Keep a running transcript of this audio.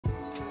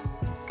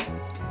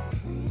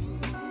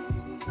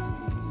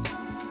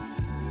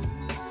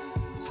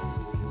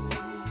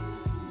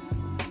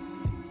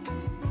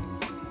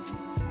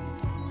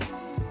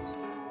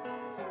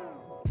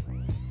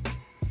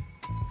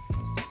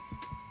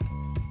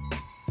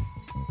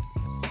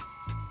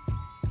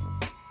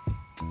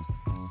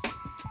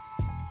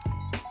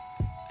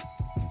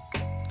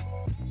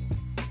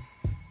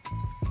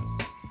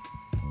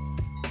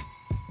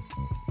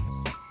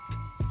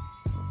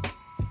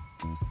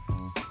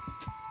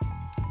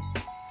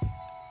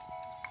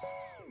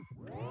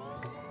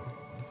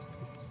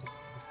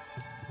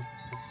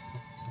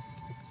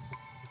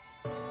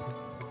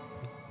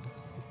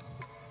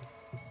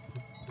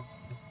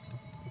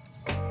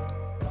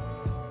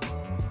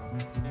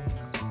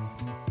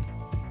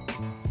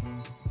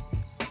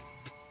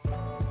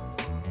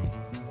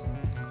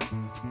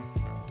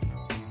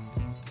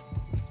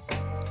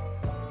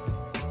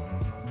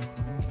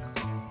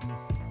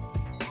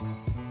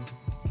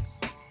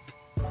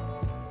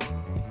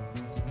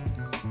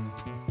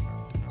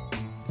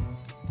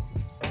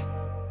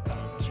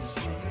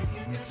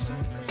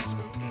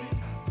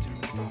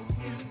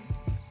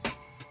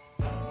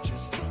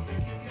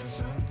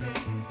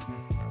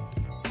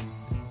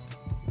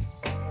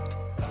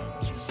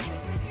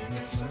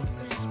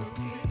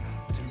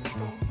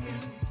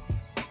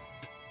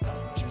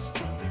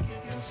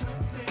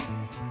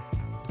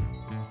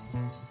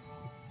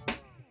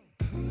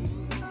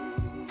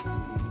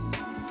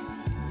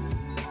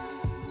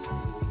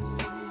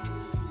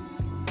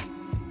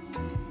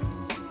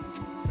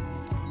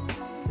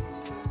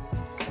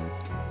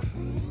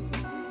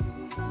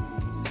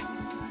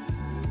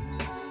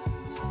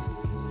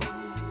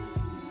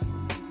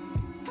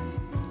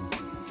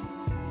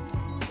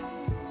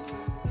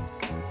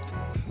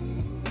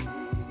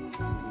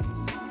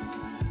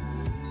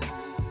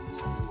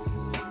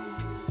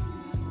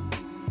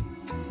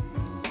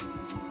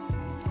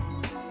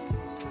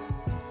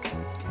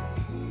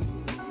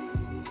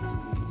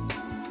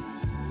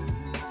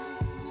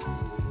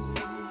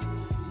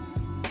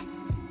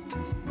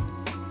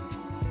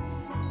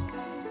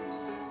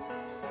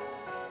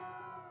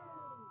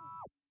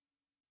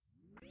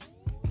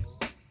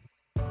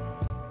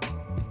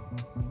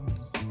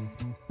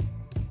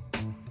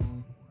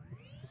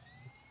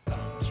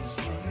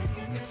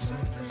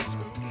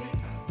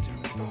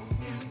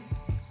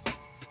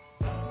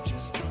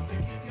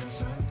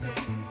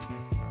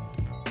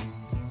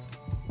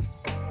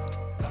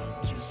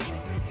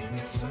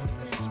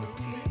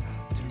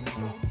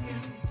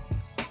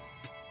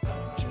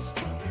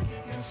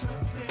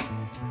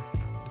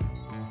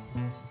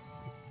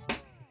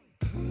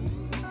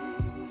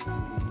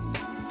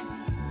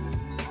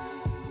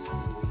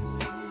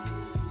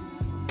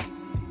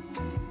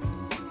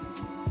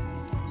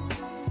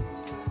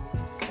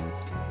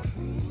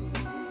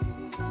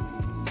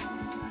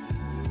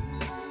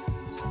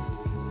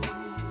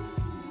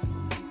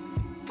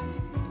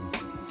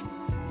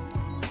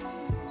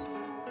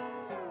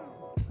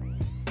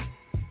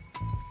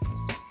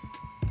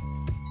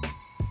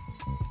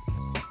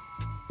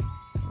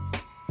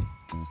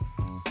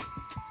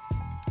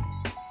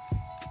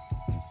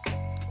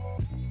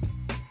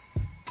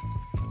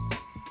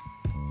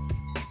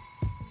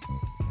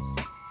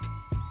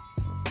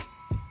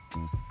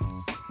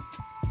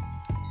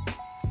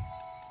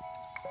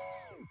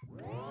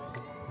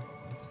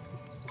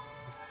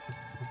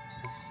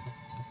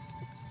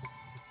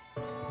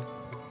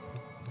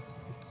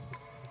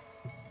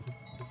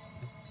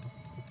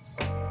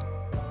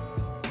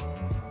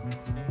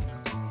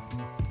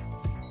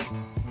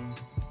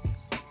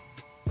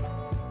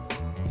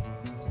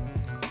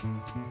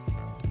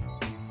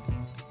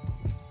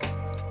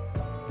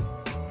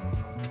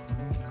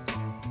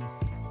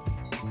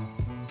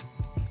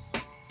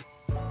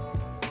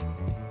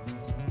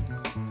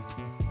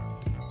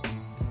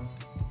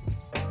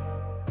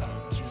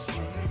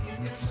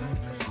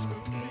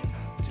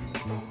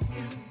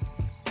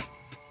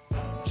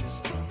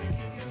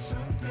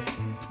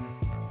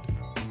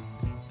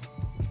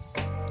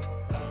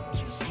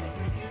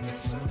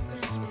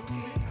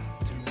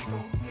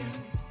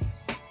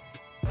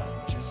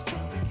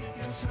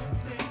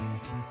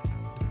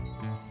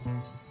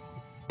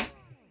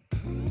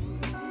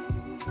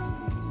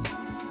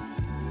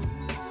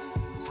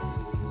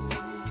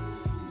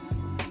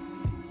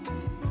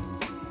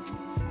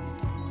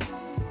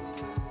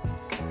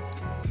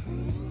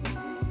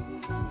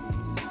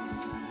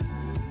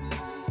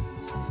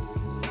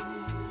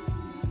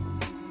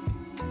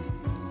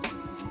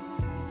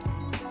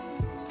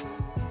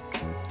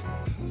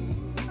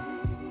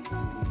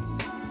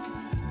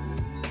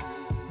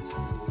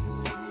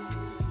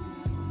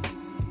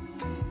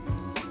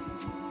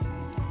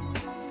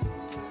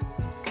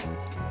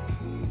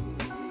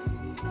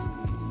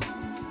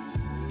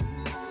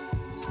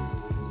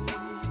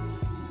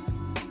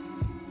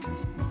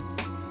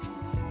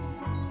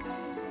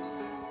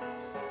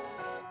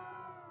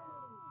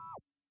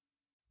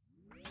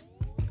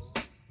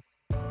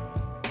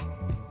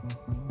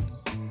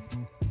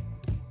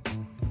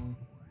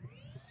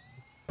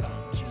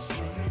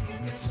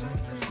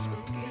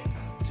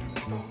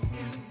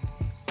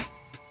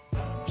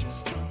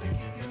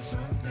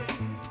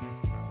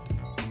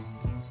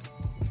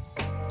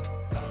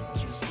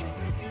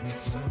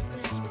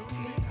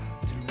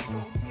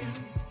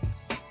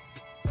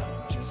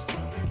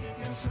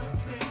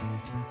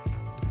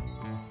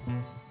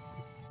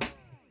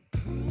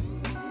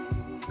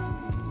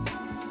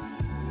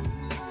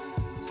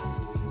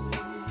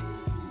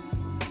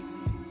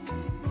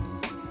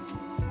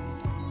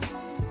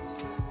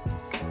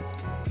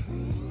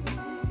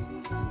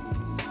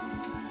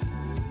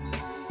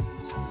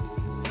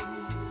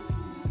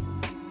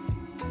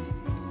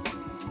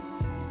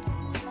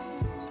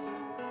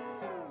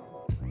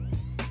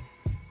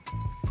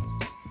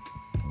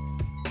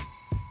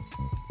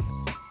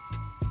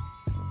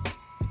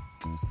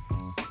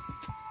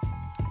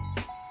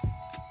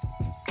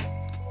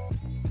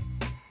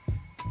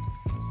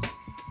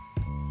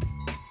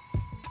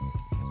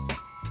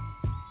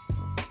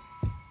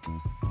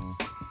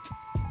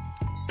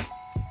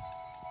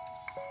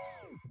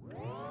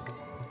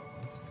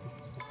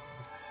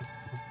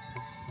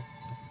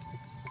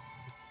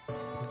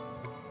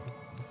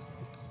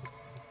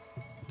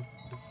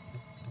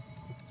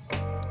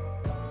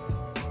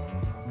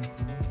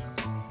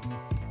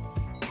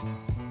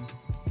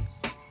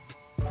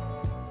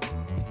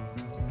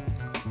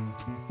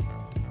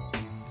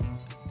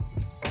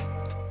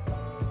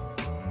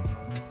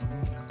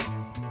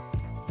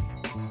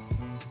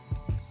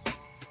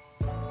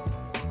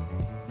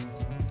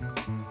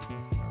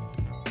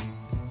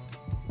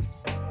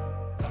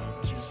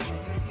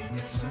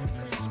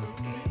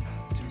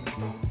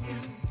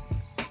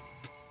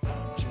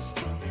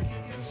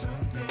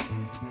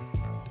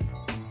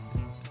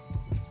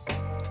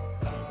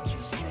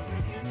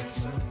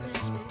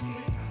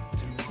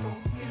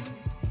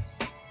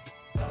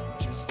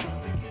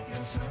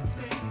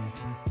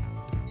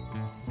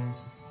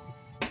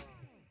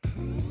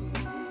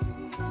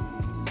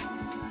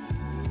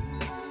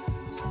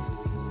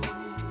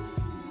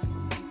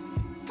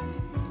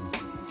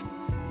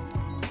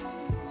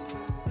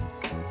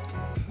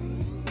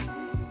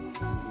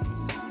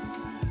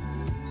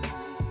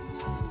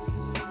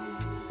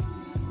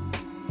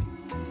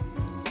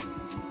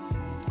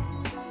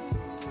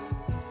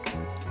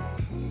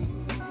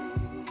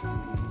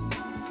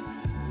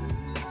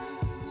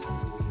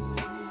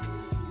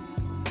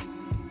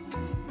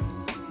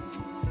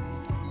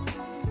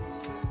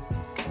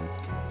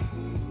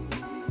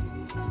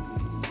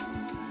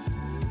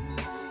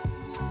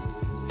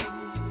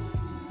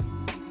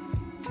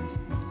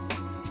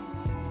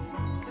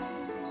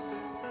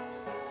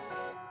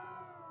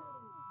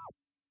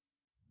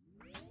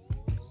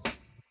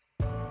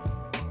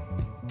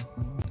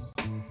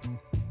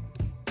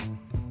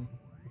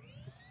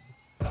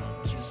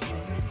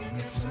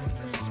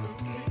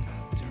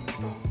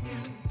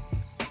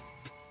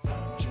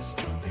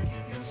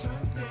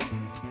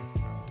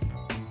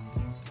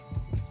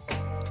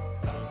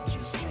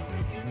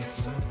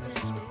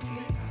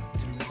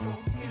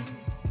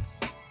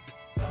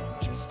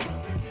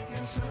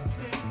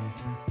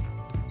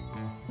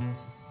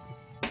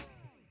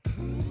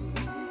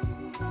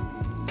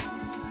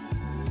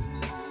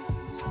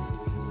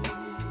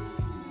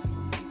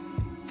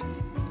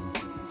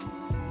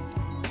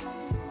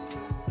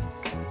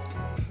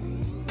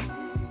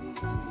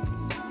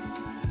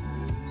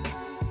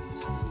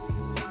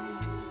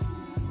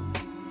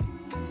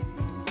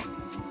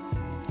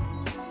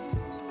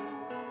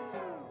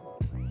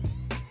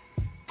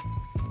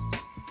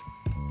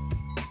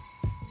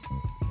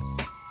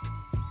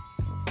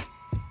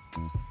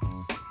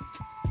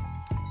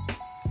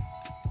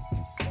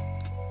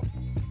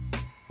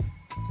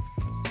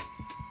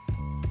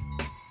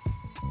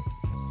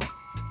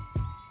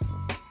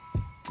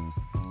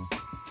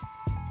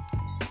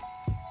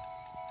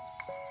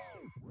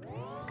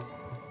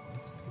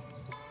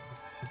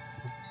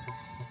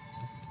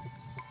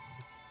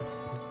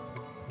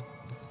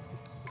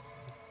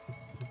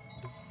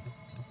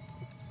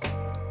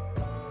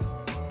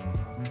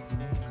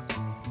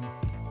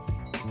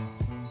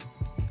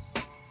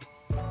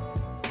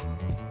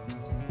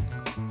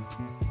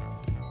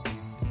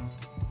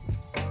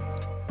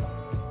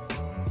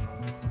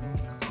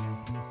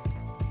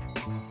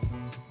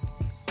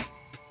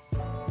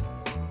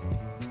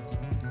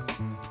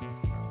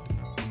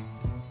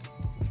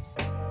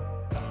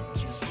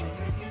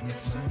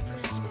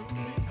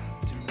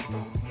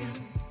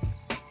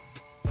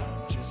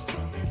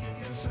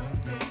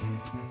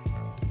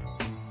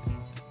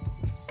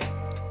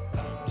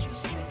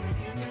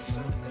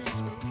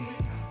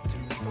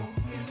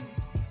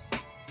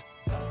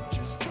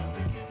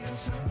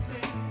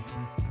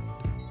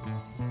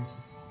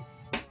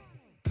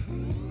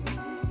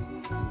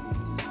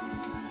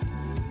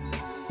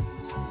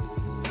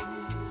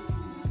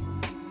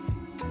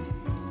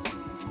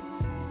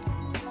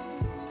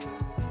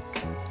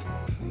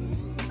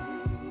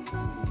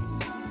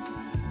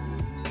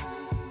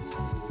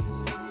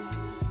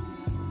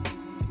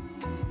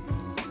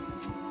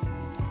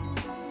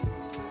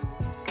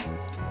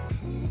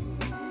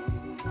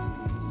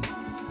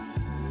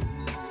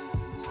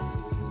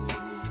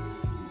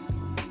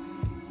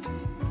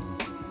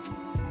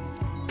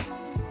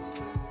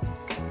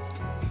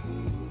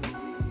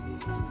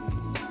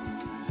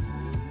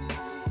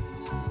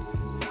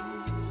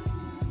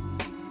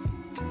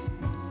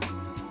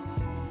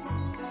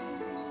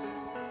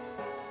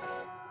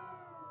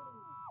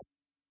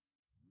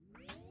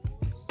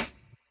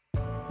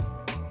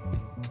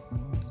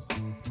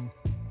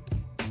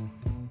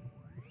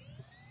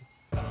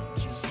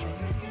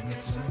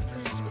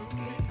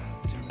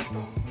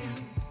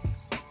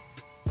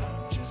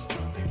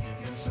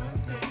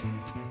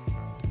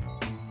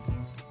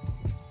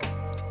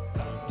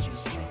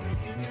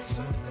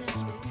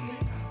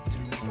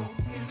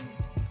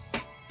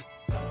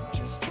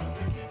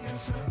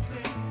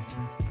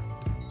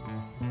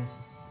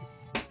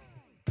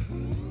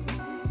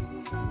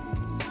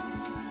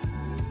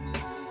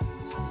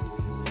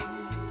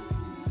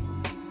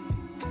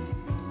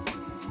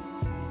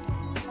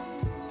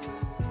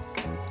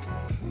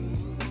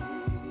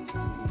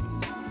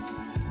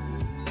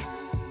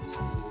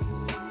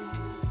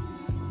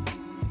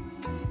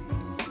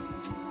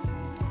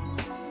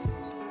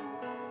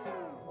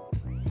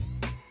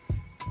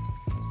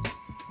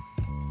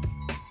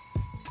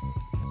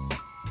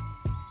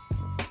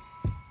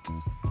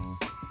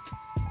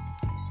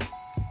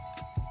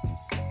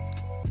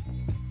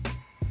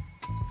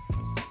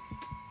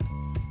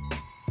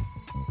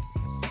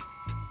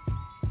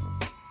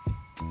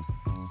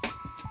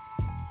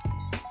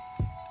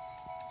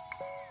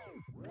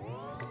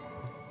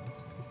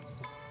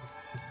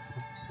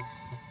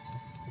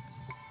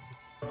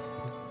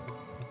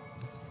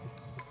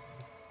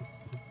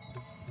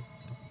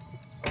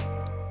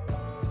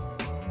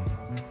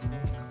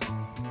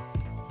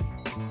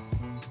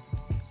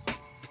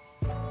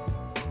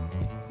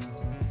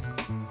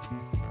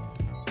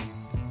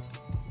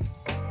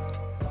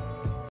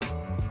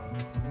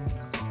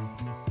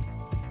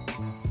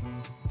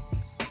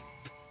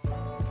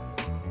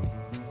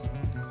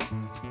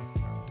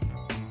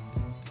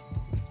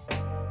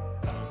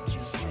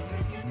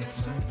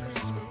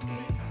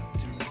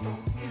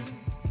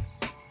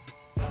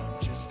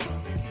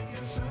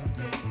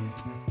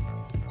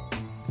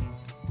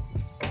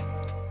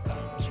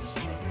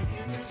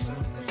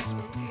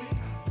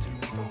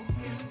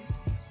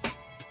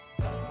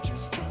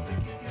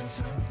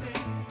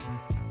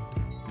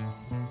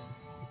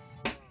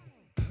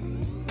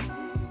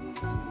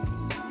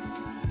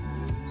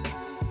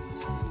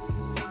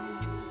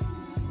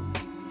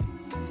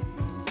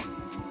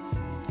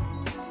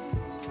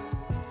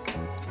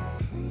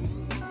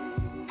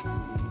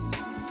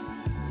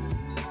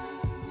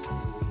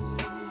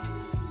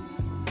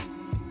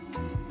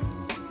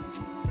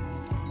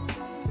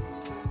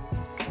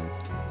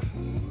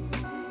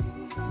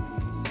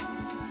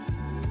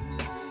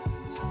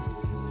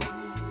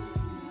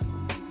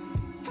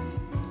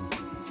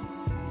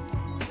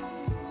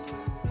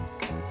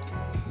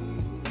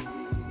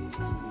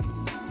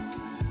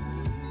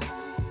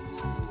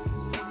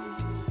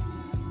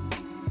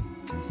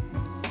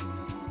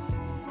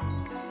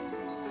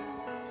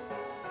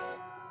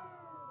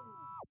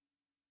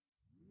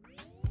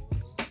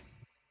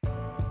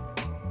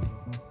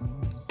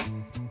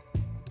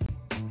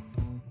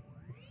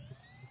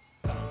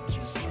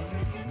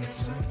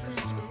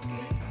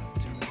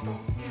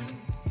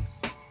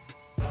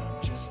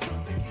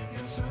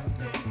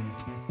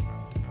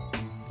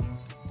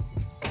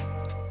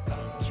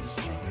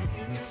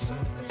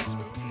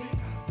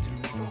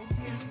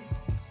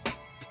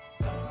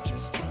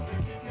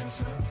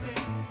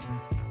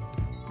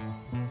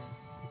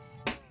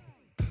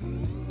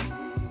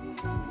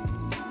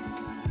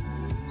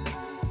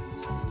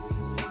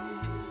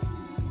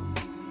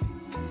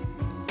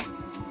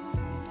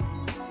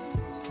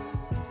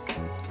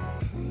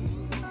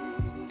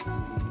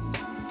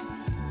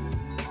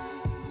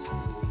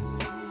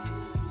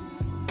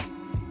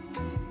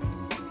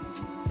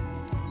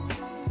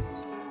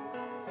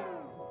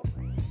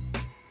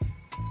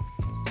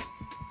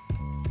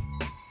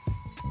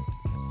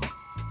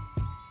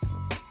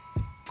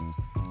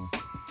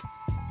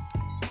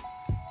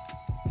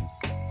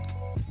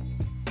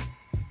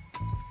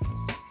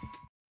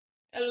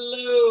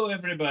Hello,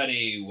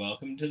 everybody.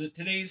 Welcome to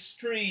today's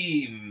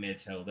stream.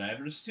 It's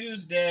Helldivers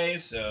Tuesday,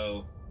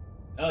 so...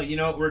 Oh, you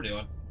know what we're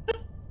doing.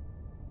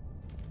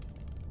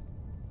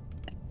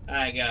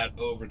 I got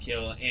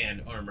Overkill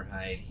and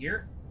Armorhide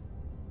here.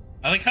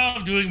 I like how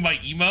I'm doing my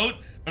emote,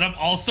 but I'm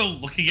also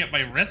looking at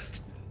my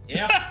wrist.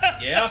 Yeah,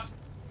 yeah.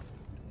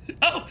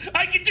 Oh,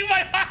 I can do my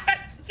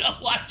heart still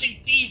watching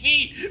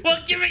TV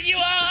while giving you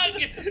a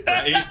hug.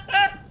 Right.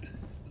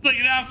 It's like,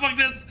 nah, fuck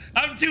this.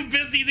 I'm too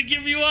busy to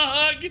give you a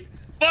hug.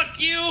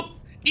 Fuck you.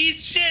 Eat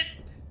shit.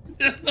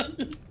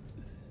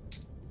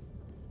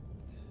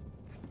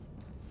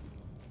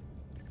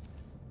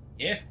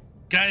 Yeah.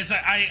 Guys,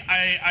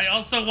 I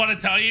also want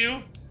to tell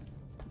you.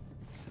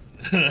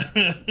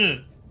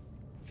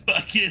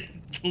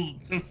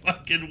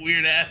 fucking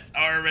weird ass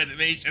arm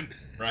animation.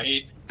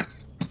 Right.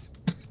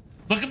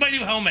 Look at my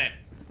new helmet.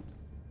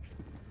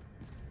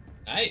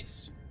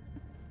 Nice.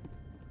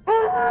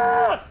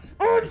 I'm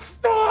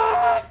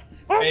stuck!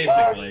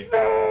 Basically.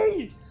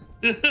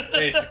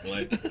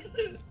 Basically.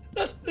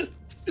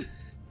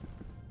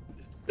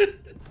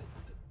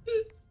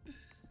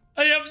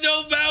 I have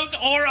no mouth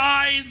or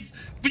eyes,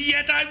 but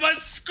yet I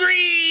must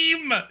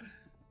scream!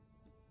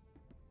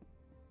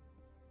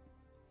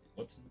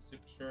 What's in the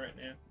superstore right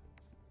now?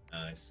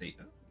 I see.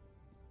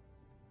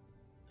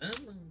 Oh.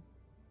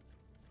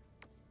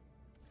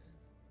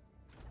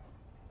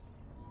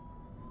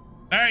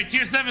 Alright,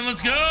 tier 7, let's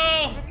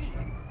go! Repeat.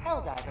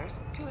 Helldivers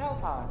to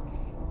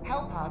Hellpods.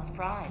 Hellpods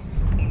Prime.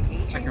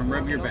 Engaging. I can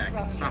rub your back.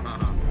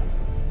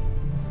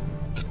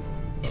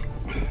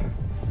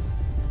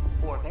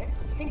 Orbit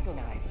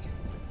synchronized.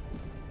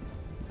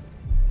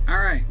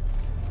 Alright.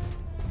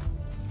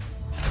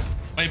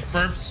 My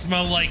burps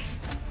smell like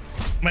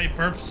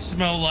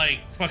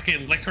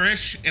fucking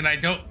licorice, and I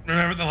don't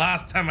remember the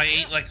last time I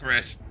ate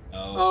licorice.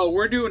 Oh,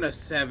 we're doing a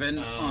 7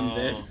 on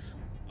this.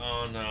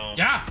 Oh no.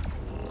 Yeah.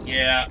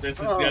 Yeah, this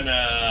is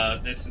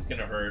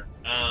gonna hurt.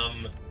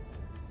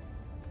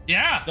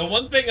 Yeah. The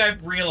one thing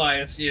I've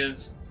realized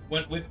is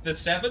with the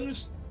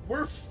 7s,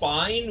 we're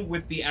fine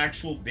with the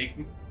actual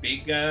big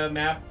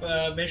map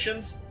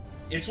missions.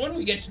 It's when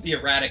we get to the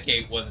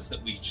eradicate ones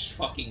that we just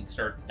fucking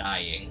start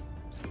dying.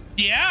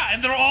 Yeah,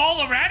 and they're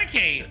all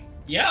eradicate.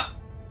 Yeah.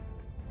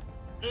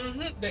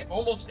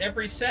 Almost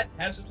every set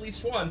has at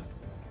least one.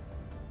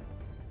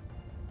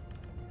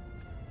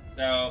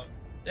 So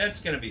that's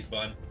gonna be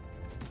fun.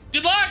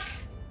 Good luck.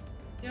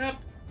 Yep.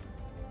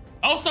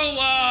 Also,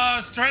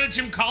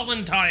 stratagem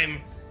call-in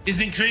time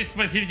is increased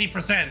by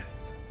 50%.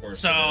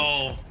 So,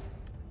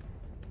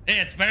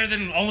 yeah, it's better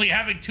than only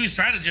having 2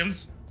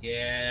 stratagems.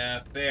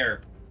 Yeah,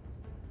 fair.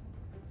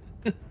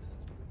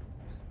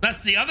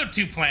 That's the other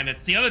 2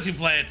 planets. The other 2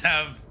 planets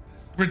have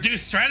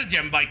reduced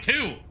stratagem by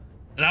 2.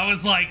 And I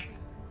was like,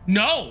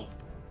 no.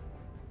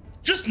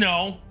 Just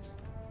no.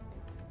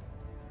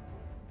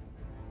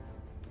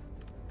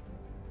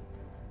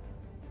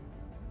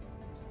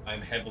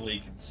 I'm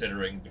heavily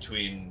considering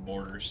between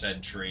Mortar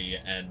Sentry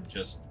and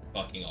just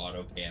fucking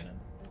autocannon.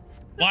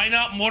 Why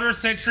not Mortar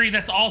Sentry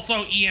that's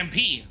also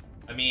EMP?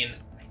 I mean,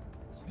 I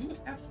do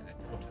have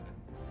that, don't I?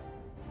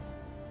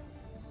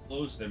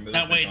 Slows their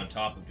movement on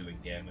top of doing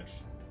damage.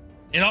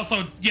 It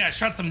also, yeah,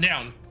 shuts them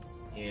down.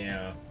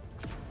 Yeah.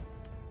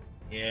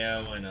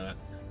 Yeah, why not?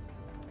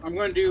 I'm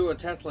going to do a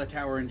Tesla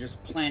tower and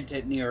just plant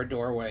it near a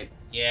doorway.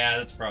 Yeah,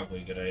 that's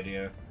probably a good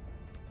idea.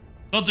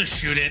 They'll just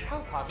shoot it.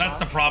 That's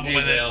the problem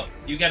with it.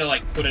 You gotta,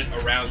 like, put it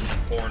around the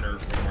corner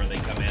from where they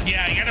come in.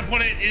 Yeah, you gotta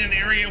put it in an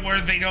area where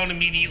they don't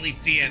immediately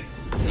see it.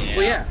 Yeah.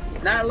 Well, yeah,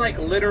 not like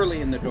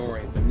literally in the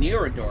doorway, but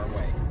near a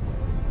doorway.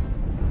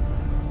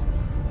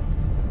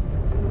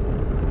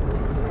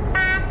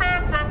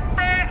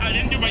 I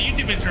didn't do my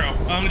YouTube intro.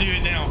 I'm gonna do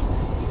it now.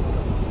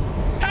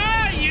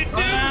 Hi,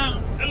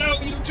 YouTube! Hello,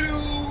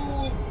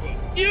 YouTube!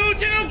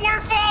 YouTube,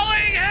 we're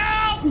falling!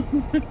 Help!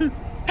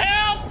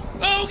 Help!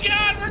 Oh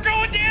God, we're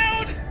going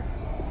down!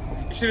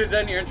 You should have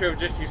done your intro of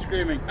just you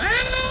screaming.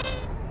 Ah!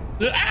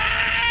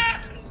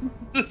 Ah!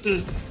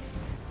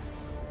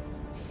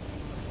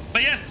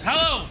 But yes,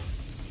 hello!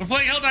 We're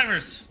playing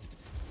Helldivers.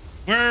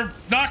 We're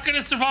not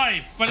gonna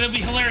survive, but it'll be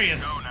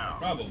hilarious. Go now.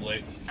 Probably.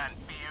 And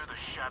fear the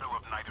shadow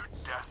of neither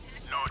death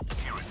nor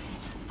tyranny,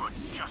 but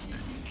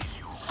justice is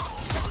your goal.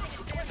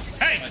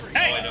 Hey!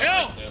 Hey!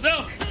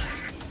 No!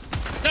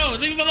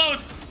 Leave him alone!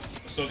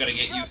 Still gotta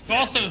get used to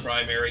Also, the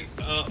primary.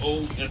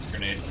 Oh, that's a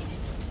grenade.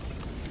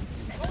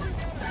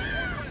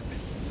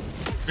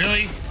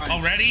 Really?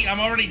 Already? I'm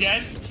already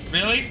dead?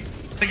 Really?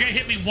 The guy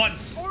hit me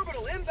once.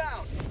 Orbital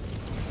inbound.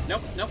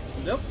 Nope.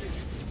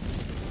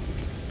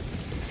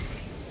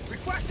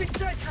 Requesting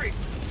sentry.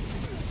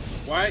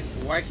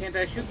 Why can't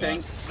I shoot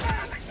things?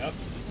 Yep.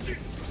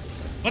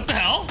 What the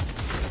hell?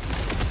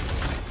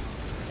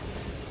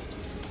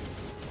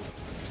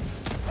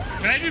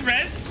 Can I be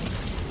rezzed?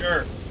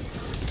 Sure.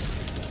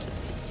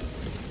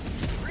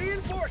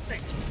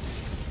 Reinforcing.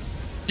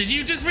 Did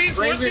you just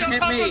reinforce me on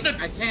top of the...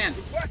 I can't.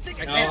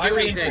 No, I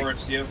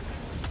reinforced you.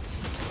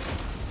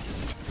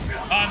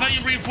 Oh, I thought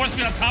you reinforced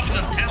me on top of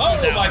the tent. Oh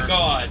my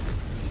god!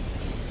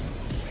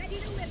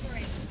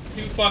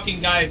 Two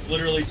fucking guys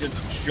literally just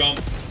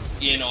jumped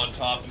in on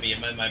top of me,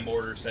 and then my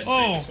mortar sentry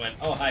just went,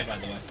 oh, hi, by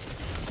the way.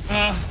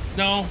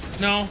 No,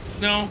 no,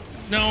 no,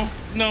 no,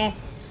 no.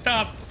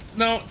 Stop.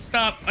 No,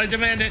 stop. I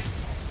demand it.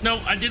 No,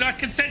 I did not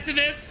consent to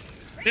this.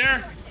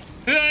 There.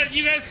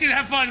 You guys can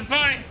have fun.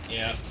 Fine.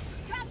 Yeah.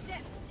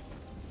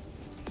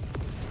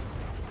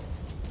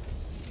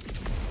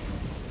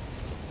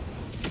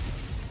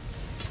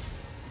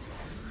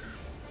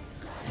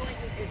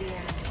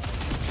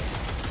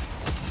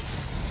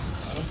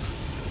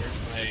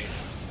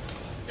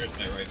 Here's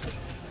my rifle.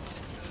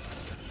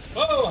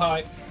 Oh,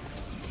 hi.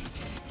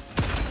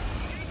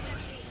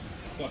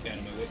 Fuck out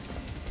of my way.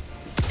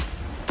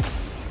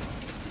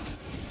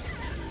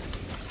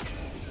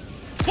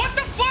 What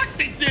the fuck?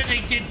 They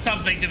did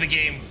something to the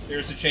game.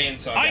 There's a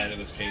chainsaw guy that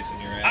was chasing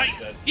your ass.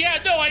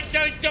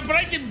 But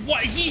I did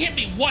what? He hit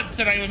me once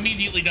and I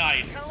immediately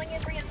died.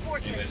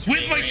 Anyways,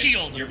 With my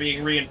shield. You're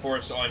being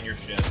reinforced on your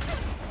ship.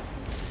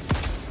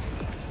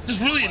 This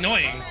is really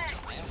annoying.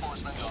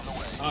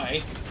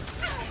 Hi.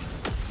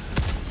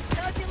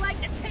 How'd you like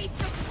the taste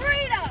of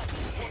freedom?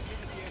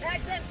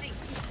 That's empty.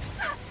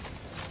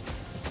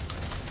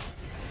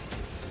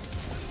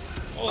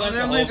 Oh, that's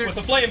a Hulk with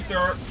a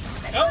flamethrower.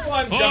 Oh,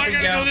 I'm jumping I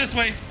gotta down. go this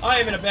way. I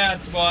am in a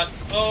bad spot.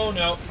 Oh,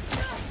 no.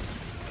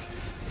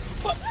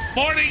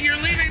 Warning, you're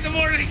leaving the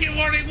warning.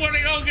 Warning,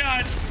 warning. Oh,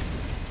 God.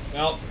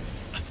 Well,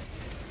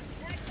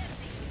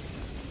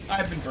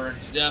 I've been burned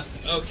to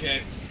death.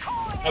 Okay.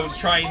 I was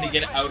trying to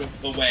get out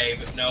of the way,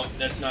 but no,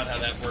 that's not how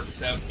that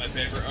works out in my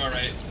favor.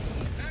 Alright.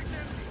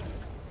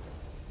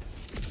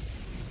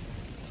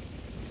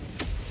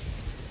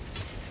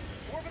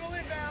 Orbital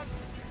inbound.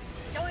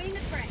 Joining the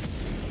track.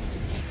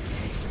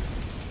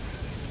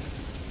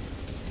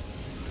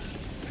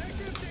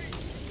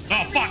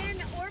 Oh, fuck.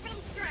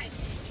 Orbital strike.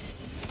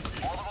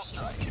 Orbital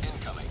strike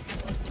incoming.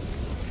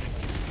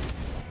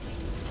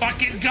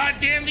 Fucking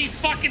goddamn these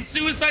fucking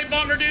suicide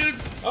bomber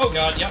dudes. Oh,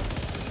 God, yep.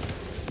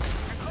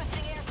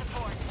 Requesting air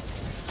support.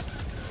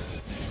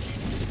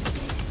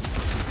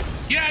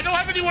 Yeah, I don't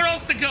have anywhere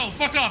else to go.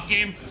 Fuck off,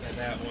 game. Got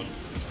that one.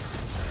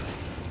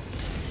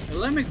 It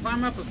let me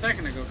climb up a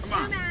second ago. Come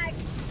on.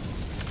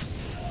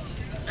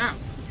 Ow.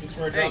 This is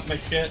where I dropped my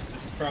shit.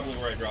 This is probably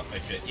where I dropped my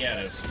shit. Yeah,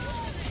 it is.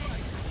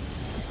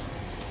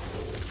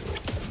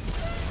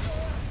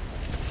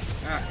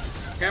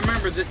 Gotta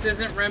remember, this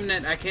isn't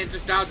Remnant. I can't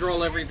just dodge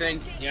roll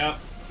everything. Yep.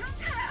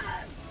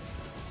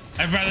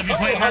 I'd rather be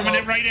playing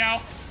Permanent right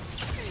now.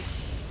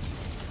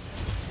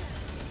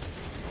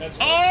 That's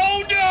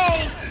Oh,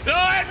 no! No,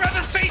 I'd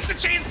rather face the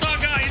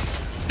chainsaw guys.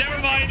 Never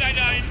mind, I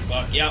died.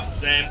 Fuck, yep,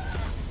 same.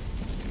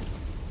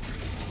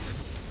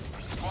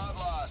 Squad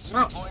lost.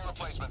 Oh. Deploying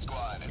replacement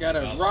squad. Got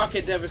a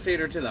rocket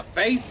devastator to the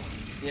face.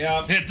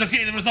 Yeah. It's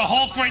okay, there was a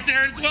Hulk right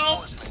there as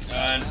well.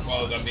 And,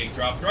 well, I'm being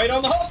dropped right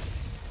on the Hulk.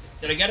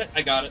 Did I get it?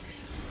 I got it.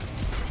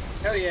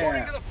 Hell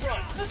yeah.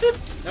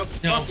 Nope.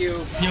 No. Fuck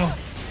you. Yo.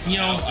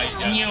 Yo. I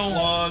got Yo.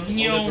 long. Oh,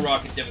 Yo. there's a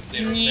rocket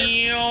devastator up there.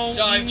 Yo.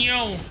 Die.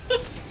 Yo.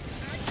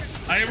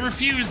 I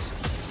refuse.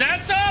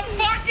 That's a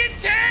fucking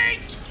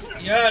tank!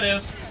 Yeah, it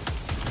is.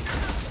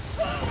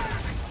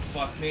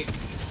 Fuck me. It is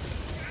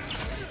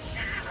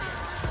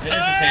a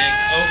tank.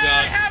 Oh, I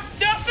God. have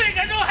nothing.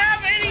 I don't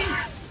have any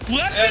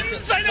weapons.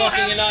 That's a I don't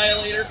fucking have.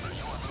 annihilator.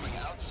 You are moving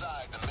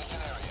outside the mission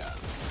area.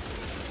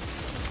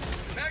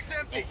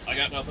 Oh, I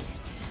got nothing.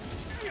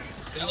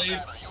 Can leave. You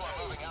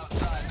are moving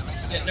outside the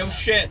mission Yeah, no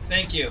shit.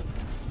 Thank you.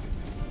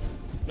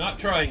 Not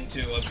trying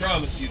to. I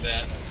promise you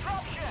that.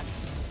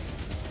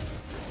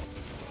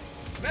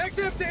 Mag's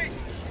empty.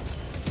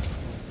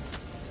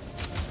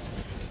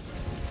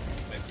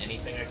 Like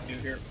anything I can do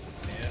here?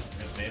 Yeah,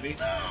 maybe.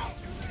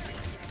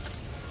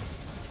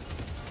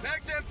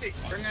 Mag's empty.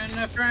 Bring in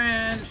a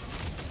friend.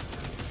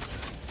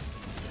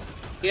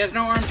 He has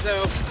no arms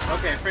though.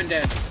 Okay, friend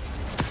dead.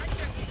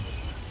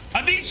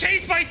 I'm being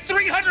chased by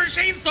 300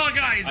 chainsaw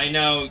guys. I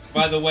know.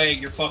 By the way,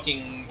 your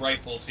fucking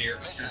rifle's here.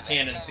 Your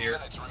cannon's here.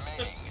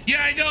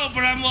 Yeah, I know,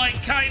 but I'm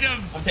like kind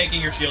of. I'm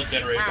taking your shield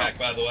generator back,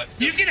 by the way.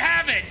 You can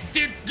have it.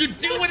 Do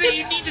what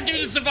you need to do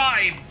to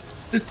survive.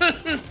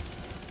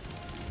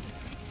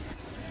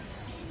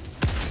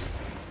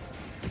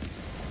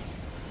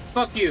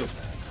 Fuck you.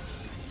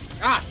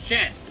 Ah,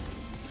 shit.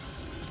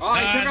 Oh,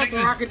 he took out the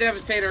rocket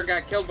devastator and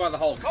got killed by the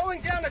Hulk.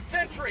 Calling down a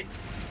sentry.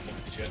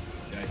 Oh, shit.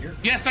 Guy here.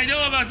 Yes, I know.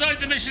 I'm outside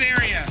the mission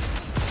area.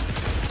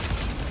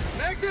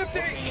 Mag's empty.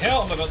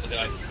 Hell, I'm about to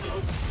die.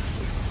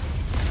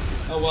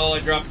 Oh well, I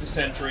dropped a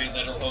sentry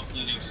that'll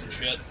hopefully do some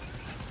shit.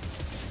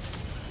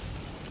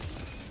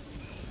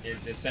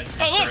 The sentry's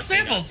Oh, look, currently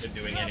samples! not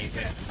doing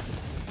anything.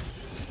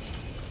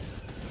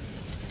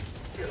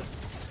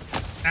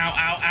 Ow,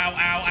 ow, ow,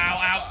 ow, ow,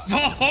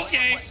 ow. Oh,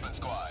 okay. Replacement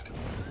squad.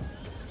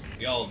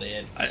 We all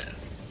did.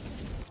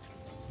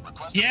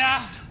 Request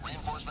Yeah. approved.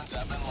 Reinforcements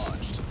have been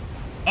launched.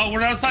 Oh,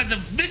 we're outside the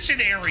mission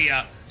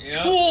area.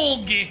 Yeah.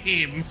 Cool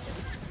game.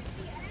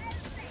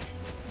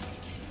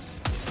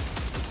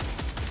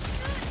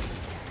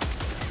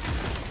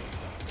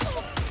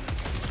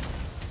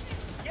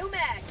 New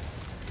mag.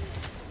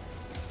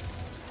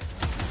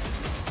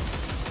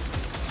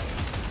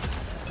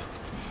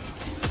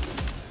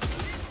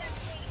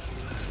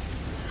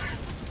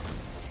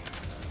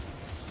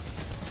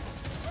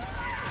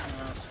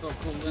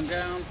 Cool them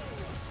down.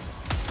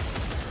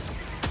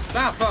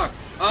 Ah, fuck.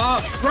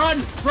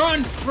 Run!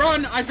 Run!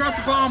 Run! I dropped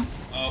a bomb!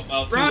 Oh,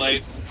 well, too Run.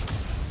 late.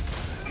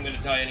 I'm gonna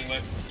die anyway.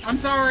 I'm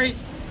sorry.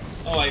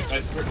 Oh, I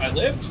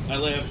lived? I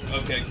lived.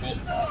 Okay, cool.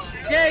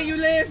 Yeah, you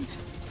lived!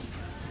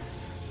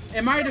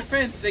 In my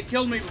defense, they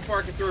killed me before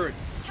I could throw it.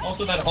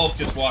 Also, that Hulk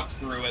just walked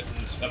through it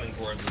and is coming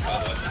towards us,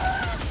 by the way.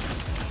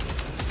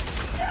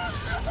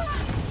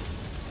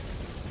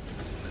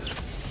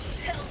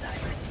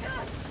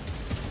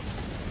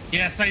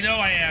 Yes, I know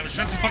I am.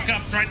 Shut the fuck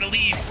up, trying to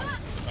leave.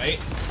 Right?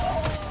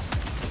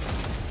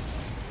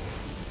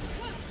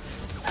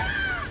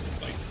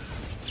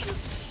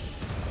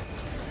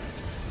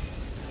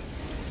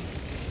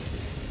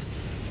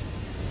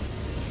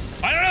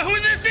 I don't know who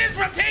this is,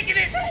 but I'm taking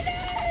it!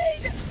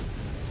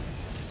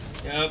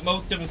 Yeah,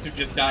 most of us have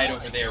just died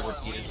over there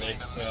repeatedly,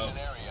 so...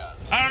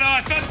 I don't know,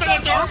 I found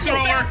someone dark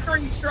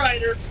thrower!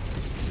 Strider!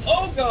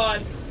 Oh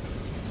god!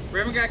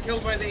 Raven got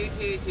killed by the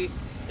AT-AT.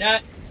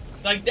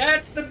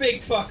 That's the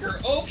big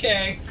fucker.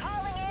 Okay.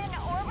 Calling in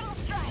orbital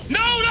strike. No,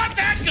 not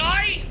that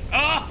guy!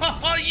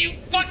 Oh, you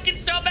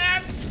fucking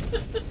dumbass!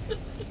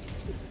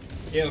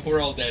 Yeah, we're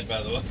all dead,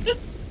 by the way.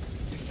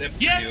 Except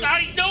for Yes, you.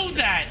 I know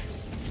that!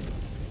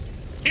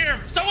 Here,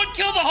 someone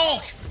kill the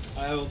Hulk!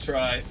 I will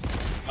try.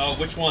 Oh,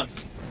 which one?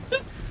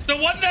 The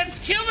one that's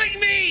killing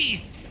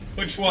me!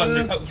 Which one?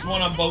 There's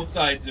one on both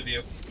sides of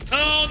you.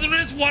 Oh, there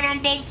is one on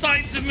both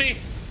sides of me.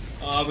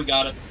 Oh, we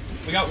got it.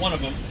 We got one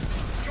of them.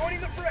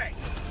 Joining the fray.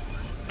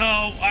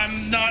 Oh,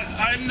 I'm not,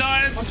 I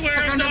swear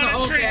I'm Under the not a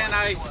Hulk tree. and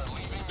I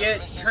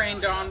get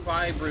trained on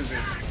by bruisers.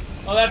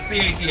 Oh, that's the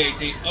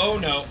AT-AT. Oh,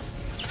 no.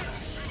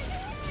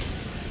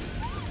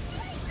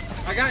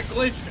 I got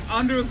glitched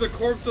under the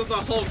corpse of the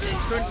Hulk and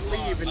couldn't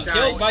leave and died.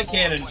 Killed by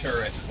cannon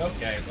turret.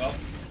 Okay, well.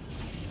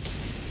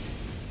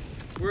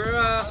 We're,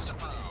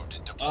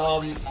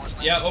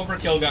 yeah,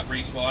 Overkill got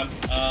respawned.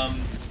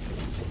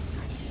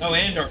 Oh,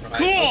 and Armorhide.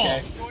 Cool.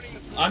 Okay.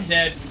 I'm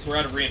dead because we're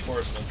out of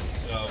reinforcements,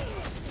 so.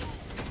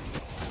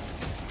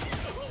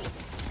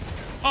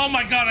 Oh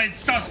my god, I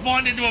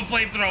spawned into a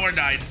flamethrower and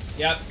died.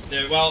 Yep,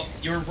 well,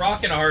 you were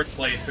rocking a hard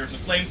place. There's a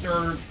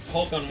flamethrower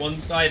Hulk on one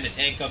side and a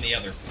tank on the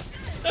other.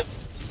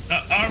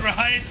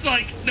 Armorhide's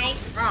like, nope,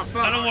 oh,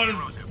 fuck.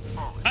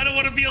 I don't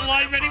want to be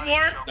alive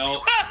anymore.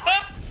 No,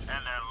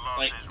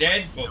 like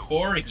dead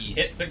before he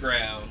hit the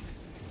ground.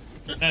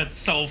 That's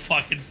so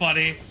fucking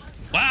funny.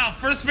 Wow,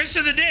 first mission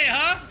of the day,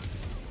 huh?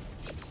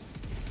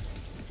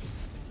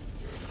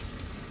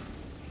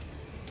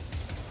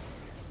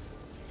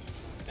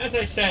 As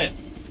I said,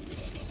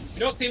 you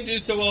don't seem to do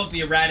so well at the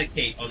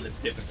Eradicate on this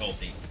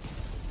difficulty.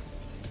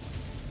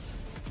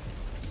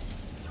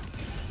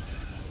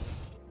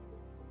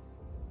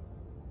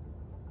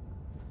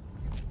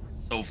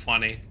 So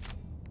funny.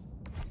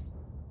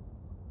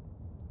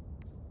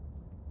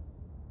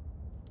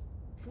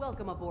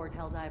 Welcome aboard,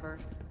 Helldiver,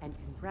 and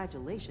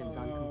congratulations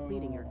on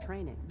completing your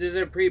training. This is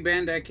a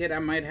pre-Bandai kit I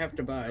might have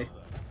to buy.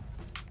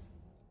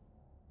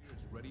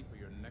 Here's ready for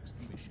your next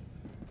mission.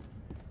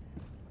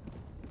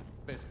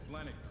 This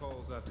planet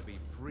calls out to be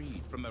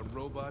freed from the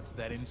robots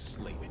that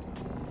enslave it.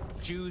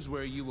 Choose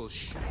where you will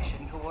shine.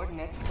 Mission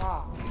coordinates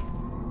locked.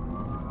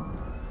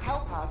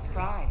 Hellpods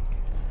prime.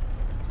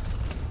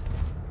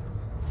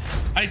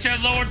 I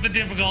just lowered the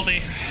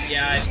difficulty.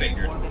 Yeah, I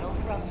figured. Orbital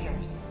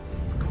thrusters.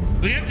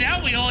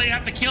 Now we only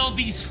have to kill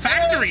these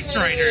factory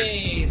striders.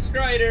 Hey,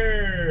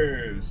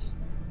 striders!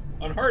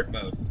 On hard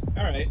mode.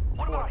 Alright.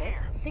 Orbit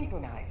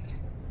synchronized.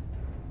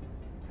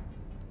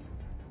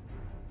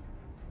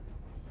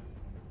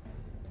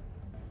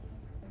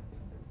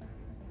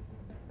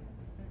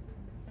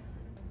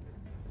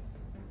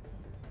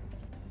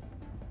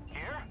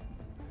 Here?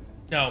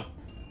 No.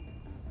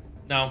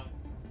 No.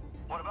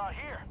 What about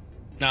here?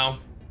 No.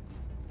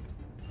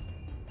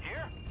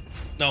 Here?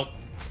 No.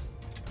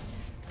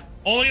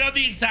 Only on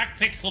the exact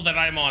pixel that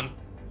I'm on.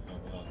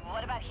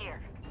 What about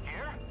here?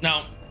 Here?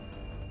 No.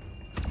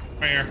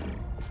 Right here.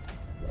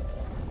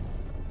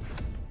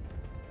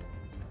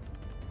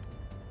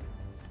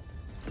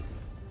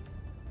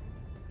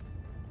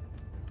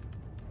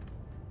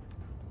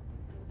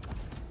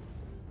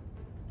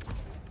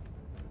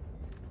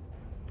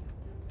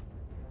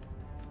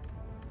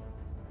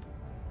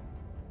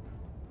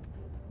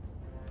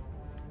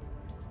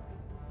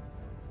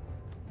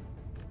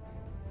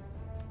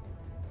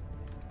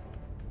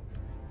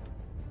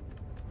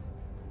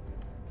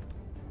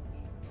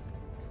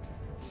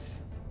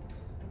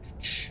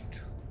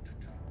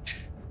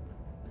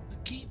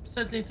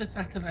 So they just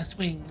like the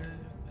swing.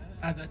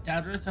 The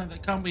doubters and the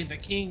coming, the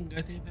king.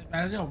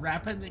 I don't know,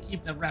 rapping. They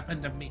keep the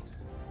rapping to me.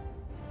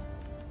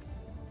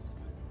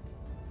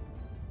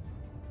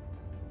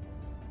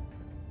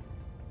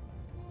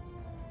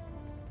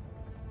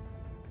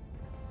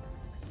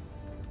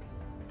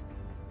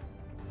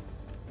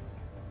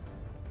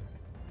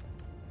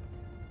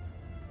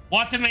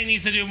 Watame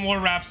needs to do more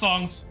rap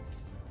songs.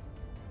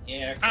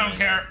 Yeah, I don't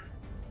care.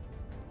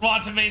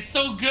 Watame's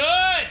so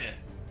good.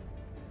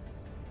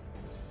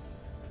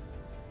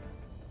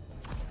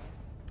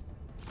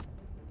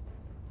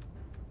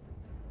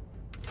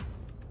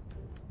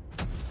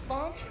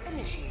 Launch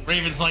initiated.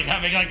 Raven's like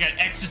having like an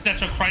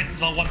existential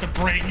crisis on what to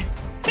bring.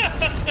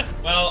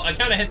 Well, I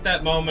kind of hit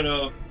that moment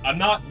of, I'm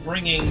not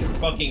bringing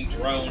fucking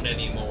drone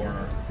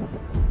anymore,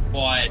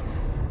 but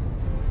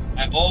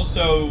I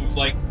also,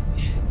 like,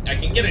 I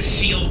can get a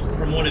shield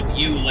from one of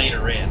you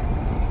later in.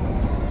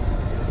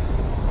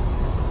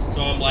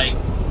 So I'm like,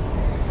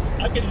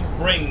 I can just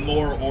bring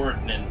more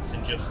ordnance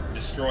and just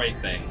destroy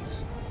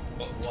things.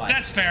 But what?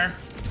 That's fair.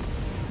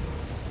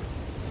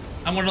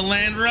 I'm gonna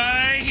land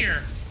right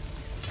here.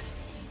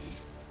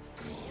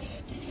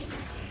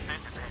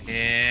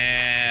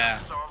 Yeah.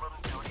 Solemn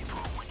duty for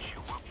which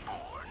you were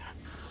born.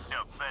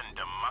 Defend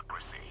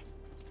democracy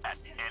at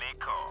any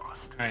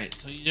cost. Alright,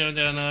 so you go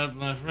down, up,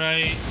 left,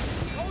 right.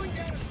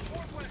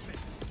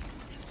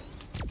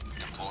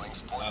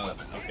 Oh,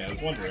 okay, I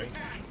was wondering.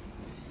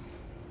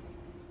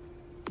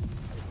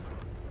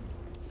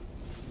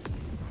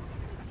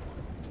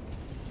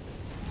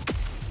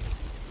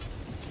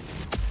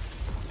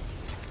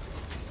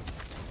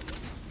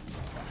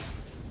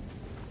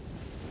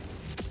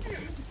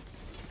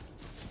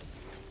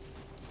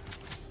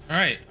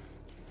 Alright.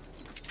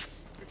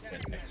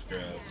 Get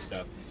extra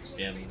stuff,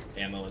 stem,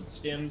 ammo, and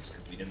stems,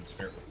 because we didn't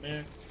start with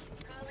max.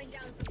 Calling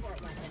down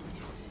support weapons.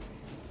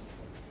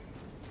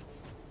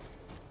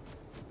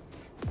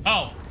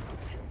 Oh.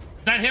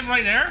 Is that him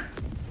right there?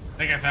 I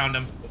think I found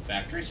him. The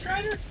factory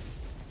strider?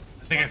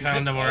 I think I Is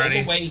found it him all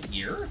already. the way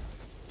here?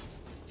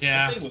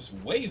 Yeah. That thing was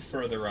way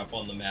further up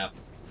on the map.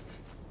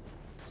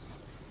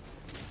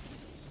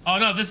 Oh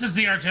no, this is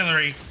the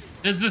artillery.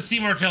 This is the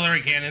Seam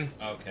artillery cannon.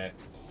 Okay.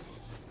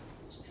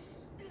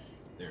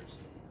 There's.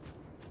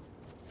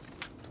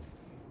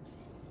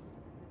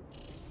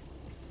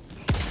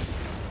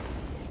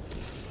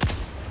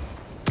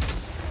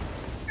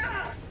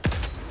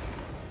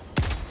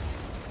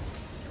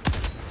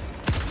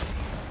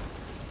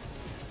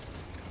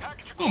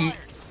 Ooh,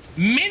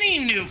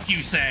 mini nuke,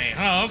 you say?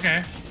 Oh,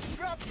 okay.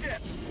 Drop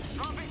ship.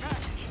 Dropping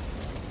package.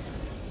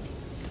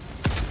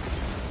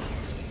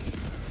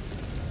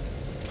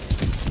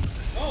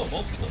 Oh,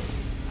 multiple.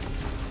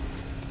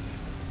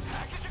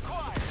 Package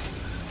acquired.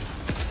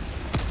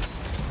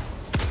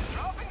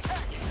 Dropping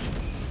package.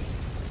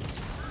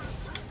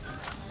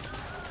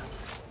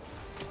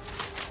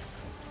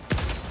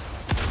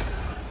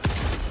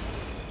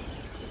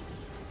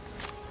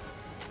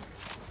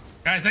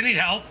 Guys, I need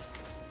help.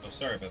 Oh,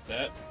 sorry about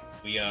that.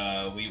 We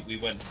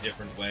went a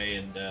different way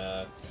and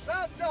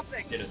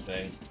did a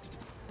thing.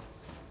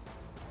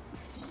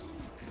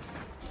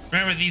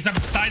 Remember, these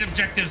side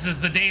objectives is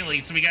the daily,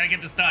 so we gotta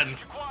get this done.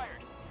 Acquired.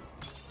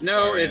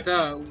 No, Alright.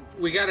 it's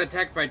we got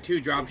attacked by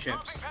 2 dropships.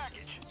 Dropping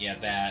package. Yeah,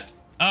 that.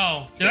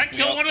 Oh, did I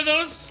kill one of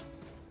those?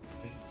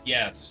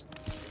 Yes.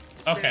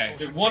 Okay.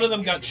 One of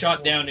them got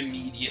shot down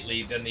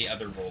immediately, then the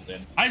other rolled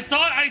in. I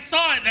saw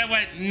it, and I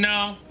went,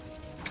 no.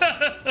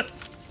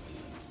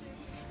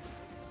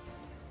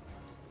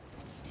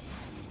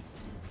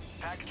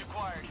 Package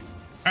acquired.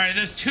 Alright,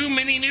 there's 2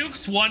 mini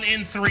nukes, 1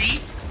 in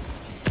 3.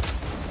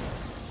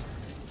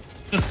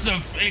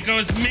 It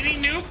goes mini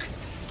nuke,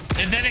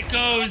 and then it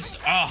goes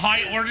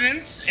high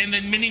ordnance, and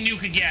then mini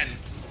nuke again.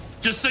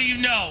 Just so you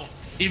know,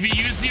 if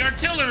you use the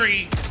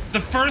artillery, the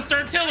first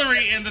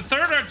artillery and the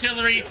third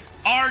artillery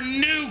are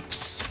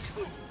nukes.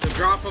 To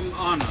drop them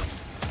on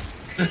us.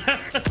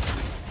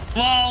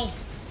 Well,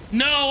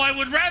 no, I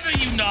would rather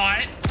you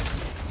not.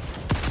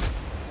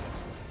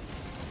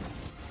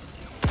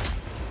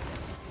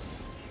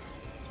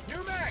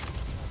 New mag.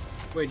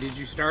 Wait, did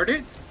you start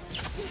it?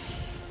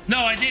 No,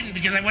 I didn't,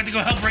 because I went to go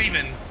help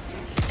Raven.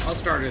 I'll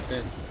start it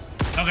then.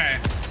 Okay.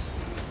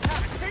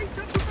 Taste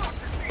of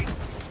democracy.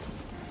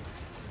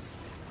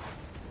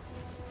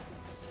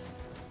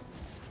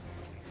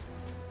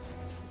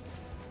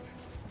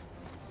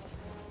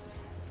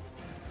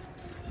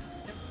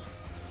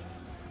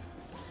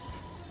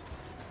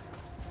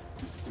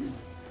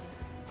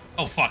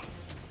 Oh, fuck.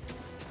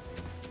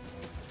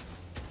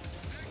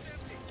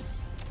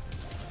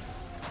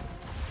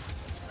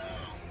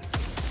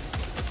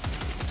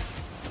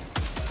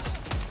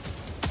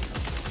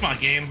 Come on,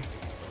 game.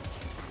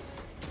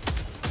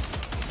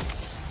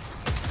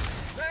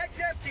 Mag's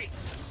empty.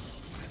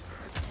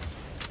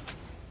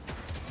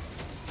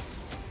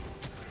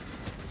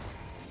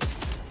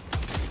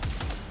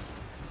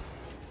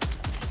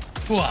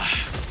 Whoa.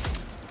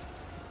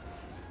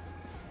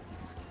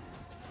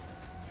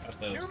 Got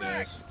those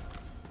guys.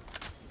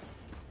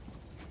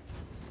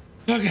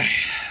 Okay,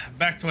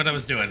 back to what I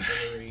was doing.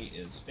 Artillery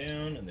is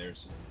down, and there's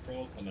some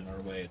patrol coming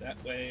our way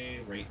that way,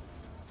 right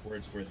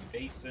towards where the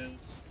base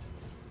is.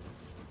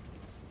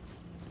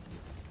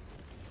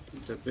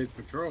 It's a big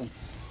patrol.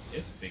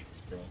 It's a big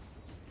patrol.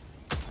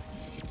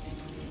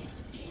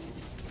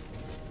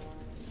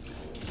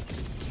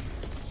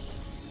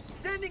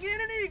 Sending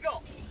in an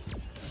eagle.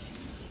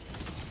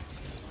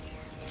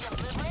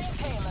 Delivering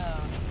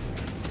payload.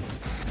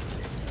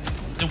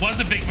 There was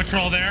a big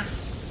patrol there.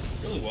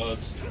 It really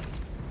was.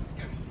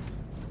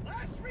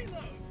 Last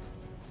reload.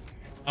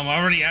 I'm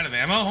already out of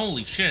ammo?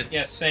 Holy shit.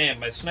 Yeah, Sam,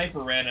 my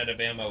sniper ran out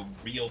of ammo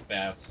real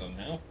fast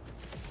somehow.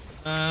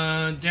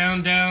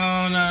 Down,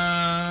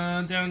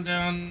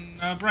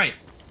 right.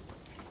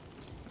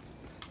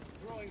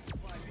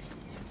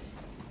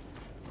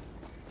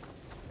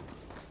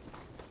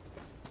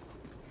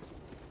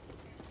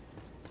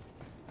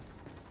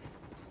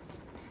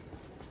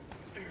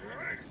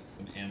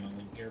 Some ammo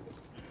in here, but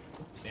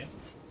damn.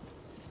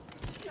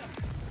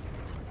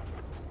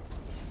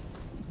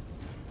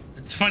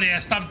 It's funny, I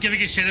stopped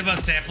giving a shit about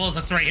samples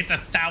after I hit the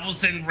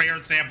 1,000 rare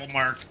sample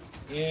mark.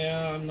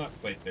 Yeah, I'm not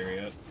quite there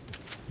yet.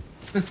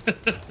 New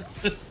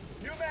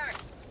mag.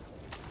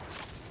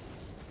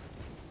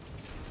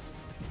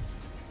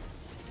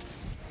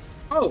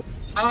 Oh,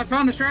 I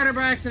found the Strider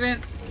by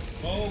accident.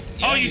 Oh,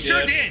 yeah, oh, you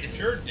sure did.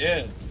 Sure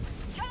did.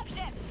 Chop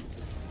ship.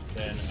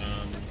 Then,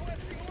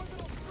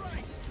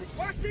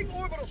 Requesting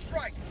orbital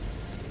strike.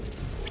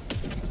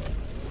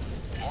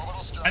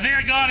 I think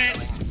I got it.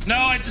 No,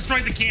 I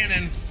destroyed the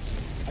cannon.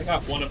 I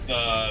got one of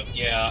the,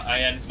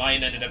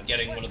 mine ended up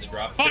getting one of the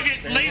drop Fuck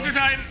ships, it, laser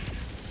time.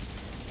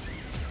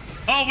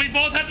 Oh, we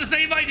both had the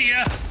same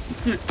idea.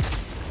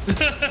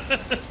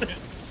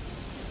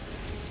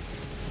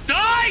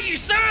 Die, you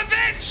son of a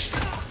bitch!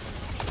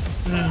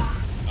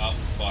 Oh,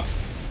 fuck.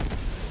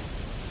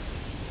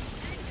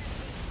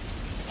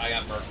 I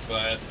got murked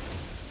by it.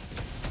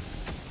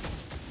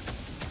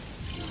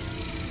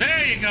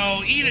 There you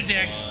go, eat a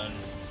dick. One.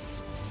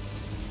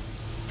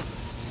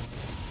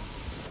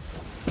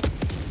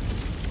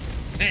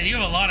 Man, you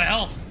have a lot of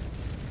health.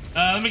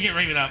 Let me get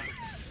Raven up.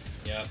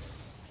 Yep.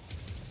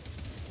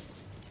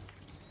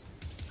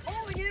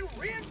 Calling in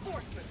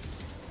reinforcements.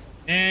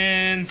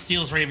 And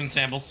steals Raven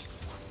samples.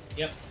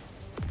 Yep.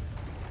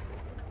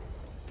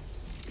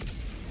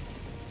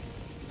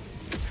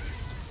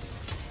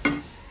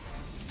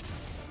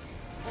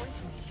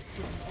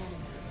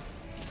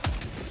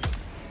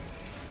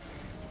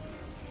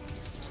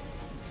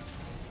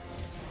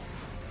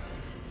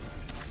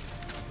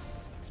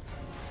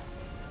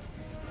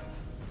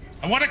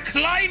 I want to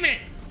climb it.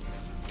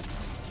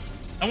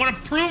 I want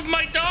to prove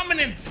my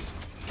dominance.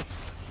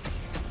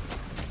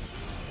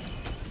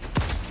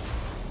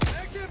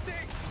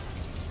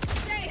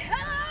 Say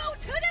hello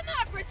to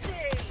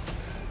democracy.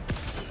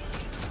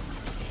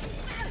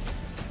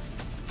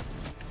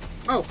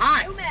 Oh,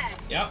 hi. New mag.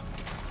 Yep.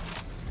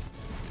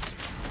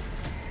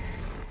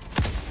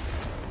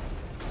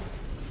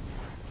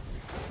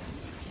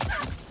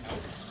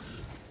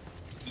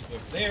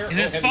 There. It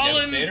has heavy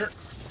fallen. Devastator.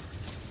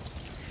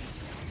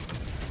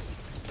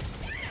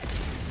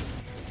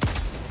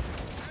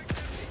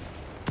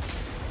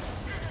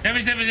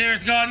 Heavy Devastator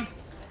is gone.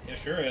 Yeah,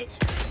 sure is.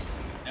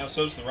 Now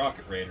so's the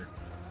Rocket Raider.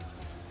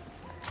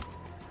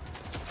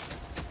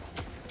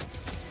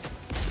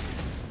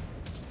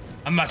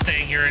 I'm not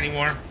staying here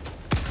anymore.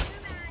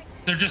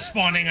 They're just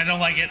spawning. I don't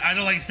like it. I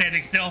don't like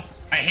standing still.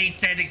 I hate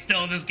standing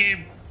still in this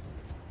game.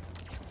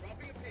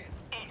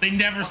 They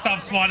never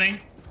stop spawning.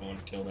 I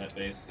want to kill that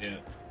base, yeah.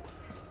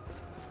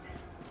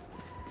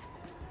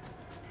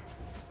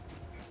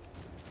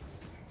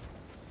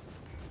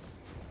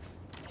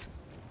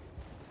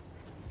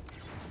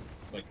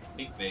 Like a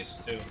big base,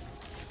 too.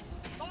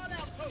 Oh,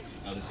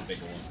 this is a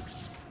bigger one.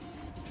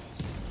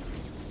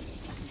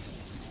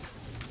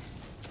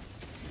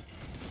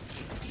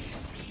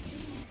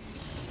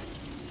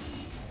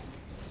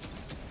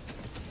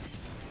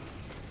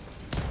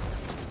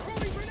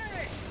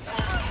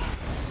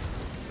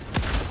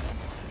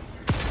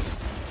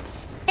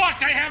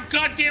 Fuck, I have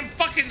goddamn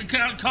fucking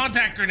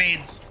contact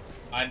grenades.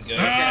 I'm good.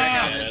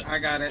 I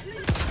got it.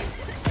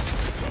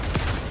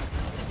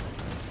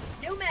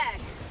 New mag.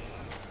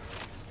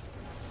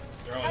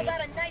 I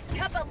got a nice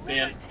cup of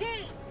liver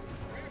tea.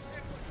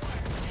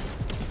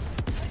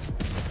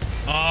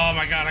 Oh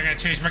my god, I gotta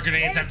change my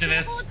grenades after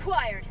this.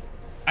 Acquired.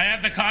 I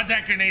have the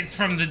contact grenades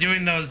from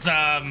doing those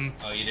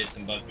Oh, you did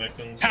some bug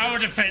missions? tower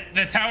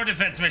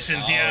defense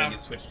missions, yeah. You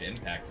switched to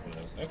impact for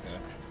those. Okay.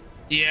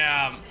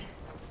 Yeah.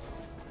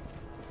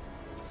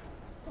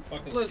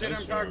 Fucking Blizzard in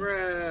snowstorm.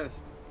 progress.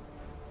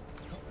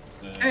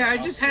 Hey, I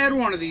just had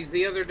one of these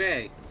the other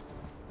day.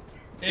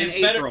 It's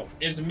in better. April.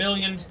 It's a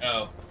million.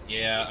 Oh,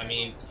 yeah. I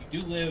mean,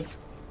 you do live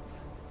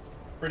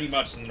pretty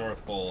much in the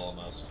North Pole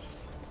almost.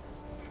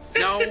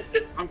 No,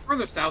 I'm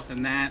further south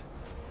than that.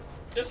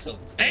 Just a.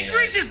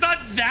 Anchorage is not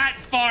that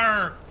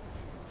far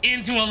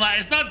into Alaska.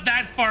 It's not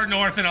that far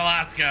north in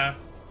Alaska.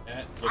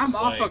 That I'm looks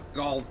off like, of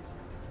Gulf.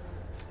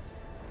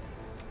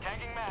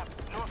 Tagging map,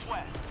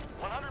 northwest,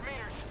 100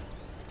 meters.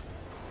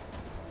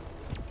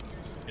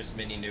 just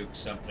mini nuke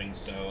something.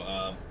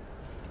 So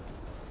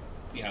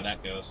see how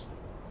that goes.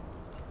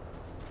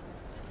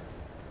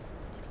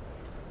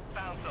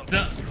 Found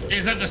something.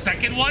 Is that the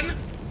second one?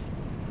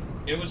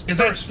 It was the Is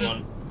that first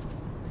one.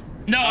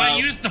 No, I Oh.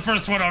 used the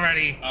first one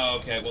already. Oh,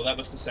 okay. Well, that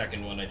was the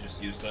second one I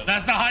just used. Then.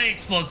 That's the high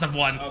explosive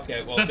one.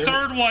 Okay. Well, the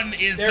third one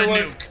is the there was,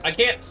 nuke. I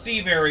can't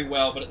see very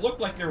well, but it looked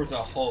like there was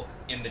a Hulk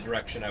in the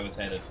direction I was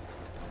headed.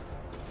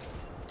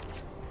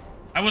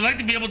 I would like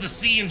to be able to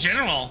see in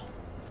general.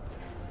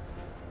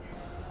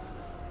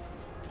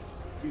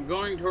 I'm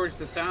going towards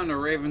the sound of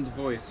Raven's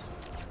voice.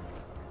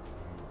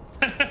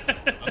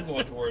 I'm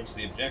going towards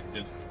the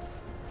objective.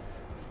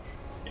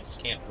 I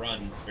just can't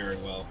run very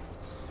well.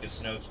 It's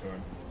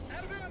snowstorm.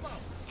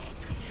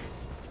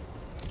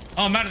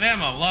 Oh, I'm out of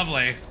ammo.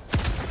 Lovely.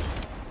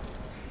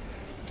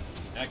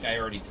 That guy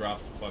already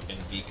dropped the fucking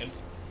beacon.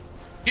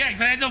 Yeah,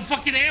 because I had no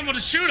fucking ammo to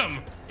shoot him.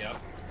 Yep.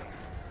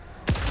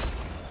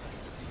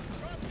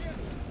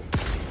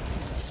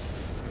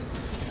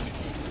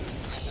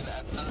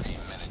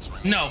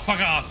 No, fuck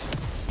off.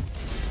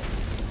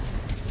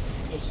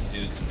 There's some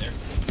dudes in there.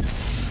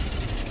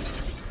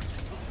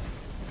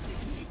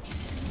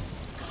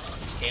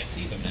 Just can't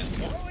see them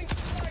now.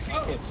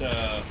 Oh, it's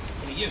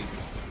one of you.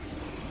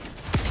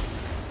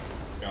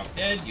 Drop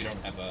dead. You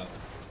don't have a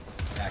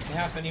back to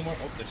half anymore.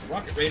 Oh, there's a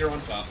rocket raider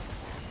on top.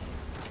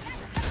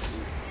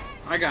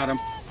 I got him.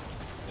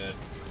 Good.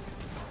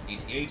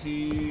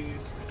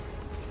 AT-ATs.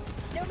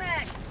 No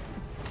mag.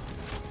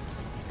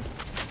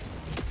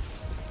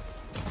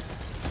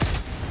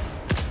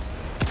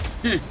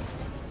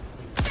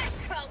 That's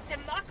called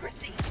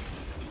democracy.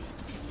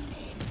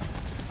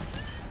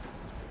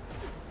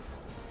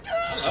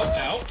 Ow,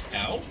 ow,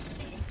 ow.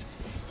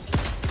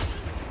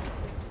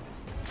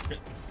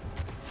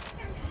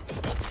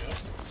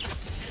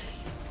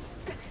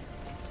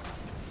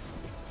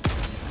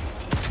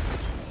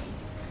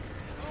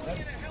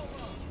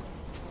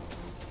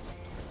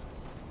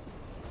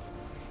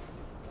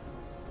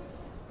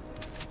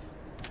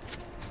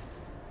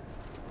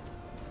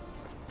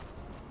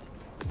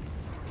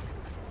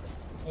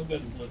 Oh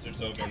good,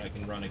 Blizzard's over and I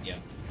can run again.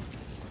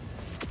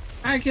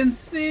 I can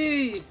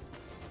see!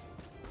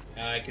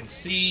 I can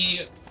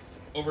see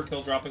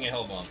Overkill dropping a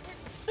hell bomb.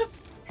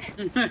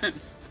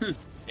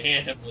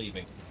 And I'm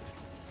leaving.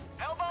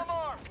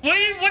 What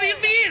do you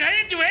mean? I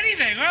didn't do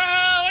anything.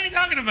 Oh, what are you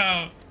talking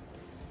about?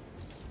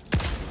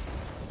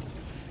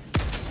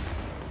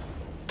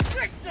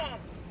 Get some!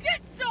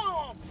 Get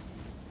some!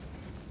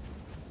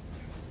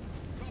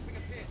 Dropping a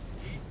pin.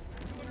 East,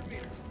 200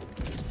 meters.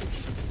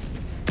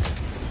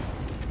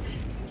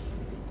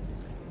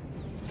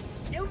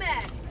 No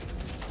mag.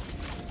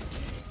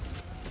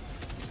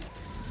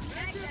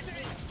 Mag's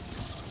empty.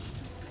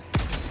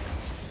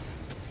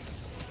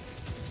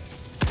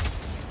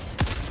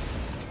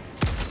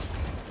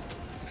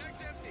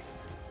 Mag's empty.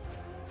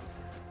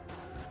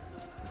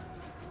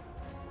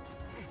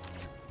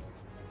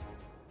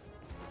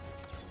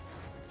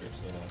 There's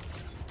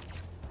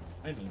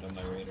a diamond on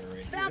my radar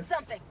right Found here.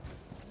 something.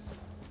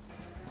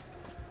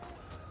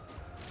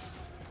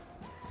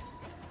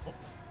 Oh,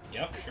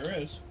 yep, sure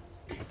is.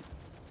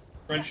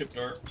 Friendship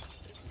door.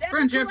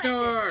 Friendship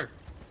door!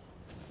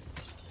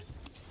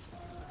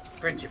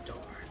 Friendship door.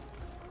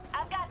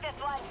 I've got this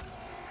one.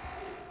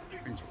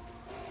 Friendship.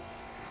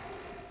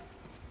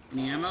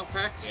 Any ammo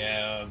packs?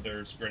 Yeah,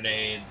 there's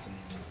grenades and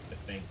I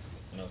think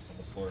something else on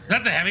the floor here. Is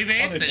that the heavy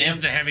base? Oh, That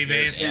is the heavy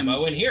there's base.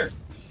 ammo in here.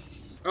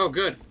 Oh,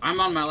 good. I'm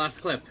on my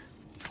last clip.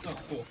 Oh,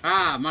 cool.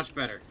 Ah, much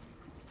better.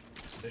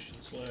 Mission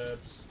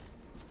slips.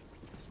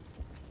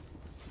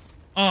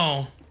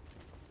 Oh.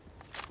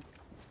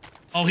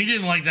 Oh, he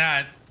didn't like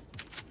that.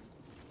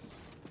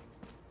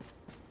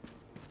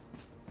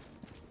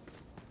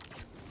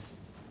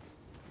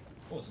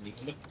 What wasn't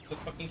even the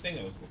fucking thing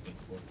I was looking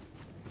for.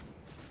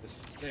 It's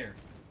just there.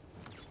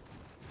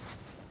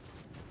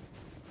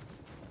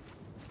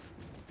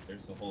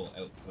 There's a whole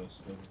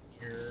outpost over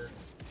here.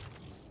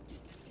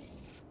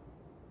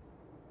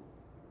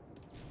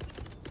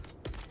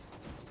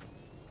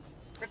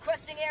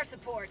 Requesting air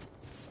support.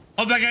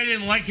 Oh, that guy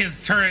didn't like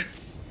his turret.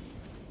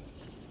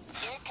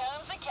 Here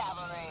comes the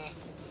cavalry.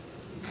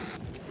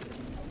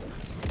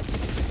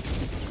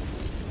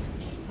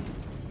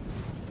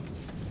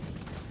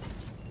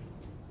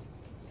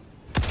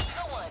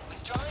 No one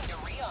withdrawing to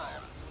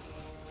rearm.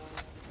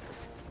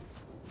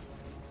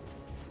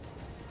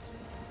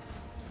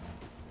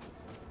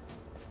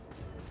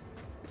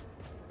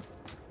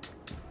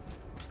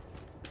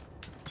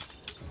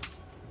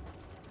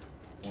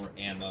 More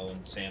ammo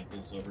and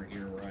samples over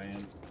here where I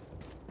am.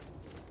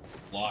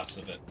 Lots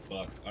of it.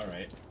 Fuck.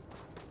 Alright.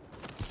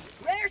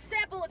 Rare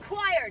sample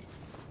acquired.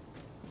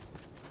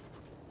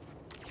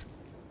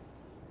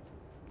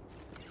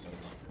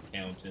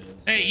 Count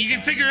is. Hey, you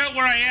can figure out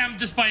where I am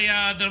just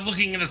by the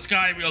looking in the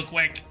sky real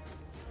quick.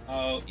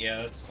 Oh, yeah,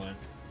 that's fine.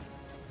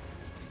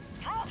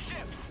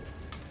 Dropships!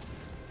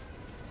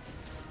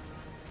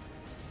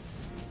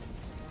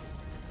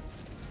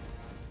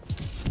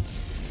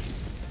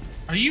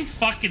 Are you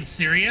fucking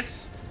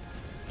serious?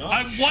 Not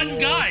I'm one sure.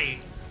 guy.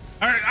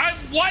 Alright, I'm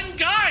one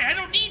guy. I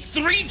don't need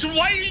three.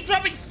 Why are you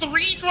dropping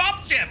 3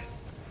 dropships?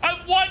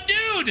 I'm one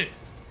dude.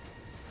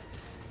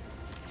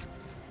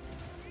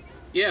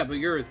 Yeah, but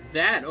you're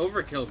that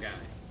overkill guy.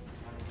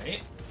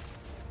 Right?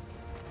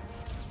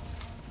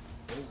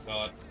 Oh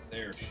god,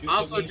 they're shooting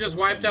Also, me just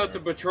from wiped out the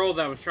somewhere. patrol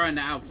that was trying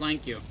to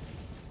outflank you.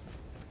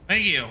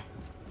 Thank you.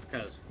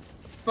 Because,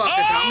 fuck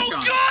Oh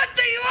Automatons. God,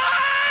 they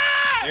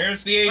are!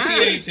 There's the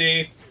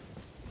AT-AT.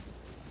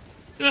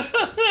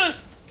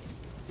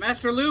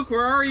 Master Luke,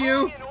 where are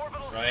you?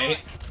 Right?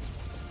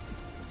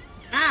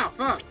 Ow,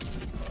 fuck.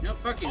 No,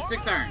 fucking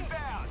 6 iron.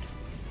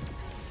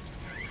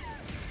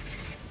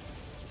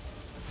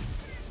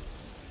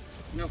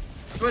 No.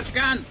 Switch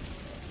guns!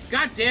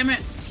 God damn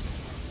it!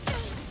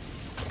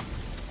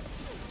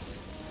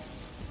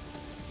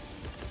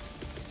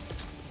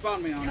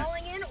 Spawn me on it.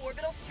 Calling in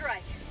orbital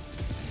strike.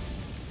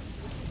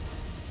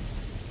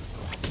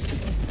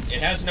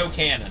 It has no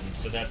cannon,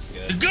 so that's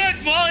good. Good.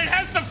 Well, it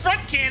has the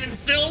front cannon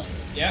still.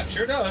 Yeah,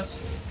 sure does.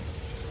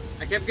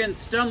 I kept getting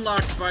stun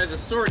locked by the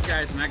sword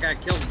guys and I got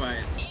killed by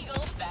it.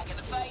 Eagles back in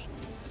the fight.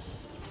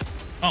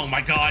 Oh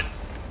my god.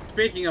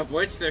 Speaking of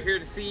which, they're here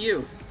to see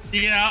you.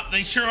 Yeah,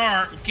 they sure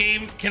are.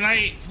 Game, can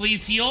I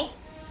please heal?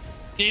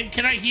 Game,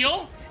 can I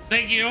heal?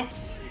 Thank you.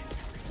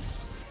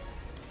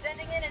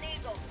 Sending in an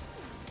eagle.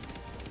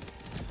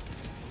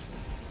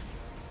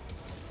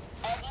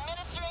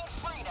 Administering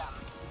freedom.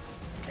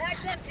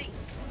 Bag's empty.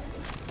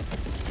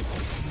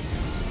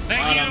 Thank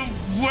Got you, him.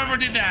 whoever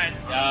did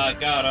that.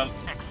 Got him.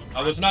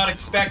 I was not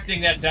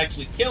expecting that to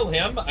actually kill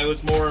him. I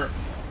was more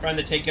trying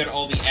to take out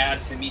all the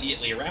ads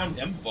immediately around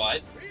him,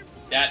 but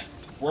that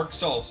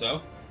works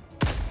also.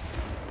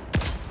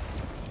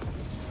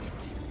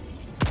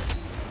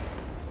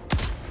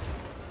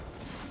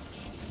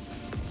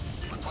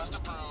 Request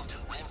approved.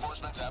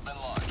 Reinforcements have been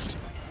launched.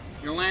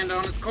 You'll land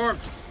on its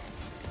corpse.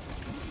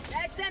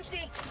 Bag's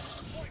empty.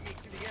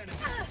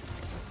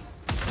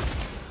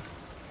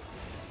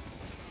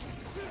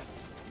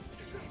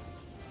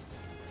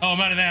 Oh, I'm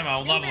out of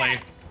ammo. Lovely.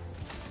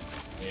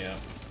 Yeah.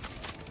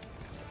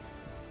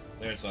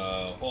 There's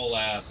a whole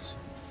ass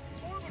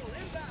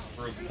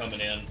group coming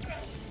in.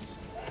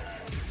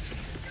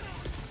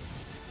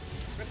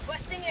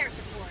 Requesting air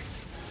support.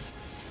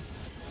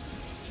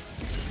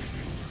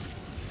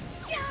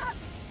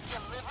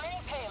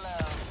 Delivering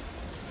payload.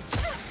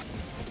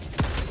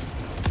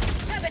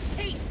 Have a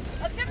taste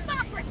of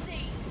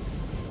democracy.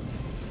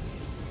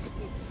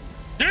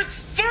 There's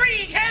 3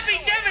 heavy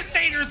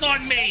devastators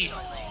on me.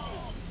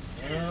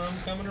 I'm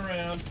coming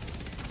around.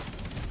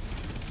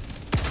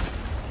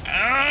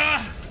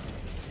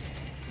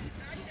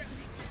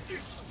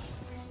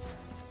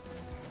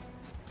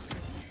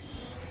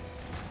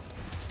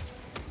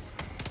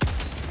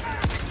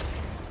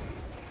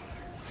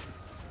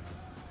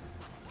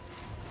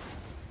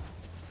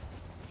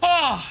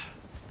 Oh,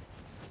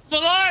 I'm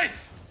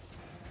alive.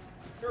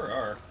 Sure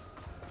are.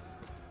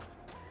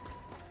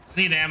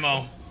 Need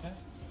ammo.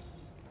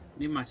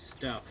 Need my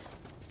stuff.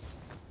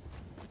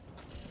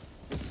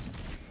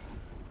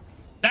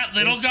 That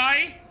little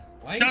guy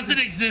Why is doesn't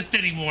this exist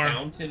anymore.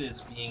 counted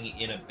as being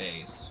in a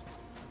base?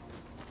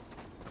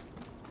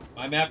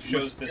 My map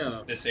shows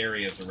this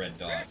area as a red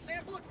dot.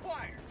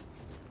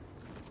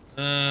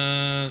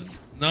 No,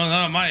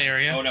 not in my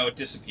area. Oh no, it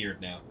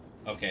disappeared now.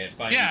 Okay, it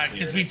finally Yeah, cleared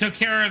because it. we took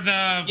care of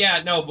the...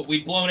 Yeah, no, but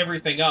we'd blown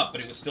everything up,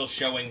 but it was still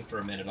showing for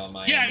a minute on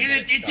my Yeah, end. and then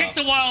it takes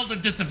a while to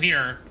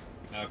disappear.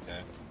 Okay.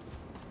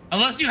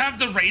 Unless you have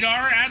the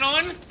radar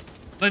add-on.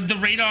 Like the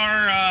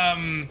radar,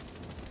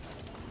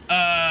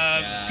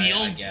 Yeah,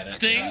 field I get it.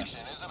 thing. Action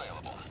is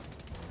available.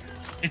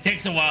 It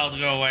takes a while to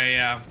go away,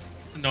 yeah.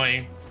 It's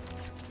annoying.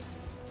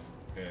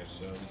 Okay,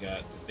 so we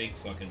got the big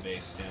fucking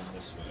base down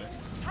this way.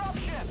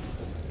 Dropship.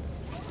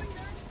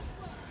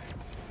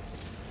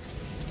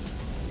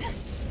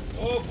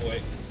 Oh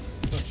boy.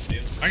 Bunch of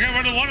dudes. I got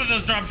rid of one of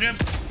those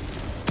dropships.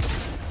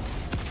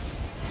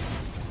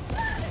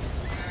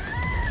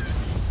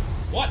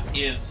 What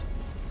is...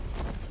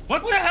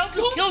 What the hell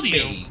just killed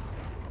you? me?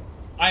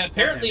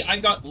 I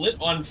got lit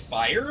on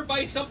fire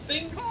by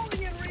something? From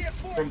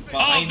Oh,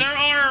 behind... there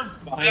are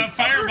behind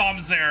fire cover?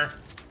 bombs there.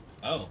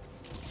 Oh.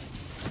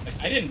 Like,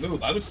 I didn't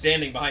move. I was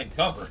standing behind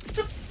cover.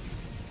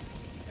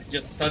 It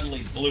just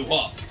suddenly blew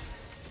up.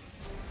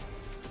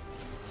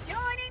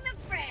 Joining the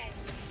friends.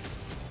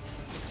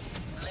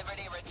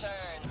 Liberty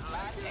returns,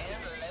 locked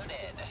and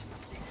loaded.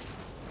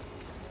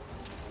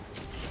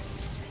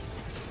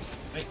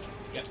 Hey,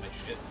 get my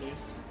shit, please.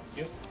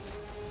 Yep.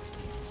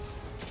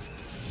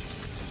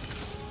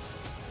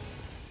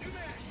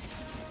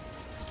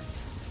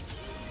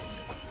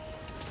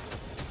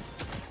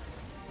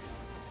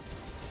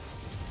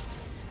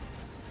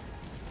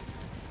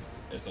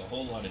 There's a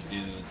whole lot of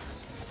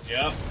dudes.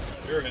 Yep,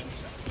 sure is.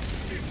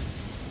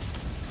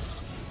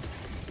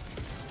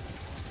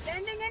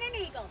 Sending in an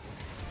eagle.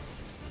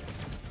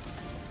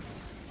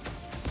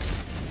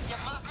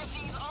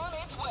 Democracy's on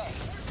its way.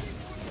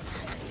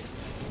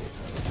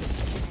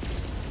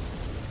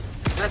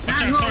 That's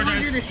not Watch who out, I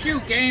want you soldiers. to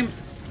shoot, game.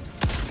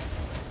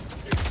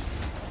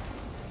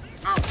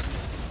 Oh,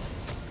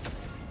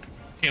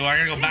 Okay, well, I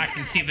gotta go back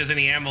and see if there's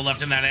any ammo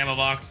left in that ammo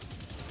box.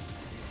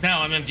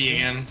 Now I'm empty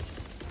again.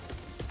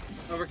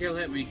 Overkill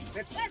hit me.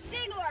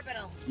 Requesting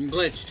orbital. I'm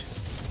glitched.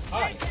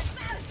 Hi.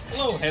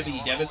 Hello,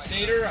 Heavy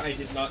Devastator. I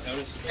did not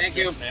notice it Thank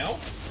you. just now.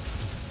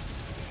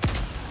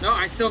 No,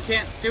 I still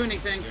can't do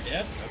anything. You're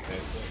dead? Okay,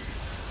 cool.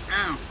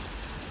 Ow.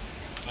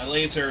 My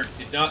laser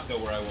did not go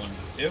where I wanted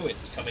it to.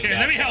 It's coming Here, back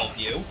let me to help. help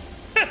you.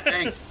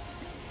 Thanks.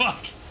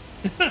 Fuck.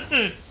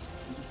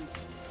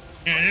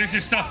 Yeah, there's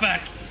your stuff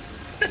back.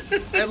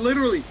 I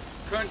literally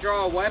couldn't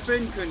draw a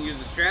weapon, couldn't use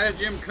a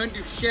stratagem, couldn't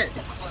do shit.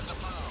 Request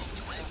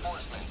approved.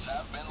 Reinforcements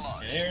have been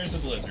launched. There's a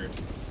blizzard.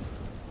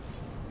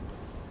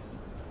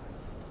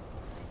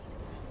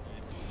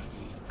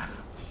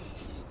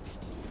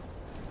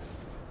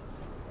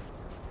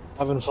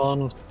 Having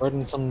fun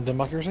spreading some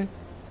democracy?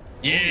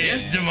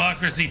 Yes,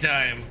 democracy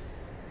time.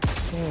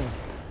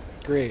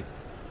 Great.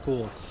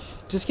 Cool.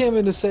 Just came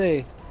in to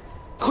say,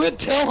 quit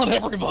telling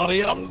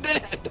everybody I'm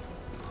dead!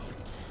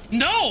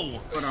 No!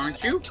 But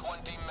aren't you?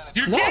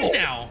 You're dead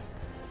now.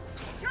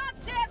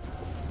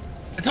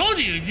 I told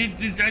you,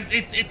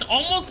 it's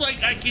almost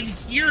like I can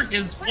hear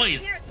his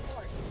voice.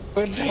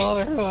 Quit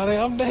telling everybody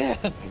I'm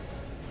dead!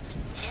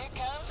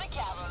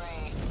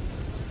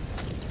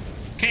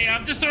 Okay,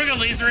 I'm just throwing a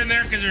laser in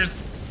there because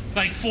there's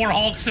like 4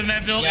 Hulks in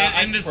that building.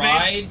 Yeah, in this I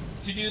tried base.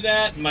 to do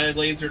that. My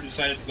laser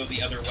decided to go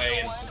the other way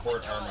and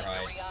support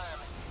Armorhide.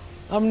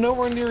 I'm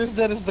nowhere near as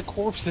dead as the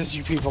corpses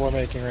you people are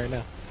making right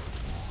now.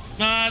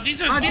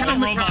 These are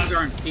robots.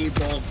 Aren't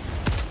people.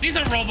 These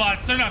are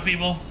robots. They're not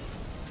people.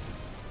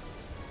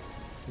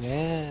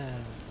 Yeah.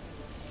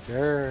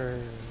 Sure.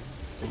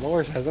 The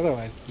lore says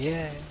otherwise.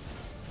 Yeah.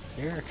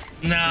 Sure.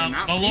 No,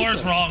 the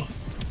lore's wrong.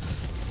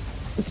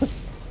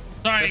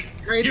 Sorry.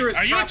 Traitor is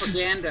are you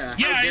propaganda.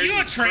 Yeah, are you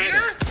a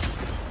traitor?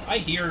 I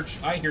hear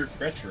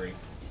treachery.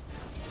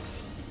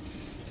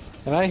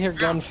 And I hear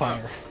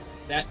gunfire.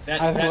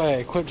 Either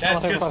way, quit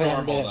that's telling just everybody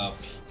I'm normal, dead.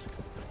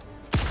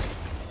 though.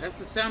 That's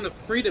the sound of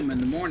freedom in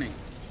the morning.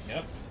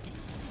 Yep.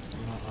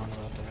 I'm not wrong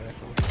about that,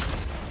 actually.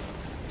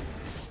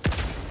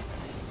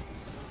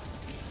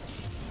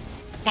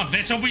 Come on,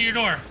 bitch, open your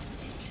door.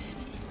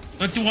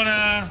 Don't you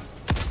wanna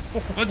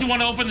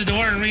open the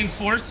door and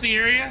reinforce the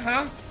area,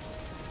 huh?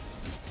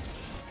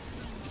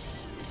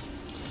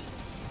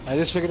 I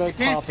just figured I'd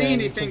Can't pop see in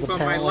anything, since but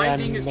my apparently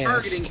lightning I is missed.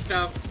 targeting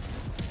stuff.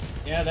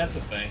 Yeah, that's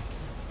a thing.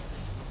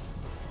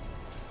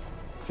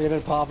 Figured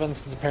I'd pop in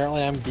since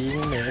apparently I'm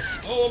being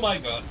missed. Oh my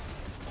god.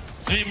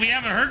 I mean, we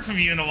haven't heard from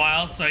you in a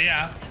while, so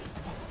yeah.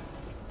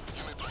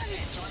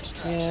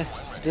 Yeah,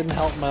 didn't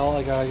help my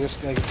I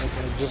just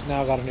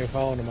now got a new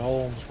phone and my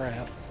old one's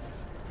crap.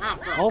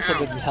 Also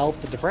didn't help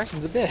the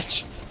depression's a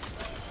bitch.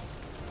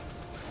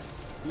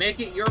 Make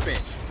it your bitch.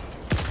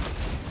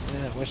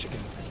 Yeah, I wish I could.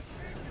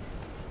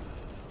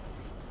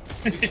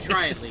 You can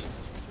try at least.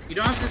 You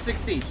don't have to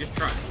succeed, just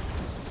try.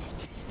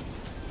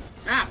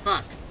 Ah,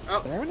 fuck.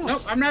 Oh,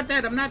 nope, I'm not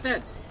dead, I'm not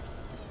dead.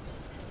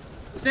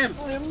 It's him.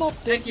 I am not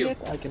dead Thank you. yet.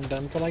 I can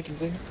dance and I can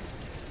sing.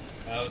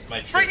 That was my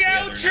shirt Bring the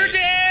out other your night.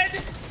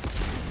 dead!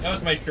 That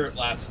was my shirt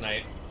last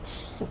night.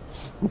 Oh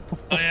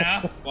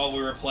yeah? While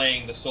we were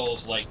playing the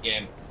Souls-like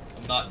game.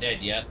 I'm not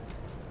dead yet.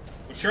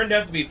 Which turned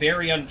out to be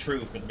very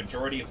untrue for the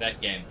majority of that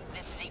game.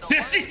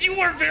 You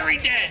were very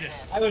dead!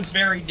 I was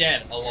very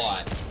dead a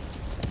lot.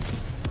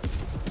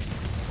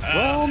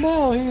 Well,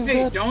 no, he's Hey,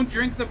 dead. don't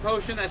drink the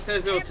potion that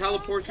says it'll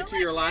teleport you to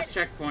your last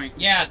checkpoint.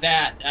 Yeah,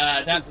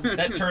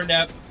 that turned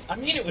out. I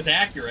mean, it was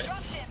accurate.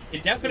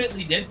 It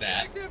definitely did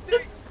that.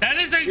 That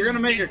is a. You're gonna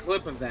make a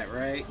clip of that,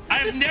 right?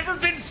 I've never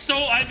been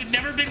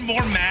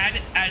more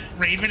mad at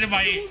Raven in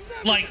my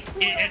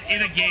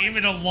in a game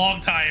in a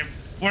long time.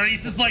 Where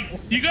he's just like,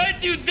 you gotta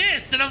do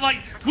this, and I'm like,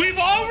 we've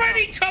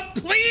already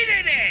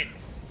completed it.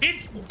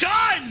 It's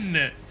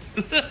done.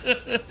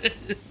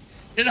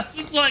 And I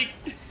was like,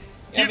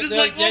 Yeah, you're just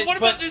like, well, what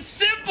about the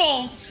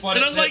symbols?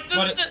 And I'm like,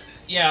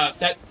 yeah,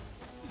 that.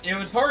 It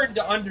was hard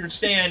to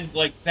understand,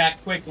 like, that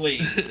quickly,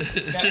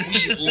 that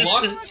we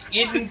lucked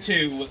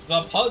into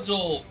the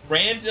puzzle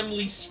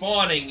randomly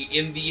spawning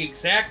in the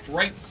exact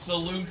right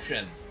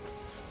solution.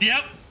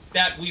 Yep.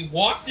 That we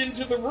walked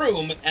into the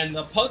room, and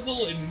the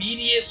puzzle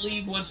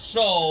immediately was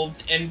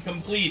solved and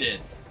completed.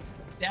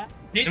 That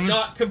did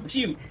not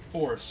compute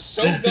for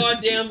so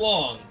goddamn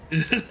long,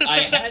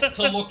 I had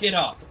to look it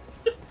up.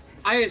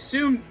 I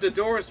assumed the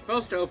door was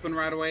supposed to open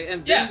right away,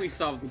 and then we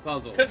solved the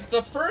puzzle. Because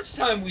the first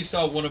time we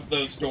saw one of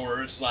those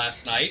doors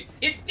last night,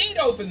 it did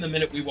open the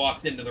minute we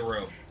walked into the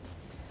room.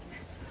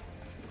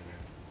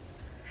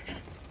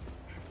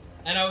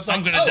 And I was like,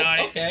 I'm gonna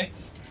die. Okay.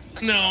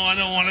 No, I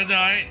don't want to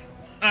die.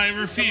 I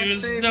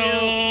refuse.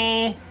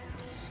 No.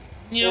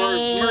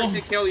 Or mercy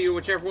kill you,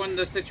 whichever one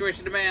the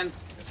situation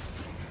demands.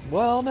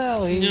 Well,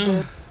 no, he's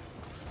dead.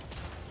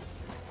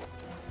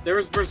 There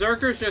was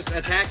berserkers just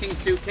attacking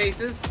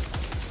suitcases.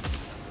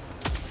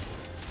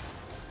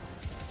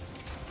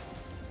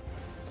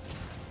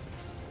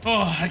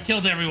 Oh, I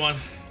killed everyone.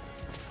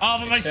 Oh,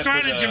 but my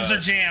stratagems are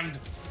jammed.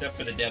 Except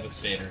for the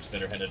Devastators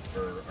that are headed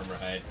for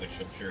Armorhide, which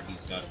I'm sure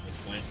he's got at this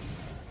point.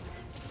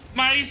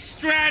 My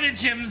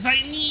stratagems,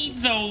 I need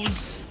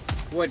those.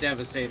 What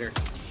Devastator?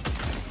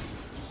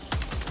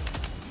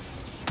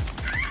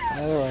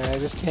 Either way, I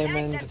just came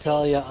in to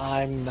tell you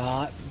I'm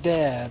not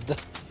dead.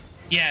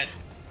 Yet.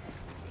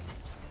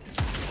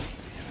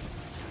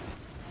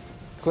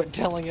 Quit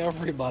telling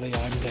everybody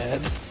I'm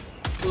dead.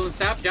 Well,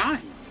 stop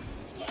dying.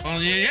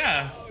 Well,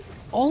 yeah.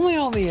 Only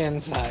on the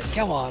inside.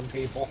 Come on,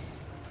 people.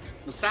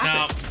 Well,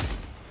 stop it.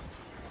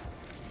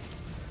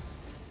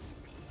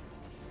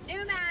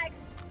 New mag.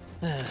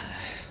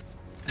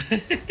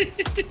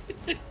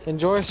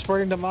 Enjoy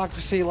spreading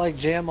democracy like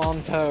jam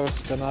on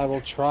toast, and I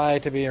will try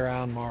to be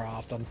around more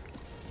often.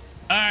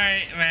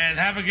 Alright, man.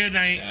 Have a good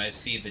night. Yeah, I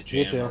see the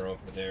jammer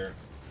over there.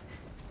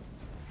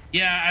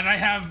 Yeah, and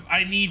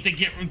I need to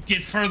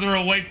get further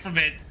away from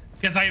it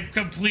because I've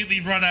completely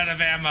run out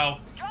of ammo.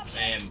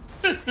 Same.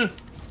 All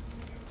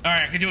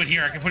right, I can do it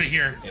here. I can put it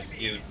here.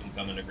 If you can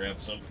come in to grab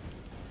some.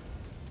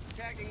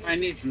 I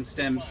need some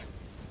stems.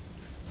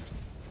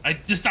 I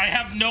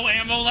have no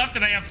ammo left,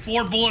 and I have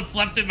 4 bullets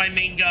left in my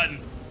main gun.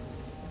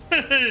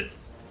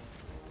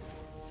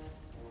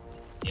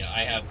 Yeah,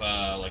 I have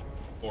like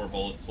 4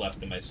 bullets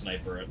left in my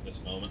sniper at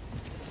this moment.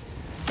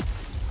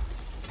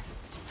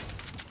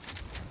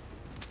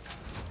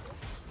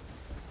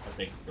 I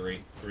think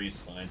 3. 3's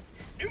fine.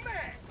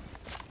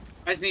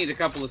 I just need a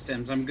couple of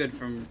stems. I'm good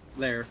from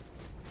there.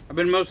 I've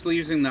been mostly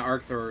using the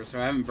arc thrower, so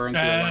I haven't burned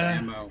through a lot of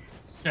ammo.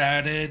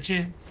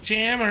 Strategy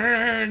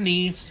jammer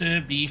needs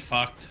to be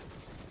fucked.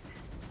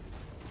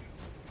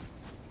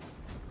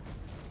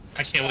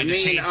 I can't wait to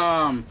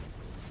change.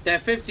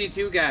 That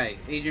 52 guy,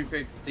 Agent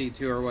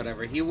 52 or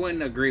whatever, he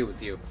wouldn't agree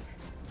with you.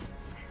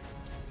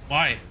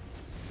 Why?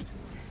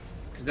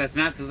 Because that's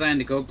not designed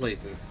to go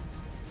places.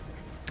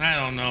 I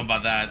don't know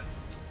about that.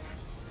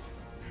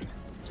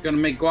 It's gonna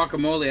make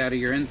guacamole out of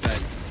your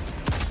insides.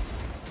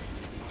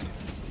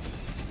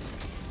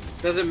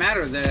 Doesn't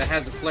matter that it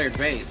has a flared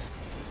base.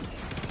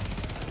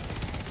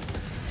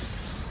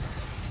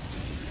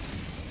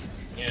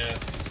 Yeah.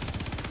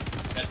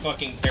 That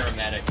fucking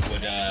paramedic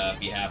would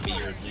be happy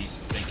you're at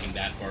least thinking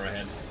that far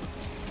ahead.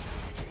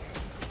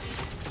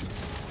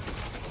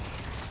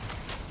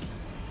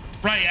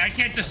 Right, I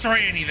can't destroy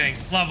anything.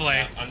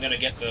 Lovely. I'm gonna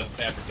get the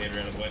fabricator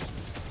out of the way.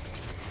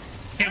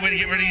 Can't wait to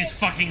get rid of these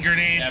fucking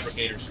grenades.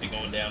 Fabricator should be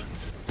going down.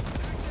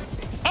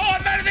 Oh,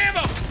 I'm out of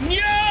ammo!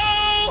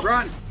 No!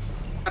 Run!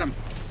 Got him.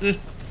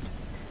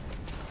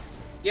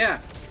 Yeah.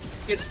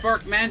 Get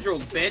spark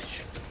mandrilled,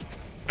 bitch.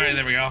 Alright,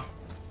 there we go.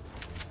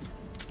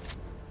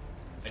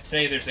 I'd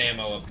say there's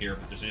ammo up here,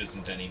 but there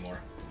isn't anymore.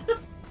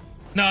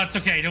 No, it's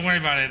okay. Don't worry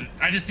about it.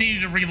 I just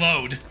needed to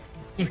reload.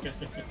 It's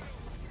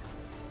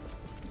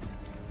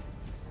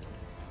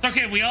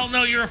okay. We all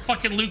know you're a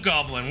fucking loot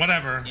goblin.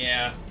 Whatever.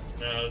 Yeah.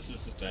 No, this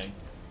is the thing.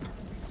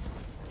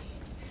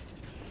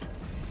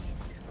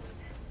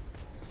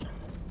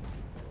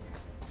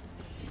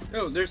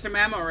 Oh, there's some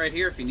ammo right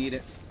here if you need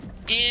it.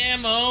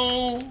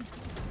 Ammo.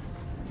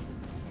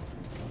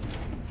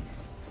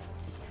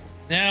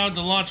 Now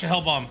to launch a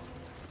hell bomb.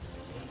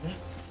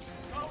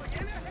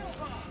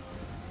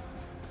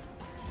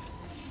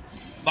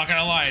 Not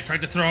gonna lie, I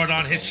tried to throw it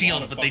on his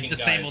shield, but they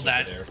disabled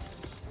that.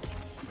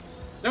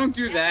 Don't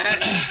do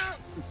that.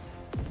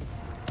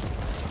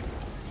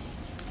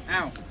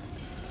 Ow.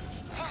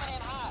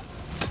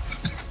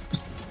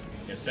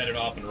 Just set it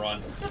off and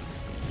run.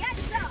 Get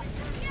some!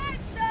 Get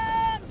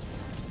some!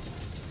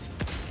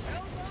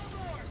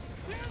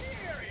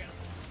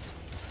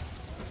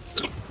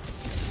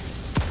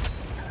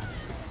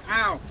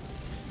 Ow.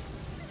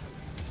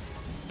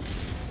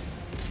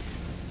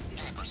 You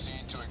may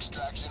proceed to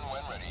extraction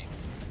when ready.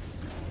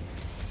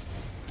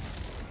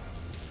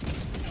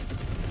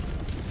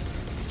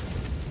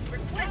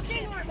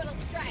 Requesting orbital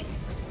strike.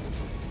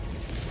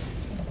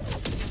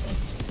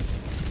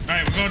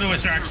 Alright, we're going to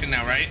extraction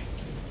now, right?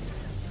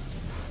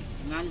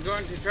 And I'm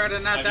going to try to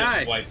not I die.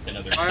 just wiped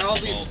another by all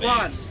these small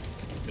squads. base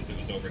because it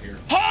was over here.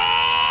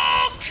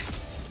 Hulk!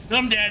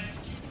 I'm dead.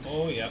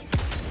 Oh, yep.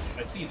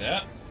 I see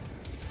that.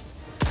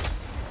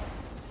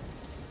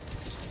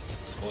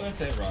 Oh,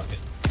 that's a rocket.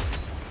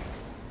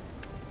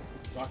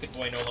 Rocket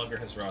Boy no longer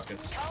has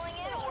rockets. Calling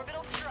in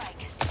orbital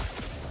strike.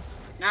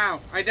 Now,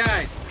 I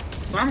died.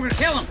 But I'm gonna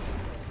kill him.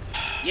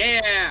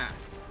 Yeah.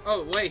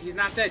 Oh, wait, he's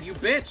not dead. You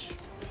bitch.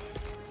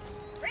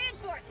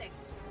 Reinforcing.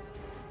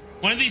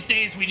 One of these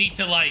days we need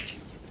to, like...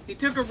 He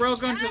took a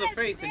railgun to the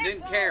face and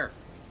didn't care.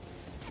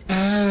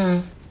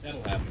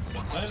 That'll happen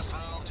sometimes.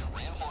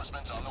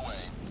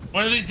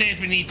 One of these days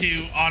we need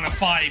to, on a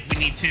 5, we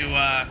need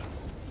to,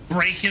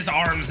 break his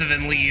arms and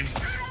then leave.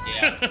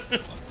 Yeah.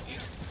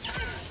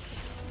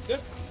 Good.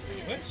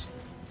 Anyways,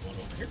 one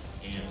over here.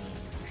 And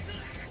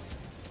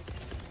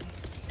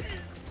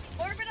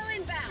Orbital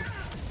inbound.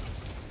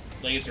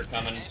 laser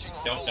coming.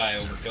 Don't die,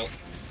 Overkill.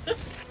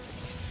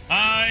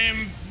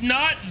 I'm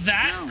not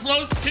that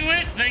close to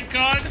it, thank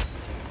God.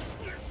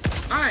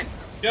 Hi.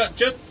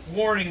 Just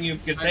warning you,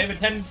 because they have a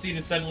tendency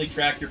to suddenly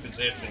track your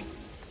position.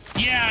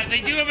 Yeah,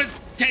 they do have a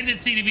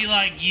tendency to be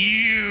like,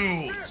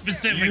 you,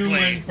 specifically.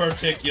 You in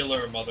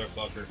particular,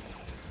 motherfucker.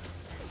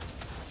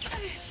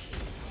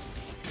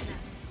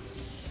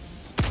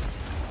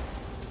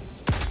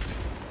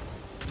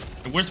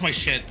 Where's my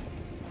shit?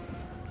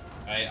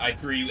 I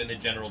threw you in the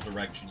general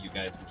direction you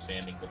guys were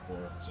standing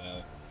before,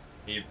 so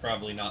you're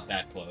probably not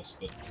that close,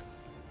 but...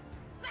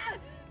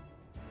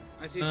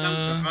 I see some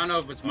stuff. I don't know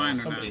if it's mine or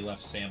somebody not.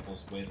 left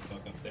samples way the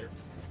fuck up there.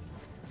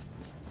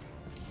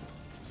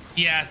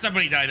 Yeah,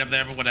 somebody died up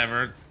there, but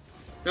whatever.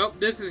 Nope,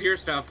 this is your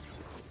stuff.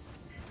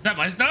 Is that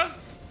my stuff?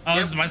 Oh,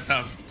 This is my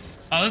stuff.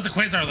 Oh, this is a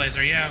Quasar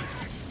laser, yeah.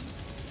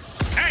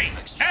 Hey!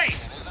 Hey!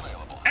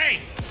 Hey!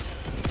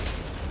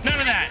 None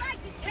of that!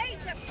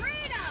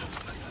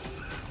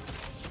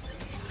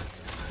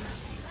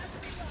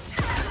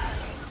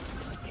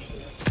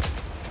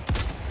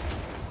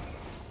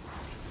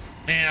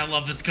 Man, I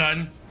love this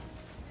gun.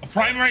 A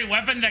primary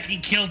weapon that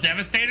can kill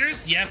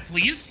Devastators? Yes,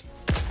 please.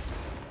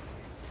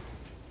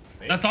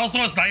 That's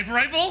also a sniper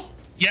rifle?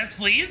 Yes,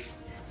 please.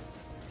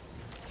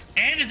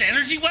 And his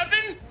energy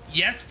weapon?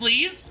 Yes,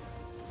 please.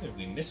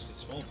 We missed a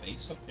small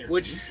base up there.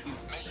 Which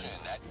Mission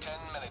at 10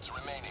 minutes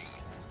remaining.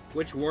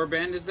 Which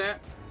warband is that?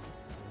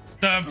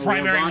 The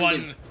primary Warband.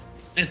 one.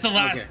 It's the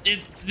last. Okay.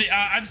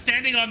 I'm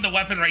standing on the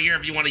weapon right here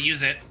if you want to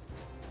use it.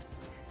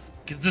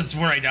 Because this is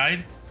where I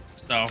died.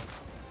 So.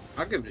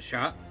 I'll give it a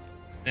shot.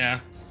 Yeah.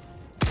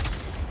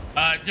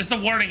 Just a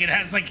warning, it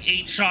has like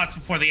 8 shots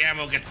before the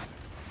ammo gets...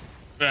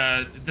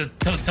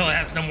 till it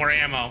has no more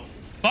ammo.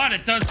 But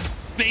it does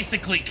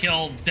basically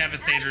kill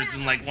Devastators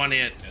in like 1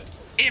 hit.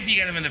 If you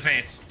get them in the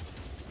face.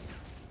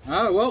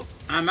 Oh, well,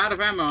 I'm out of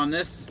ammo on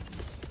this.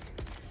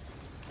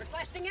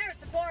 Requesting air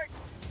support.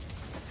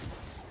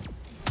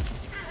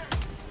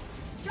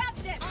 Drop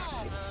it.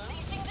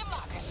 Unleashing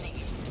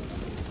democracy.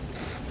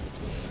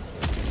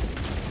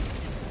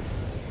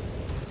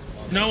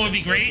 You know what would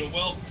be great?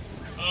 Well,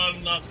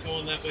 I'm not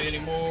going that way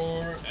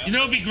anymore. You know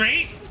what would be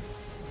great?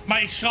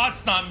 My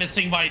shot's not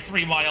missing by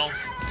 3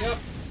 miles. Yep.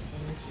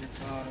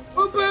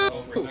 Boo-boo!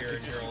 Over here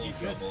and you're all in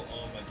trouble.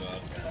 Oh my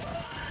god.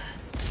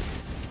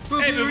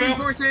 Hey, Boo-boo Boo-boo.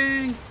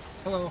 reinforcing!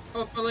 Hello.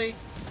 Hopefully.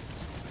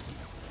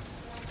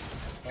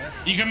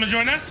 You coming to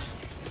join us?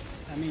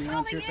 I mean, you're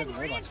on tier 7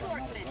 robots, so I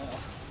might as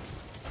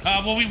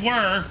well. Well, we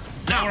were.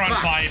 Now we're on fuck.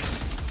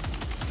 5s.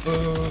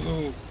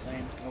 Lame.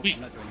 Nope, We-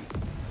 I'm not joining.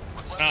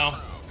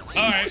 Oh.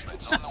 Alright.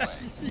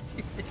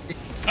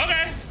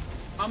 Okay.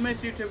 I'll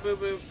miss you too,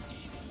 Boo-boo.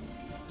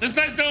 It's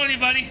nice knowing you,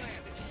 buddy.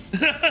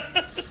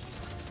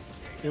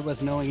 It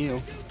was knowing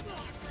you.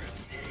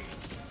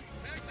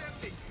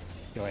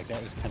 You're like,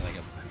 that was kind of like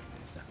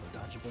a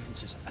dodgeable.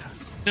 It's just,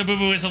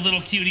 Tabooboo is a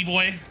little cutie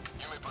boy.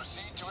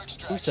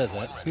 Who says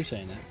that? Who's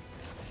saying that?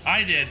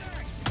 I did.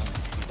 I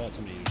thought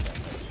somebody used that.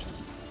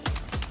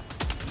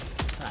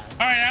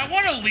 Alright, I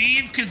want to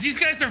leave because these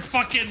guys are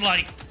fucking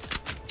like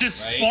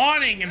just Right.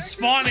 spawning and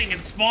spawning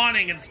and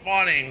spawning and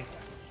spawning.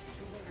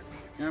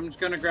 I'm just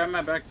gonna grab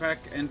my backpack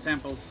and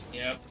samples.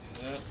 Yep.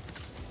 Do that.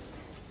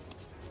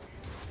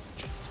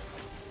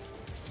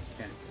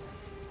 Okay.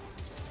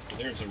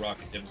 There's a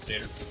rocket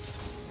devastator.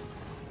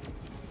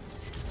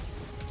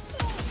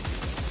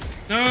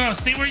 No,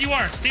 stay where you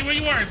are. Stay where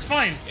you are. It's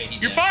fine. Yeah, he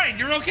You're did. fine.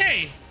 You're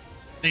okay.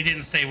 They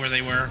didn't stay where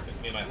they were.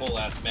 Took me my whole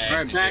ass mag.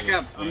 Alright, to back do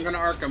up. it, I'm but- gonna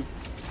Arkham.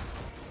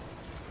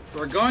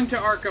 We're going to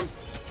Arkham.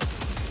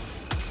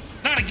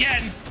 Not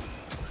again.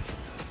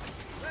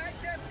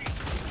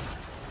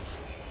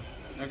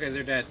 Okay,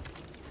 they're dead.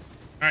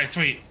 All right,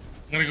 sweet.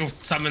 I'm gonna go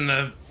summon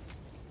the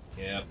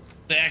Yep.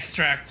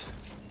 extract.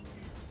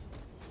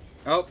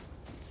 Oh,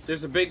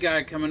 there's a big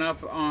guy coming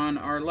up on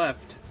our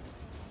left.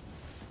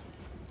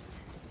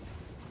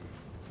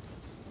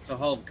 The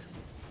Hulk.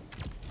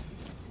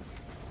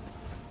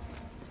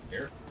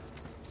 Here.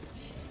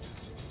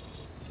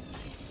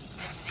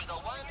 This is Eagle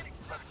 1.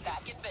 We're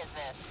back in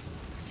business.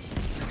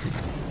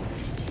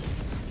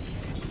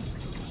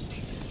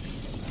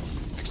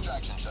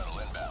 Extraction shuttle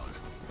inbound.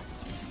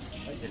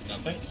 I did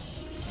nothing.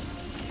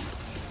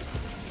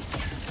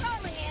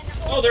 Rolling in.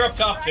 Oh, they're up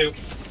top too.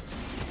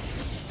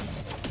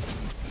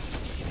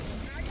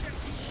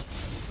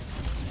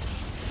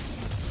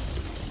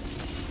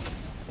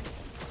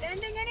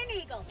 Sending in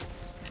an Eagle.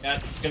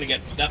 That's gonna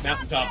get that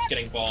mountaintop's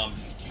getting bombed.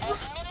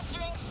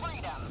 Administering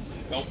freedom.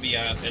 Don't be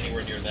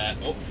anywhere near that.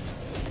 Oh.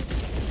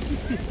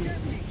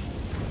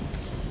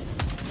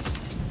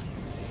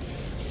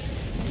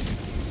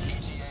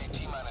 ETA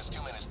T-minus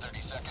 2 minutes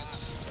 30 seconds.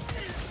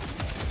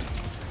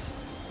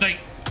 Like,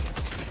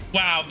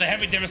 wow, the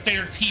heavy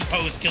devastator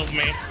T-pose killed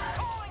me.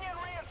 Calling in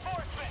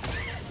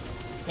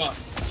reinforcements. God,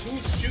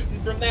 who's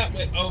shooting from that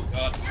way? Oh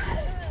god.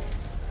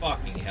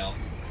 Fucking hell.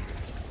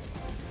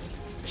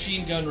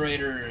 Machine gun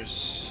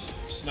raiders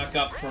snuck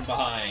up from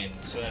behind,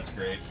 so that's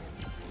great.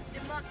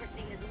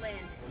 Democracy is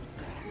landed.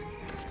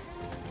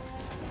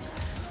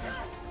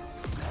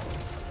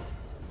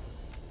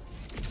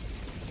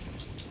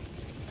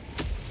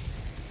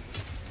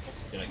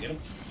 Did I get him?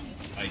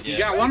 I did. You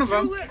got one of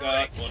them.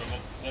 Got one of them.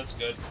 That's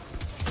good.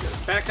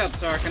 Back up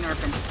so I can arc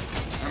him.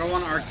 I don't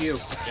want to arc you.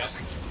 Yep.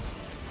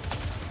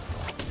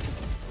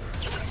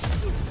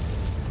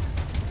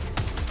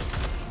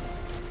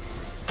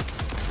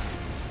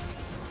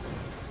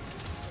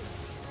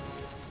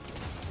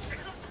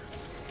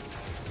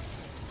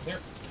 There.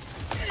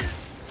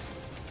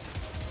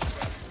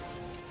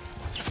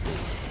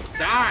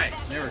 Die!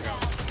 There we go.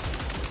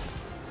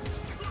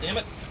 Damn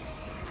it.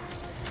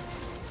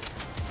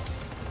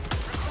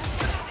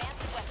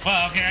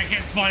 Well, okay, I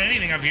can't spawn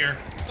anything up here.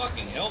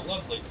 Fucking hell,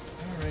 lovely.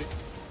 Alright.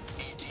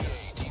 ETA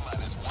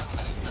T-minus 1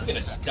 minute I'm 30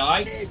 gonna seconds.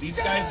 die. These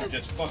guys are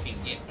just fucking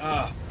being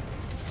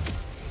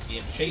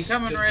chased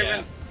Coming, to Raven.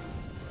 death.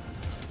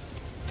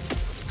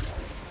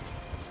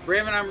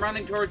 Raven, I'm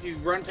running towards you.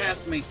 Run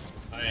past me.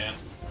 I am.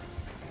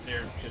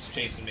 They're just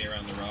chasing me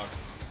around the rock.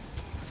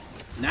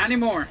 Not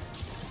anymore.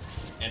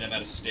 And I'm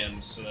out of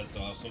stems, so that's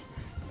awesome.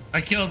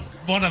 I killed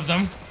one of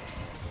them.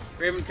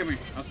 Raven, come here.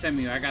 I'll stem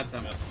you. I got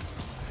some.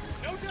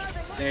 Yep.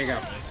 There you go.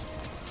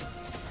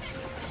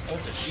 Oh,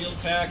 it's a shield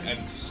pack. I'm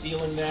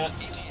stealing that.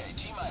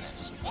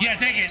 Yeah,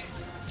 take it.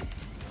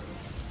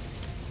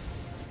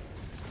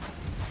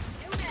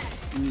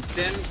 Need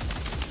stims?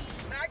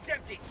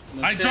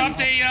 No I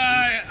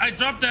stims.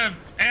 dropped a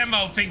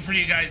ammo thing for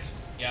you guys.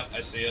 Yep,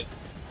 I see it.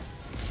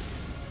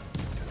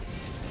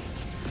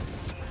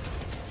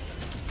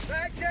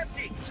 Bag's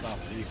empty. Stop,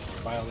 you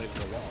violated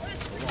the law.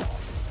 The law.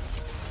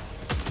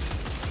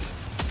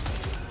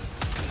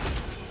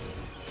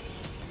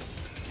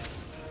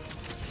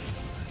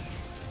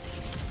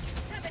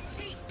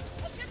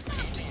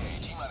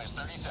 ETA T-minus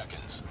 30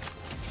 seconds.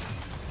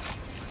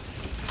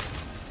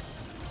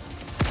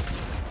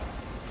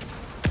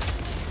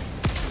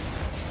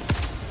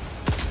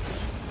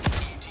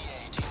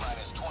 ETA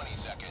T-minus 20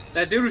 seconds.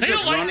 That dude was They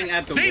just don't running like,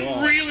 at the they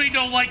wall. really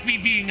don't like me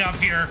being up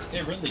here.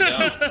 They really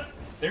don't.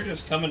 They're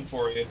just coming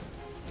for you.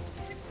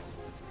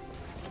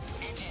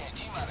 ETA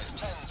T-minus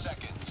 10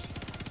 seconds.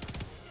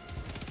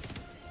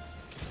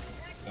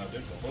 Oh,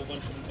 there's a whole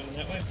bunch of them coming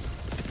that way.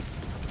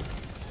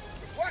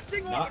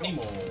 Requesting Not orbital.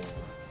 anymore.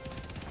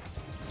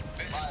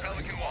 This is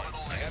Pelican 1. I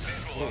have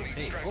visual Oh, on the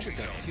hey, extraction Overkill,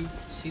 zone. did you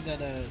see that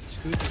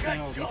Scoot is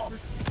now a Reaper?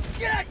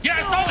 Yeah,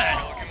 I saw that.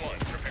 Pelican 1,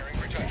 preparing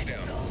for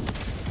touchdown.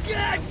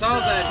 I saw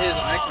that his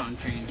icon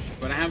changed,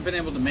 but I haven't been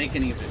able to make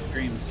any of his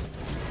streams.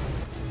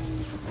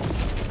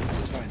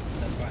 That's fine.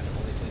 That's fine. I've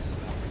already played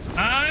this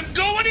now. I'm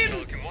going in.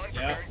 Pelican 1,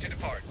 preparing to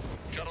depart.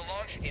 Shuttle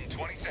launch in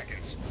 20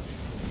 seconds.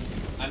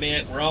 I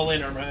mean, we're all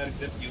in Armorhide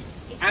except you.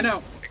 I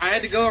know. I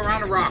had to go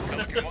around a rock.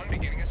 Pelican 1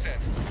 beginning ascent.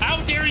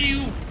 How dare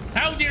you?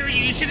 How dare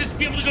you? You should just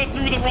be able to go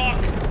through the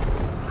rock.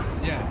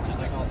 Yeah, just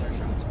like all their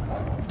shots.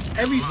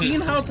 Have you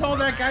seen how tall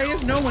that guy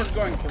is? No one's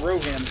going through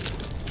him.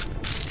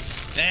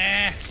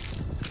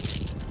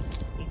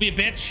 Don't be a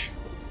bitch.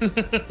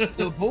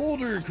 The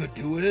boulder could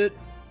do it.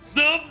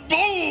 The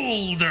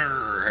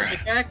boulder. The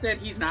fact that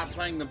he's not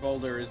playing the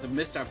boulder is a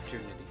missed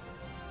opportunity.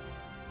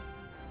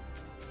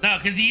 No,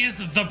 because he is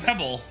the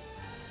pebble.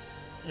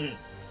 Mm.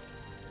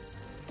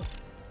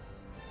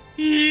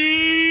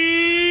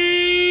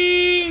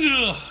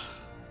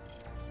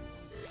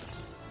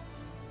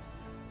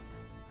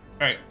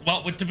 All right.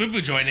 Well, with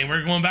Tabooboo joining,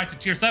 we're going back to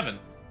tier 7.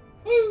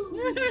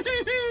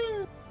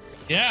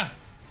 Yeah.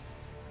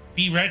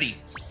 Be ready,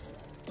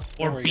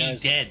 or Don't worry, be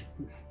guys. dead.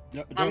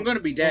 No, I'm gonna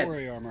be dead. Don't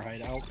worry,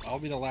 Armorhide. I'll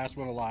be the last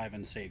one alive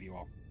and save you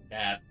all.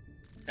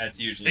 That's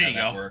usually There how you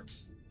that go.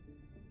 works.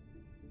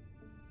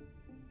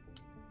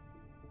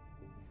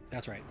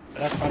 That's right.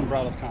 That's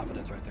unbridled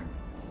confidence right there.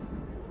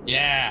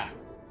 Yeah.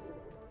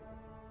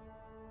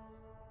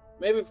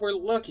 Maybe if we're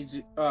lucky,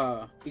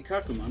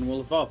 Ikakumon will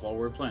evolve while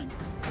we're playing.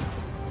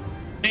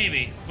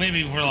 Maybe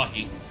if we're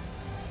lucky.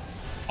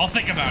 I'll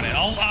think about it.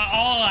 I'll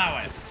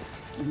allow it.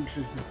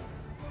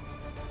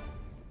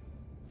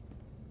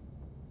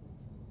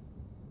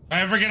 If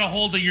I ever get a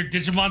hold of your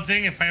Digimon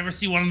thing, if I ever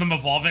see one of them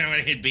evolving, I'm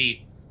gonna hit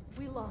B.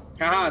 We lost.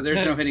 Ah,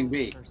 there's no hitting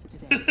B.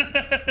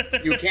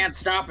 today. You can't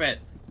stop it.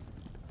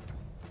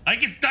 I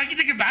can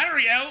take a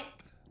battery out.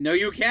 No,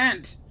 you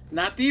can't.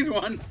 Not these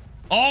ones.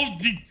 Oh,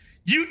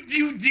 you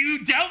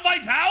doubt my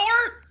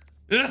power?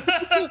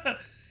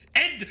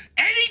 And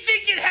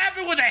anything can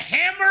happen with a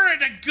hammer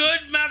in a good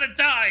amount of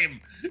time.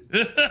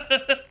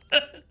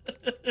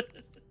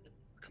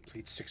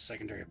 Complete 6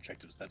 secondary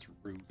objectives. That's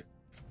rude.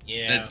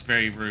 Yeah. That's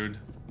very rude.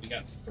 We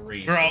got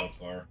 3 We're so all-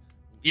 far.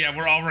 Yeah,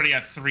 we're already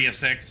at 3 of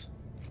 6.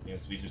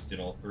 Yes, we just did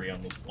all 3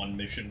 on the one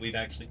mission we've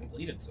actually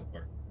completed so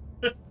far.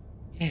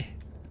 Yeah.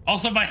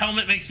 Also, my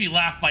helmet makes me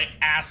laugh my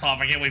ass off.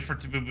 I can't wait for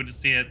Tabooboo to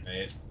see it.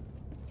 Right?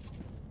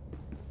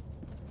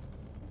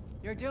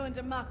 You're doing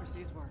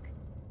democracy's work.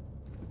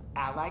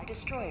 Allied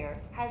destroyer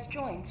has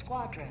joined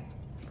squadron.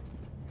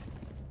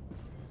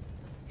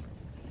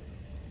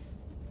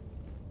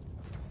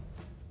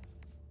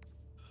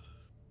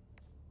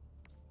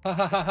 Ha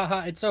ha ha ha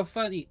ha! It's so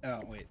funny.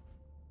 Oh wait.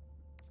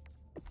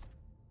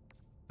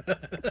 I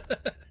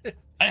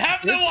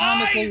have no It's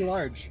comically eyes.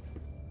 large.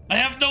 I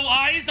have no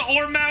eyes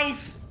or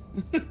mouth.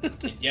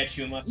 And yet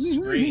you must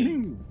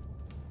scream.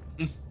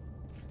 It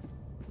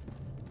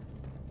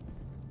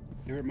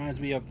reminds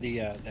me of the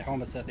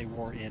helmets that they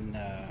wore in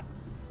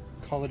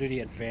Call of Duty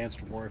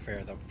Advanced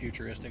Warfare, the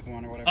futuristic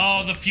one or whatever.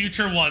 Oh, the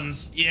future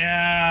ones.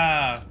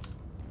 Yeah.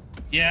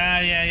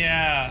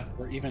 Yeah.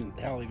 Or even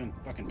hell, even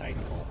fucking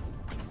Titanfall.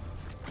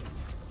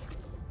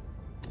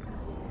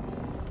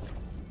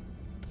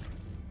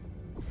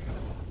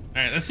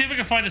 All right, let's see if we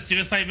can find a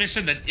suicide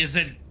mission that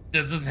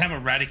doesn't have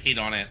Eradicate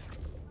on it.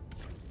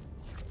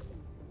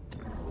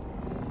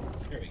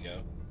 Here we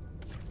go.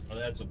 Oh,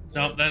 that's a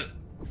No, Blitz.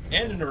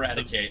 And an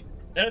Eradicate.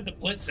 That had the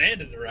Blitz and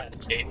an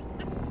Eradicate.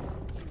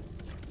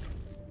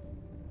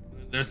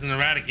 There's an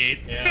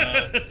Eradicate.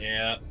 Yeah,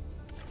 yeah.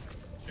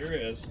 Sure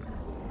is.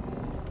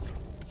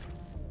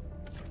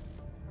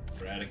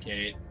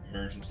 Eradicate,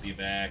 emergency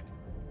vac,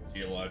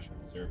 geological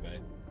survey.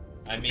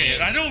 I mean,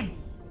 Okay, I don't.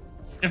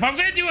 If I'm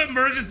gonna do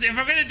emergency, if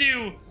I'm gonna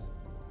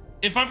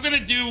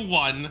do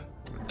one,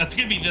 that's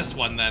gonna be this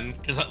one then,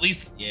 because at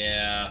least.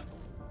 yeah.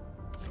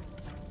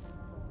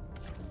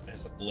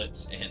 There's a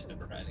Blitz and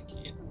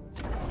Eradicate.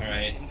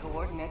 Alright.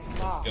 Coordinates Let's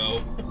locked. go.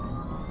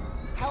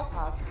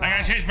 Hellpods I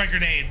gotta change my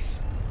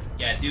grenades.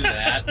 Yeah, do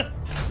that.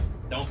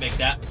 Don't make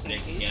that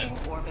mistake again.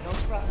 Engaging orbital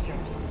thrusters.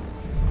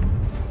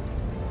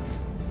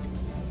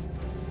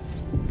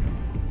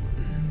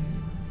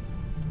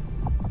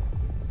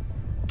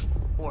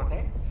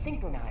 Orbit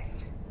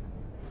synchronized.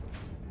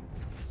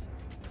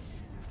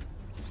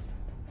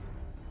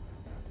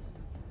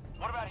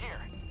 What about here?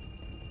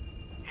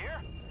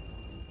 Here?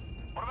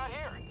 What about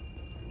here?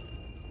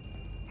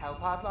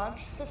 Hellpod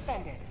launch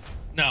suspended.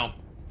 No.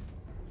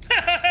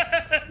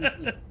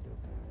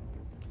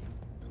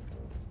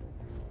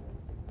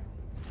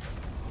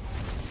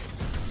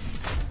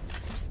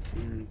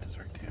 That's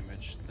arc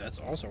damage. That's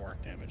also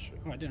arc damage.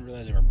 Oh, I didn't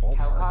realize they were both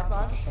Hellpod arc.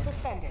 launch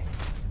suspended.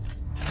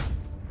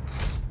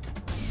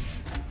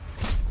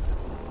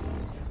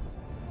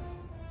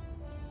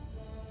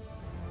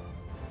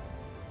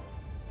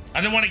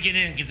 I don't want to get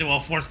in because it will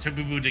force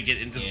Tabooboo to get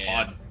into the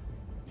pod.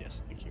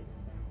 Yes, thank you.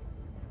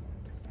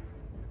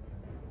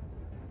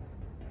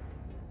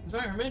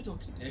 Environmental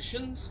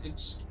conditions,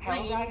 extreme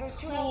Helldivers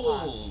to cold,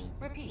 Hellpods.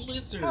 Repeat.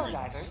 blizzards,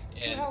 Helldivers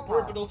to and Hellpods.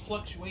 orbital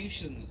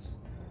fluctuations.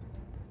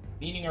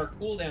 Meaning our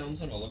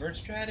cooldowns on all of our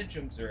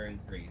stratagems are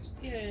increased.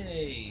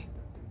 Yay!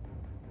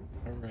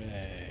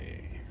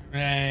 Hooray.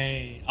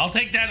 Right. I'll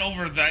take that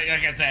over the,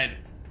 like I said,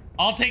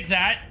 I'll take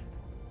that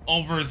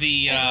over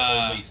the,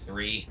 Only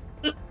 3.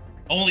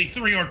 only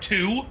 3 or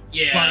 2.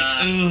 Yeah.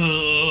 Like,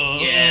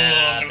 ugh,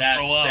 Yeah, I'm gonna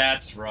throw up.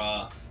 that's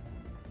rough.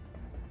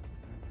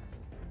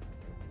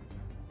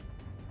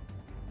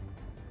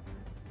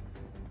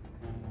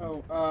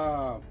 Oh,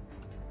 No,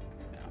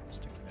 I'm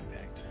sticking that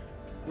back.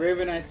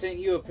 Raven, I sent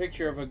you a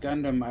picture of a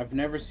Gundam I've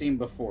never seen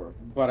before,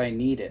 but I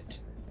need it.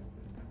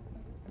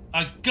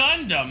 A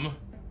Gundam?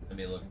 Let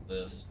me look at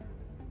this.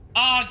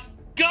 A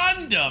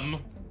Gundam?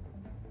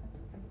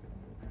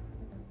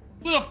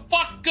 Who the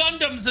fuck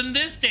Gundams in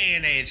this day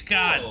and age?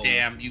 God Oh.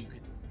 damn you!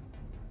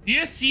 Do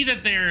you see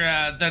that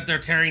they're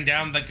tearing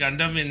down the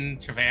Gundam in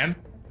ChouRaven?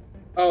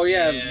 Oh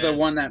yeah, Yes. the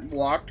one that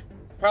blocked.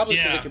 Probably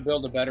so Yeah. they could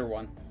build a better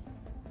one.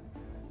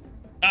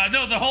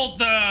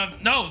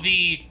 No,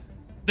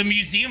 the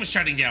museum is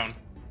shutting down.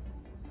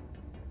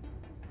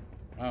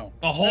 Oh.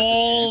 The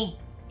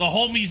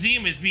whole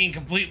museum is being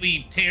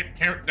completely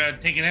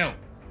taken out.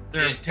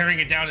 They're tearing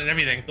it down and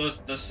everything.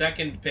 The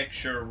second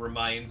picture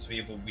reminds me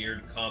of a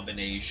weird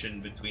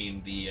combination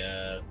between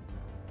the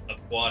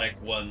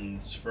aquatic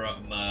ones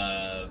from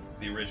the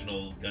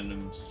original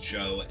Gundam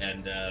show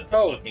and the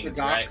fucking the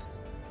docks.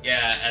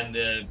 yeah, and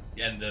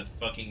the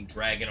fucking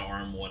dragon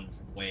arm one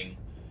from Wing.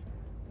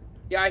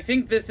 Yeah, I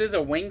think this is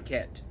a wing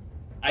kit,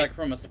 like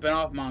from a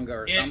spin-off manga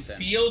or It something.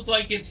 feels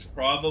like it's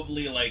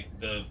probably like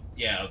the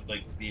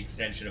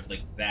extension of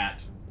like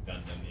that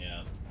Gundam,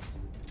 yeah.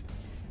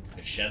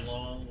 The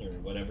Shenlong or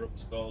whatever it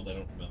was called, I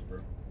don't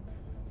remember.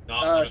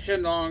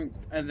 Shenlong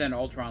and then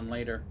Ultron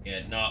later.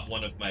 Yeah, not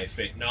one of my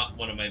favorite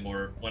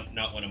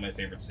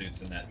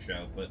suits in that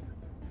show, but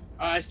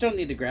I still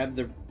need to grab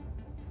the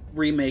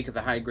remake of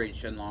the high-grade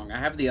Shenlong. I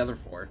have the other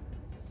 4.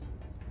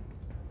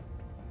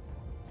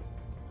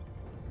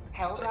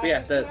 But yeah,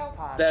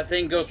 that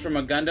thing goes from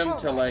a Gundam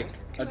to like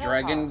a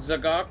Dragon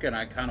Zagok, and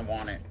I kind of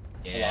want it.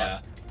 yeah.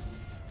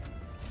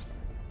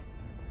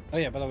 Oh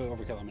yeah, by the way,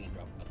 Overkill, I'm gonna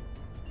drop that.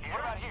 What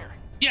about here?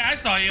 Yeah, I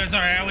saw you.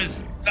 Sorry, I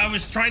was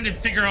trying to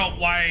figure out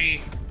why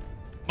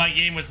my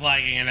game was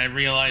lagging, and I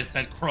realized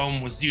that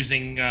Chrome was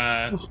using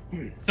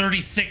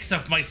 36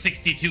 of my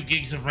 62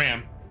 gigs of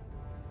RAM.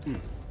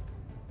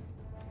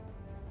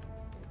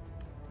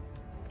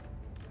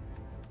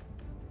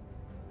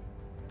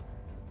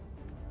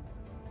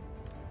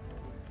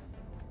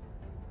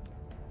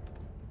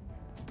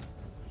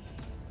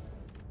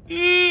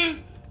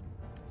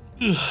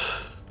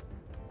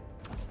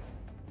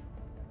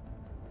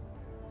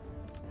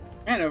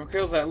 Man,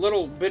 Overkill's that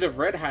little bit of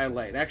red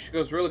highlight actually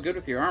goes really good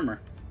with your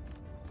armor.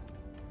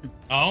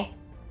 Oh?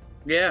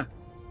 Yeah.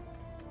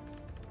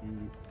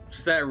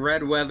 Just that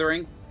red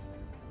weathering.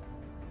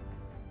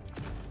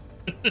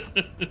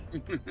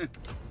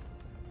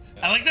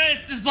 I like that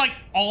it's just like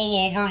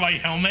all over my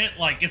helmet.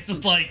 Like it's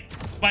just like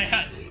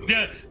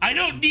I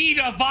don't need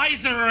a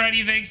visor or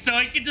anything, so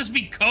it can just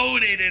be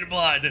coated in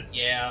blood.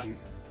 Yeah.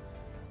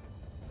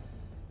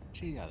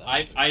 Gee,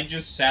 yeah, I'm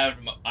just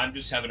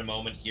having a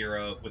moment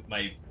here with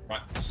my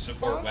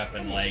support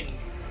weapon. Like,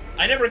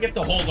 I never get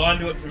to hold on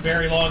to it for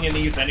very long in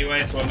these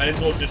anyway, so I might as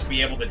well just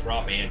be able to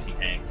drop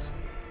anti-tanks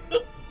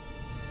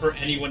for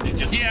anyone to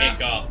just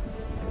pick up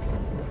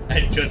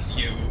and just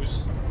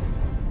use.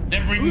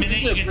 Every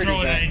minute you can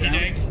throw an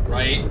anti-tank.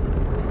 Right.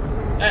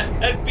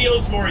 That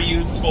feels more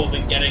useful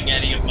than getting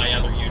any of my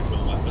other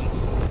usual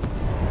weapons.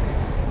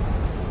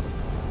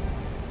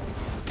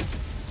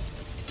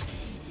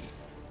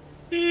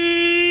 This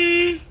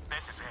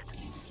is it.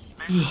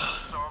 This is the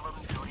solemn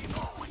duty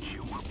for which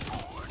you were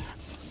born.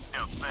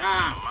 Defend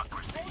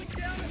democracy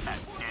at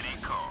any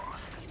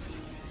cost.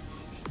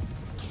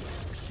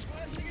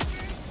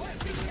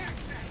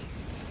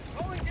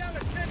 Going down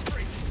a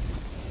sentry!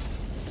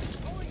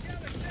 Going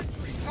down a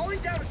sentry! Going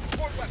down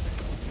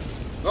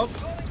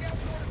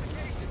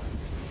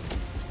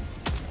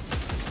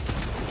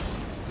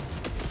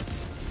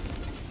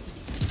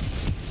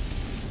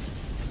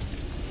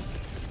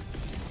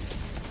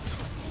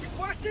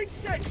Placing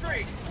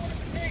sentry!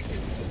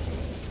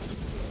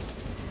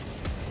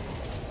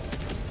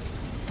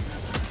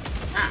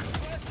 Ah.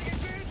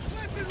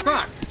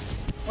 Fuck!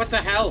 What the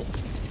hell?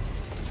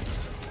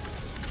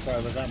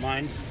 Sorry, was that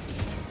mine?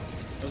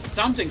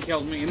 Something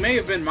killed me. It may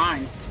have been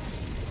mine.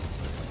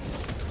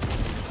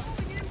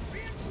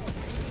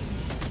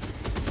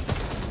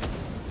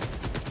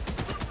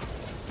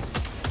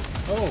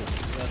 Oh,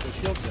 that's a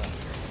shield gun.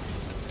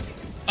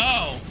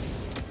 Oh!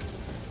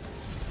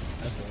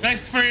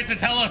 Nice for you to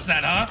tell us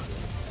that, huh?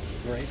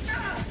 Great.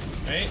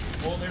 Right?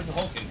 Well, there's a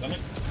Hulk incoming.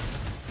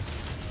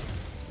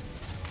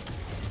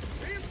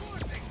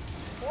 Reinforcing!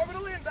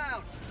 Orbital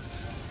inbound!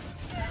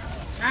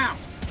 Ow!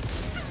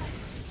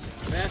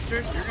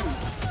 Bastard, you're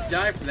gonna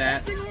die for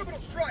that. Orbital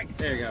strike!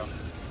 There you go.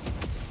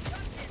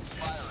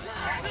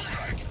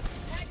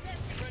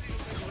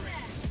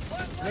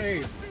 Hey!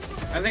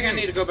 I think I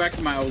need to go back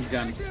to my old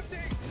gun.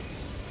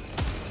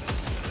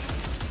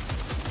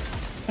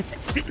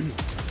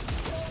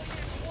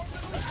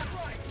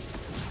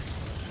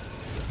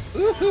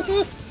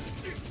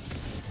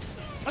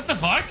 What the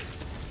fuck?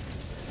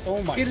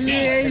 Oh my Get god.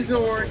 an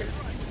Azord!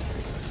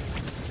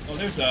 Oh,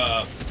 there's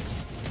a...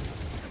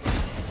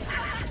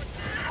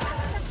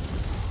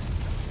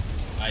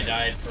 I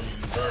died from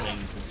burning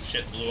because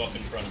shit blew up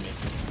in front of me.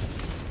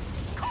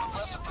 I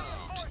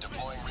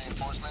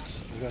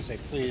was gonna say,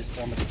 please,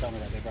 somebody tell me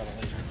that they brought a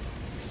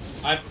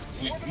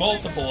laser.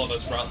 Multiple of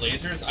us brought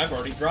lasers. I've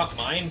already dropped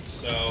mine,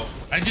 so...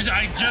 I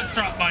just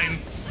dropped mine.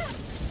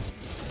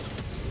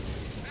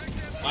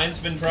 Mine's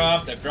been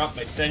dropped. I've dropped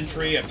my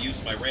sentry. I've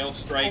used my rail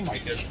strike Oh my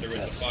because there was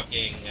a Jesus.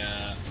 fucking,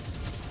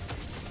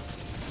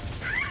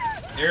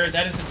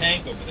 that is a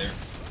tank over there.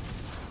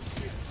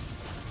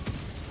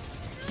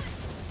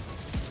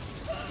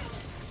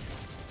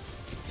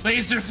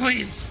 Laser,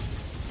 please.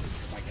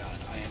 Oh my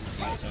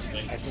god,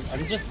 Something.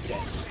 I'm just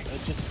dead.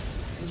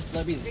 Just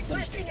let me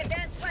Requesting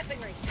advanced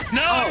weaponry.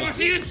 No, Oh, I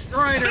refuse.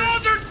 Striders. No,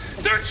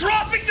 they're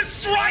dropping the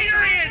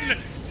Strider in.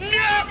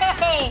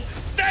 No,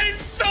 that is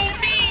so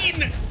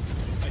mean.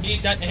 I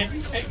need that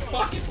heavy tank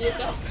fucking blew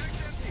up.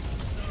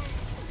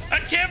 I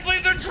can't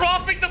believe they're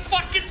dropping the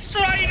fucking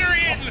Strider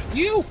in.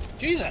 You!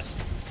 Jesus!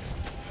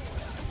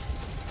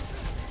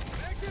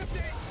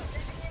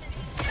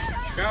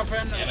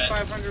 Dropping Damn it.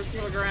 500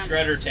 kilograms.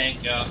 Shredder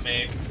tank got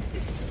me.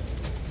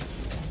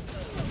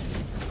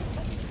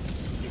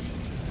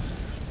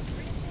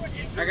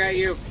 I got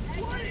you.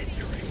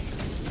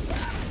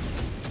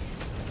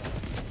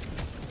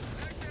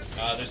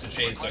 There's a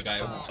chainsaw guy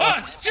over top.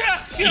 Ah,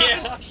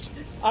 Yeah,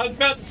 I was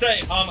about to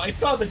say, I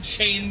saw the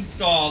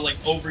chainsaw, like,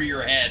 over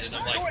your head, and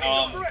I'm like,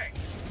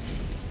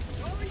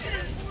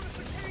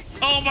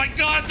 Oh my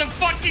god, the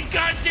fucking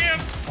goddamn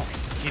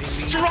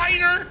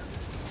Strider!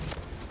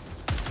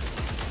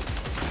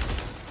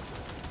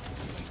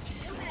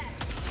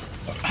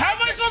 How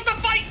am I supposed to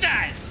fight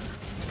that?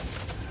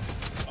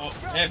 oh,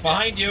 hey,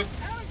 behind you.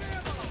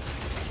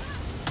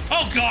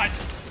 Oh god!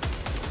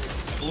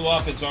 I blew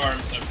off its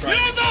arms. I'm trying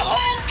No, to... the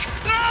Hulk!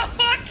 Oh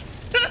fuck!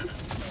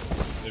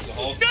 There's a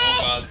Hulk. No! Oh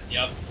god,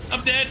 yep.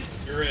 I'm dead.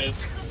 Here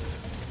is.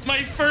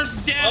 My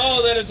first death.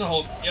 Oh, that is a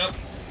Hulk. Yep.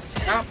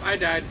 Oh, I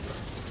died.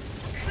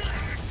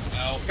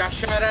 Ow. Got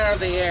shot out of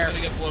the air. I'm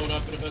gonna get blown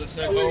up in about a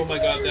sec. Oh my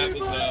god, that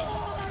was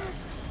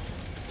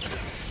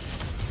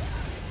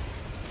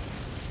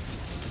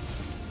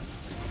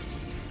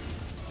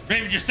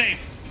Raven, you're safe.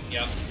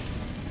 Yep.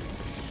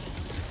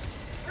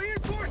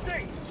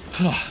 Reinforcing!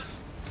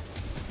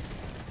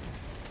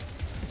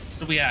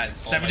 What are we at?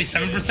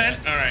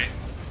 77%? Alright.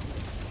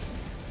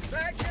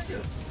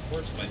 Of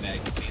course my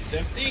magazine's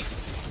empty.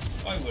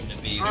 Why wouldn't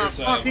it be? Oh, There's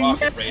a fucking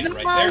rocket yes, raider no.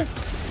 right there.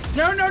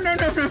 No, no, no,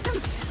 no, no.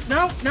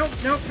 No, no,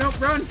 no, no,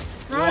 run.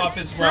 Blow Run. off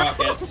its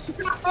rockets.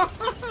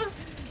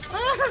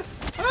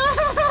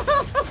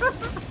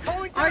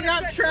 I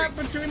got trapped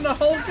between the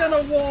Hulk and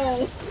a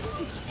wall.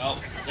 Well,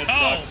 that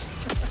Oh.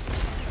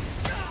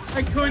 sucks.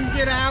 I couldn't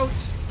get out.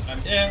 I'm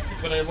dead,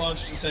 but I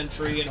launched a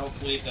sentry and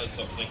hopefully it does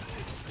something.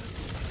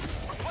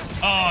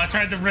 Oh, I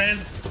tried to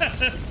res.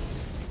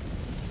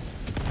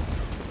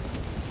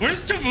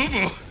 Where's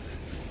Tabooboo?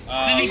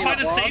 Did he find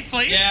a safe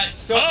place? Yeah,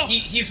 so Oh.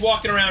 he's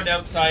walking around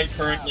outside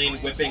currently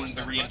and whipping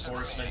the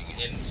reinforcements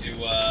into,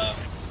 oh,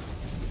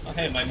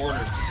 hey, my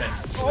mortar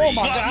sentry. Oh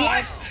my god!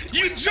 What?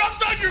 You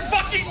jumped on your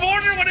fucking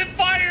mortar when it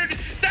fired!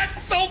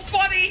 That's so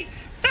funny!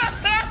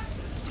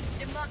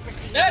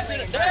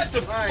 That's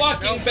a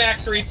fucking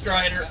factory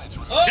strider.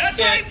 Okay. That's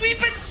right, we've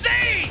been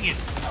saying!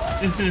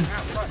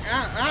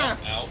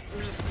 Ow.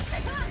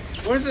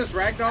 What is this,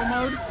 ragdoll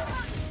mode?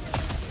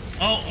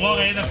 Oh, well,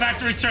 hey, the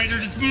factory strider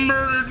just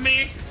murdered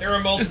me. There are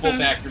multiple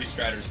factory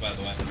striders, by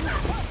the way.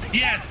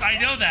 Yes, I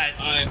know that.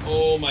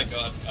 Oh my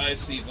god, I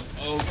see them.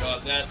 Oh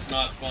god, that's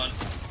not fun.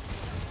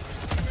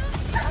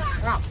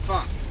 Oh,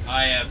 fuck.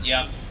 I am,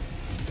 yep.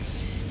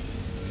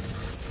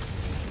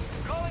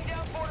 Calling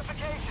down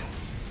fortifications.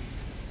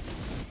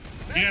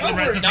 You got Oh, the we're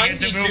rest of the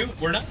 92.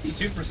 We're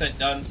 92%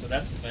 done, so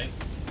that's the thing.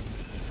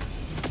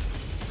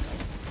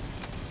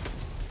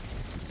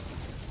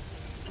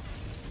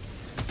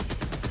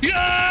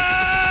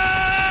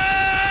 Yeah!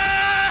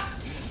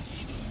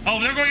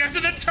 they're going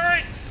after the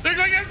turret. They're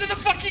going after the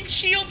fucking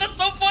shield. That's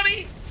so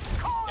funny.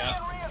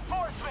 Yep.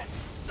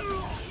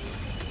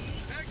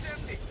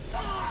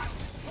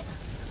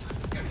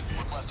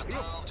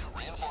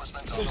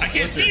 I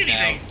can't see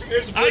anything.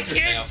 There's a I blizzard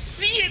can't now.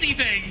 see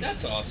anything.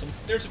 That's awesome.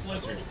 There's a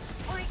blizzard.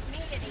 Point me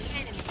to the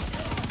enemy.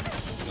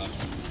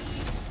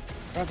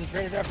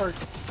 Concentrated effort.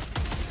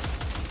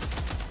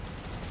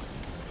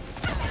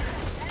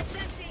 That's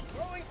empty.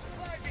 Throwing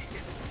supply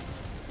beacon.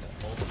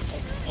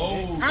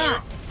 Oh,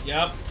 Ah.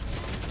 yep.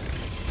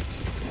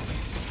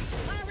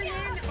 Calling in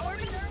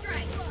orbital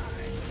strike.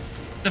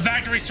 The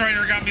factory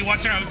strider got me.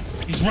 Watch out.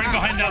 He's right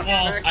behind that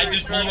wall. I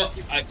just blew up.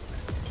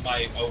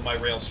 My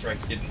rail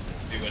strike didn't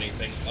do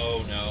anything.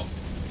 Oh no.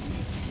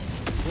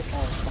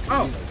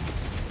 Oh!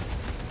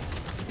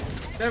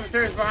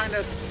 Devastator's behind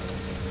us.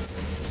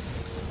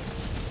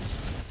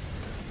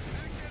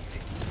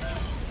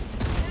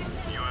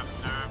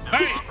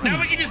 Alright, now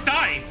we can just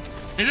die.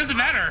 It doesn't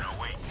matter.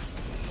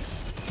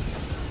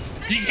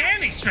 You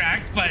can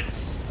extract, but You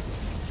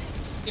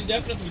can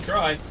definitely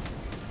try.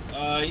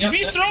 Yep, if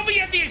you throw me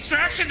at the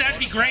extraction, that'd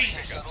be great.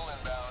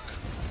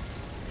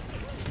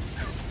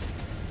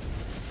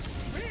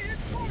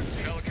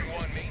 Pelican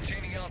 1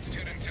 maintaining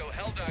altitude until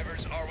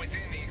Helldivers are within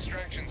the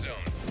extraction zone.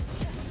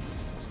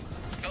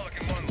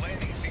 Pelican 1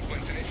 landing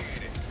sequence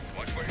initiated.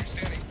 Watch where you're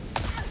standing.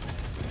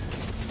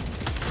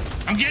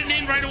 I'm getting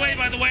in right away,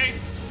 by the way.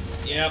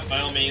 Yeah, by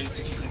all means,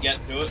 if you can get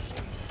to it.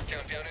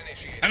 Countdown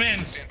initiated. I'm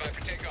in. Stand by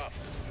for takeoff.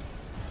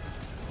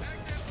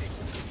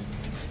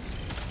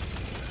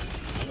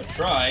 I'm gonna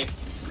try.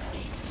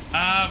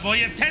 Well,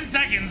 you have 10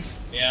 seconds.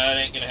 Yeah, it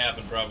ain't gonna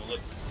happen probably.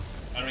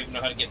 I don't even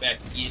know how to get back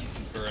in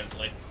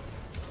currently.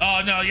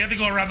 Oh, no, you have to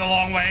go around the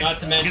long way. Not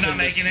to mention You're not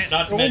making it.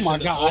 Not to Oh mention my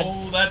this- God.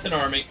 Oh, that's an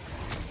army.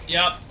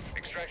 Yep.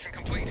 Extraction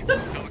complete.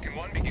 Pelican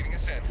 1 beginning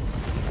ascent.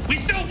 We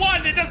still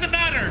won. It doesn't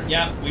matter.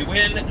 Yep, we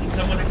win and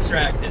someone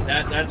extracted.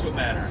 That's what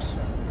matters.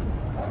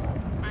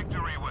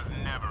 Victory was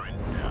never in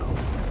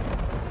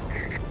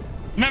doubt.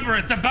 Remember,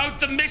 it's about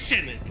the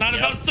mission. It's not Yep.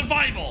 about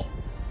survival.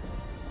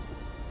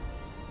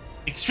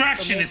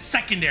 Extraction is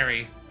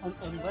secondary.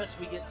 Unless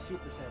we get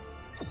super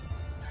samples.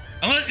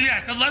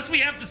 Unless we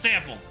have the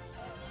samples.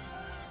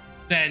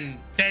 Then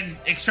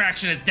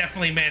extraction is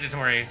definitely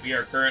mandatory. We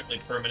are currently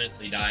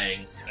permanently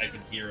dying. I can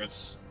hear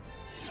us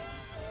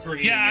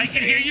screaming. Yeah, I in can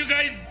pain. hear you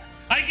guys.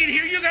 I can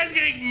hear you guys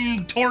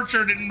getting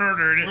tortured and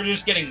murdered. We're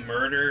just getting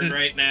murdered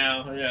right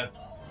now. Yeah.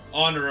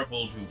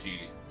 Honorable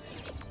duty.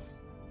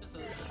 Just a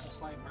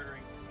slight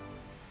murdering.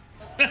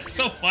 That's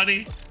so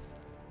funny.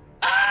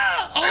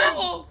 Ah!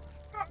 Oh!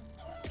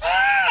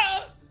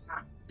 Ah!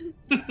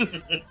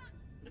 Hey,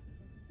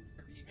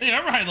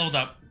 Armorhide leveled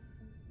up.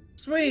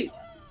 Sweet!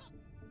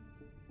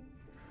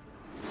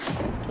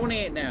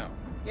 28 now.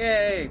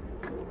 Yay!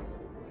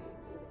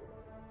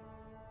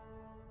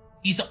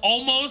 He's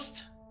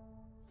almost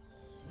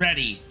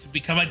ready to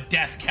become a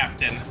death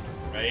captain.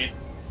 Right?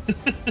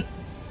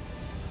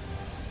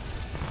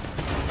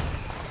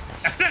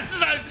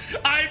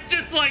 I'm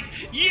just like,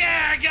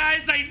 yeah,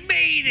 guys, I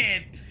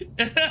made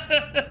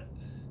it.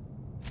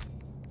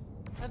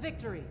 A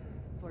victory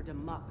for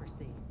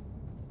democracy.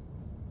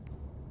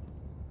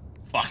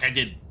 Fuck, I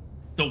did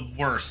the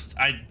worst.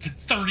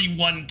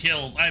 31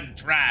 kills. I'm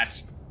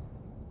trash.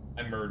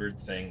 I murdered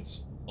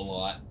things a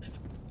lot.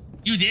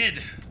 You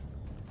did.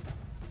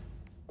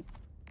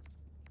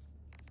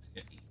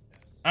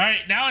 All right,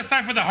 now it's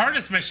time for the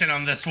hardest mission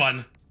on this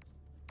one.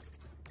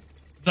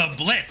 The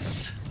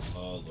Blitz.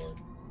 Oh, Lord.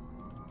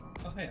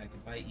 Oh, hey, I can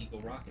buy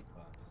Eagle rocket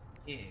pods.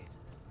 Yeah.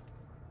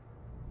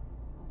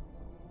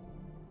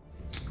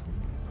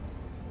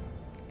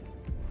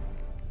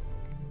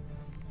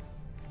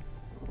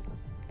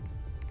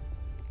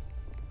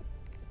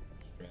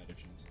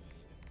 Stratagems.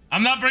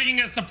 I'm not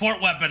bringing a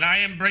support weapon. I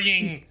am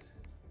bringing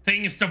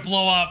things to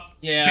blow up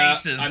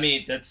bases. I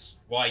mean, that's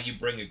why you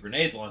bring a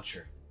grenade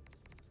launcher.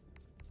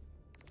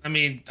 I'm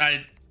bringing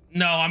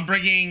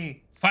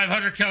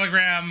 500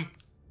 kilogram.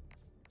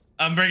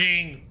 I'm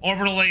bringing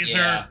orbital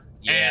laser.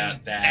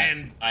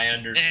 And I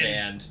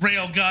understand. And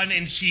railgun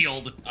and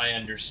shield. I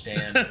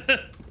understand.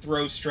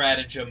 Throw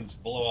stratagems,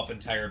 blow up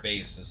entire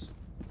bases.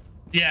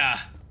 Yeah.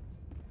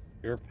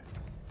 Yep.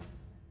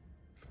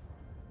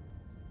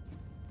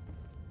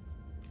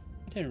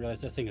 I didn't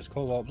realize this thing is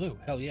cobalt blue.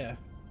 Hell yeah.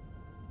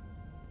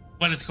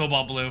 What is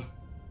cobalt blue?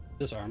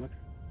 This armor.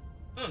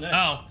 Oh,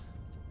 nice.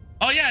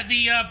 Oh yeah,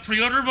 the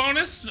pre-order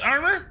bonus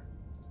armor.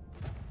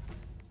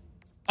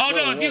 Oh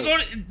no! If you go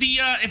to the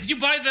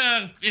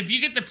if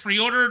you get the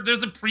pre-order,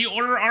 there's a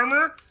pre-order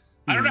armor.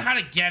 I don't know how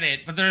to get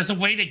it, but there's a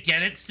way to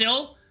get it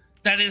still.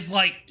 That is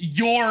like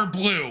your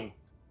blue,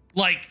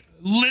 like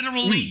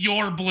literally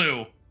your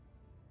blue.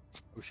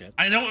 Oh shit!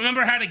 I don't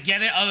remember how to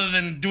get it other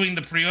than doing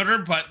the pre-order,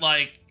 but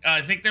like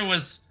I think you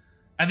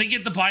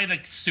have to buy the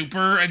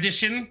super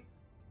edition.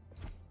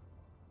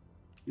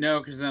 No,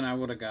 because then I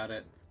would have got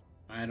it.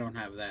 I don't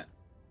have that.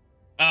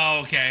 Oh,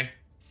 okay.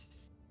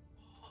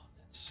 Oh,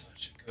 that's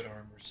such a good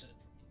armor set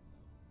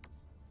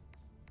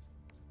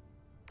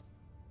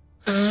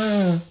for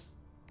me.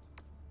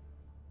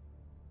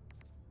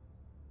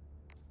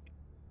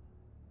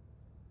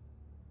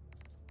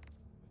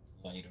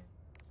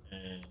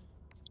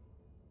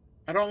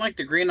 I don't like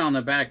the green on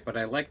the back, but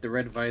I like the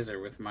red visor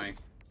with my...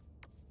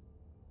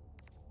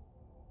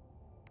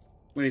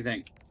 What do you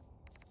think?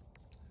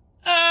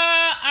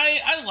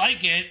 I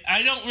like it.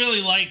 I don't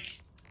really like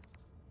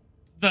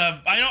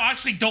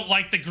I don't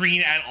like the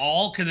green at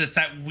all because it's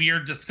that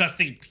weird,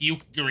 disgusting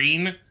puke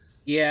green.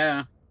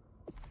 Yeah.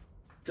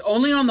 It's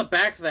only on the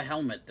back of the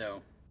helmet, though.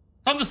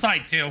 On the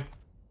side, too.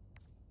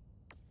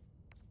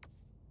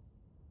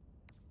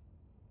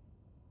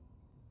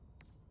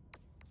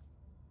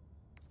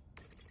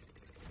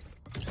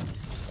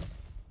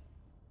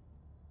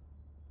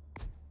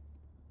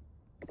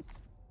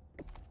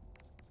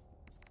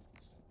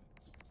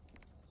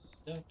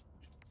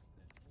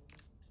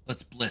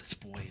 Let's blitz,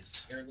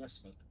 boys.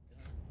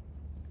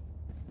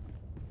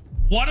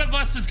 One of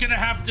us is gonna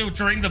have to,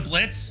 during the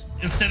blitz,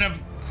 instead of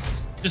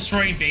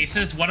destroying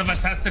bases, one of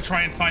us has to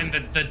try and find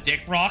the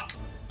dick rock.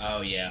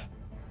 Oh yeah.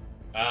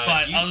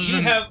 But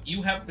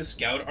you have the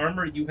scout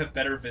armor. You have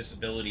better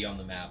visibility on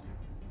the map.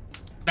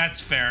 That's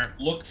fair.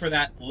 Look for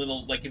that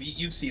little, like, if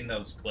you've seen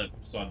those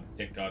clips on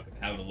TikTok of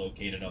how to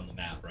locate it on the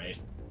map, right?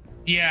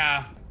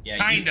 Yeah. Yeah.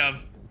 Kind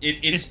of.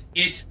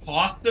 It's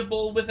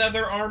possible with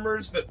other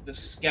armors, but the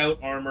scout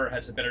armor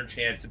has a better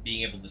chance of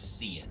being able to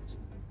see it.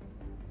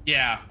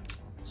 Yeah.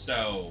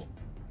 So,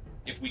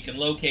 if we can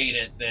locate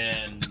it,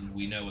 then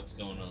we know what's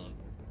going on.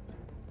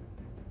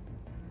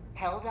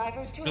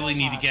 Helldivers to Really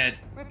need to get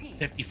Repeat.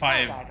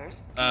 55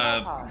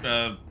 Helldivers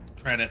to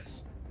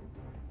credits.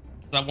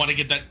 So I want to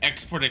get that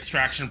export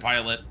extraction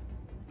pilot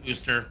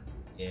booster.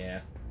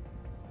 Yeah.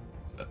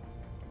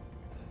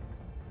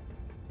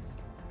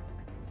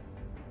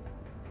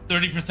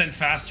 30%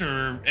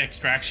 faster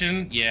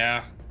extraction?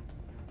 Yeah.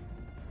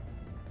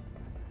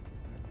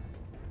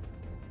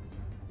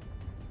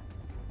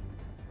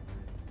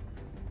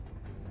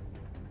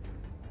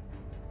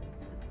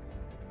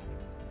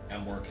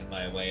 I'm working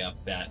my way up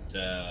that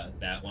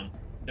one.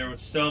 There was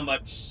so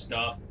much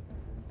stuff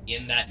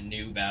in that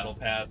new battle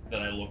pass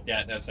that I looked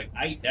at and I was like,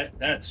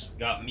 that's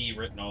got me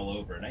written all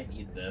over it. I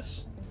need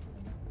this.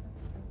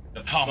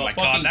 Oh my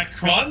god,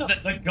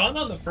 the gun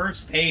on the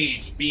first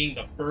page being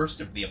the first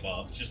of the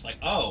above. It's just like,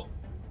 oh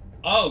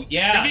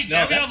yeah.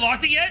 Have you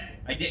unlocked it yet?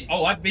 I did.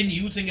 Oh, I've been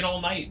using it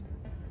all night.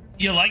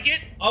 You like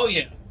it? Oh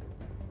yeah,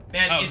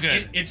 man.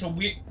 Good. It's a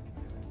weird.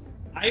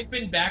 I've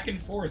been back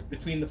and forth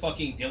between the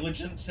fucking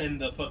Diligence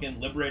and the fucking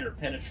Liberator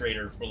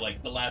Penetrator for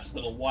like the last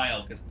little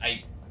while because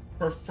I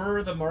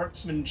prefer the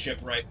marksman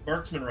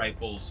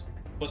rifles,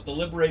 but the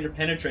Liberator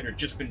Penetrator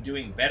just been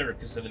doing better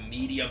because of the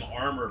medium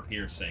armor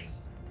piercing.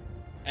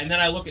 And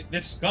then I look at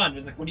this gun,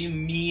 it's like, what do you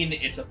mean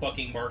it's a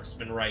fucking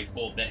marksman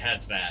rifle that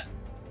has that?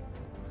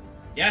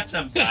 Yes,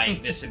 I'm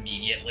buying this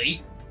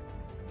immediately.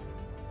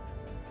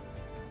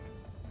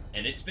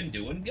 And it's been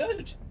doing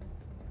good.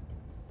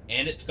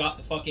 And it's got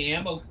the fucking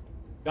ammo,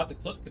 got the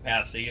clip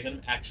capacity, and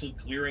I'm actually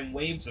clearing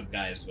waves of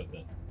guys with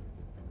it.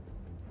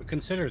 But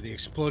consider the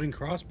exploding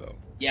crossbow.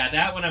 Yeah,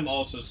 that one I'm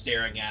also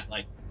staring at,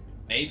 like,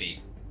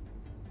 maybe.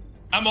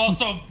 I'm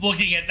also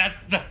looking at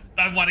that's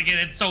I want to get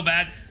it so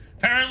bad.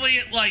 Apparently,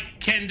 it like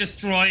can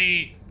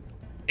destroy.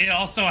 It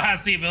also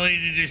has the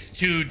ability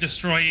to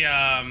destroy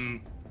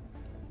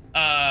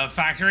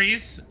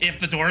factories. If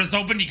the door is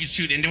open, you can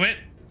shoot into it.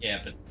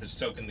 Yeah, but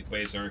so can the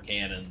Quasar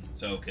Cannon,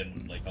 so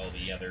can like all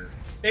the other.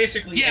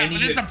 Basically, yeah,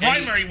 but this is a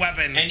primary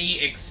weapon.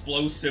 Any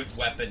explosive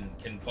weapon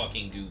can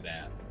fucking do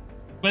that.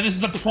 But this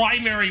is a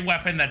primary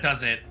weapon that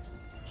does it.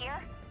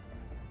 Here?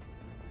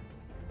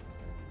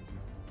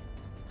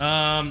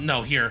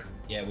 No, here.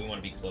 Yeah, we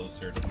want to be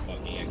closer to the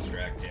fucking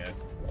extract, yeah.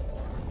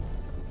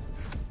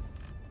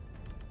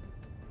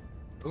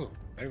 Ooh,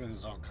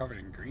 everything's all covered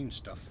in green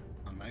stuff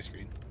on my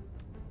screen.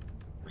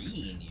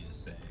 Green, you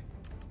say?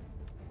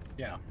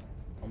 Yeah,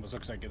 almost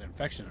looks like an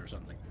infection or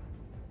something.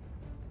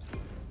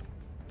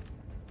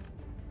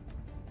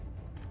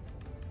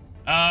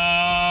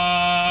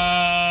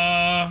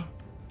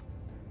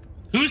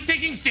 Who's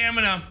taking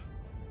stamina?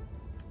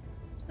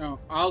 Oh,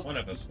 One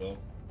of us will.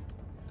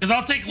 Because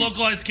I'll take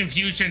localized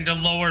confusion to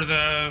lower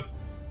the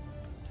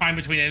time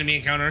between enemy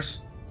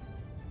encounters.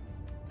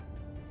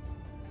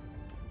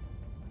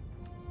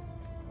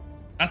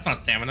 That's not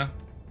stamina.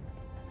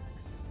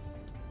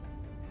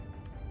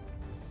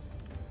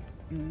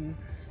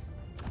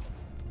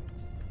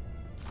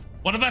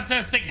 One of us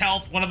has thick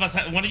health. One of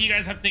you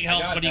guys have thick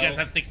health. One of you guys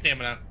have thick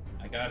stamina.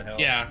 I got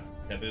health. Yeah.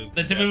 Tabooboo.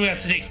 The Tabooboo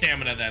has to take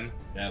stamina then.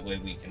 That way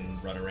we can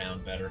run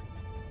around better.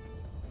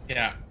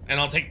 Yeah, and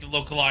I'll take the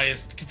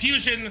localized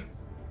confusion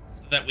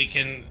so that we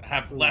can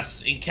have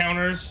less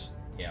encounters.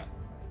 Yeah.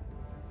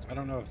 I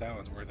don't know if that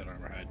one's worth it,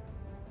 Armorhide.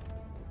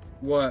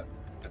 what?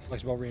 That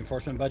flexible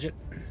reinforcement budget?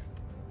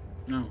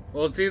 No.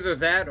 Well, it's either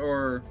that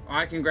or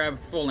I can grab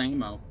full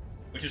ammo.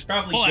 Which is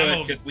probably Full good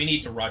ammo. because we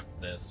need to rush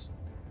this.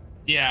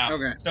 Yeah.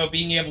 Okay. So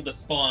being able to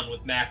spawn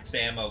with max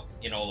ammo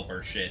in all of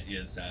our shit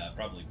is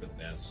probably for the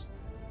best.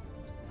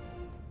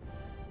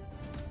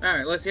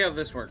 Alright, let's see how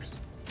this works.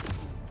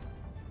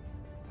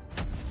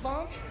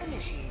 Launch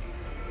initiated.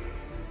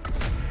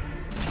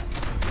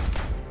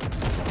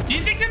 Do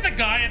you think that the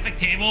guy at the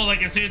table,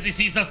 like as soon as he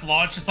sees us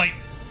launch, it's like,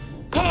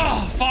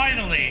 Oh,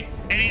 finally!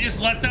 And he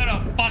just lets out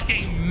a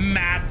fucking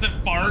massive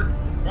fart.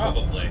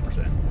 Probably.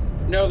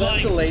 No, that's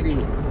Like- the lady.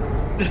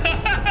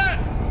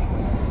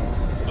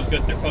 Oh,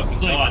 good, they're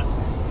fucking Like-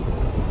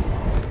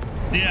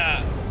 gone.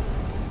 Yeah.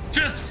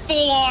 Just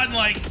full on,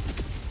 like,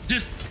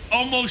 just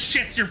almost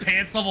shits your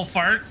pants level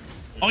fart.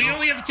 Oh, you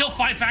only have to kill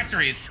 5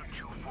 factories.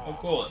 Oh,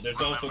 cool.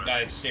 There's also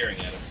guys staring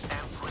at us.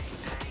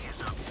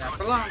 That's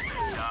a lot.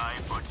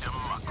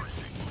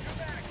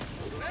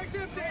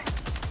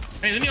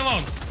 Hey, leave me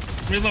alone.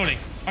 Reloading.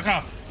 Fuck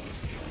off.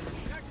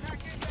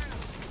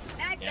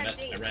 Damn it,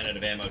 I ran out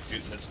of ammo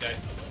shooting this guy.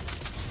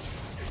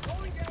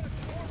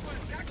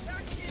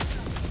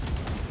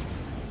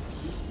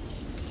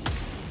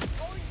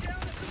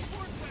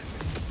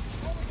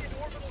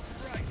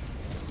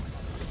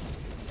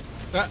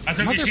 I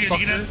took your shield.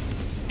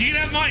 You can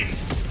have mine.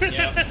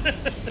 Yep.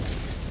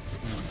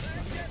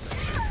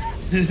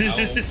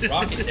 Oh,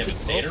 Rocket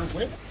Devastator,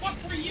 where the fuck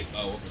were you?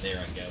 Oh, over there,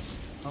 I guess.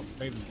 Oh,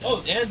 maybe.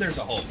 Oh, and there's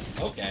a hole.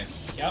 Okay.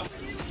 Yep.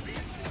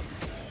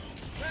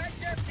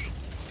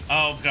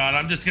 Oh god,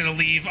 I'm just gonna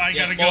leave. I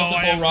Yeah, gotta go.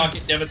 multiple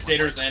Rocket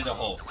Devastators and a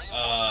Hulk.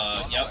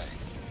 Yep.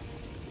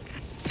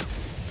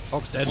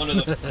 Hulk's dead. One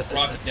of the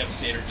Rocket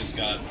Devastator just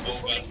got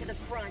over.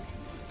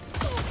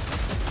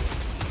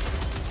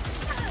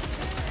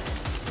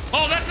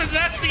 Oh, that's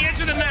the edge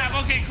of the map.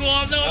 Okay, cool.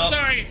 No, I'm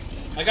sorry.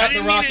 I got the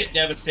didn't mean Rocket it.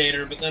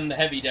 Devastator, but then the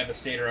Heavy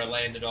Devastator I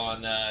landed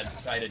on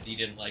decided he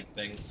didn't like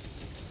things.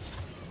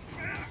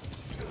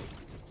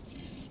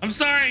 I'm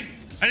sorry.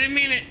 I didn't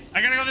mean it.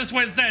 I gotta go this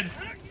way instead.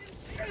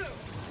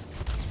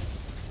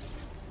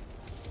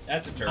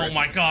 That's a turret. Oh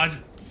my god.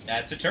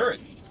 That's a turret.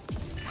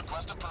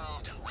 Request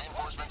approved.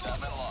 Reinforcements have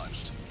been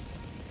launched.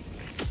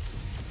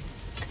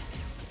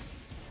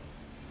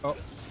 Oh,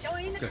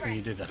 good thing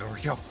you did that,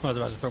 Overkill. I was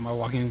about to throw my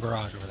walking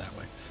barrage over that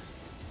way.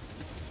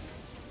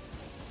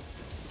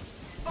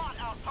 Spot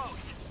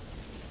outpost.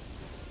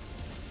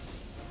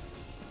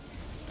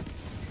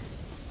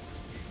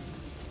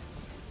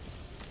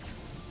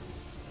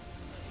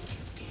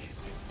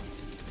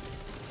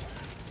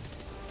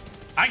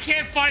 I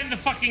can't find the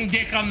fucking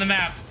dick on the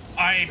map.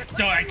 I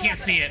can't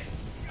see it.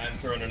 I'm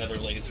throwing another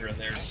laser in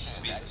there just to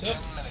speed this up.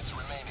 10 minutes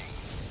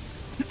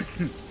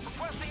remaining.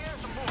 Requesting air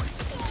support.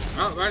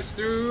 Oh, right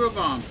through a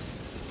bomb.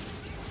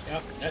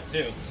 Yep, that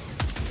too.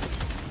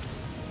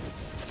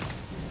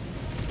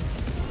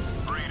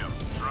 Freedom.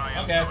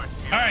 Triumph. Okay.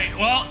 Alright,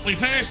 well, we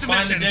finished the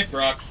Find the mission. dick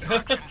rock.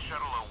 Shuttle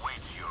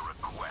awaits your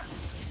request.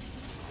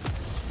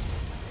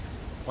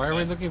 Why are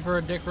we looking for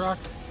a dick rock?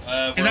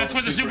 And that's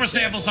what the super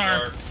samples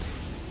are.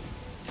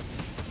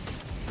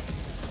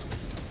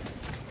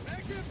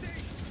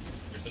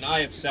 There's an Eye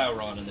of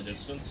Sauron in the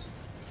distance.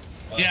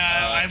 But,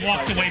 Yeah, I if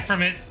walked could- away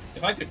from it.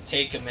 If I could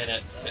take a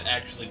minute to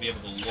actually be able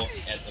to look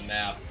at the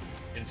map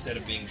instead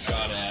of being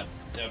shot at,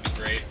 that would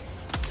be great.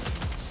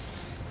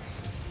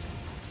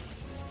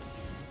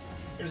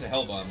 There's a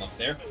hell bomb up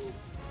there.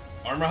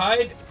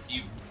 Armorhide,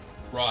 you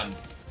run.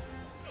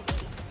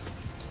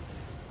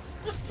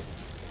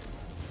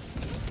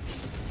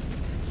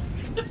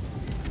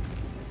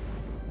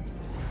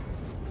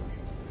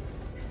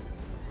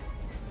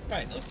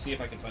 Alright, let's see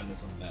if I can find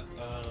this on the map.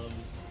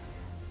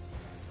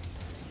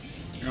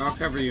 Here, I'll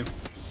cover you.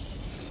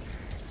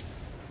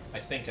 I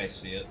think I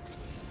see it.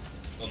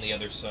 On the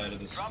other side of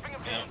this.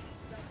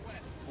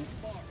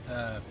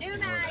 Yeah. Ignore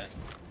that.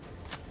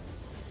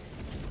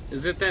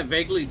 Is it that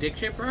vaguely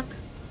dick-shaped rock?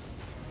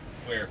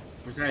 Where?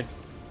 Or is that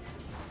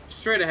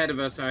straight ahead of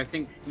us? I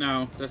think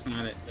no, that's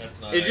not it. That's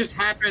not It just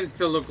happens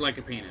to look like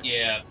a penis.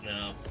 Yeah,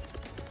 no.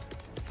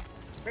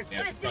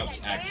 Yeah, I should probably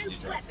actually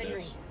drop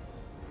this.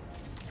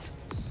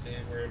 Okay,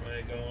 where am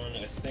I going?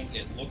 I think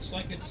it looks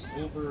like it's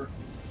over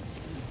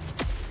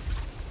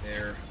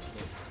there.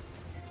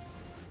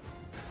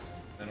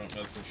 I don't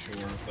know for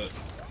sure, but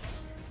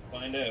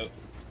find out.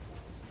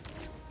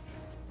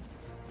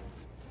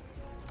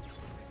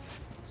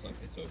 Looks like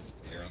it's over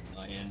there on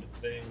my end of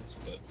things,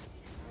 but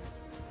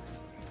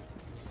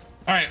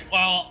Alright,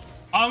 well,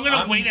 I'm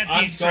gonna wait at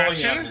the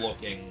extraction. I'm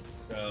looking,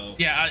 so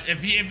Yeah,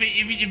 if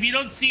you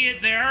don't see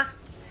it there,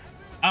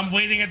 I'm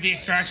waiting at the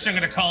extraction. I'm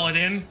gonna call it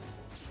in.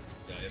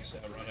 I have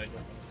Sauron, I don't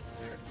know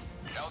where.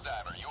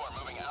 Helldiver, you are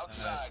moving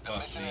outside the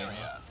fuck mission me,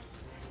 area.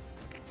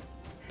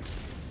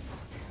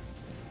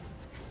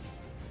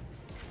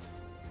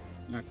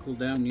 Not cooled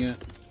down yet.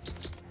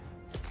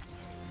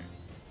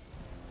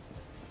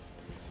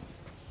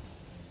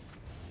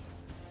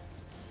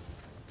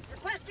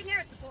 Requesting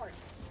air support.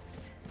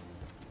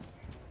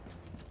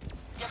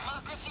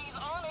 Democracy's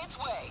on its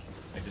way.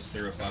 I just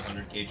threw a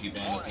 500 kg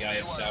bomb at the Eye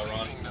of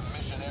Sauron. The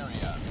mission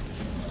area.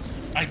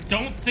 I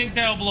don't think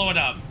that'll blow it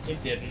up.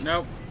 It didn't.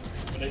 Nope.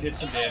 But I did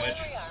some damage.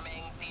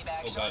 Rearming.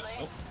 Feedback Oh god. shortly.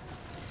 Nope.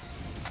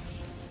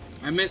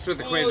 I missed with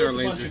the Oh, quasar there's a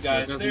laser. bunch of so it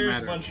guys. doesn't There's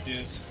matter. a bunch of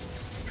dudes.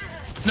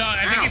 No,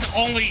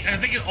 I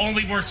think it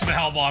only works for the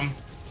hell bomb.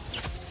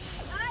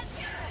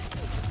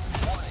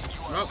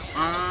 Oh,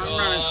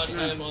 God, I'm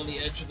running. I'm on the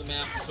edge of the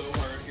map so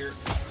hard here.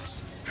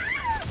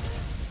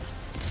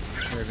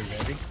 Where is it,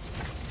 baby?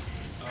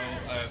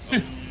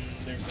 Oh,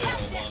 There's a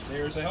hell bomb.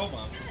 There's a hell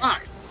bomb.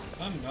 Fuck.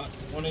 I'm not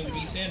wanting to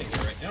be standing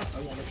here right now.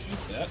 I want to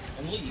shoot that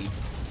and leave.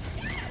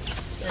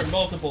 There are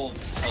multiple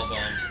hell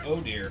bombs. Oh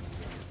dear.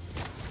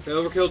 The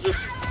Overkill just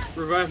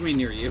revived me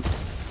near you.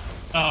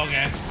 Oh,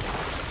 okay.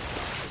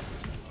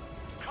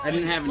 I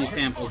didn't have any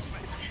samples.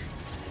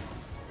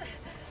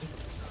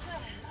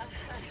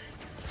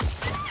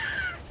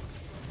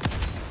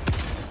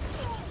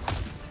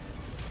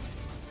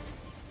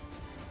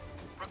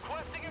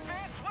 Requesting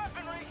advanced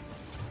weaponry.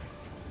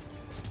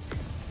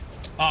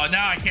 Oh,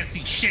 now I can't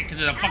see shit because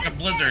of the fucking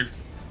blizzard.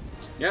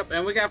 Yep,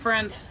 and we got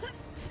friends.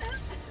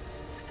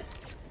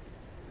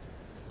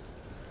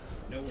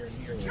 Nowhere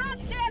near where I want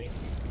to be.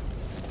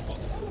 Oh,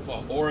 son of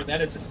a whore, that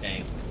is a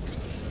tank.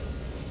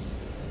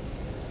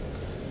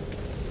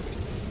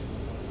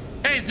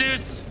 Hey,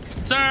 Zeus.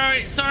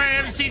 Sorry, I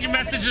haven't seen your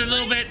message in a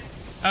little bit.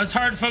 I was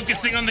hard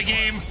focusing on the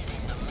game.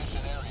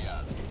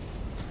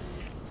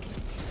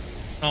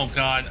 Oh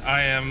God,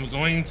 I am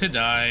going to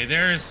die.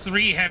 There's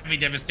 3 heavy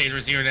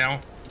devastators here now.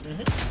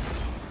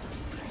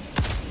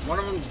 One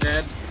of them's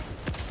dead.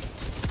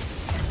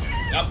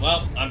 Oh,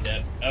 well, I'm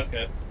dead.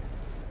 Okay.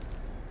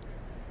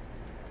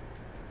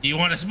 Do you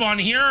want to spawn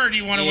here, or do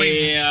you want to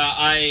wait? Yeah,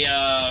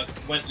 I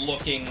went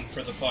looking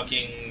for the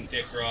fucking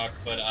Dick Rock,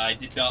 but I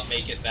did not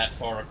make it that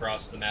far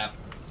across the map.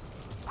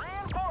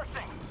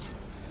 Reinforcing.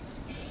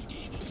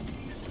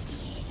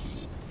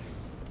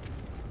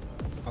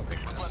 I'll take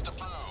that. Request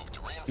approved.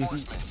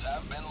 Reinforcements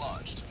have been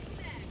launched.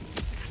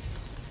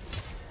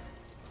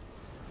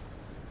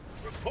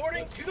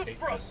 Reporting to the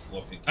front.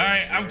 All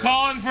right, I'm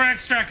calling for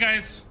extract,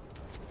 guys.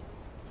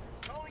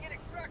 Calling in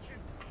extraction.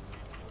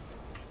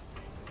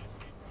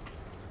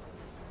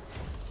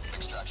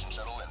 Extraction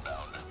shuttle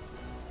inbound.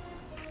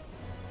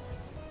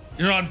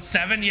 You're on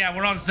 7? Yeah,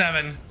 we're on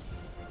 7.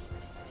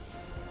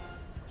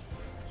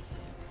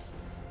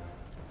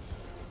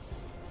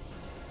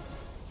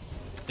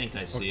 I think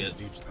I see it.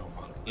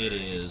 It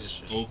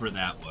is over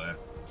that way.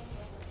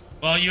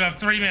 Well, you have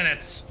 3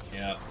 minutes.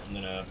 Yeah, I'm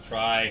gonna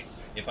try.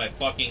 If I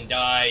fucking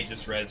die,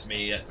 just res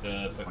me at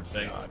the fucking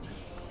thing.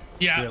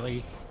 Yeah.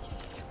 Really?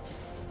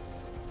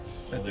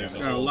 Well, there's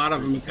Got a lot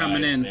of them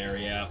coming in. there,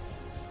 yeah.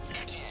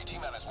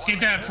 Get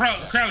that.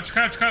 Crouch.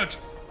 Armorhide.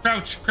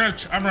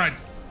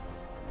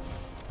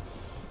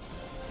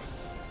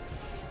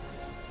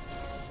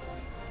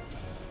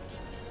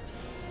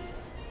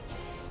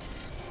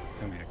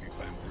 Tell me I can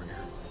climb through here.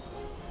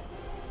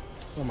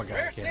 Oh my God, I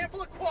Rare can't.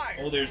 sample acquired.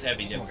 Oh, there's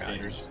heavy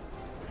devastators.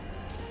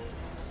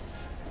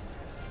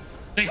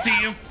 They see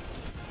you.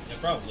 Yeah,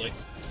 probably.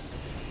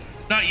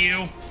 Not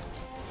you.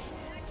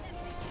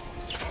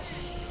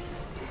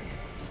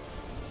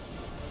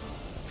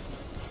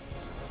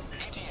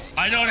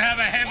 I don't have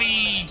a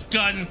heavy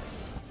gun.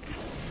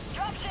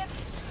 Dropship.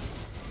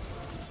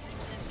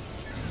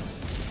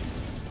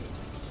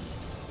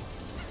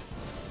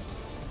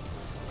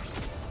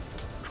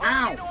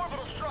 Ow!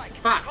 Orbital strike.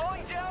 Fuck.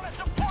 Calling down a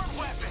support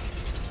weapon.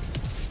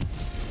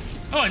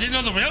 Oh, I didn't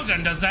know the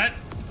railgun does that.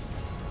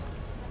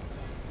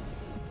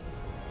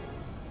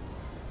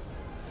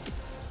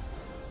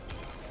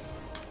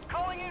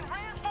 Calling in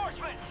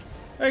reinforcements.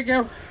 There you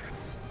go.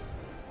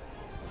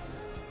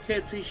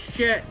 Can't see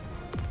shit.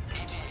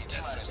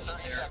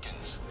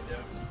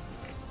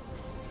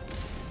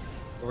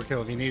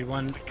 Overkill, if you need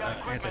one,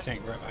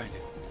 anti-tank right behind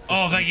you.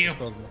 Oh, thank you.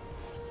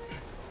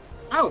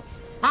 Oh,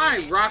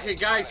 hi, rocket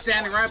guy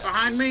standing right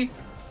behind me.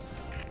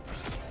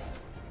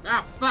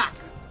 Ah, fuck.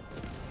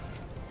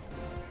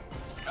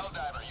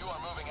 Helldiver, you are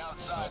moving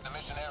outside the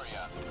mission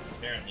area.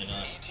 Apparently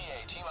not.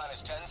 ETA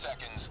T-minus 10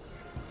 seconds.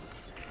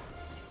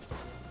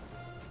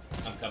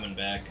 I'm coming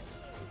back.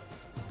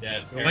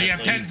 Yeah, Well, you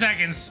have 10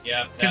 seconds.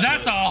 Yeah. Because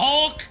that's a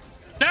Hulk.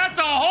 That's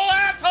a whole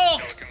ass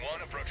Hulk. Pelican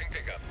 1 approaching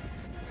pickup.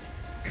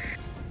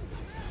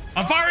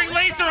 I'm firing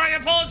laser. I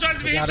apologize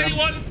if it hits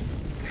anyone.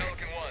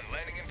 Pelican 1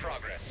 landing in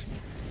progress.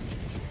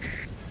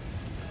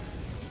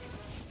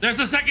 There's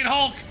the second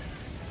Hulk.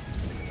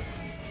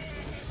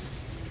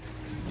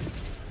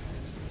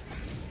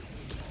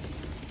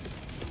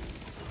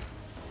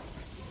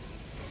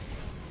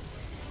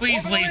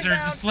 Please, laser,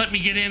 just let me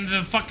get into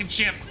the fucking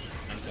ship.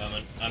 I'm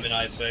coming. I'm in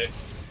eyesight.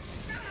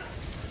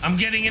 I'm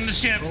getting in the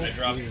ship. I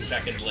dropped the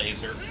second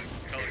laser.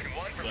 Pelican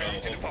 1 preparing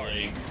to depart.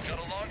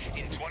 Shuttle launch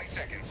in 20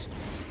 seconds.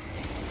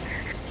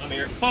 I'm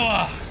here.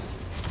 Oh.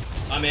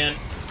 I'm in.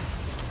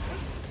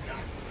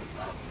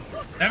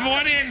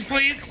 Everyone in,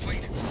 please.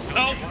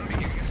 Oh.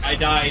 I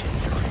died.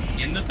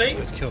 In the thing?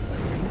 Was killed by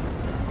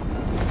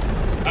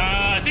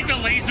I think the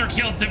laser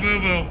killed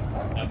Tabooboo.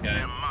 Okay.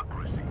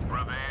 Democracy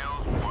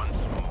prevails once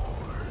more.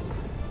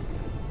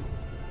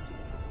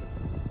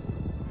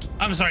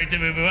 I'm sorry,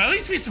 Tabooboo. At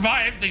least we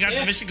survived. They got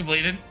the mission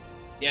completed.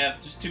 Yeah,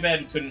 just too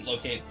bad we couldn't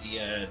locate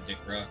the Dick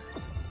Rock.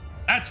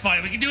 That's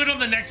fine. We can do it on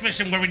the next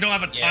mission where we don't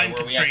have a time where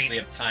constraint. we actually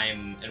have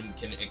time and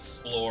can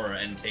explore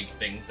and take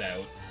things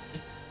out.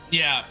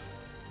 Yeah.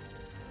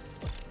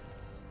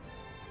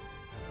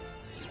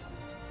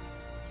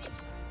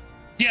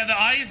 Yeah, the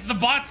eyes, the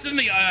bots in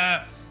the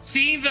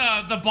seeing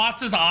the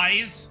bots'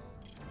 eyes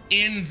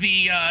in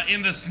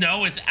the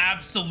snow is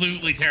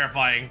absolutely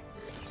terrifying.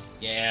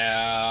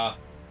 Yeah.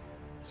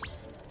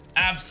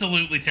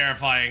 Absolutely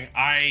terrifying.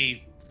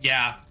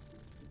 Yeah.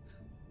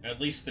 At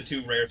least the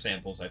 2 rare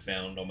samples I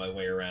found on my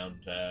way around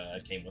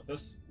came with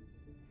us.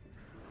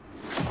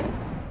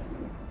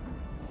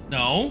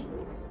 No.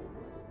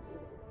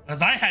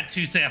 Because I had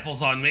 2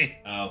 samples on me.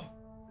 Oh.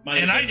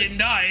 And I didn't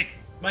die.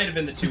 Might have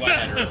been the 2 I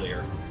had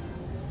earlier.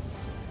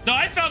 No,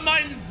 I found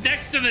mine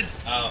next to the...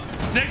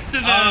 Next to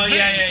the... Oh,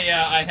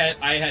 yeah.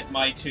 I had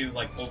my 2,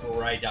 like, over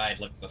where I died,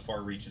 like, the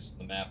far reaches of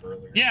the map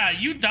earlier. Yeah,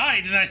 you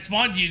died, and I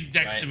spawned you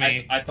next to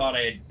me. I thought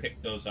I had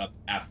picked those up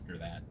after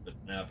that, but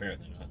no,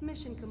 apparently not.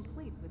 Mission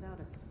complete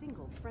without a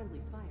single friendly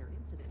fire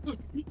incident.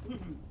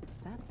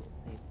 That will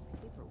save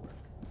paperwork.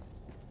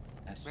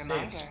 That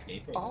Reminder, saves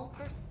paperwork. all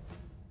persons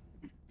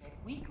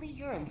weekly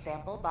urine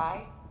sample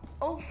by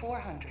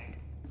 0400.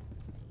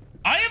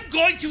 I am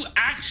going to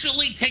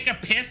actually take a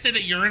piss in a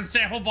urine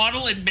sample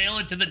bottle and mail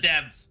it to the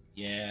devs.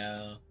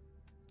 Yeah.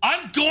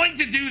 I'm going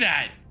to do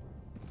that.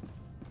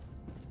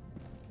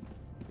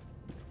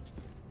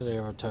 Did I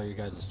ever tell you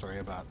guys a story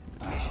about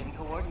Mission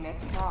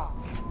coordinates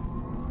locked.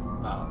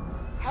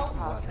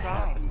 what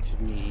happened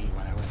to me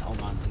when I went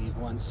home on leave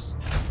once?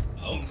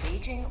 Oh.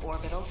 Engaging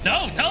orbital.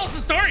 No, tell us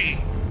the story.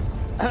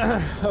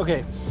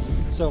 Okay,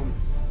 so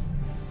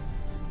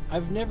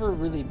I've never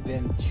really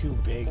been too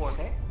big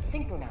Orbit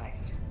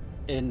synchronized.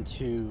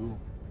 into,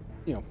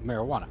 you know,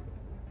 marijuana.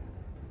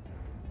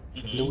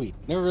 Mm-hmm. Into weed.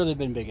 Never really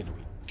been big into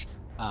weed.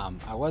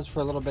 I was for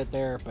a little bit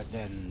there, but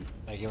then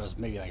like it was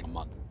maybe like a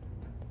month.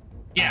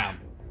 Yeah.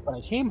 But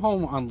I came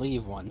home on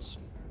leave once,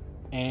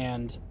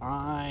 and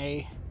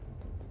I,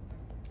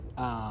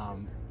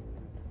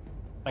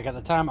 like at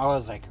the time I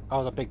was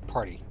a big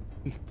party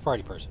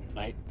person,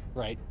 right?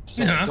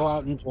 So go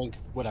out and drink,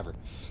 whatever.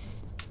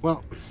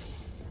 Well,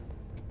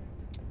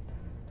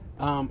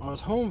 I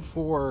was home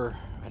for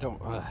I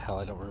don't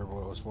remember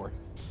what it was for.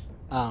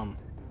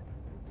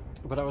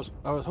 But I was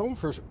home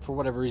for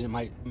whatever reason.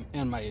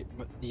 The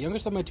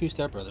youngest of my 2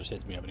 stepbrothers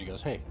hits me up and he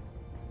goes, "Hey,"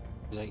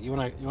 he's like, "You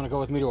wanna go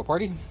with me to a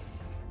party?"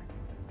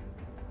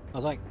 I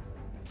was like,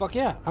 "Fuck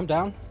yeah, I'm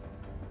down."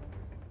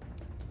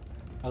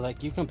 I was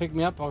like, "You can pick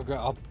me up.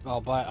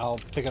 I'll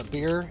pick up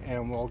beer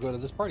and we'll go to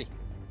this party."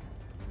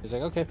 He's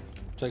like, "Okay."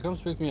 So he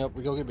comes pick me up.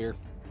 We go get beer.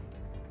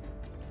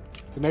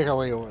 We make our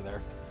way over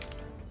there,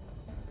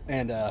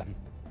 and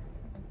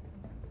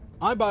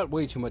I bought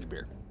way too much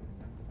beer.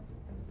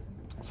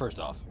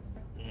 First off,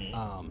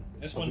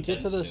 This but one we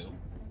get to tends this, to.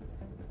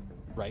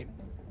 right?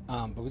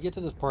 But we get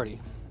to this party,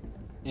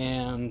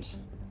 and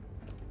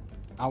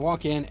I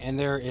walk in, and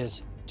there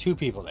is 2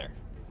 people there.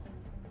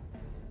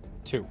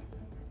 2.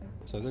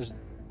 So there's,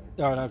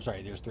 oh, no, I'm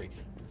sorry, there's 3.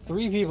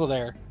 3 people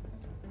there,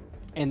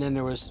 and then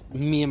there was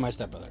me and my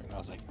stepbrother. And I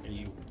was like, "Are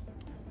you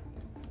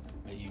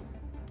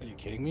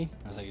kidding me?"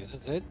 I was like, "Is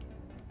this it?"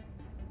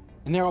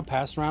 And they're all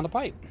passing around a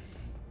pipe.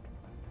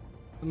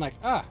 I'm like,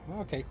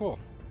 okay, cool.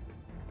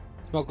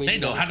 Smoke weed. They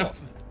know how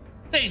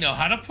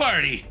to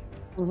party.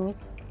 Mm-hmm.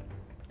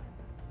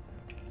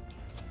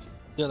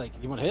 They're like,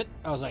 "You want to hit?"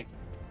 I was like,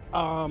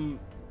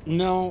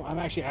 no, I'm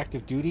actually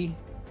active duty.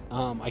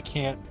 I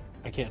can't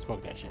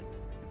smoke that shit.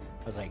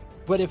 I was like,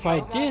 but if I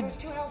did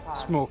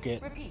smoke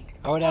it,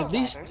 I would at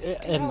least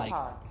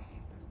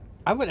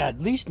I would at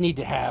least need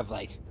to have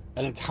like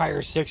an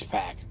entire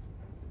 6-pack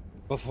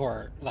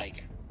before,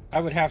 like, I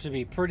would have to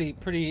be pretty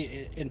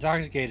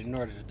intoxicated in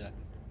order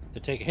to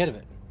take a hit of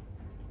it.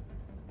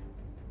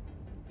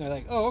 They're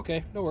like, "Oh,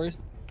 okay, no worries."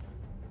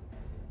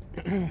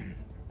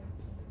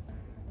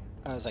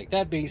 I was like,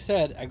 that being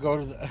said, I go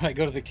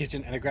to the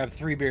kitchen and I grab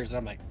 3 beers and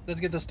I'm like, "Let's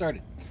get this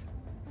started."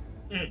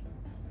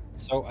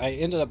 So I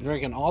ended up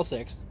drinking all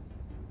 6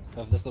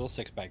 of this little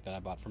 6-pack that I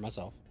bought for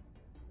myself.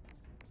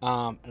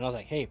 And I was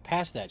like, "Hey,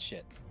 pass that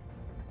shit."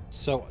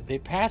 So they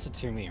pass it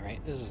to me,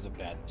 right? This was a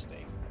bad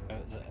mistake.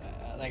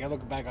 Like, I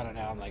look back on it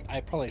now, I'm like, I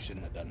probably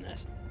shouldn't have done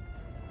this.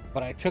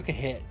 But I took a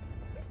hit,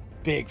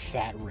 big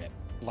fat rip.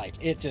 Like,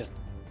 it just,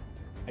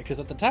 because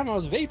at the time I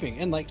was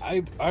vaping, and like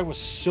I was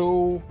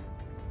so,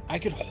 I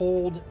could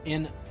hold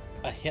in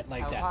a hit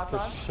like that for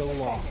so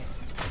long.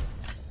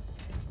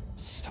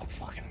 So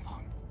fucking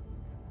long.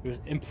 It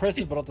was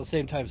impressive, but at the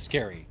same time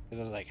scary. Because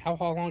I was like, how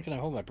long can I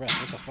hold my breath?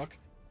 What the fuck?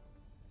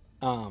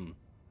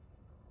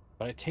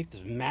 But I take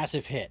this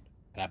massive hit,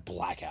 and I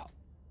black out.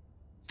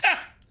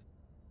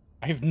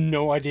 I have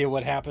no idea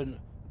what happened.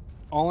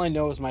 All I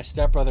know is my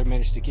stepbrother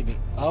managed to get me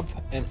up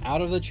and out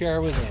of the chair I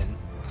was in,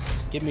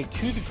 get me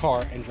to the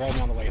car, and drive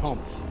me on the way home.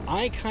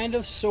 I kind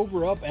of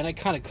sober up, and I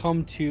kind of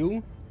come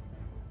to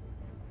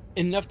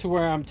enough to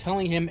where I'm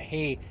telling him,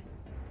 "Hey,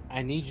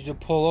 I need you to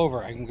pull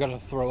over. I'm going to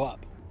throw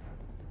up."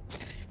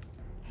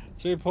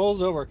 So he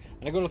pulls over,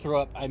 and I go to throw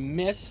up. I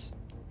miss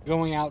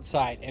going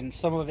outside, and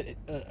some of it,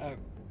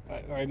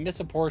 or I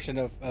miss a portion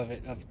of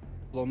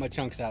blowing my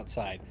chunks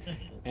outside.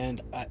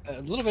 And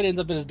a little bit ends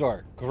up in his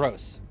door.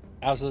 Gross.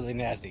 Absolutely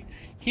nasty.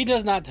 He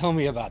does not tell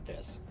me about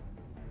this.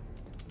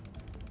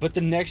 But the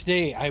next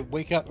day, I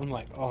wake up, I'm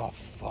like, "Oh,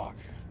 fuck.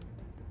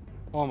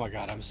 Oh my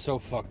god, I'm so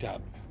fucked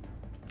up."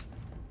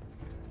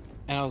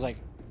 And I was like,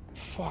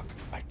 fuck,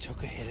 I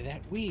took a hit of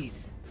that weed.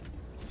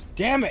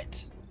 Damn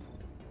it!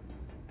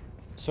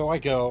 So I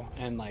go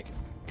and like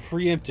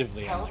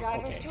preemptively, I'm like,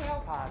 Helldivers okay, to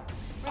Hellpods.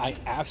 I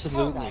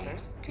absolutely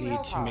Helldivers to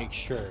need to make Hellpods.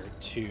 sure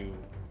to,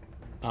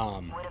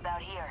 What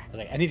about here? I was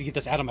like, I need to get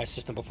this out of my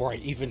system before I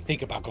even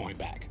think about going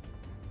back.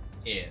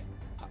 Yeah.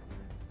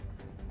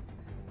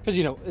 Because,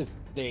 you know, if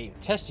they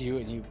test you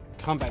and you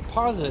come back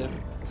positive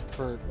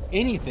for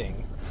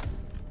anything,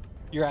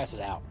 your ass is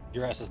out.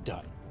 Your ass is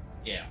done.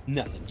 Yeah.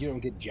 Nothing. You don't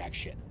get jack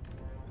shit.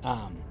 So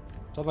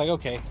I'm like,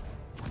 okay.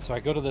 So I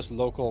go to this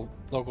local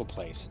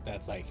place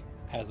that's like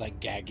has like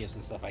gag gifts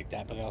and stuff like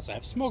that, but they also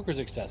have smokers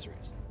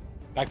accessories.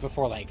 Back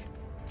before like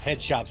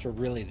head shops were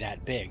really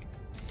that big.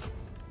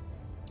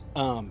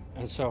 And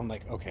so I'm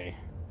like, okay,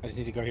 I just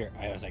need to go here.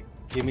 I was like,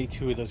 give me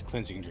 2 of those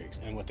cleansing drinks.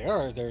 And what they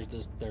are, they're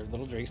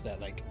little drinks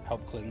that like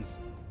help cleanse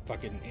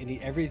fucking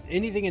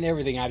anything and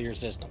everything out of your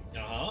system.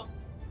 Uh-huh.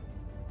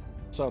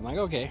 So I'm like,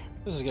 okay,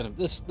 this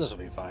will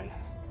be fine.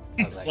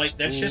 I was It's like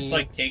that shit's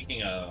like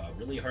taking a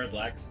really hard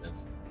laxative.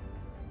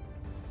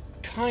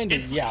 Kind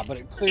of, yeah, but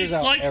it clears out.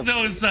 It's like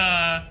everything. those.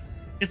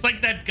 It's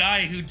like that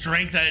guy who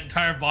drank that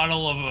entire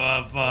bottle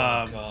of.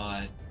 Oh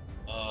God.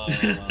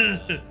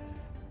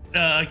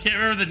 I can't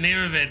remember the name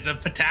of it. The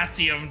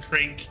potassium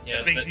drink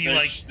that makes you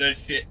like the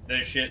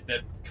shit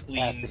that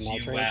cleans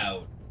you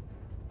out.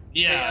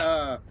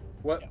 Yeah. Hey,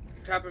 what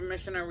type of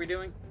mission are we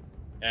doing?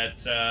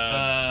 That's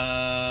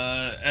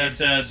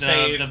it's a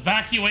save. the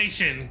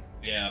evacuation.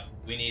 Yeah,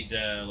 we need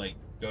to like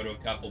go to a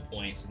couple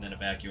points and then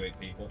evacuate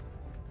people.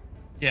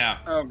 Yeah.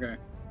 Okay.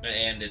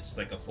 And it's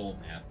like a full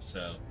map,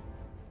 so.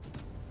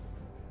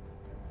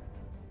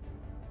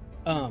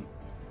 So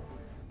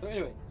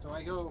anyway, so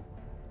I go.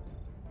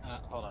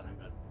 Hold on, I'm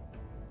gonna.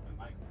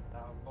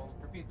 I'll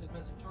repeat this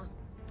message shortly.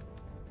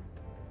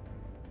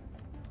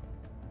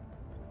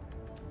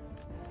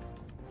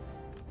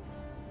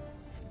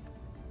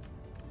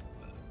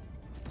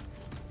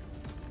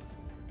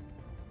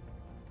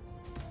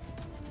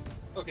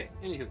 Okay,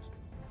 anywho.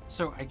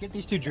 So I get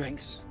these 2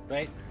 drinks,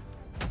 right?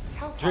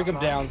 Drink them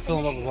down, fill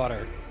them up with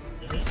water.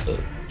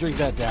 Drink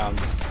that down.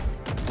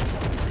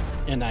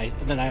 And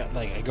then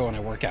I go and I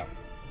work out.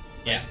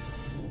 Yeah.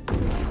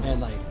 And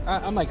like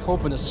I'm like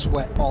hoping to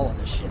sweat all of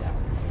this shit out.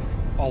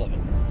 All of it.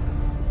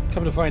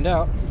 Come to find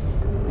out,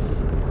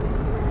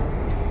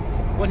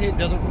 one hit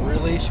doesn't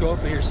really show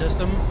up in your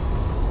system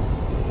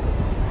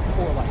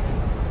for like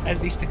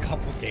at least a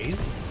couple days.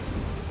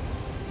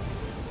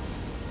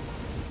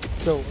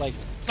 So like,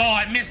 oh,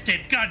 I missed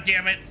it. God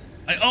damn it!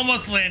 I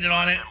almost landed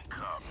on it.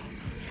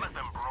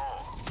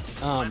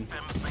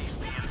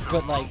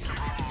 But like,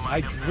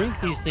 I drink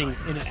these things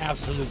in an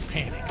absolute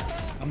panic.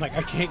 I'm like,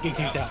 I can't get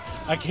kicked out.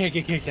 I can't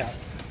get kicked out.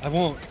 I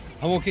won't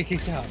get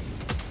kicked out.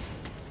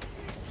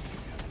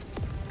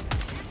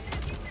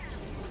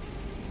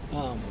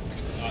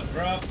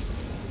 Drop.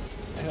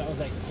 And I was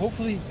like,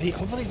 hopefully they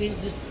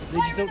just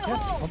don't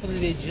test it. Hopefully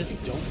they just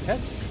don't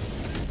test it.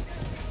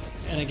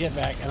 And I get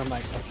back and I'm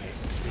like, okay,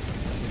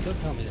 don't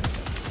tell me that.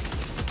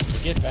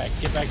 Get back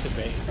to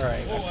base. All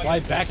right, I fly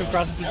back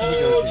across the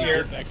Pacific Ocean.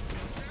 Here. Get back.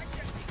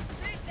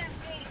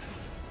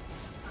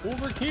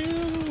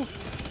 Overkill!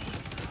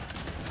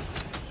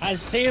 I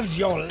saved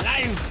your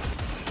life.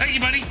 Thank you,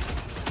 buddy.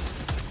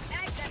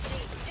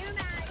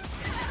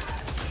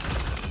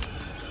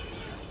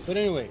 But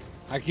anyway,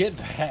 I get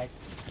back,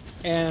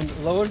 and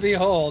lo and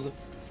behold,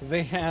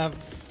 they have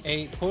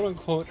a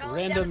quote-unquote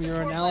random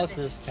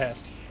urinalysis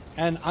test,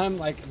 and I'm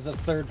like the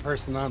 3rd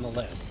person on the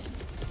list.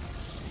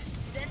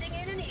 Sending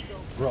in an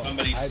eagle. Bro,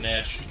 Somebody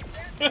snatched.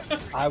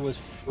 I was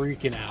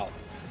freaking out.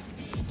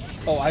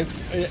 Oh, I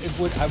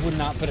would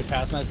not put it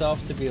past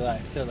myself to be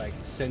like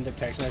send a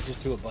text message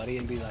to a buddy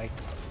and be like,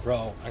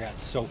 bro, I got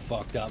so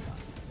fucked up.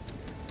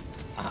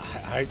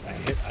 I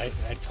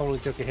totally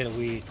took a hit of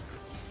weed,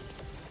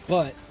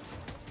 but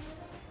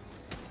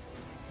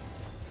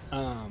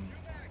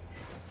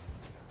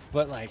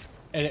like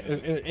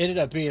it ended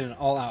up being an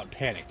all-out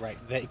panic, right?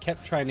 They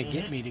kept trying to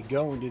get me to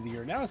go and do the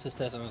urinalysis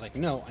test, and I was like,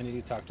 no, I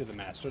need to talk to the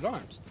Master at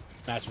Arms.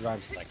 Master at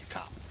Arms is like a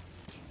cop.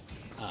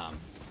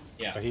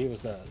 Yeah. But he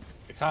was the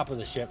cop of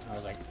the ship, and I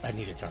was like, I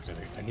need to talk to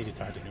him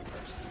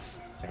first.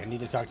 It's like I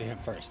need to talk to him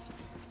first.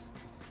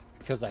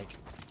 Because like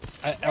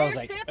I was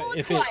like,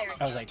 if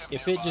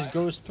it just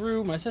goes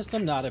through my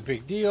system, not a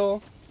big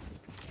deal.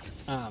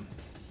 Oh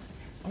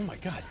my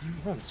god, you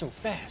run so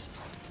fast.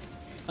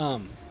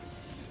 But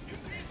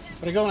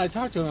I go and I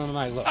talk to him and I'm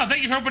like, look. Oh,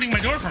 thank you for opening my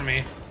door for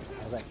me.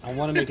 I was like, I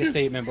want to make a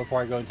statement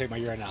before I go and take my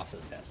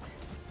urinalysis test.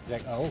 He's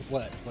like, oh,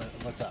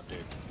 what's up, dude?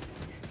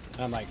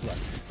 And I'm like, look,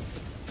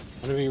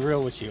 I'm gonna be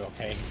real with you,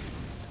 okay?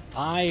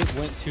 I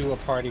went to a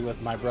party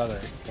with my brother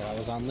while I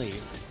was on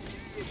leave.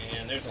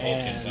 And there's a whole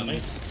kid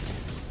coming.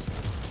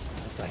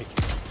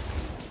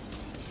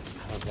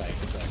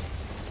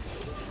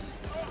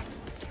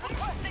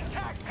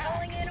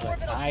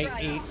 I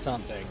ate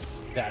something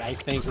that I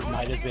think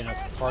might have been a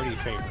party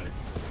favorite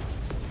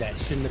that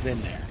shouldn't have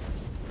been there.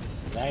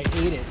 But I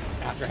ate it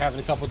after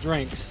having a couple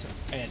drinks,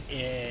 and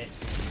it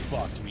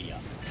fucked me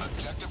up.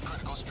 Objective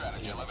critical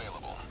stratagem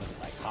available.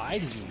 Like, hi,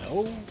 did you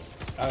know?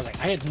 I was like,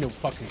 I had no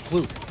fucking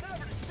clue.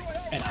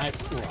 And at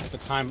the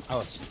time, I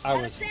was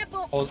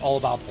all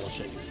about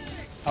bullshit.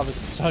 I was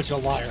such a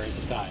liar at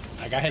the time.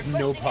 Like, I had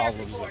no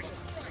problems with it.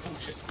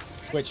 Bullshit.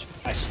 Which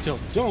I still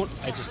don't.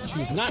 I just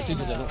choose not to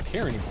because I don't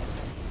care anymore.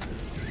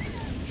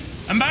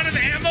 I'm out of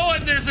ammo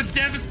and there's a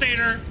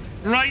Devastator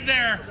right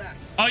there.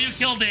 Oh, you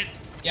killed it.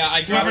 Yeah,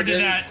 I Whoever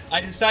did that.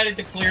 I decided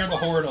to clear the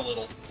horde a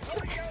little.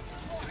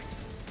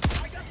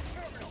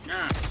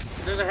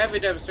 There's a heavy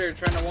Devastator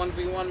trying to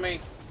 1v1 me.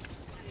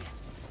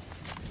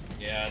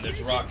 Yeah, there's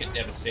a rocket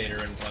Devastator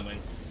incoming.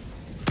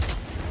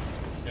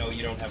 No,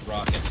 you don't have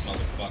rockets,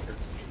 motherfucker.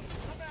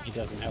 He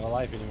doesn't have a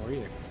life anymore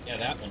either. Yeah,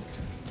 that one.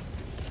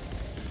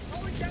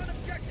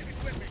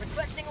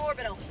 Requesting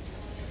orbital.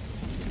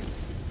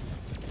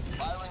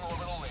 Firing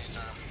orbital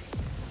laser.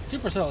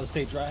 Super solid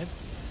state drive.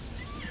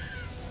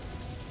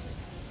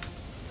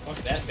 Fuck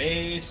that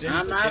base in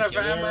I'm out of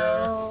particular.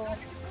 ammo.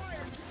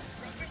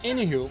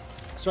 Anywho,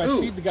 so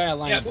I feed the guy a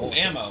line of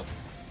bullshit. ammo.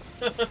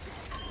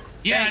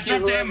 Yeah, I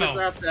dropped ammo.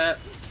 Dropped that.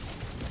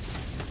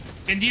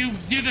 Can you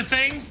do the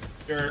thing?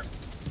 Sure.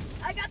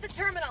 I got the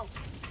terminal.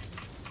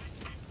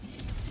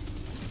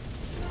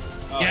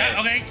 Oh, Yeah, hey.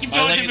 okay, keep My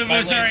going, lan- Tabooboo,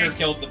 my sorry. Lancer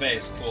killed the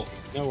base. Cool.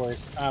 No worries.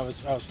 I was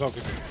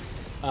focusing.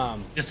 Yeah,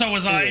 so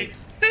was I.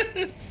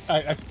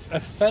 I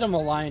fed him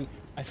a line.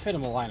 I fed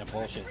him a line of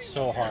bullshit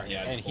so hard,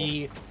 Yeah, and cool.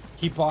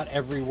 he bought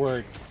every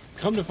word.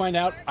 Come to find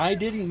out, I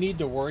didn't need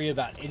to worry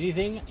about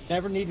anything.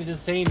 Never needed to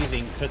say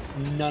anything because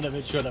none of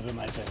it showed up in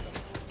my system.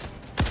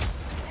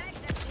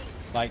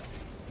 Like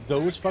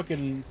those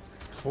fucking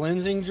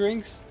cleansing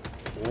drinks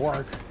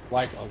work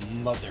like a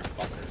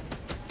motherfucker.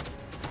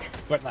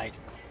 But like,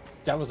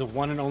 that was the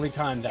one and only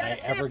time that I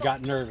ever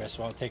got nervous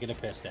while taking a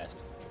piss test.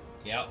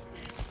 Yep.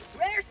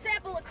 Rare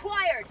sample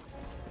acquired.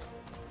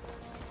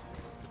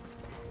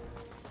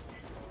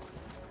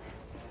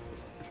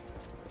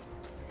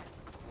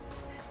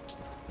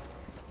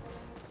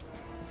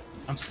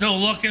 I'm still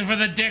looking for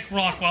the dick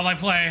rock while I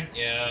play.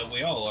 Yeah,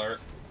 we all are.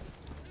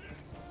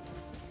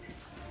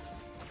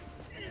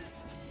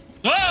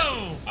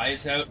 Whoa!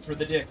 Eyes out for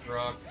the dick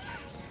rock.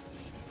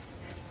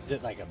 Is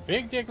it like a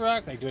big dick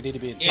rock? Like, do I need to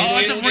be in? Oh,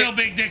 it's a real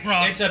big dick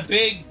rock. It's a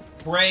big,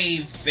 gray,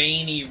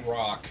 veiny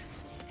rock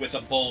with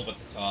a bulb at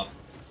the top.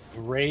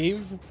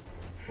 Grave?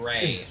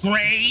 Gray.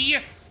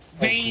 Gray,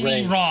 veiny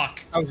gray.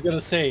 rock. I was gonna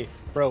say,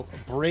 bro,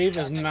 brave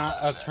is not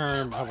a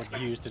term I would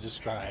use to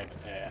describe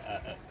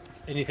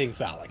anything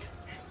phallic.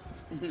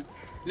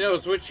 No,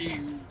 it's what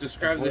you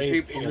describe the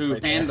Brave people penis who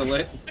right there. handle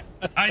it.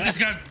 I just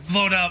got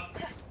blown up.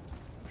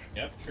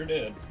 Yep, sure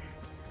did.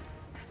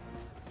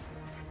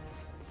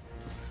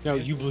 No,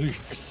 you blew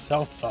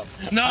yourself up.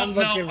 No, I'm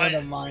looking no, where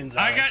the mines are.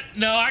 I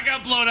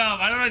got blown up.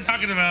 I don't know what you're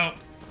talking about.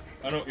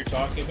 I don't know what you're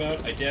talking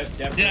about. I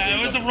definitely. Yeah,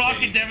 it was a wasn't rocket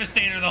big.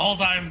 devastator the whole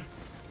time.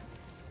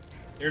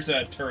 There's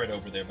a turret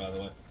over there, by the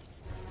way.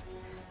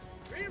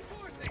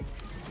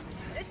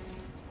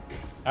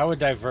 I would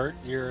divert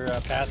your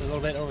path a little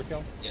bit,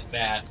 Overkill. Yeah,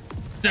 that.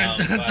 By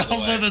the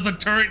also, way. there's a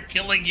turret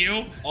killing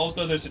you.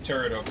 Also, there's a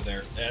turret over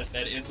there.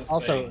 That is a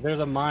Also, thing. there's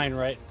a mine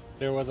right.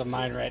 There was a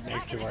mine right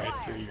next to where I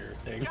threw your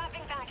thing.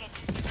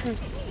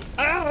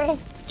 Ah!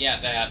 Yeah,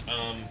 that.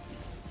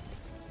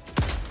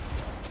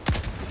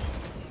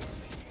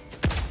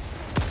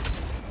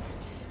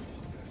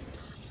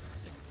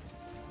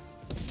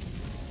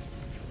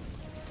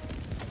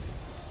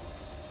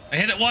 I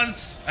hit it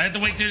once. I had to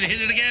wait to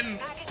hit it again.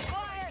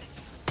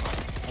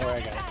 Oh, I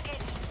got it.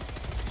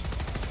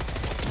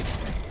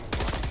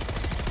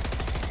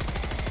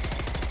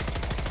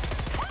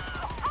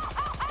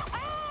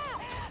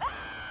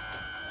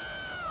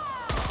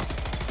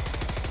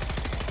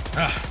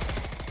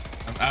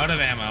 I'm out of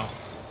ammo.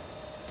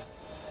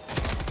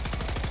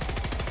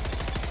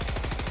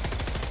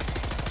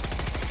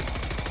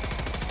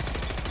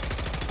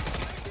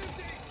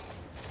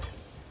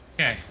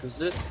 Okay. Does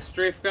this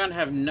strafe gun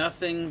have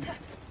nothing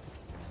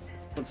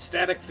but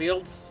static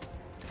fields?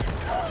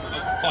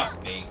 Oh,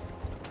 fuck me.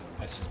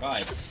 I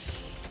survived.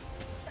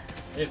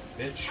 Hit,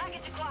 bitch.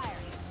 Package acquired.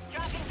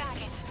 Dropping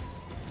package.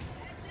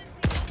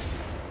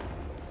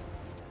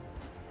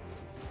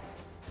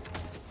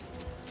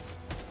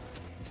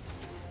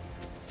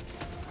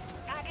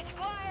 Package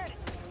acquired.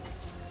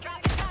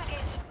 Dropping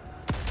package.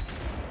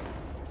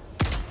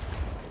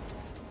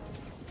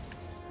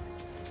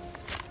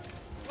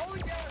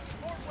 Rolling down a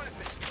support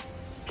weapon.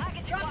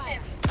 Package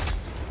acquired.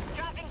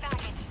 Dropping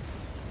package.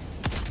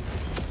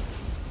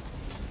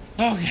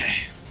 Okay.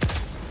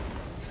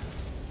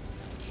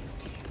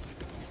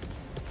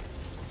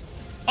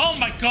 Oh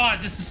my god,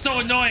 this is so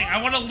annoying.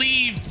 I want to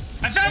leave.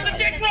 I found the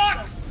dick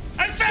rock.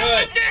 I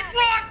found the dick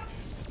rock.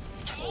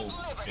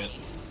 Oh, shit.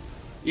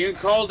 You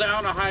can call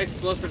down a high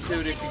explosive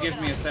dude if you give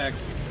me a sec.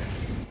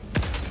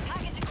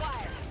 Package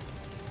acquired.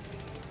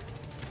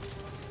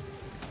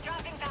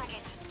 Dropping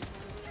package.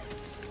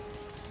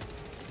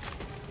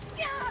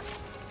 Yeah.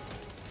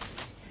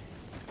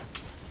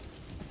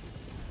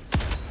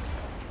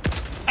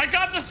 I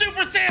got the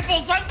super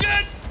samples. I'm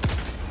good.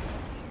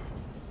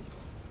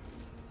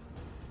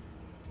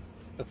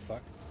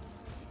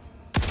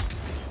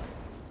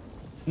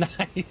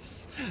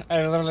 Nice.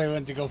 I literally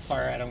went to go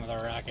fire at him with a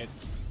rocket.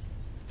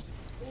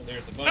 Oh,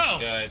 there's a bunch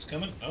of guys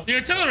coming. Oh. The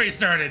artillery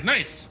started.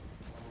 Nice.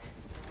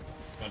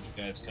 Bunch of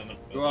guys coming.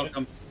 You're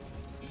welcome.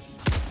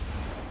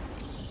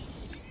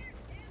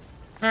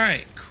 All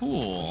right,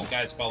 cool. Bunch of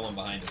guys following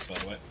behind us, by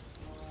the way.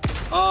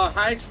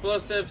 High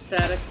explosive,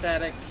 static,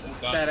 static,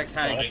 static,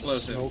 high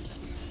explosive.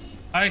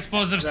 High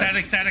explosive,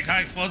 static, static,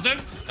 high explosive.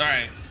 All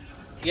right.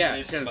 Yeah,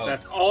 because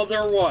that's all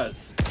there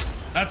was.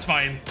 That's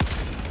fine.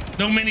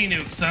 No mini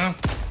nukes, huh?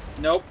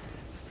 Nope.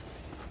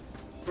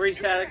 3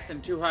 statics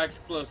and 2 high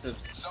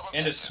explosives.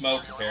 And a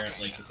smoke,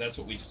 apparently, because that's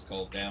what we just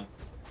called down.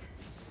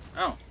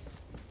 Oh.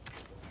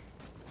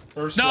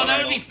 First no, one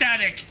that would be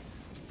static.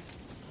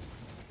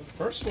 The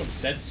first one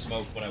said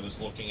smoke when I was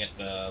looking at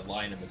the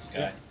line in the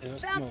sky.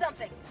 Found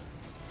something.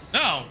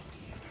 No.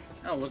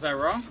 Oh, was I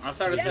wrong? I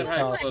thought it said high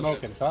saw explosive.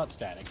 smoke and thought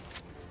static,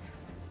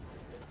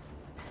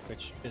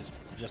 which is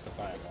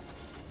justifiable.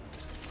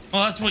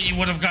 Well, that's what you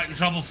would have got in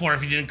trouble for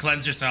if you didn't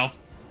cleanse yourself.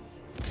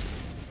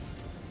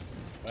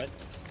 What?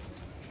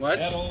 What?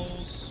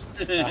 Petals.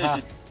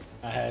 Aha.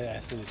 I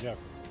see the joke.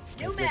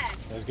 That was, mag.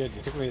 that was good.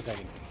 It took me a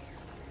second.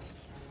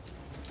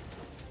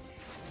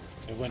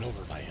 It went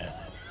over my head.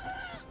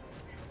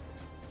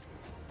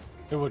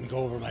 It wouldn't go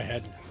over my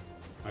head.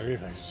 My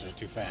reflexes are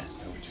too fast.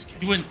 I would just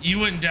kill You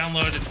wouldn't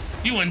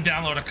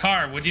download a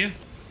car, would you?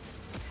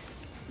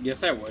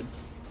 Yes, I would.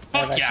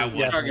 Fuck yeah, I would.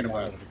 What are you talking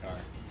about?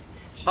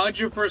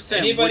 100%.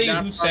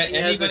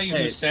 Anybody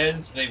who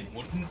says they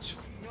wouldn't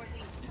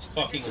is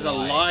fucking is a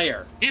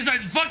liar. Is a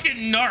fucking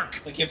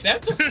narc. Like, if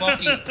that's a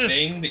fucking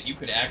thing that you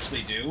could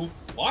actually do,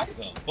 why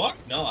the fuck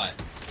not?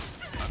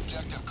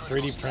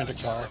 3D print a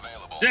car.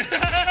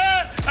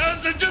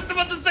 I was just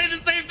about to say the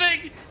same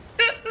thing.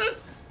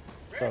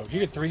 Bro, if you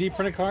could 3D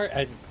print a car,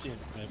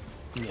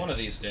 One of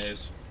these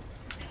days.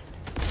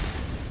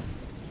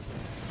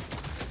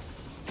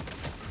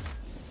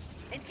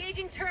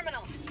 Engaging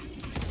terminal.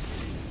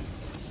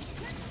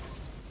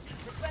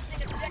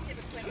 Requesting objective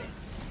equipment.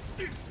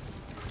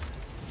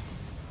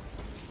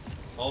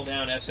 Hold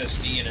down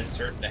SSD and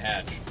insert the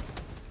hatch.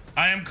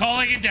 I am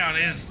calling it down.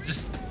 It is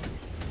just.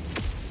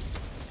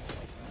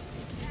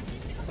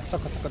 Well,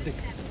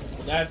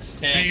 that's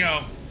 10. There you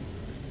go.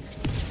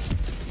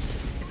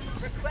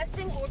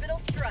 Requesting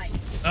orbital strike.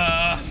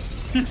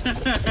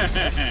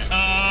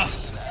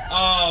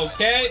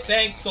 Okay,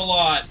 thanks a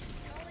lot,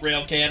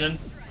 Rail Cannon.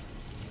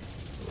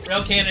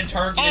 Rail Cannon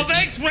targeted. Oh,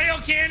 thanks, Rail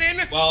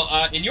Cannon. Well,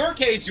 in your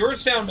case,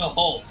 yours found a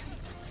Hulk.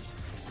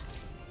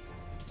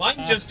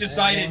 Mine just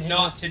decided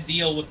not to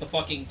deal with the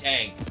fucking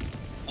tank.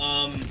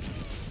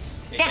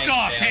 Okay, Fuck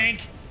off, down.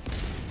 tank.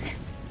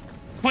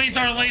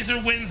 Quasar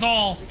laser wins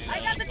all. I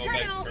got the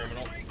terminal.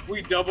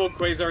 We double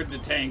Quasar the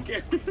tank.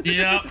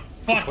 Yep.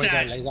 Fuck Quasar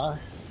that. laser.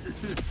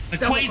 The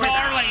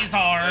Quasar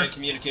laser.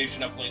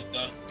 Communication uplink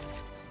done.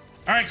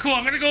 All right, cool.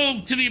 I'm gonna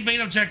go to the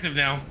main objective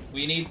now.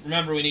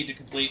 Remember, we need to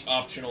complete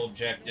optional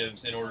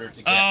objectives in order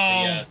to get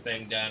the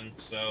thing done.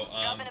 So,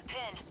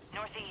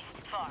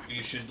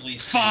 you should at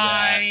least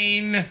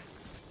Fine. do that.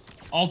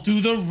 I'll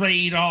do the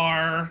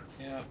radar.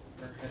 Yeah,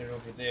 we're headed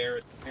over there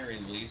at the very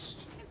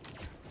least.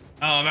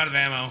 Oh, I'm out of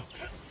ammo.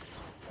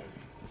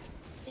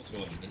 Also,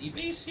 a mini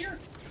base here?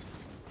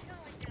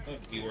 That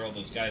would be where all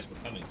those guys were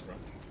coming from.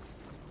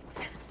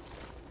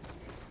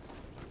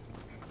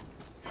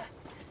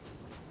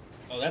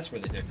 Oh, that's where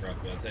the dick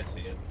rock was. I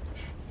see it.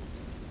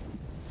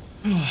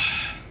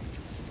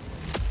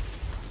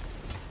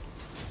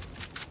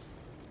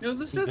 You know,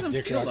 this doesn't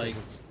feel like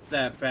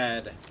that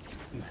bad.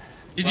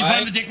 Did you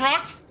find the dick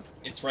rock?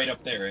 It's right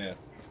up there, yeah.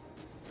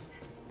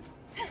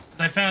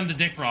 I found the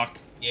dick rock.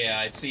 Yeah,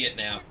 I see it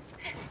now.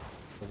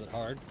 Was it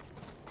hard?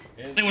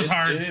 It was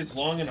hard. It is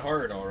long and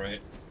hard, all right.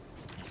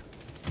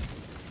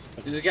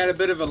 Has it got a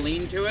bit of a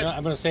lean to it? No,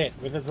 I'm gonna say it.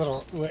 With its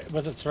little,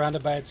 was it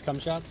surrounded by its cum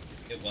shots?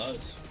 It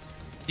was.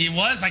 It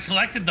was. I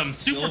collected them.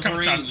 Super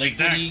cum shots, to be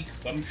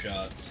exact. Cum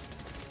shots.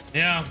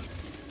 Yeah.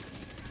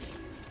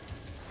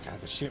 God,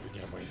 the shit we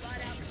get away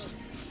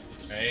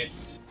with. Right.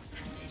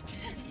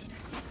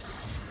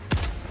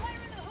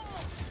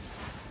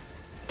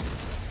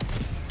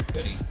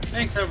 Goody.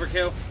 Thanks,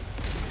 Overkill.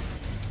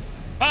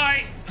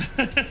 Bye.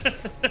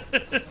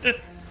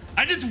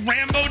 I just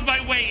Rambo'd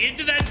my way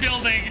into that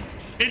building,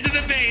 into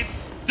the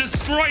base,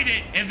 destroyed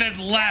it, and then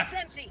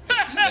left.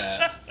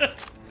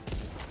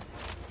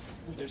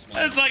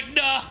 I was like,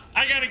 nah,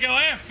 I gotta go.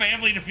 I have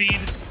family to feed.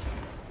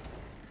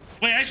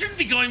 Wait, I shouldn't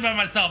be going by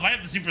myself. I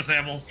have the super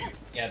samples.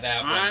 Yeah,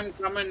 that one. I'm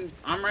coming.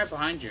 I'm right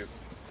behind you.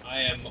 I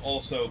am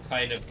also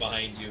kind of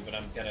behind you, but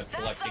I'm kind of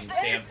collecting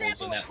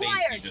samples in that base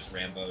you just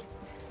Rambo'd.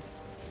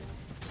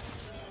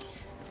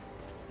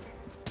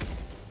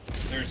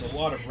 There's a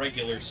lot of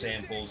regular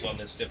samples on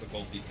this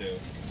difficulty, too.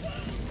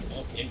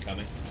 Oh,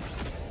 incoming.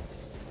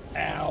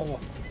 Ow.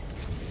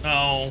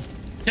 Oh.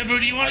 Tabooboo,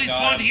 do you want to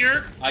spawn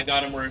here? I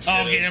got him where it should.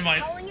 Oh, okay, never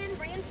mind.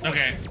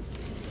 Okay.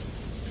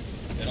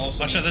 It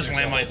also Watch out, means this there's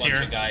a whole landmine's bunch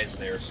here. of guys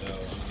there, so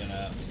I'm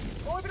gonna...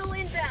 Orbital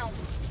inbound.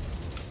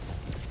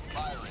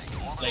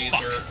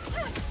 Laser.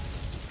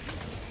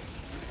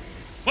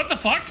 What the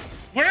fuck?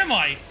 Where am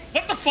I?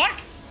 What the fuck?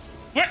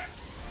 Where?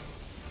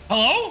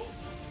 Hello?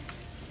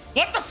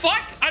 What the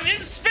fuck? I'm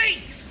in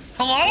space.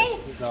 Hello?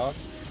 This is dog.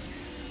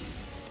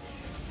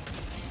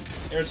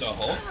 There's a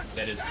Hulk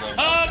that is blown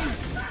up.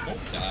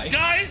 Won't die.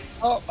 Guys.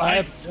 Oh,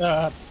 I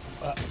have.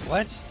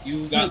 What?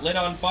 You got lit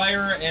on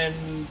fire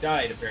and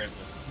died apparently.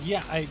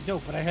 Yeah, I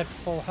know, but I had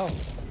full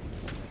health.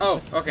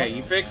 Oh, okay.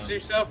 You fixed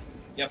yourself?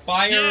 Yeah,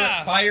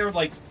 fire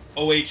like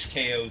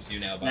OHKOs you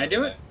now. Can I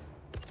do it?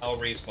 I'll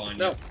respawn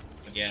No. you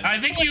again. I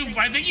think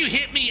you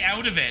hit me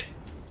out of it.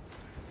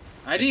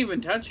 I didn't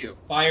even touch you.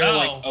 Fire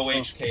like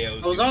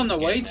OHKOs. I was on the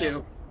way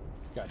to.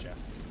 Gotcha.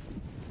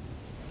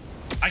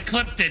 I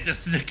clipped it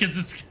because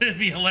it's gonna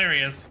be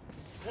hilarious.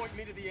 Point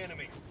me to the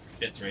enemy.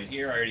 It's right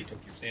here. I already took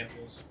your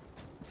samples.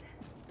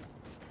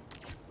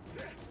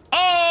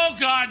 Oh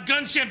god,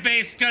 gunship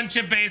base,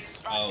 gunship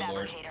base. Oh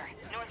lord.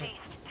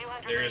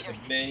 There is a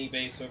mini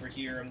base over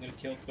here. I'm gonna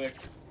kill quick.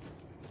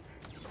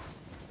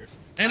 There's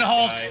And a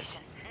Hulk. guy.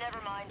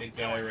 Big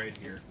guy right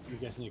here. I'm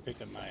guessing you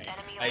picked up my.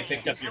 I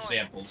picked up your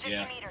samples.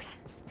 Yeah.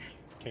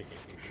 Okay.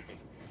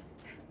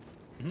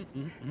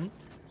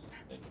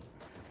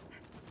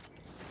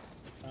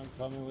 I'm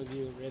coming with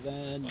you,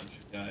 Raven. Bunch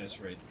of guys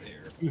right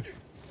there.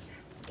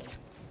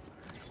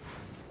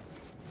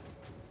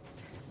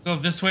 Go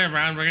this way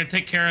around. We're gonna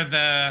take care of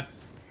the.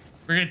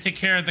 We're gonna take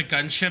care of the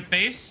gunship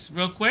base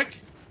real quick.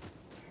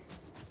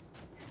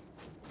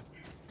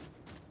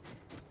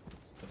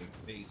 Put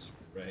a base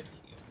right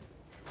here.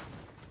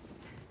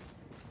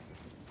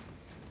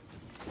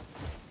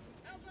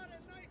 How about a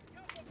nice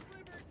cup of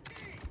flavored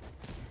tea?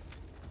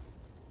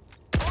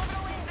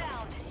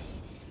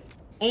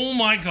 Oh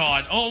my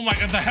god! Oh my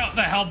god! The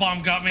hell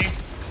bomb got me.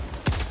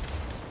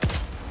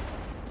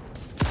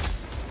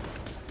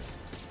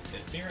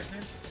 Hit me right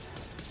there.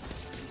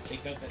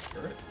 Take out that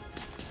turret.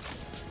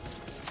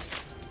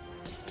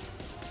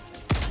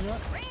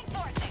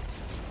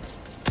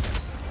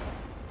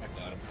 I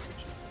got him.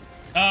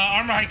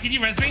 Armorhide, can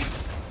you res me?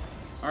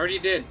 Already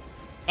did.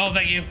 Oh,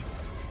 thank you.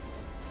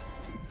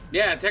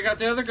 Yeah, take out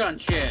the other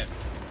gunship.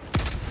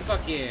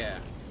 Fuck yeah.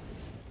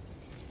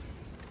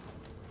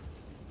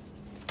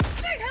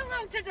 Say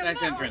hello to democracy.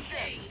 Nice entrance.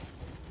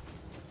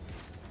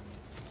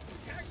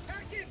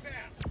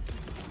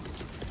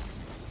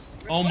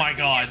 Oh my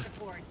god.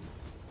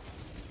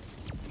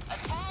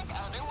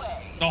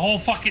 The whole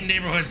fucking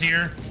neighborhood's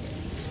here.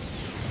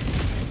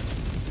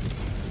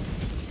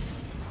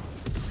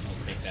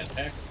 I'll take that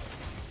back.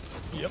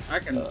 Yep. I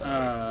can,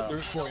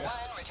 Third for you.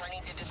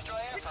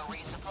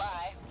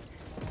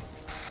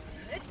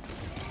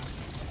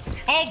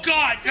 Oh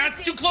god,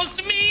 that's too close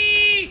to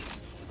me!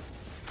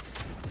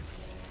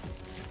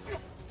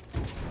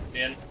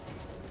 In.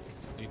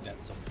 Need that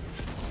some.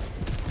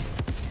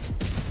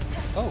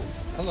 Oh,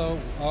 hello.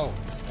 Oh.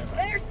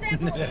 Rare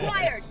sample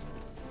acquired.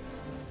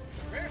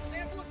 Rare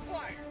sample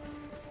acquired.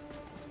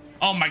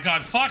 Oh my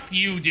god, fuck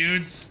you,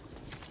 dudes.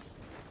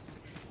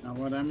 not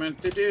what I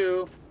meant to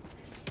do.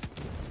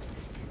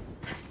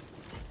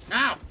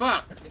 Ah,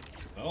 fuck.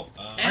 Oh,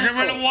 I got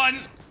rid of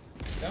one.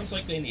 Sounds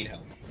like they need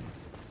help.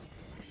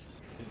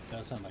 It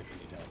does sound like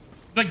we need help.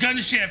 The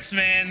gunships,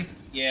 man.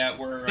 Yeah,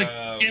 we're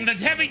In the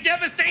heavy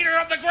devastator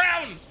of the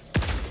ground.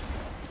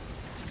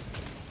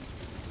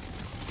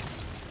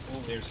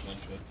 Oh, there's a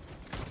bunch of it.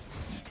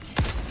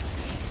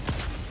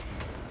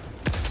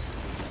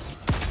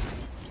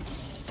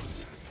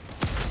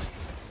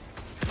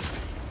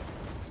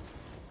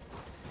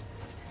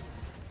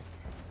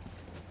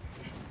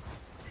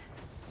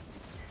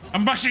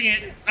 I'm rushing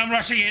it. I'm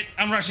rushing it.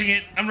 I'm rushing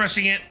it. I'm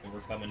rushing it.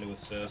 We're coming to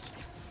assist.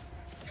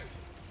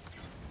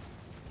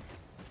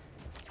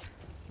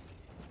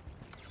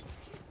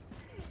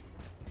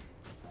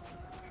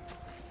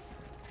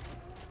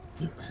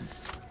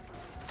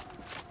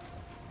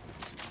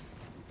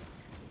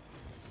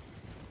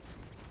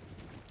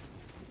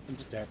 I'm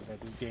just happy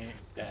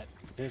that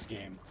this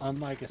game,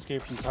 unlike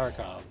Escape from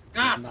Tarkov,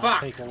 Ah, does not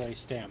fuck. take away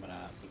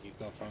stamina when you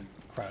go from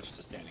crouch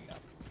to standing up.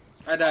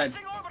 I died.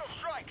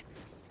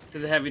 To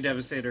the heavy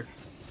devastator.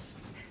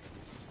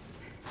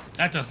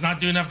 That does not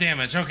do enough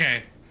damage.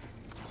 Okay.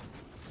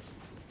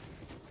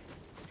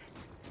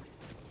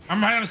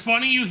 I'm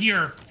spawning you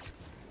here.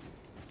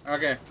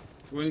 Okay.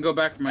 We can go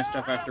back for my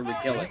stuff after we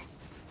kill it.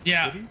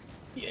 Yeah.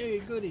 Yay,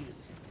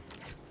 goodies.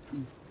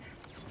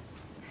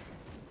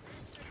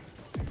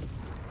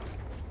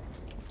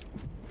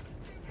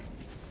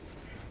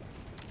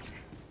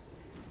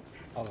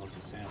 All of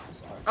the samples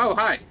are. Oh,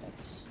 hi.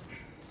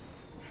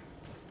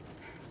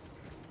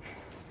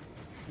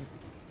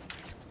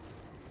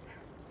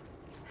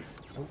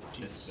 Oh, This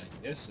Jesus. thing.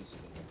 This is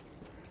the.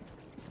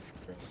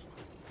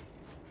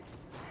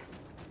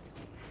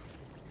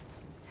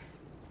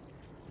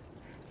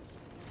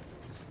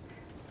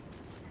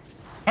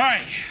 All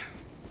right.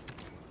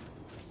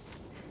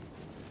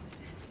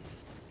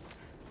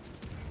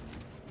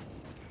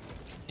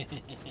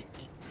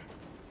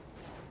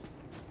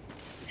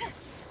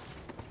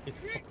 Get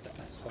the fuck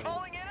the asshole.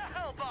 Calling in a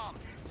hell bomb.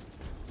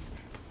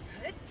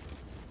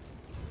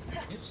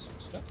 Here's some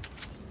stuff.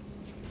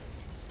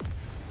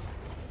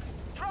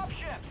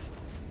 Dropships.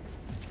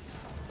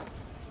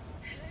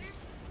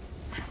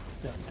 Is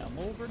there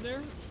ammo over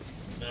there?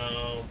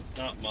 No,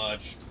 not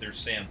much. There's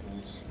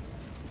samples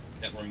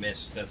that were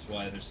missed. That's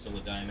why there's still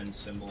a diamond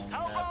symbol on the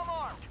Hellbomb map.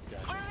 armed.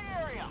 Clear the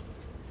area.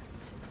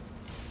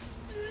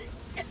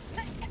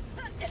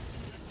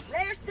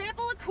 Rare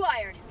sample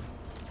acquired.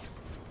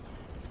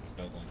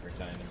 No longer a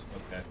diamond.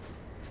 Okay.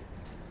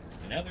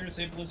 And now there's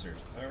a blizzard.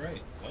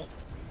 Alright, well.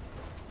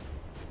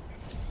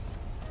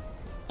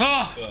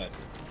 Oh! Good.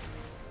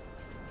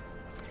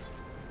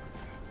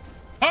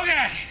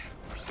 Okay!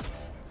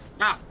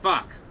 Ah,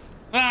 fuck.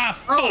 Ah,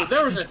 fuck! Oh,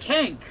 there was a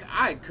tank.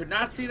 I could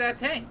not see that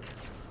tank.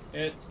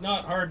 It's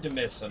not hard to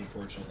miss,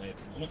 unfortunately, at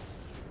the moment.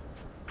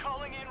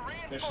 Calling in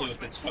Especially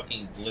with reinforcements. its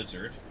fucking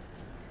blizzard.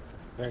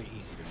 Very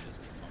easy to miss.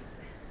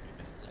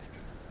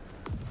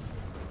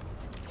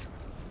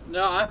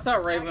 No, I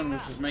thought Raven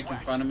was just making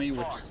fun of me,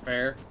 which is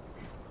fair.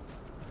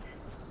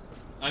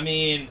 I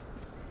mean...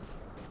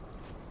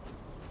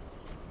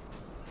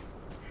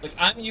 Like,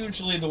 I'm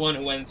usually the one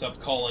who ends up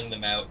calling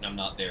them out, and I'm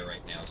not there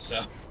right now,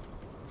 so...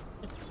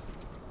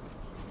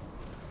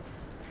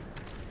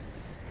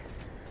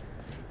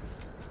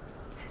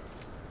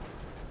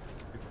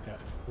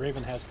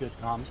 Raven has good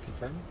comms,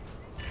 confirmed.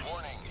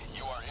 Warning,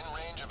 you are in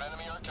range of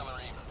enemy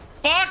artillery.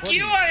 Fuck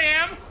you, I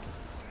am!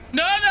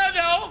 No, no,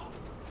 no!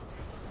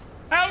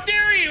 How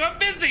dare you? I'm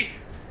busy!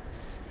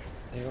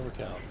 Hey,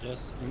 Overkill,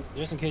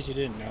 just in case you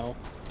didn't know,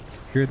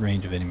 you're in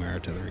range of enemy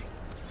artillery.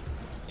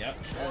 Yep,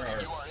 sure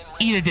are.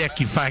 Eat a dick,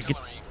 you faggot.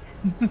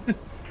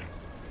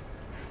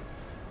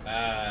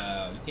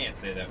 You can't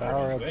say that Power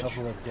word a on Twitch.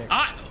 couple of dicks.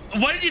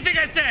 What did you think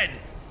I said?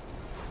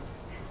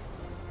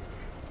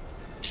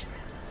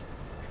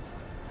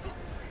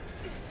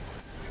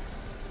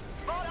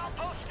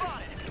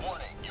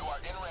 Warning, you are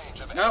in range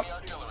of Nope. enemy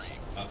artillery.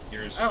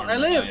 Here's Oh, I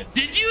live.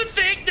 Did you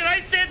think that I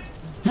said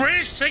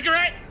British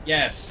cigarette?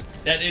 Yes,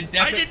 that it I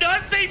definitely. did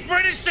not say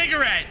British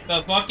cigarette.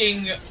 The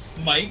fucking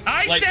mic.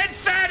 I like, said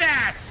fat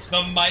ass.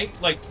 the mic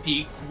like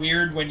peaked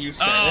weird when you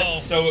said Oh.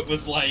 it, so it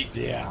was like.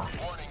 Yeah.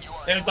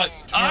 And it's like.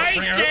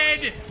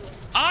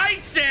 I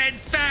said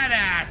fat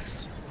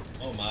ass.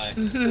 Oh my.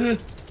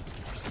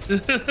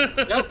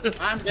 Nope,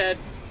 I'm dead.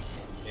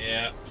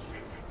 Yeah.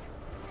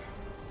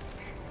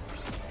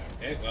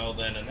 Okay, well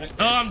then in that case.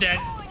 Oh, I'm dead.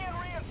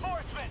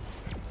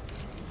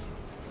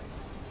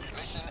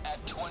 Mission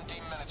at 20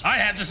 minutes. I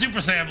had the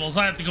super samples.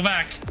 I have to go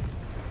back.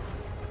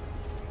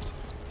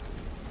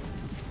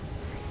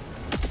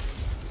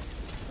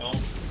 Oh.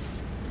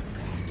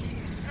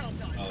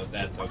 Oh,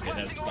 that's okay.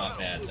 That's not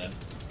bad then.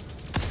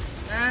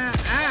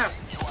 Ah!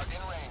 You are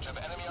in range of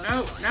enemy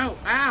No, artillery. no,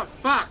 ah,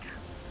 fuck!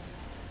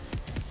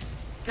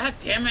 God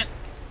damn it!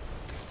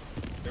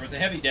 There was a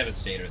heavy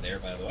devastator there,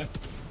 by the way.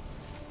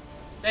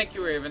 Thank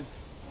you, Raven.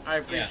 I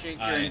appreciate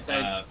your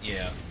insight.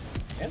 Yeah.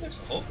 And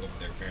there's a Hulk over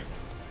there, apparently.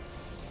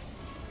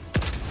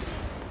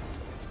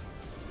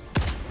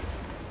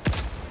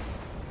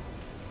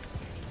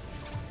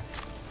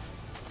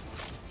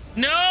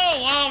 No!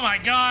 Oh my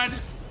god!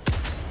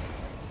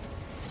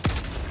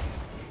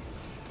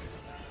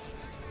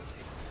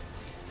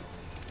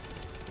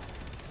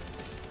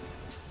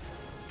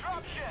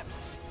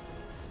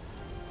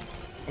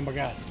 Oh my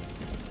god.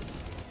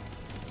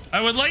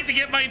 I would like to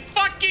get my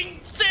fucking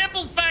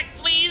samples back,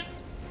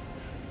 please!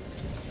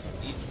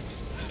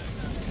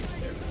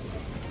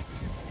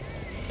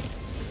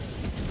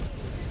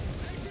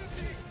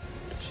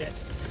 Shit.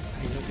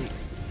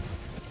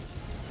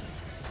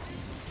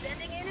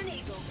 Sending in an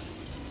eagle.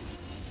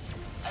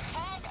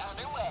 Attack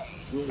underway.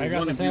 Will I got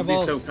one the of you be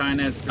samples. so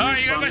kind as to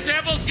Alright, you got my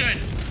respond? samples? Good.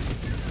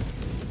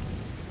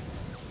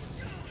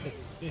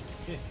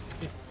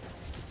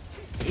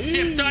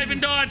 Dip, dive,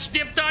 and dodge!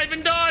 Dip, dive,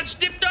 and dodge!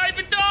 Dip, dive,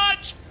 and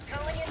dodge!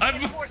 Calling in I'm...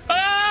 reinforcements.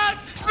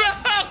 Ah!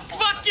 No!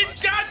 Fucking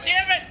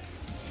goddamn it!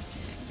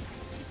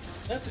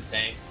 That's a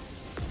tank.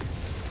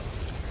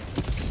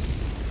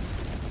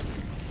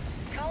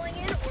 Calling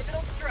in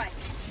orbital strike.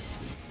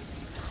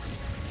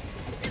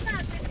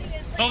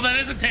 Oh, that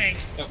is a tank.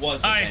 It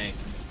was a tank.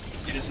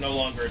 It is no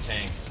longer a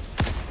tank.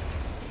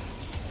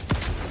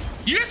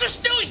 You guys are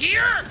still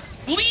here?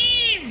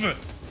 Leave!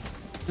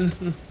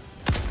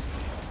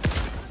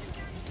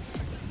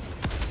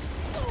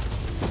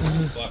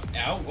 Fuck.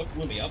 Ow, what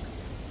blew me up?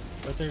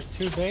 But there's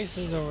two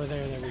bases over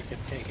there that we could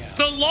take out.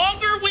 The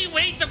longer we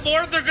wait, the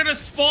more they're gonna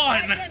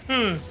spawn.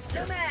 No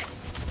mag.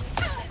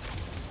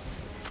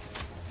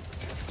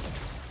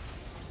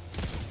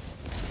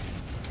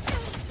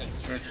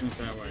 Instructions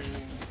that way.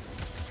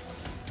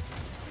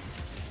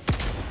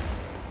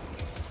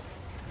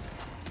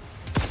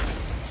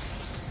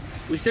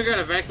 We still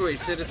gotta evacuate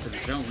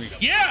citizens, don't we?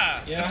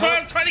 Yeah, that's why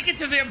I'm trying to get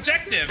to the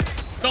objective.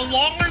 The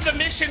longer the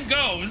mission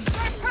goes,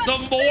 the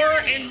more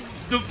and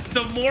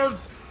the more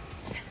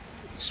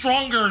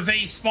stronger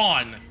they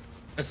spawn,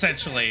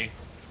 essentially.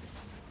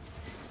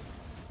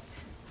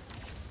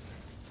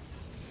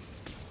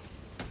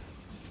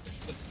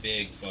 The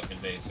big fucking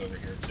base over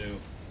here too.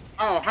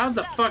 Oh, how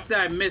the fuck did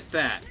I miss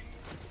that?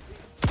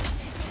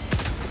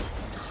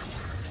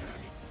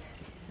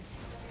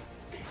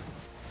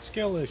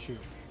 skill issue.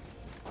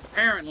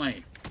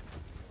 Apparently.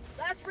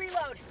 Last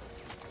reload.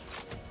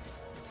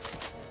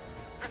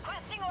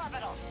 Requesting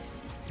orbital.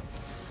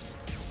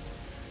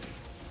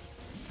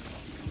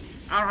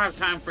 I don't have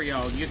time for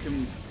y'all. You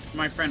can.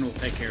 My friend will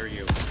take care of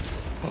you.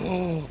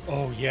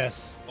 Oh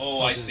yes.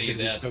 Oh, I this is see gonna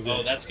be that. so good.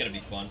 Oh, that's gonna be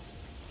fun.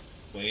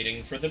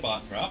 Waiting for the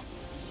bot drop.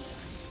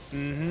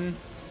 Mm-hmm.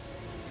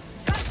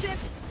 Got ship.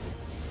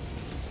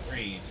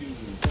 3, 2,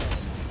 1.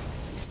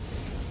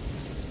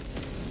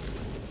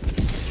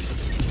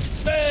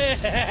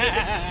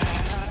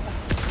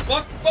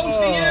 Fuck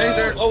both of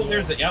you! Oh,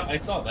 there's it. Yeah, I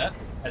saw that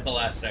at the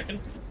last second.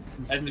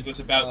 As it was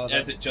about,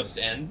 as it just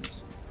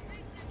ends.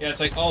 Yeah, it's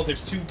like, oh,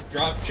 there's 2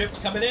 drop ships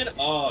coming in.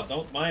 Oh,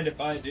 don't mind if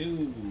I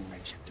do.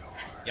 Friendship door.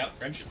 Yep,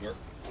 friendship door.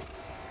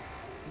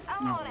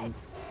 I'm on it.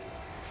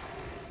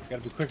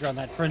 Gotta be quicker on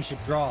that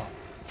friendship draw.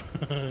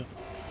 I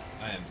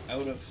am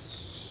out of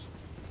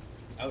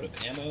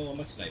ammo on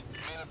my sniper.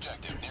 Main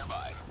objective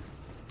nearby.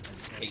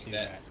 Take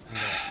that. I'm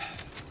gonna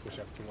push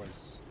up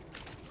towards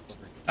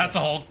That's a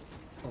Hulk.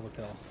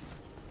 Overkill.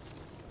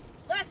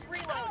 Last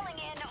reload. Calling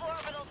in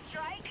orbital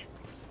strike.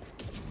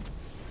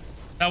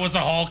 That was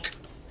a Hulk.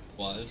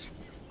 Was.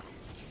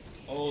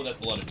 Oh, that's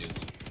a lot of dudes.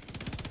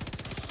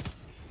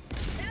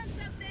 Found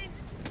something.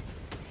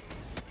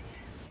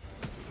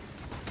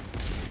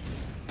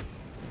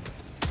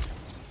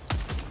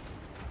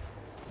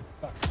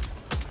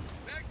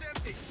 Bag's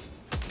empty.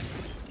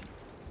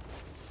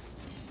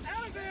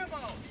 Out of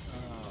ammo.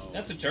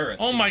 That's a turret.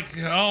 Oh my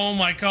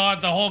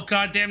god, the whole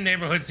goddamn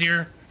neighborhood's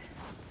here.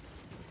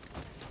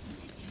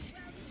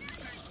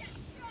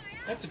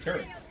 That's a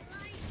turret.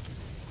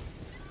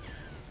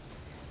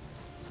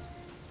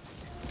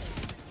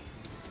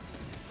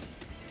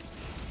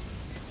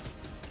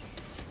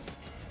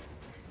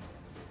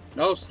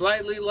 No,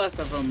 slightly less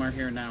of them are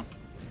here now.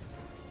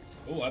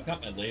 Oh, I've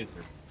got my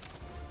laser.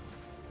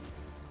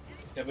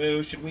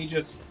 Taboo, should we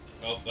just...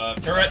 Oh,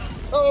 turret.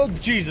 Oh,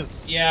 Jesus.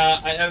 Yeah,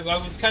 I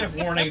was kind of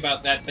warning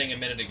about that thing a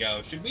minute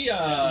ago. Should we,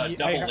 double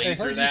I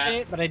laser heard that? you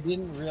say it, but I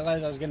didn't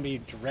realize I was going to be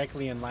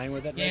directly in line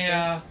with it.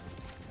 Yeah.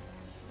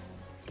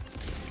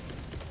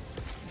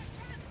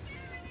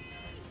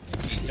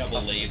 Maybe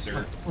double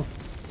laser.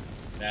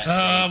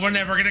 That We're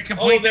never gonna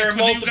complete there this are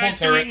with you multiple guys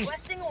turrets.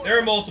 doing... There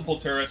are multiple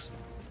turrets.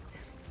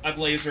 I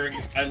lasered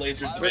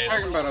the We're base.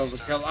 talking about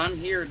overkill. I'm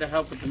here to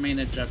help with the main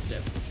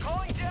objective.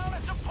 Calling down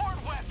a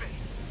support weapon.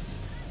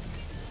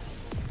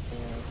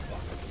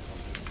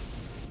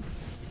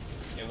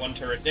 Okay, 1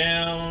 turret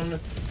down.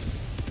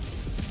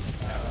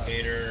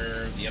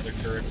 Navigator. The other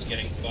turret's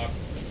getting fucked.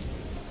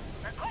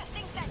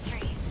 Requesting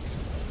sentry.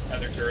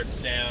 Other turret's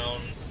down.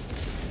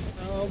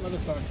 Oh,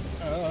 motherfucker.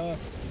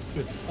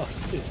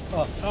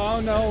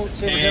 Oh no,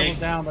 Saber Tank. Devil's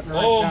down, but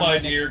Oh down my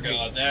right dear next to me.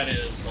 god, that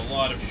is a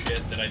lot of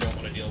shit that I don't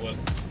want to deal with.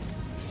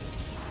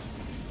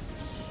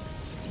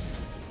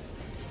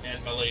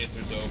 And my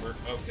laser's over.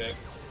 Okay.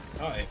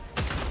 Hi.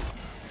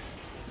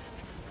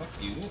 Fuck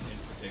you in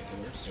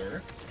particular,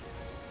 sir.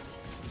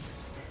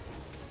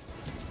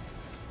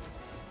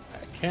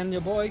 Can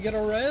your boy get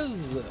a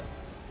res?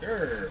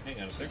 Sure.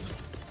 Hang on a second.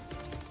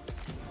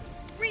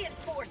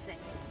 Reinforcing.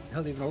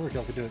 Hell, even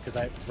Overkill could do it,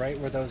 because right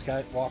where those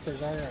guys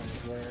walkers are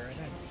is where I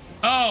am.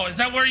 Oh, is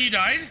that where you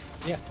died?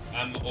 Yeah.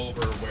 I'm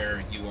over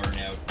where you are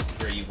now,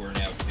 where you were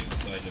now too,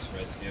 so I just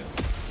rested you.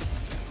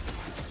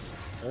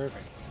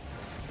 Perfect.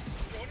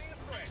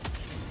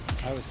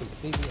 I was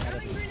completely out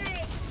of the...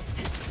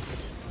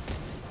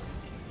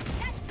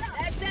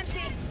 Bag's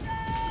empty.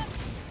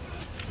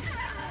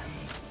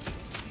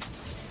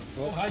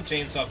 Oh, hi,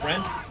 chainsaw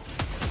friend.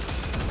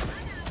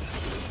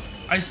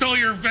 I stole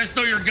your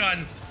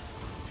gun.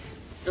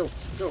 Go,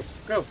 go,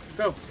 go,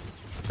 go.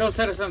 Go,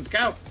 citizens,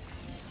 go.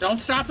 Don't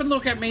stop and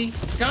look at me.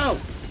 Go.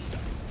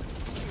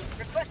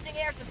 Requesting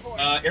air support.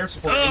 Air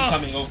support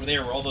incoming over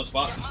there where all those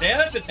bots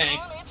stand at the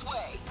tank.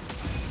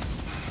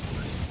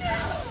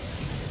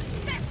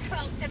 That's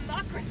called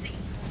democracy.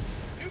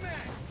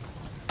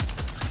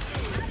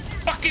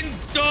 Fucking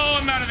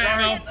I'm out of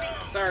ammo.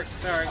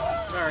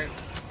 Sorry.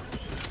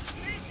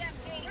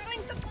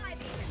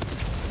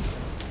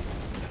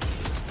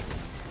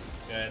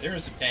 There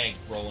is a tank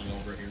rolling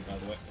over here, by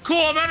the way. Cool,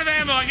 I'm out of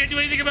ammo. I can't do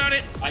anything about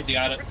it. I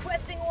got it.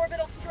 Requesting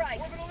orbital strike.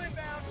 Orbital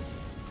inbound.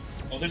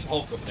 Oh, there's a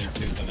Hulk over there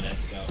too coming in,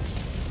 so.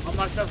 All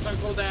my stuff's on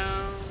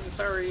cooldown.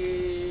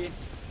 Sorry.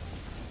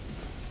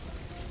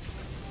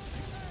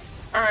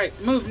 Alright,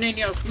 move,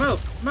 Ninos.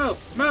 Move.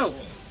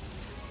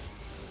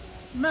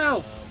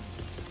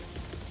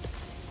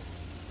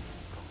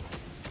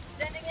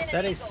 Is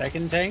that a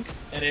second tank?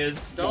 It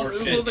is. Don't more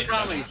Google shit the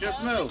incoming. commies,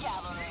 just move.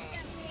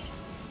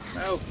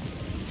 Move.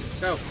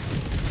 Go.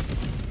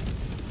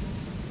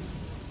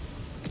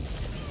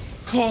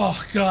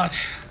 Oh god.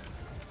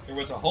 There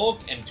was a Hulk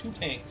and 2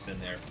 tanks in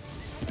there.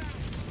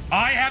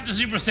 I have the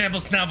super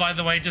samples now, by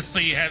the way, just so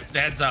you have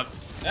the heads up.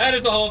 That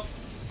is the Hulk.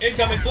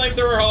 Incoming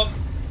flamethrower Hulk.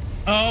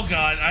 Oh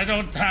god, I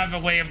don't have a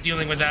way of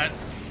dealing with that.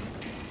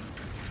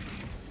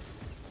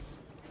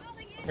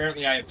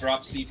 Apparently, I have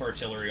dropped sieve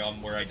artillery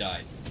on where I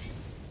died.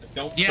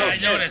 Don't. Yeah, I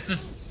stop. noticed.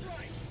 This...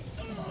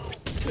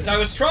 Because I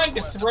was trying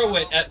to throw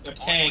it at the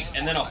tank,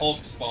 and then a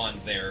Hulk spawned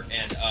there,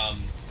 and,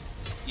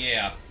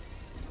 yeah.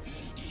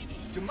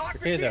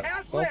 Okay, though.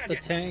 Both the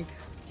tank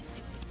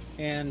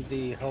and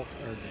the Hulk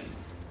are dead.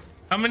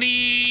 How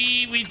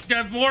many? We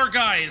have more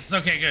guys.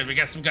 Okay, good. We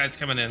got some guys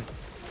coming in.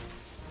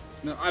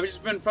 No, I've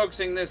just been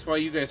focusing this while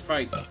you guys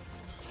fight.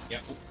 Yeah.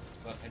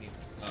 Oh, I need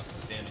to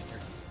stand in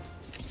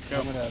here.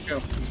 I'm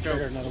gonna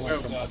trigger another one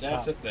from the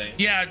that's top. a thing.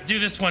 Yeah, do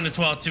this one as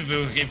well,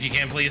 Tabooboo, if you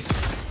can, please.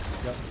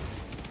 Yep.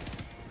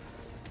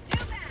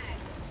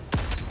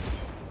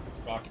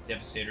 Rocket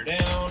Devastator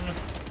down.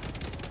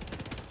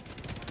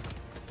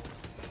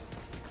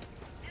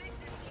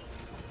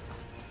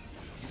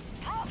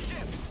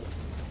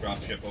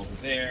 Dropship over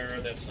there.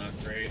 That's not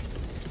great.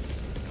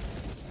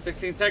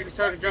 16 seconds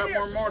to drop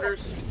more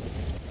mortars.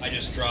 I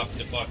just dropped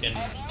the fucking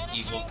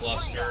Eagle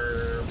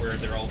Cluster where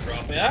they're all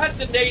dropping. That's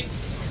a date.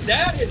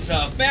 That is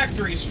a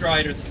Factory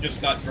Strider that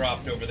just got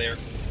dropped over there.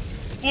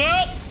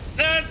 Well,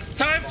 it's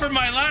time for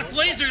my last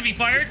laser to be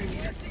fired.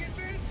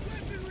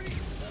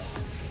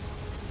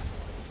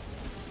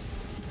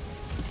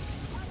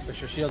 Push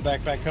your shield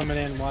backpack coming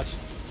in. Watch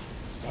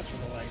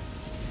for the light.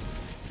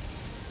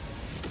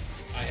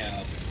 I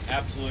have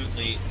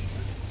absolutely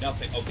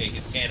nothing. Okay,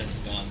 his cannon's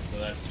gone, so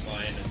that's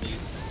fine. At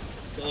least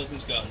kill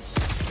his guns.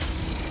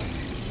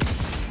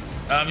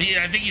 I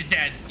think he's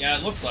dead. Yeah,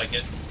 it looks like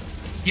it.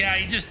 Yeah,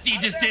 he just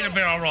did a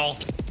barrel roll.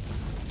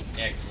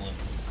 Excellent.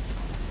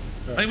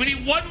 Like, we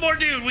need one more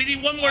dude. We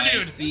need one more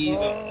dude. See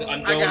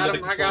I'm I going got to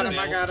him, the I got him,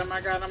 control I got him,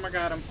 I got him, I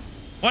got him.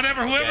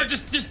 Whatever, whoever, Okay.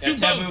 just Yeah, do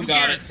both. Taboo Who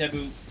got cares? it.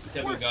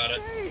 Taboo got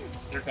it.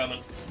 They're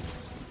coming.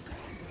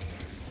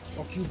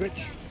 Fuck you,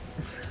 bitch.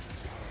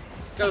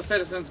 Go,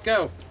 citizens,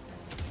 go.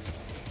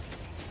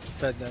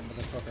 Fed that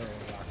motherfucker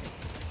a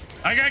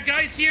rocket. I got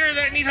guys here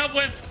that I need help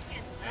with.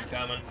 I'm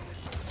coming.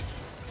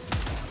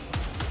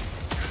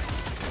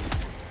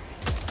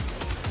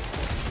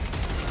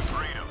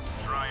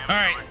 All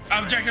right,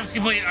 objective's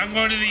complete. I'm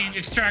going to the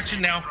extraction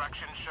now.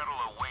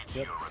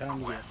 Yep, time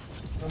to go.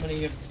 How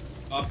many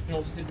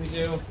optionals did we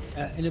do?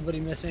 Anybody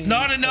missing?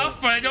 Not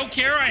enough, but I don't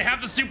care. I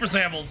have the super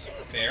samples.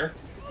 Fair.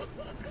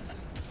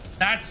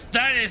 That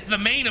is the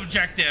main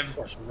objective. Of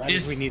course, right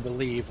as we need to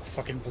leave a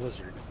fucking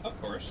blizzard.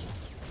 Of course.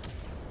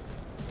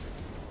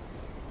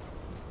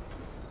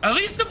 At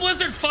least the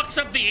blizzard fucks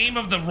up the aim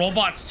of the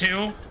robots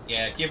too.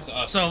 Yeah, it gives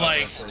us So, cover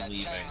like, for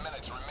leaving.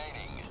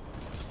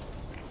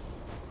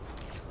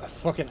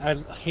 I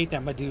hate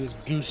that my dude is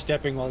goose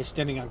stepping while he's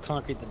standing on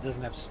concrete that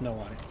doesn't have snow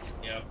on it.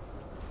 Yep.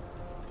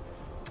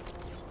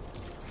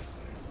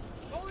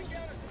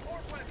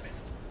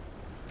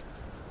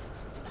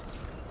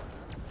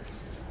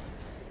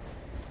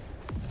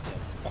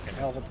 Fucking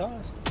hell of a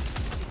toss.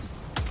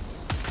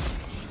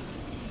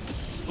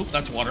 Oop,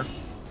 that's water.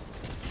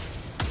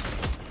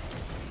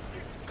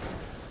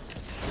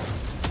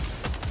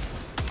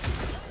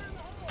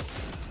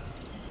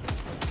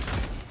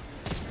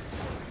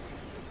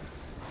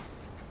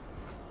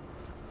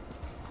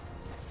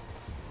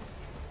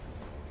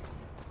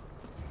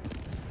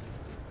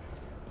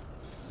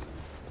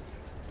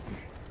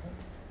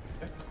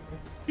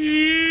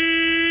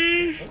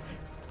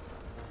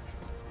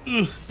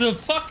 The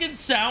fucking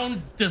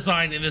sound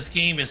design in this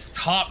game is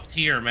top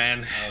tier,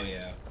 man. Oh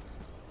yeah.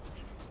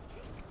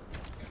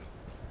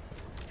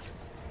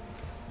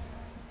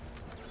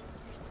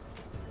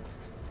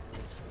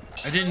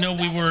 I didn't know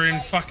we were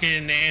in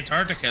fucking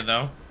Antarctica,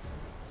 though.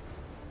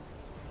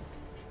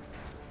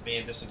 I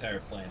mean, this entire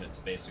planet's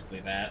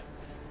basically that.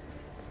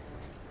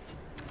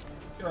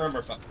 Your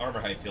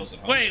Armorhide feels at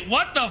home. Wait,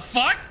 what the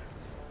fuck?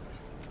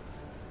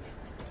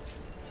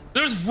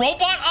 There's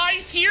robot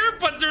eyes here,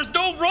 but there's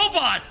no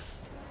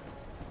robots.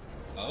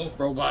 Oh.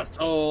 Robot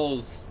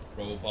souls.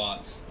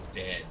 Robots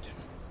dead.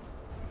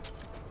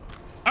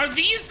 Are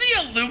these the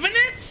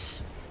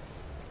Illuminates?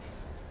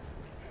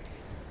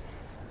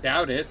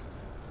 Doubt it.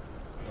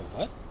 The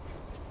what?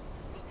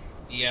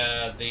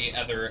 The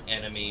other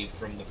enemy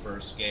from the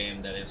first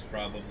game that is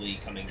probably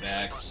coming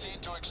back.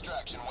 Proceed to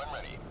extraction when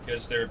ready.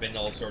 Because there have been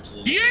all sorts of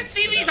little Do you guys things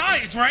see that these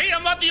happen. eyes, right?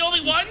 I'm not the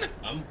only one?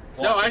 I'm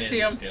No, I walking see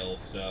in 'em. still,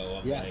 so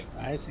I'm Yeah, like...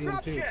 I see him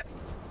too.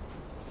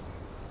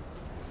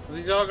 Are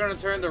these all gonna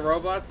turn to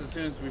robots as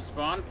soon as we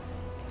spawn?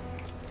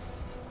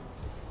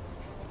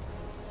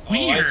 Oh, I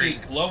Weird. see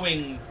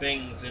glowing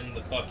things in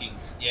the fucking...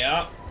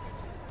 Yeah.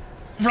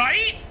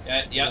 Right?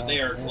 Yeah,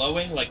 they are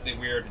glowing like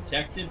we are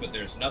detected, but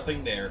there's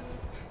nothing there.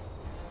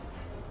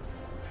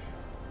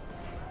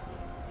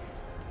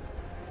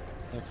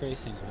 They're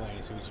facing away,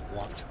 so we just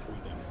walked through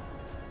them.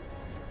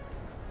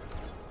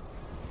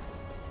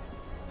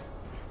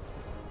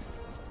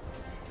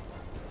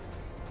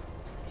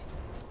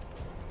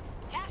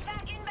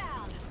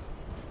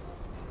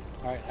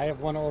 Alright, I have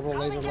one orbital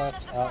laser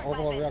left.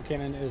 Orbital rail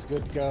cannon is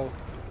good to go.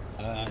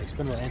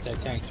 Expendable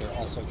anti-tanks are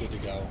also good to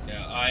go.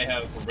 Yeah, I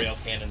have a rail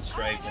cannon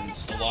strike and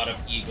a lot of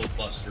Eagle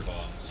cluster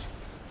bombs.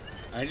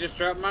 I just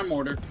dropped my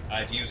mortar.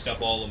 I've used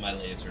up all of my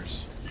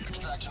lasers.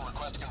 Extraction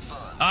request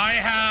confirmed. I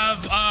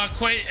have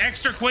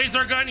extra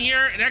quasar gun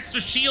here, an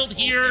extra shield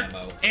here,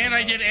 ammo, and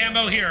I did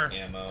ammo here.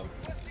 Ammo.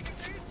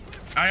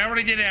 I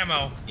already did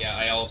ammo. Yeah,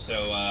 I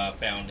also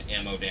found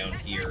ammo down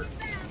here.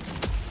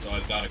 So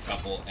I've got a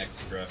couple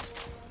extra.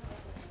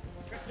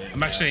 And,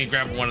 I'm actually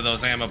gonna grab one of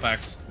those ammo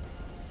packs.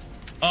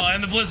 Oh,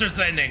 and the blizzard's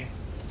ending.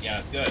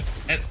 Yeah, good.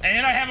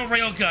 And I have a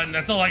rail gun.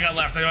 That's all I got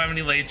left. I don't have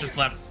any lasers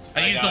left.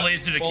 I used the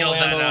laser to kill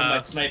that.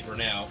 My sniper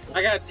now.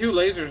 I got 2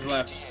 lasers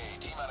left.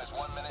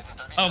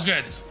 Oh,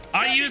 good.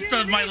 I used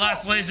my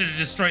last laser to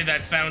destroy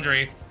that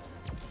foundry.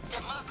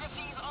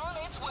 Democracy's on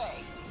its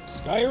way.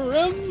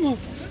 Skyrim.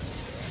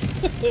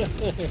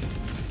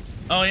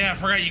 Oh yeah, I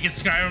forgot you get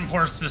Skyrim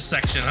ports this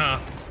section, huh?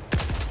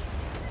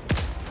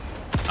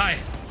 Hi.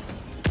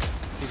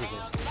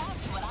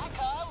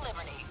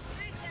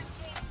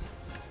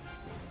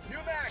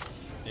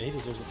 Yeah, he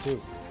deserves it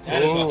too.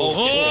 That is a Hulk.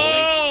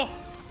 Oh!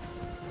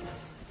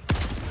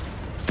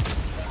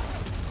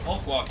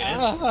 Hulk walking in.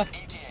 I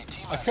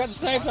got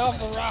sniped off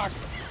the rock.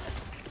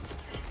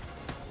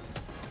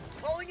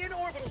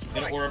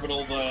 Gonna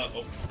orbital the.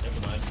 Oh,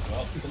 never mind.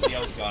 Well, somebody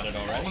else got it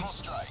already.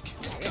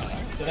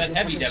 So that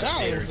heavy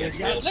devastator gets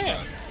real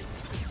stuck.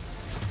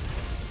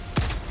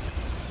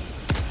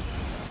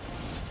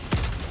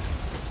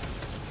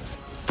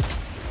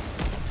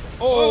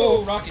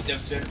 Oh, rocket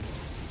devastator.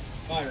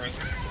 Firing.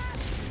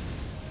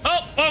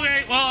 Oh,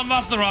 okay. Well, I'm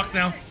off the rock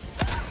now.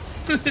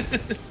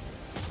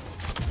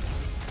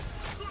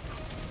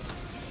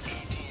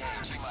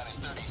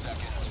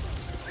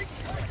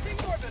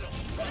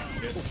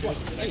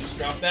 Did I just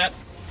drop that? Up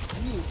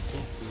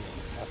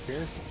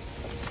here?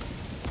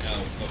 No,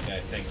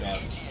 okay, thank God.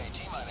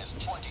 T-minus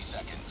 20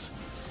 seconds.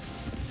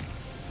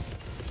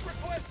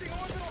 Requesting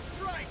orbital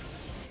strike.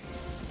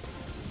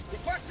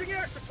 Requesting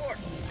air support.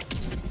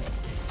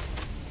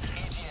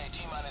 ETA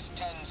T-minus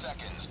 10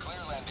 seconds.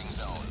 Clear landing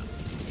zone.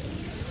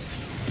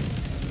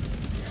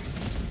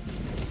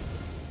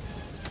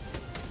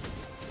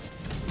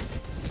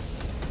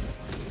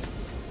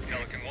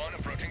 Pelican 1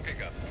 approaching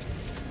pickup.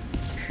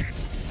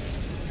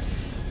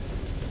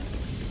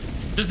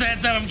 Just a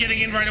heads up, I'm getting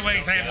in right away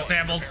because I have the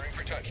samples.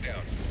 For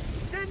touchdown.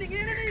 Sending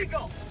in an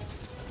eagle.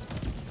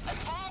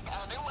 Attack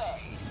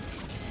underway.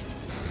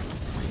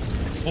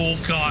 Oh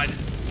God.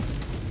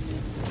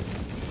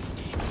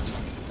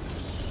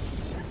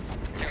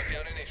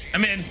 Countdown initiated.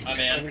 I'm in. I'm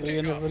in. Everybody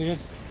in, everybody in.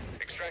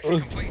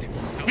 Extraction complete.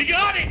 We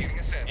got it! Giving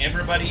a sample.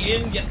 Everybody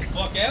in, get the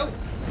fuck out.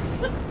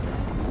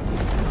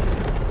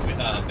 With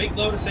a big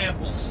load of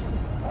samples.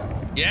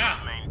 Yeah.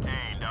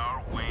 Maintained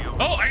our way of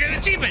Oh, I got an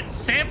achievement.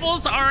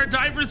 Samples are a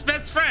diver's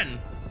best friend.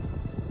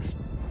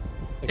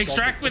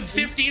 Extract with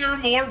 15 or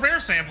more rare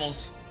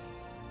samples.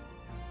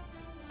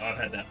 Oh, I've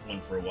had that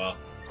one for a while.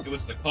 It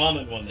was the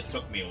common one that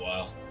took me a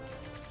while.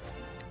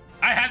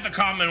 I had the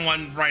common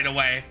one right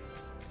away.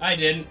 I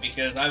didn't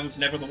because I was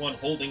never the one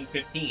holding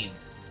 15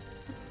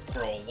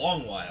 for a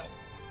long while.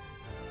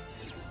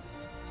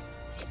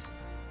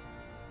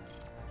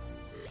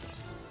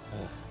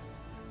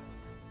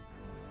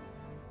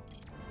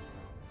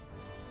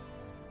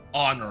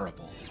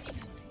 Honorable.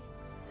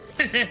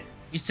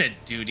 You said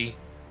duty.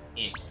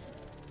 Eh.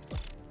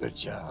 Good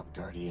job,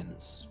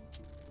 Guardians.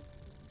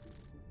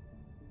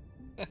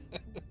 Is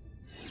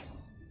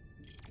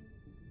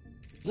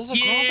this a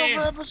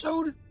crossover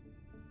episode?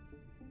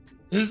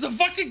 This is a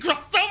fucking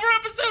crossover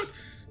episode?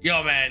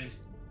 Yo, man.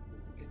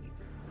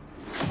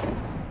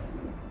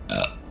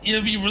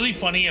 It'd be really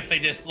funny if they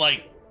just,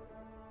 like,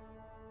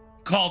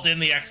 called in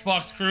the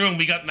Xbox crew and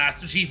we got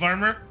Master Chief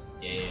armor.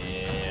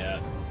 Yeah.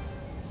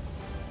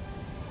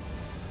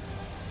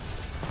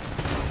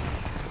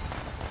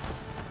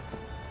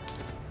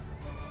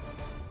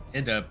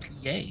 And a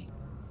PA.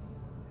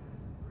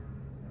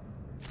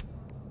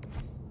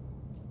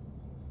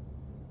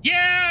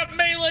 Yeah,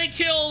 melee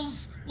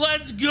kills.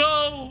 Let's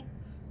go.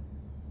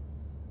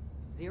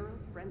 0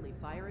 friendly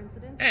fire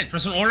incidents. And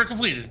prison order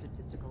completed.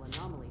 Statistical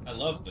anomaly. I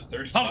love the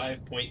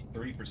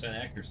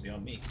 35.3% accuracy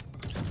on me.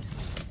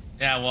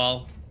 Yeah,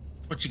 well,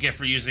 that's what you get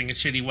for using a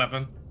shitty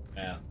weapon.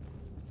 Yeah.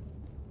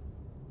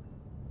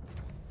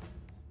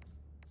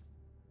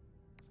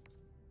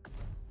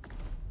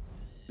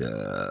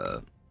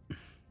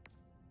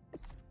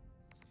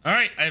 All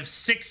right, I have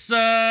six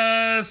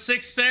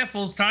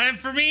samples. Time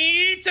for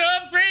me to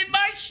upgrade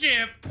my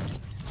ship.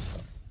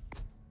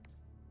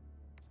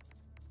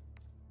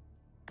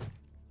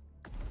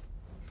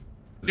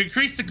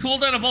 Decrease the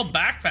cooldown of all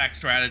backpack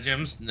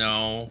stratagems?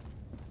 No.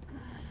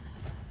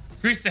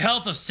 Increase the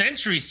health of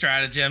sentry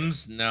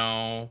stratagems?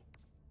 No.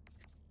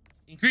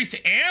 Increase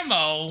the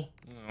ammo?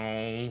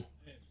 No.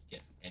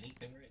 Get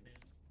anything right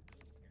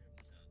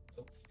now?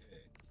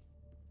 Okay.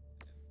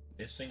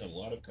 Missing a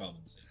lot of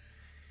common sense.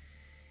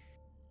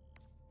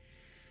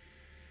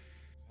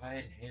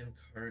 Provide hand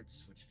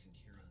carts which can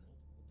carry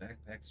multiple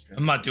backpack straps.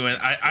 I'm not doing it.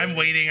 I'm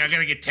waiting. I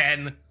gotta get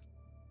 10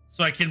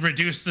 so I can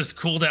reduce this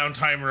cooldown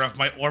timer of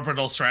my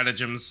orbital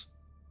stratagems.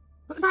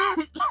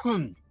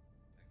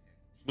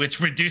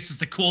 Which reduces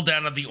the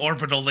cooldown of the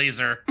orbital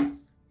laser. Backpacks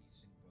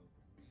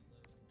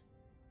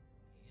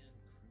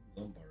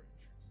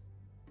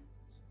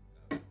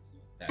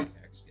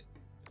get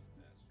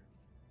faster.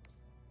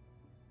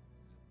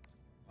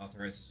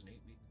 Authorizes an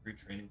 8-week Free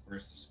training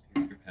course,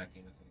 superior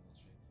packing method.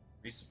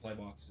 Free supply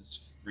boxes,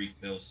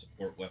 refill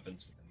support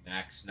weapons with a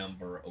max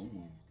number.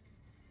 Ooh.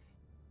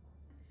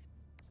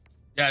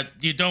 Yeah,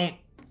 you don't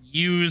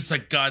use a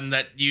gun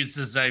that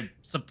uses a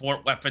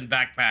support weapon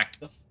backpack.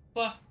 The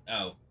fuck?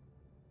 Oh.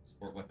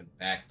 Support weapon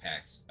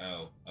backpacks.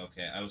 Oh,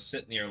 okay. I was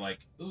sitting there like,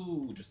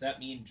 ooh, does that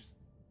mean just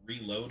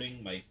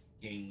reloading my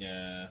fucking,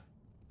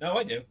 No,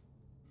 I do.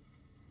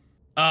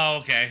 Oh,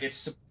 okay.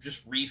 It's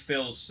just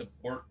refills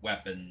support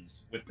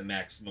weapons with the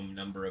maximum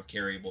number of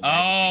carryable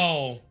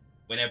Oh. magazines.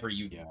 Whenever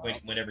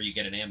you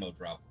get an ammo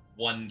drop,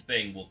 one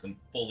thing will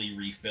fully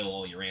refill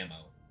all your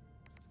ammo.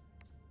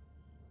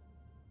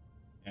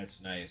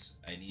 That's nice.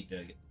 I need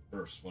to get the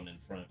first one in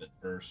front of it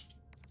first.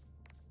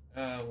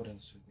 What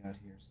else we got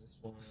here? Is this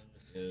one?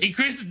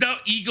 Increases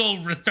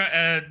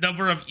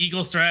number of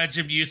Eagle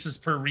stratagem uses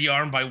per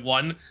rearm by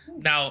 1.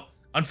 Now,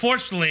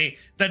 unfortunately,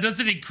 that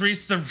doesn't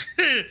increase the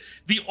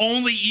the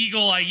only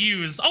Eagle I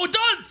use. Oh, it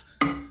does!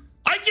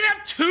 I can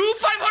have 2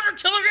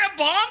 500-kilogram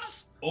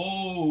bombs?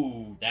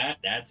 Oh,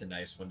 that's a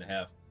nice one to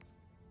have.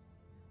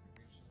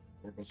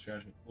 Orbital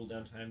stratagem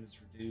cooldown time is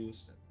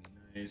reduced. That'd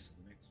be nice.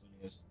 And the next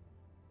one is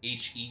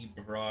HE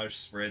barrage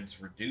spreads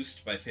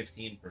reduced by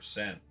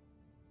 15%.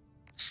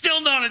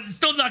 Still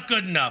not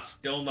good enough.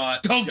 Still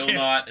not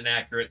an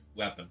accurate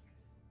weapon.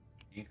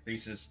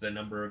 Increases the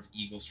number of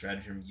Eagle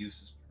stratagem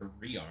uses per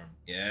rearm.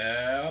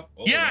 Yeah.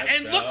 Oh, yeah,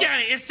 and look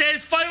at it. It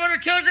says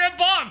 500-kilogram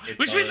bomb,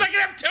 which means I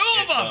can have 2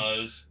 of them. It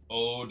does.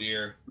 Oh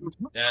dear.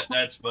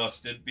 That's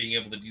busted. Being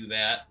able to do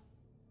that.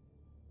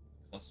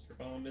 Cluster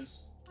bomb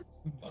is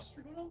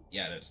cluster bomb?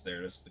 Yeah, it is.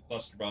 There it is. The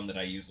cluster bomb that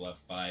I use will have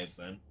 5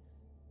 then.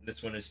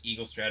 This one is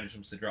Eagle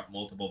stratagems to drop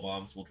multiple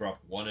bombs will drop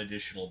 1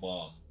 additional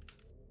bomb.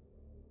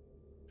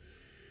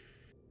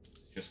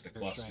 Just the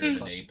cluster and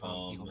the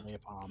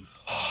napalm.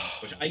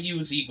 Which I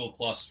use Eagle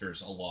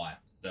clusters a lot,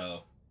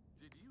 so.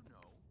 Did you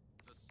know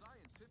the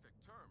scientific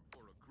term for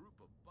a group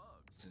of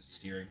bugs? This is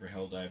steering for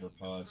Helldiver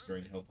pods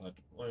during Hellpod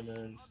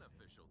deployment.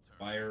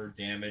 Fire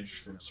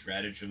damage from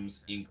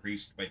stratagems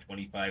increased by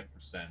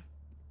 25%.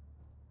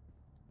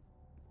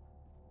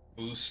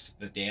 Boost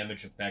the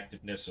damage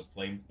effectiveness of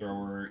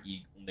flamethrower,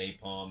 Eagle,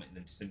 napalm, and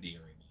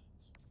incendiary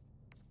mines.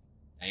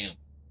 Damn.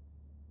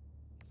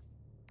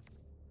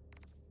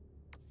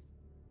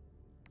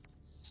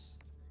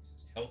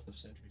 Health of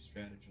sentry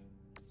stratagems.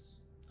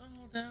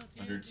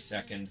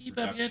 100-second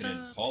reduction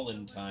in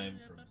call-in time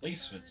for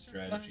placement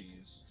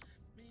strategies.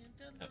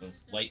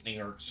 With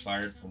lightning arcs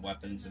fired from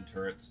weapons and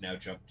turrets now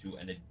jump to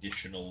an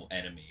additional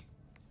enemy.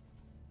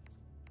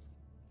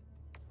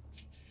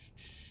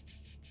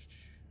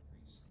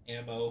 Increase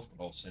ammo for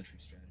all sentry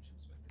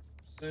stratagems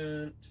by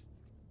 50%.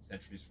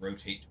 Sentries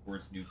rotate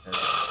towards new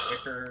targets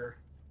quicker.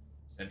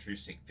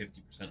 Sentries take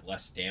 50%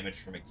 less damage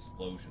from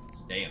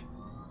explosions. Damn.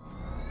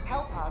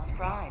 Hellpods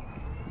Prime.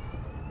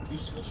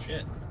 Useful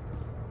shit.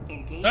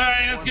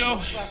 Alright, let's go.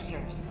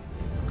 Thrusters.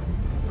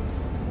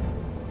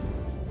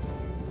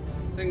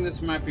 I think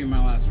this might be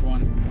my last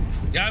one.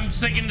 Yeah, I'm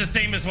thinking the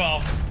same as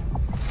well.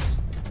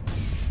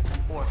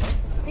 Orbit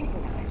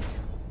synchronized.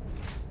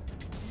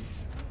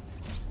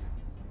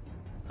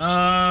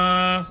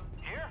 I'm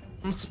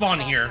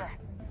spawning here.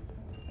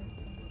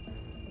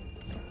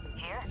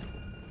 Here?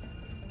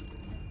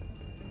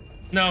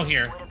 No,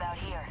 here. What about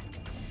here?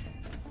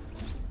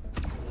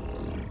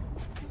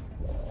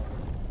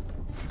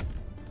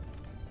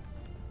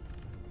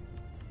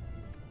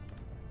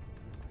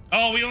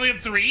 Oh, we only have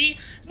 3?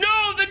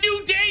 No, the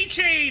new day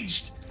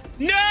changed!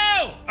 No!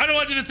 I don't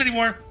want to do this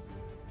anymore.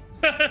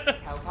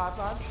 Hellpod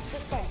launch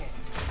suspended.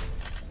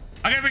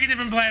 I gotta pick a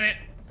different planet.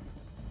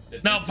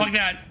 No, fuck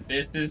that.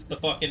 This is the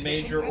fucking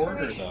major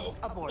order, though.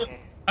 Aborted.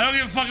 I don't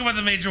give a fuck about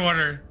the major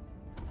order.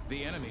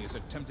 The enemy is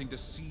attempting to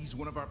seize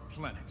one of our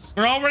planets.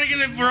 We're already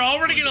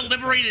gonna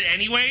liberate it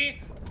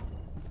anyway.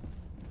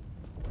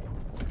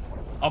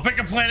 I'll pick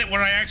a planet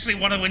where I actually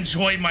want to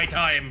enjoy my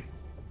time.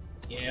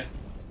 Yeah.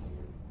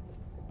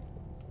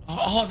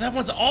 Oh, that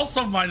one's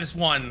also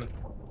 -1.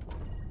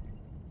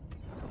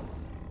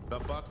 The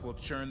bots will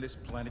churn this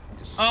planet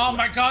into Oh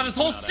my god, this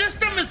whole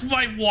system is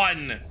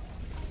 -1.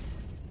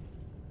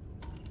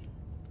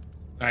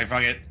 Alright,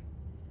 fuck it.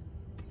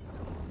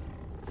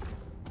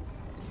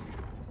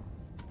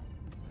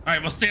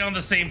 Alright, we'll stay on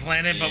the same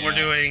planet, but we're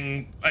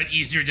doing an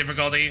easier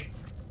difficulty.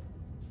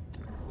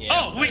 Yeah,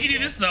 oh, we can do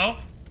this though.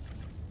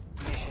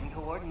 Mission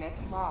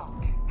coordinates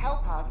locked.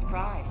 Hellpods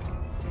Prime.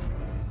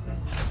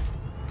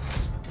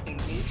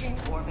 Engaging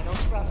orbital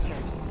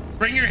thrusters.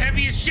 Bring your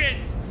heaviest shit.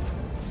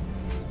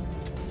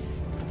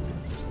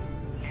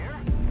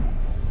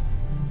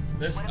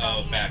 This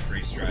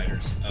factory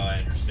striders. Oh, I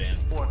understand.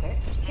 Orbit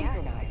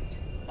synchronized.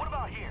 What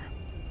about here?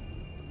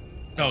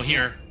 Oh,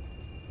 here.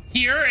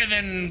 Here and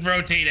then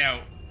rotate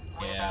out.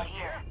 Yeah.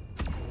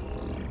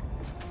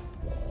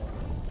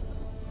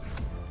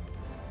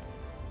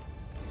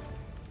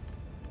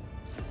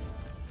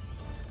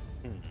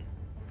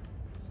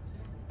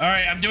 All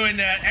right, I'm doing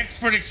the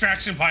expert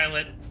extraction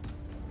pilot.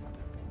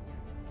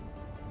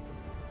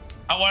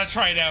 I want to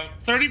try it out.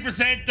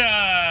 30%,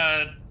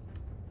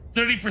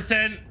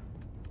 30%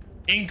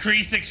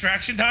 increase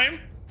extraction time,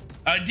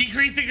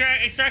 decrease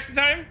extraction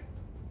time.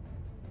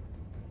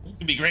 It's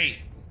gonna be great.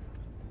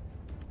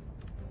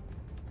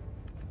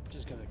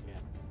 Just go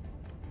again.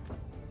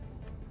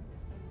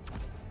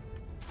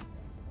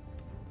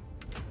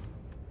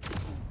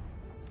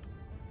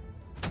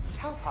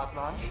 Hellpod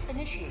launch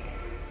initiated.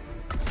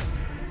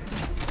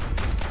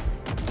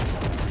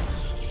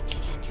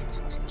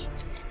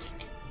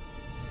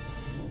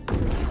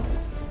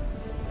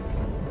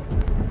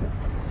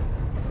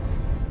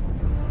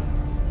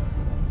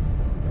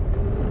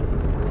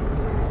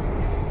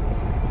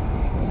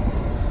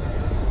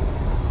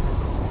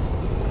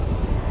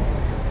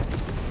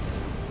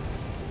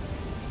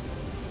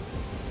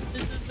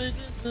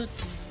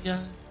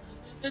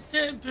 The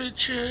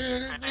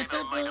temperature is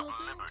about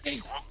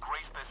case.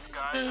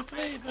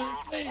 Flavor,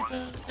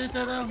 did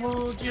I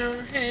hold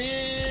your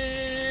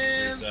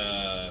hand?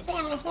 There's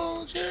Wanna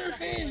hold your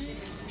hand.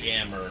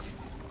 jammer.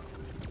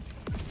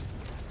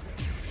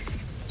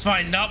 It's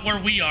fine, not where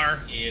we are.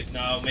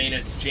 No, I mean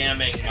it's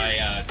jamming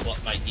my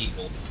my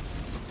eagle.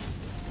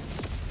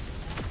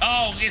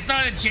 Oh, it's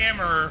not a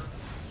jammer.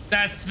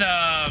 That's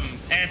the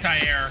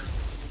anti-air.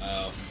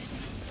 Oh.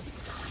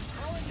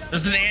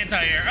 There's an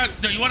anti-air.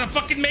 You want a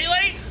fucking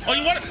melee? Oh,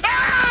 you want to?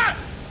 Ah!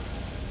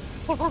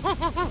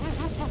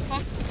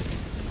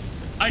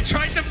 I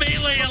tried to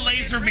melee a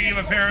laser beam,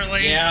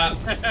 apparently. Yeah.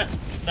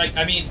 Like,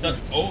 I mean, okay.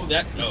 I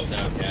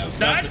was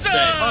about to say,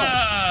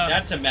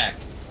 that's a mech.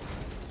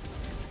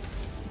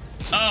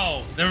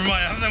 Oh, never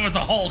mind. I thought that was a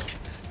Hulk.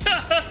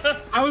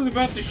 I was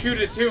about to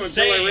shoot it too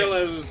until I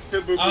realized it was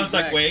Tabooboo. I was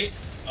like, wait.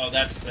 Oh,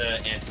 that's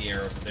the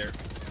anti-air over there.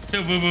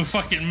 Tabooboo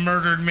fucking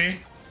murdered me.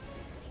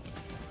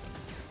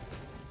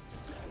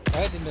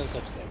 I didn't know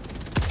such thing.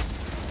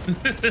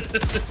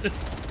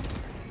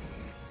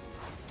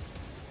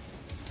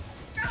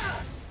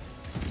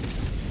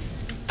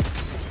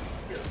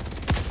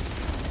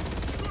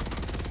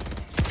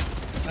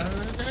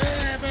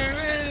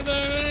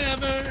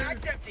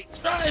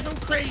 Drive them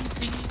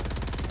crazy.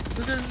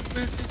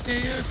 They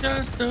are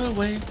just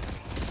away.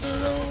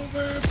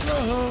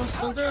 Overflow,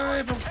 so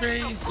drive them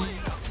crazy.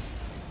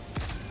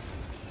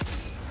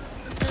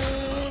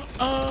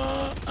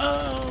 Oh.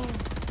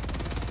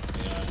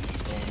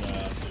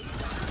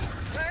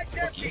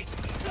 Empty.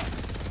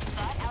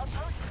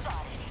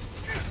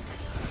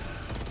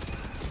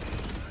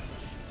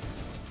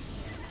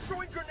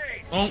 Throwing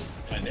grenade. Oh,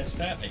 I missed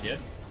that. I did.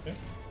 Okay.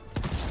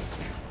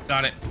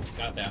 Got it.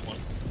 Got that one.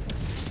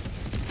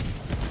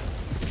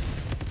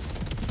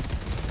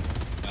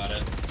 Got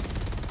it.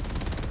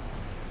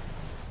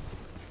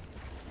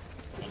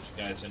 Bunch of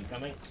guys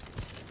incoming.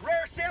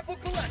 Rare sample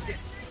collected.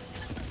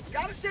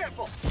 Got a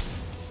sample.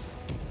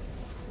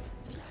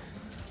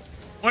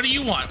 What do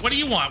you want? What do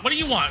you want? What do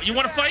you want? You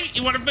want to fight?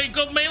 You want to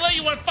go melee?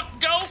 You want to fucking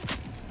go?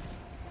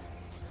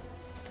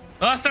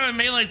 The last time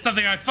I meleeed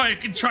something, I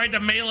fucking tried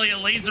to melee a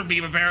laser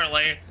beam,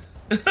 apparently.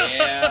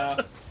 Yeah.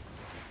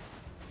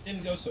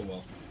 Didn't go so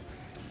well.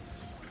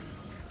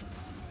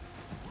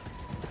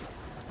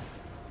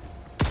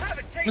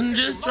 And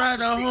just try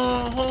to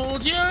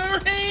hold your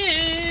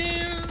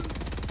hand.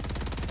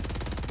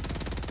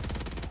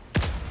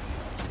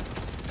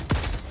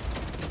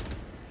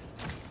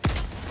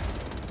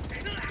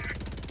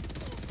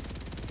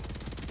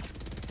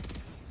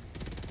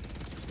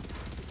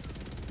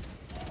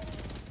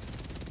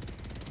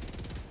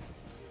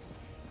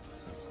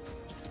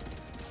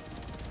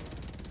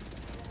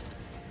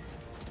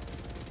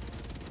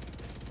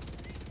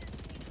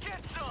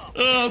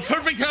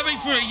 Perfect timing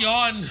for a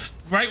yawn,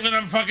 right when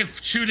I'm fucking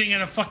shooting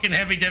at a fucking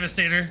heavy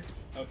devastator.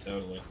 Oh,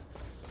 totally.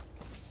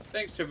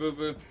 Thanks,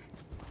 Tabooboo.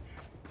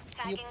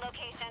 Tagging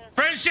location.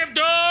 Friendship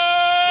door!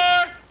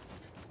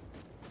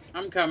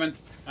 I'm coming.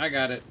 I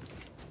got it.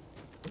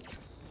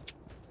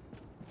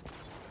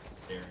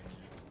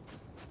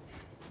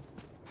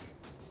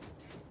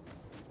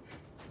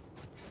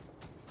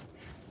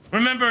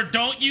 Remember,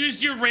 don't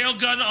use your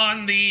railgun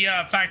on the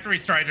factory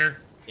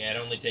strider. Yeah, it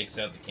only takes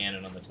out the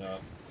cannon on the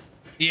top.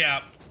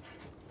 Yeah.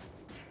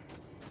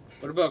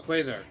 What about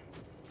Quasar?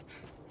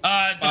 The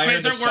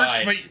Quasar works,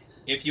 side. but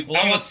if you blow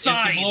up the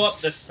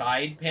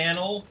side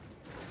panel,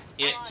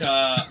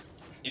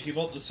 if you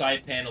blow up the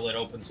side panel, it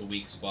opens a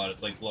weak spot.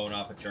 It's like blowing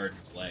off a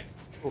charger's leg.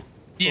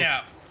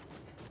 Yeah.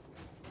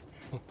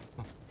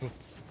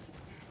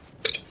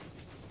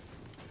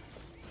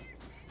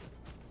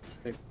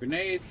 Take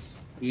grenades.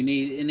 You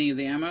need any of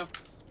the ammo?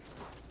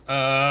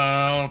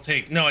 I'll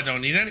take. No, I don't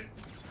need any.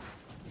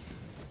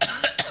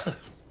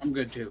 I'm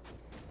good too.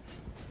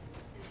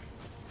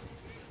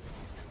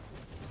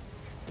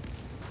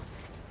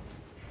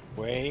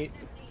 Wait.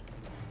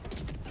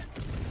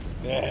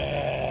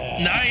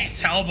 Nice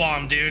hell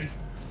bomb, dude.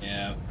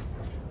 Yeah.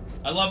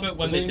 I love it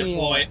when they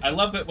deploy. I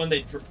love it when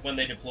they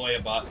deploy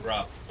a bot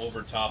drop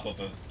over top of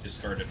a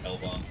discarded hell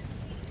bomb.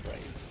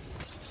 Right.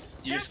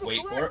 You just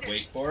wait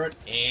for it,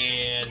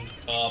 and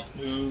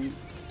kaboom.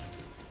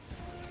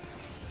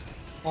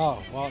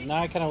 Oh, well, now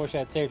I kind of wish I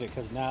had saved it,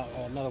 because now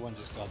another one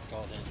just got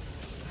called in.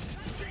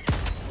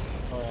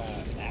 Or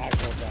an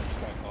actual job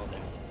just got called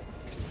in.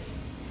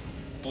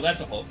 Well,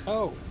 that's a Hulk.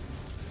 Oh.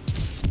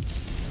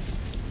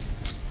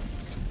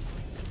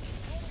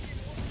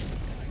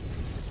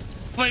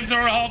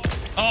 Flamethrower Hulk.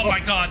 Oh my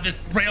god, this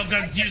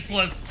railgun's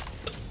useless.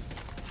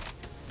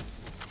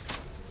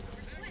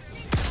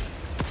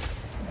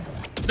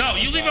 No,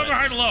 you leave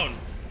Armorhide alone.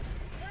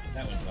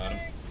 That one's bottom.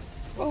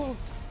 Oh.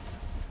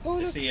 Oh,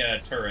 I see a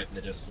turret in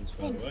the distance,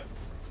 by the way.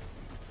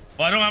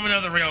 Well, I don't have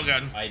another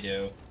railgun. I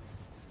do.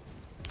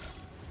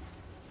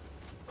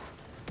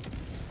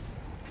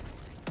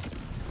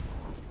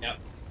 Yep.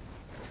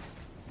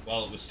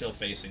 Well, it was still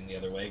facing the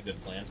other way.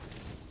 Good plan.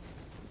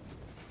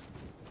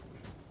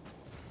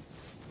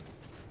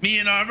 Me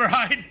and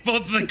Armorhide,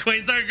 both of the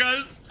Quasar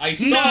guns.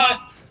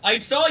 I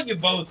saw you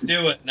both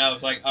do it, and I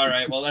was like, all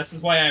right, well, this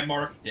is why I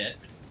marked it.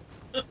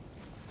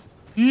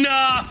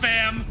 Nah,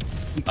 fam.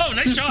 Oh,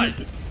 nice shot.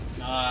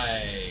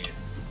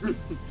 Nice.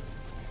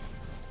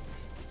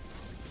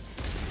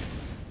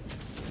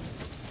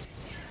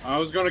 I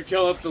was gonna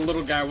kill up the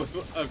little guy with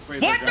a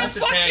Quasar What gun. the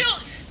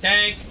fuck?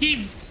 Tank.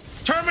 He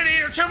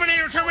Terminator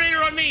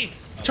on me.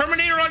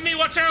 Terminator on me.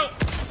 Watch out.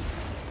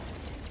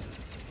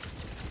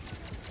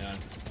 Yeah.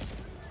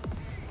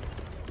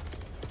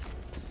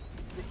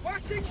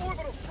 Requesting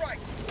orbital strike.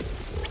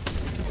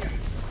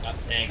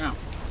 Got the tank. No.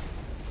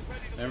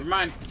 Never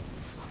mind.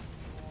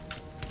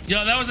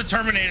 Yo, that was a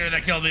Terminator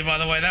that killed me, by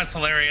the way. That's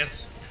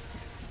hilarious.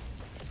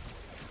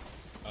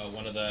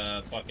 One of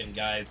the fucking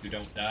guys who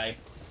don't die.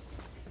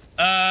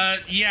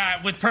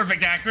 Yeah, with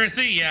perfect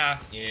accuracy, yeah.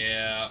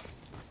 Yeah.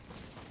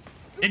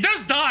 It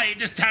does die, it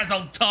just has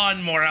a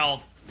ton more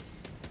health.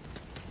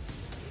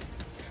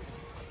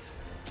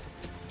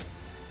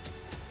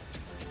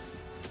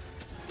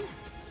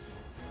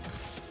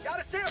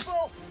 Got a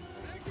sample.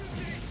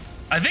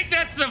 I think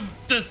that's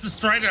the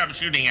Strider I'm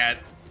shooting at.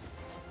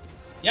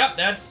 Yep,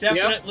 that's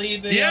definitely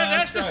the. Yeah,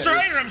 that's the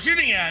Strider I'm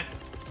shooting at.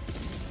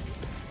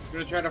 I'm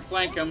gonna try to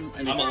flank him.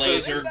 And I'm a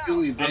laser.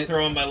 I'm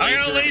throwing my laser. I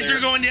got a laser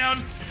going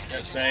down.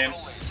 Yeah, same.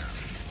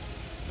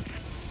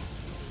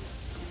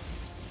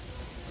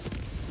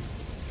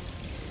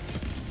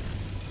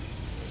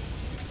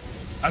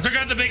 I took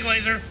out the big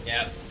laser.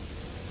 Yep.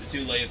 The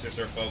two lasers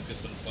are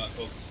focus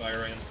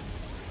firing.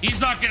 He's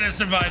not gonna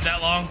survive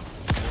that long.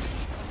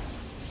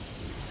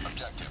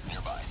 Objective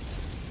nearby.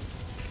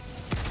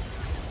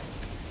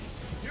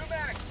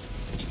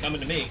 He coming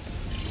to me.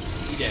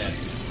 He dead.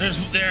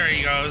 There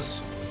he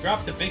goes.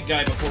 Dropped the big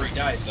guy before he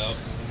died, though.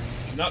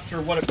 I'm not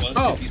sure what it was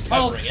because he's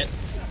covering it.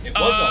 It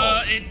was a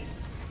Hulk.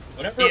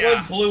 Whatever it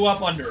was blew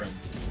up under him.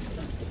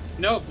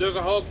 Nope, there's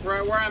a Hulk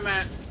right where I'm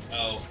at.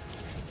 Oh.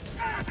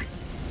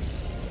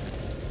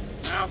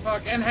 Oh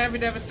fuck, and heavy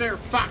devastator.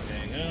 Fuck.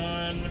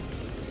 Hang on.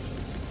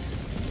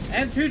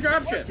 And 2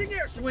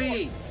 dropships.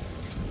 Sweet.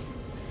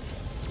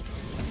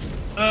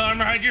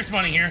 Armorhide, you're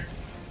spawning here.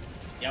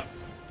 Yep.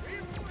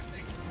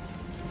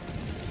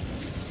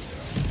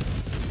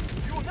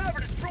 You will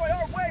never destroy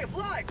our way of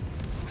life.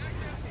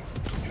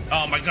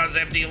 Oh my god, it's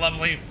empty,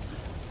 lovely.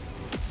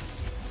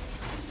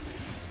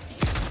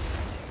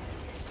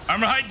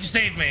 Armorhide, you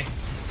saved me.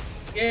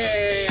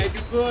 Yay, I do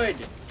good.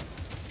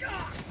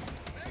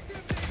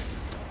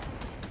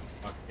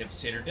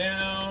 Devastator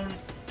down.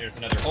 There's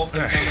another Hulk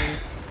incoming.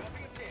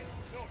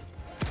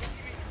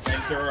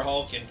 Flamethrower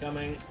Hulk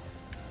incoming.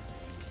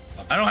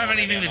 I don't have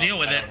anything to deal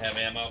with it. I don't have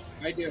ammo.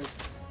 I do.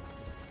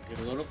 Get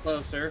a little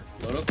closer.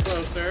 A little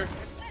closer.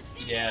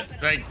 He dead.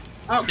 Right.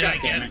 Oh, Did I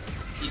get it?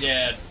 He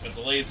dead, but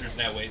the laser's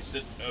now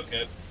wasted.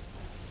 Okay.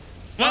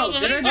 Well, the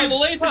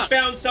laser's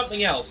found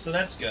something else, so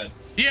that's good.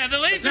 Yeah, the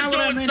laser's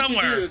going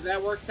somewhere.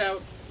 That works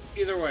out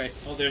either way.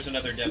 Oh, there's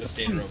another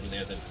Devastator over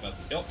there that's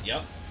about to... Oh,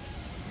 yep.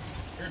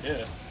 Sure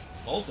did.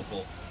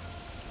 Multiple.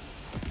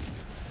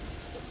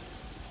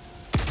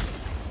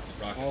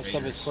 All of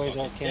his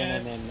Quasar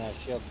cannon and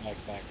shield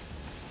backpack.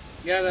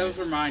 Yeah, those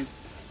are mine.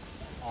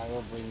 I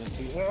will bring them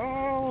to you.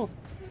 Oh!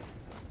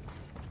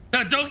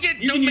 No, don't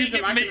You can use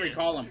them. I can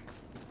recall them.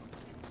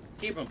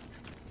 Keep them.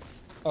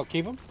 Oh,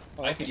 keep them?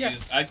 Oh, I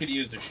could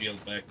use the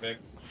shield backpack.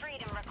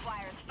 Freedom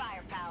requires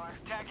firepower.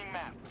 Tagging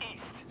map.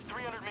 East.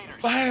 300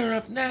 meters. Fire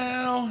up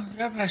now.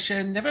 Your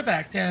passion, never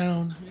back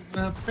down.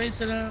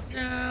 Face it up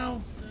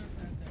now.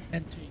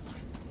 Entry.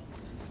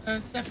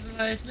 Step for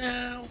life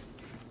now.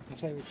 My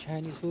favorite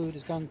Chinese food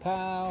is Gung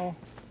Pao.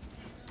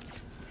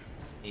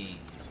 Hey.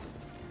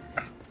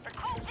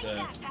 There's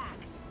a... Oh,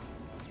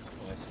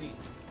 I see.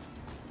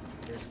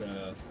 There's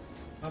a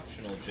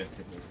optional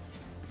objective.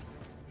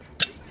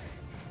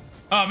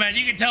 Oh man,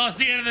 you can tell it's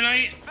the end of the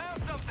night.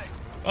 Found something.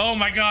 Oh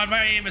my god,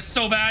 my aim is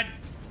so bad.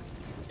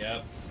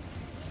 Yep.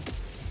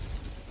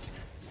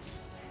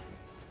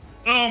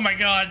 Oh my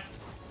god.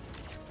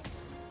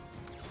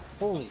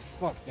 Holy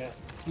fuck, that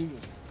dude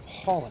was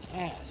hauling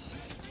ass.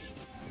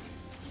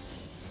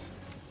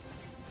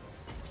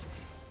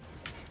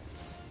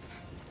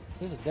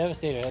 There's a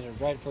Devastator headed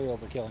right for your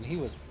Overkill, and he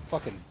was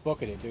fucking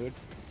booking it, dude.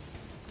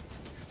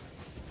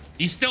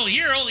 He's still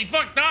here, holy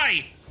fuck,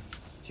 die!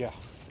 Yeah.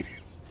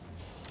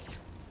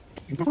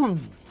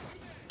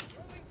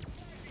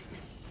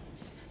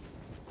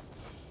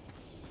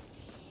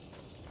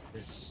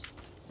 This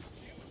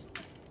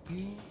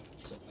You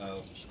So,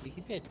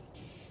 sneaky bitch.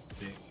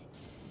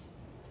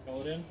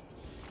 call it in?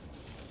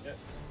 Yep.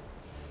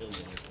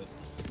 Building is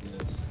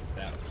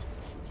that one.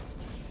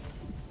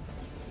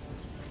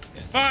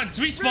 Yeah. Come on,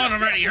 respawn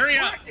already. Hurry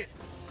up.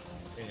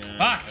 Hang on,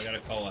 Fuck. I gotta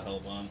call a hell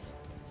bomb.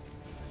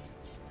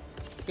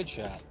 Good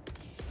shot.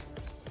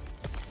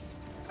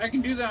 I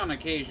can do that on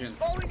occasion.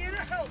 Falling in a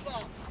hell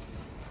bomb.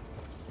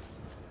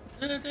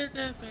 Found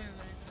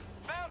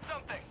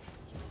something.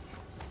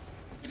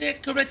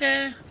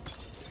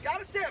 Got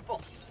a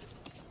sample.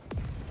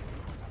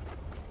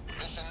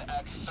 Mission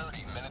at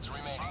 30 minutes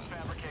remaining.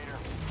 Fabricator.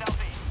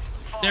 Southeast.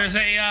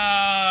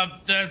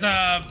 There's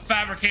a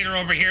fabricator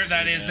over here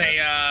that is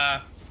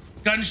a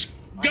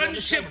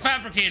gunship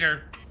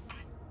fabricator.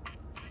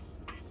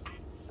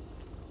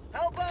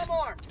 Hell bomb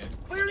armed.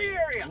 Clear the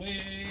area.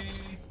 Way.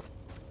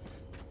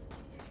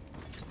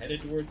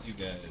 Headed towards you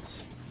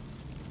guys.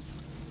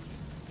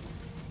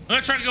 I'm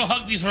gonna try to go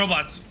hug these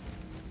robots.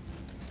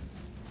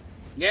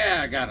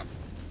 Yeah, I got him.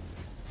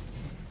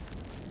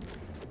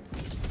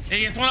 Hey,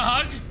 you guys want a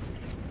hug?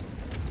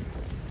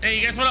 Hey,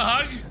 you guys want a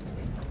hug?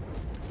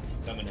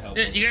 Coming to help.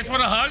 You guys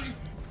want a hug?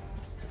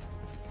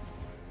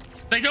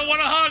 They don't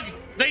want a hug.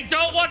 They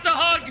don't want the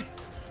hug.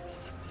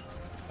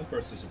 Of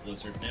course, there's a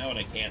blizzard now, and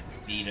I can't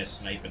see to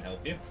snipe and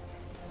help you.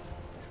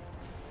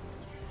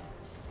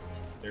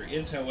 There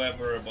is,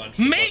 however, a bunch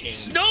of Make fucking...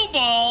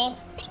 snowball.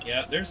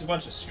 Yeah, there's a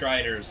bunch of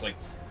striders, like,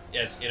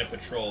 as in a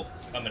patrol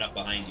coming up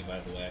behind you, by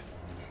the way.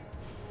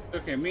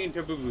 Okay, me and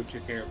Tabooboo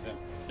took care of them.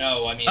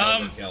 No, I mean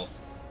Overkill.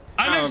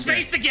 I'm in okay.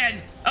 space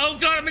again. Oh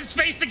god, I'm in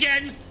space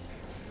again.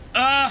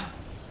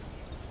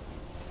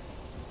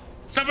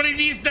 Somebody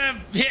needs to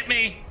hit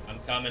me. I'm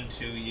coming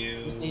to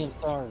you. Seeing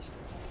stars.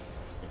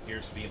 There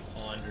appears to be a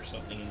pond or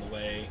something in the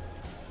way.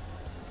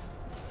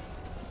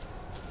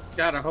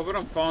 God, I hope I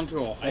don't fall into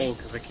a hole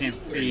because I can't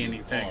where see you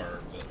anything. are,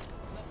 but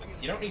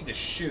you don't need to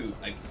shoot.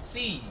 I can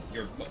see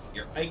your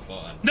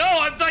icon. No,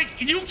 I'm like,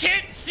 you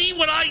can't see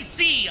what I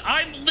see.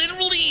 I'm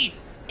literally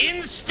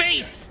in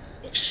space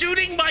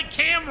shooting my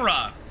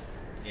camera.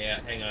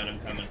 Yeah, hang on, I'm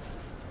coming.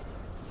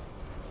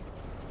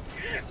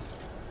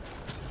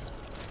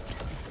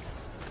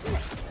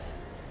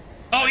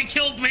 Oh, he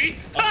killed me.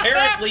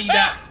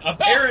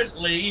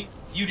 Apparently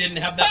you didn't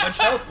have that much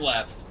health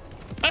left.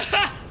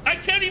 I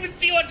couldn't even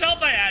see what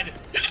health I had.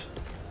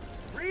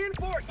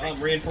 I'm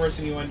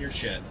reinforcing you on your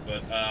shit,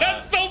 but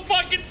that's so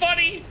fucking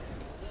funny.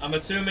 I'm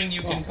assuming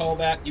you can call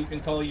back. You can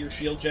call your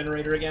shield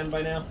generator again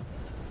by now.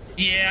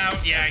 Yeah,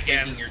 I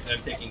can.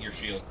 I'm taking your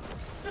shield.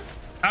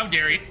 How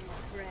dare you?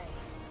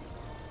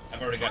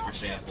 I've already got your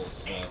samples,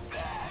 so.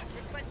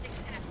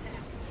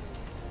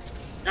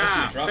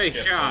 Ah, I see a fake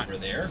dropship shot. over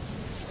there.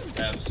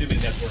 I'm assuming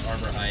that's where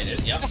Armorhide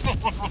is. Yep.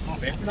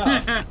 Fair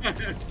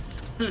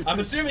enough. I'm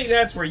assuming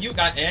that's where you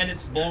got, and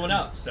it's blowing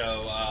up,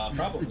 so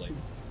probably.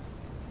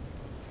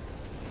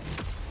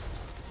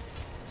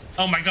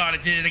 Oh my god,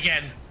 it did it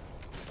again.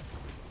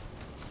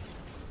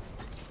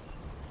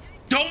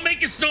 Don't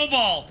make a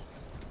snowball.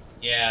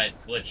 Yeah, it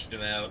glitched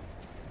him out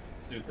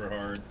super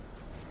hard.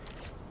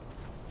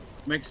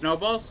 Make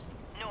snowballs?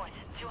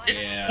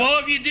 Yeah. Well,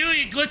 if you do,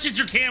 it glitches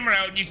your camera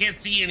out and you can't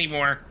see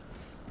anymore.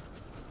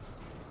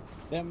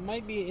 That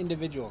might be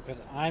individual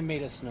because I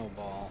made a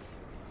snowball.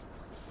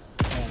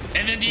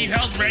 And then you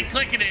held right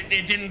click and it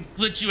didn't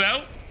glitch you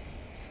out?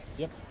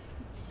 Yep.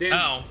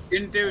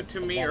 Didn't do it to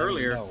me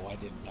earlier. No, I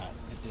did not.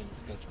 It didn't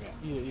glitch me out.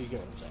 You get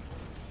what I'm saying.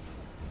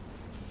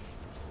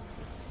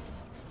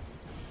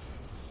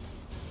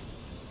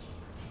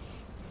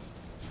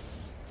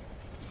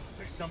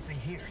 There's something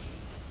here.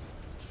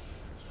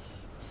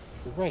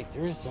 You're right,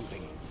 there is something.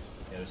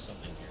 Yeah, there's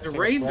something here. The It's like a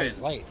bright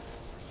Raven. light.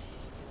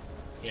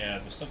 Yeah,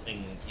 there's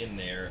something in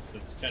there.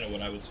 That's kind of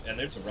what I was... And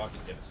there's a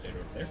rocket devastator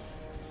over there.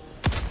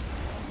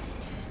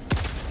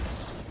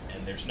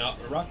 And there's not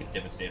a rocket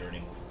devastator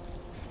anymore.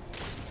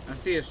 I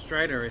see a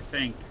strider, I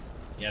think.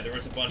 Yeah, there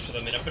was a bunch of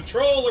them in a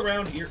patrol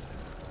around here.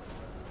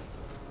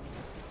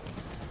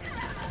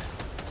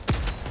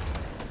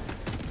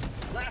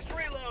 Last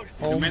reload.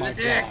 Oh I'm in my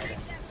the dick.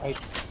 god.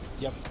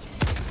 Yep.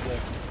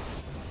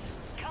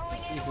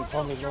 You can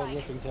call me Lord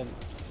Riffington.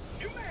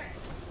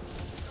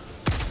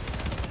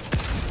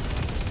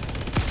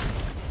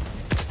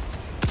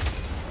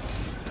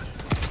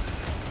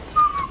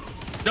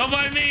 Don't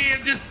mind me,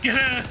 I'm just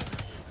gonna...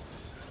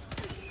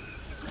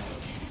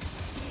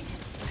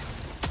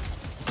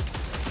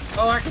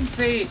 Oh, I can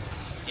see.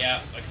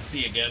 Yeah, I can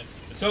see again.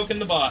 So can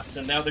the bots,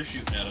 and now they're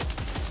shooting at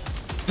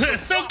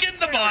us. So get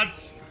the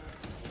bots.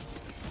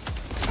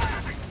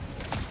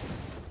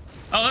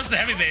 Oh, that's the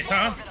heavy base,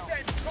 huh?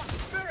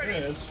 There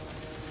it is.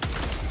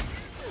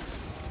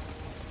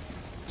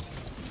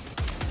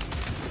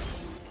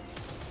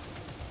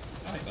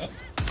 Hi, bub.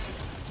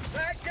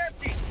 Bag's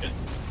empty. Good.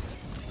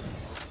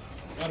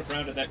 Not have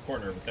rounded that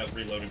corner without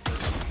reloading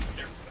first.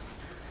 There.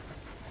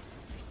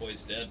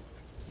 Boy's dead.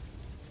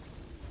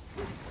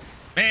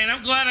 Man,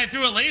 I'm glad I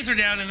threw a laser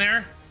down in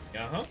there.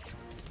 Uh-huh.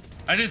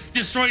 I just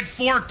destroyed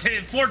four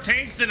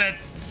tanks and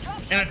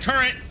a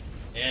turret.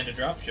 And a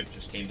dropship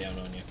just came down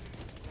on you.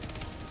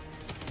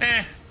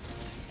 Eh.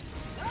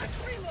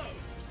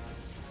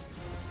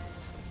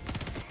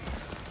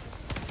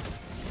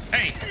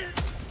 Hey,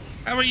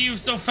 how are you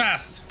so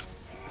fast?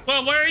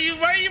 Well, why are you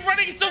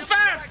running so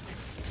fast?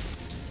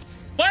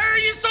 Why are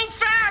you so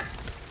fast?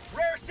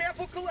 Rare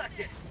sample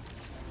collected.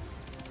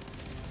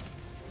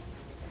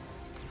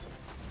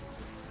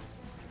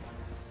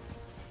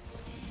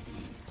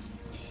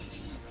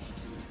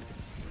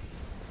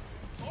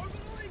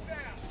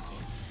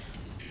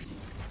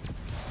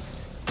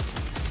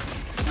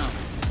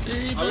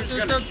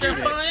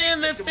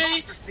 Defying the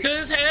fate,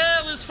 cause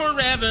hell is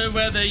forever,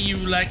 whether you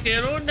like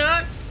it or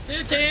not.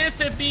 The chance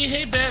to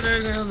behave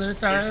better than the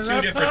time. There's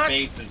two different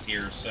bases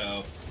here,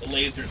 so the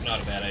laser's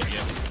not a bad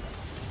idea.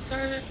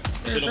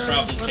 It'll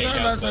probably take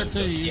out both.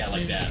 Yeah,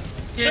 like that.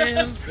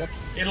 Yeah.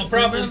 It'll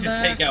probably just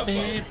take out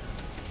both.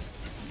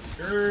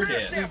 Sure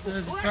did.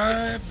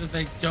 If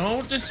they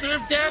don't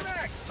deserve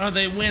death, are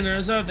they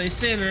winners? Are they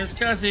sinners?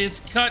 Cause it's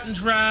cut and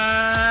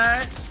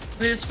dry.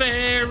 It's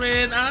fair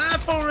and eye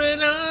for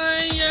an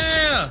eye,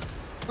 yeah.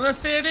 Well,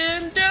 said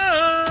and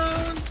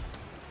done.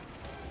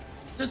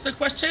 It's a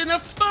question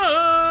of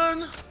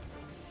fun.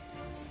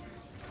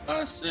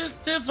 Us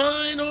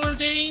divine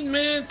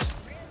ordainment.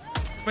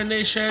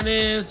 Explanation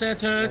is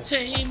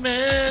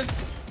entertainment.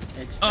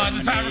 Oh,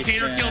 the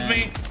fabricator killed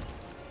me.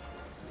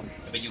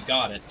 But you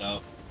got it,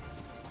 though.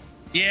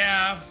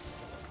 Yeah.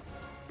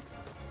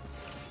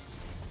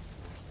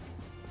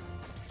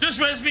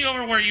 Just res me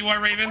over where you are,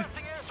 Raven.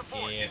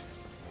 Yeah.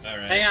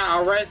 Alright. Hang on,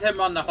 I'll res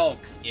him on the Hulk.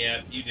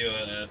 Yeah, you do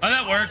it. Oh,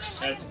 that works.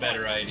 That's a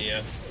better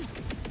idea.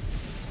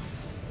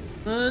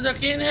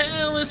 Duck in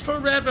hell is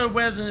forever,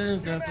 whether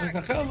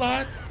a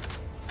lot.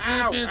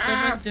 Ow,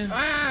 ow,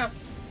 ow.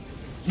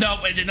 Nope,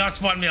 it did not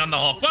spawn me on the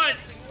Hulk, but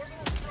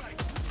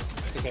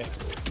Okay.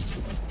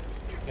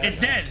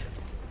 it's dead.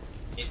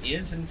 It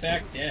is, in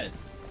fact, dead.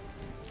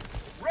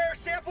 Rare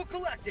sample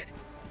collected.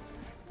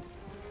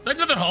 Is that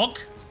another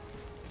Hulk?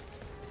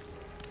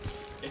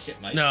 It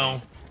might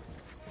No. be.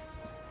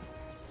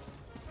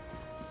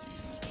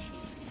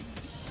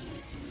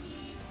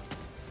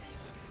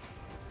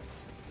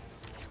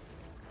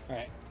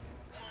 Alright.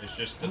 There's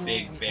just the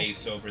big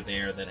base over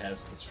there that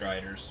has the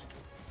Striders.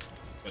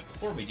 But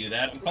before we do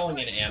that, I'm calling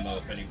in ammo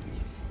if anyone.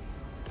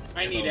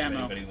 I need ammo.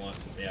 If anybody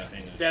wants. Yeah,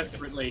 hang on.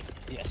 Desperately.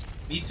 Yes.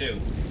 Me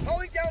too.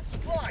 Calling down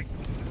supplies.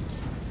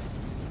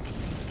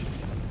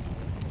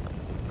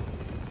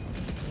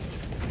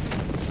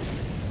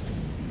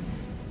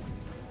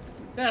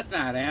 That's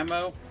not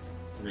ammo.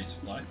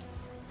 Resupply.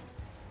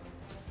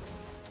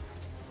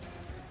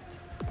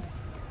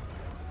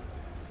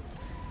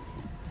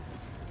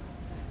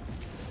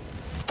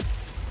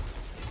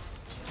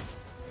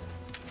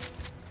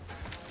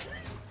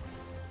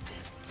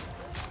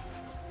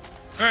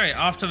 All right,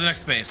 off to the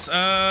next base.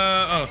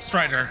 Oh,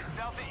 Strider.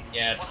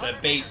 Yeah, it's the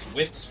base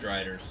with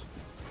Striders.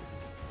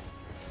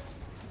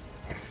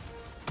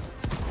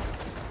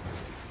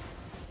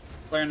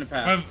 Clearing the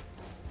path.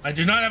 I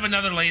do not have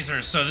another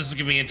laser, so this is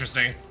gonna be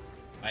interesting.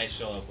 I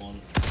still have one.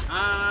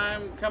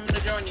 I'm coming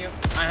to join you.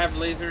 I have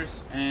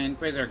lasers and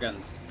quasar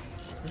guns.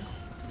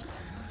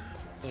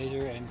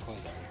 Laser and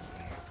quasar.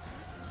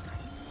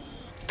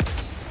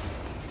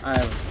 I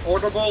have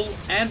portable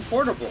and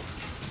portable.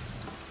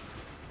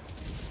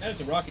 That's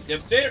a rocket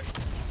devastator.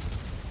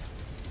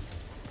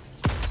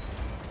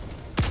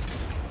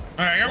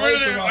 All right,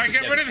 I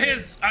got rid of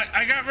his.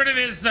 I got rid of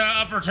his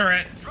upper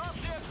turret.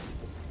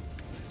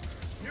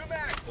 New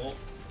mag. Cool.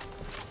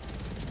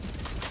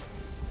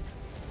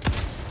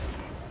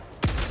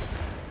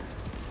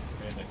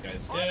 Okay, that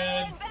guy's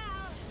dead.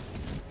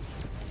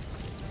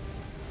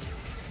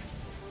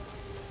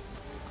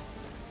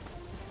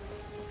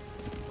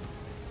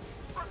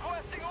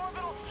 Requesting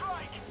orbital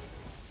strike.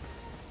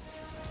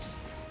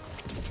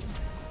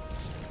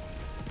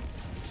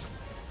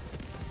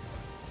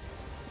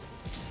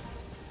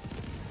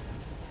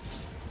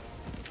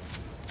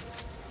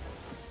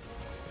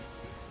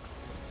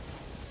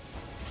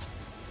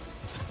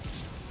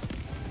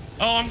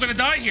 Oh, I'm gonna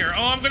die here.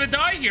 Oh, I'm gonna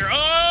die here. Oh!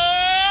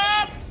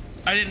 I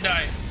didn't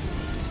die.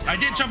 I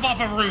did jump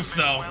off a roof,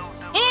 though.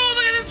 Oh,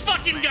 look at this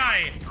fucking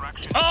guy.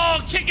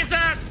 Oh, kick his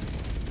ass.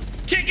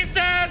 Kick his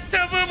ass.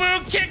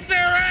 Tabooboo, kick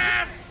their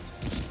ass.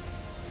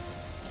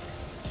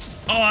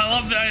 Oh, I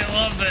love that. I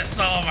love this.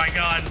 Oh, my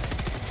God.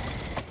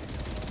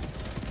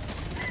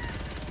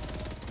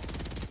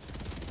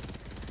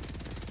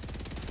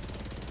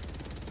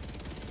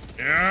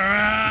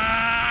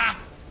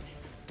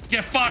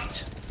 Get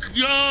fucked.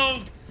 Yo.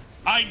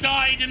 I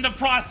died in the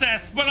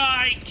process, but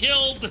I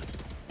killed,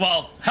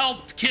 well,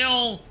 helped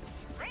kill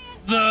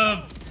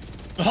the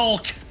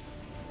Hulk.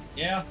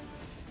 Yeah.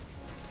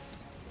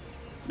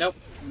 Nope.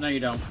 No, you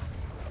don't.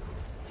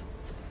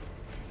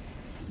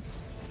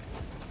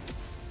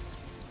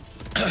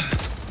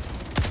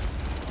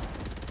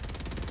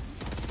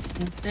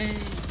 They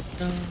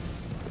don't.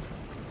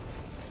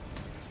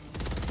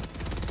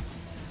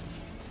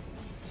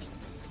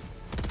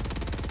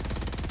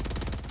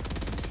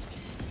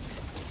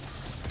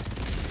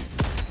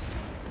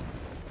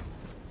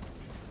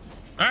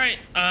 All right,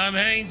 I'm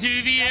heading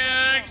to the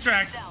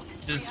extract.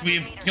 Just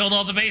we've killed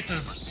all the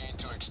bases.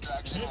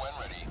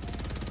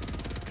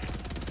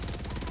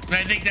 And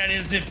I think that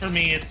is it for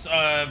me. It's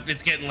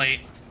getting late.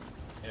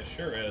 It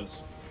sure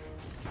is.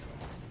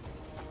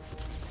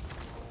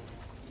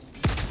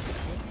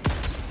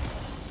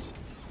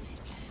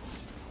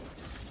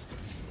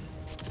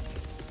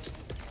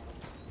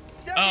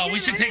 Oh, we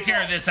should take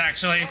care of this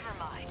actually. Never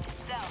mind.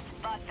 South,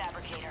 bot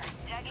fabricator.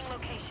 Tagging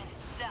location.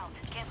 South.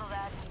 Cancel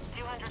that.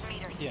 200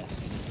 meters. Yes.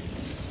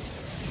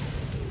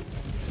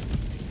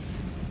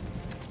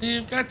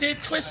 You've got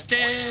it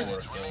twisted.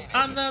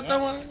 I'm not the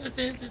one that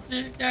did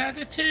the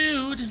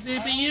attitude.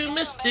 Maybe you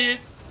missed it.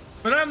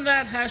 But I'm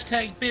that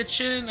hashtag bitch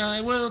and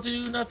I will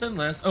do nothing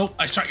less. Oh,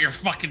 I shot your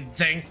fucking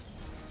thing.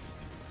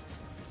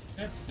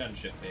 That's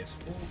gunship base.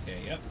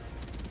 Okay, yep.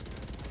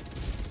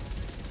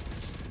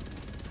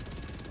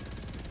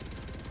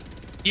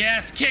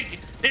 Yes,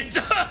 kick. It's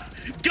a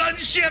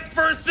gunship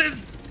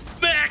versus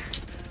mech.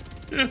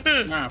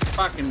 Ah,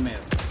 fucking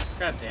miss.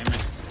 God damn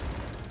it.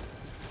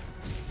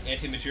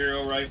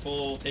 Anti-material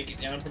rifle, take it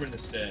down from a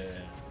distance.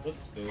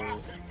 Let's go.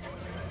 Of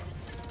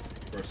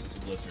course, it's a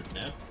blizzard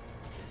now.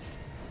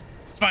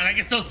 It's fine. I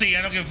can still see.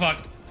 I don't give a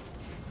fuck.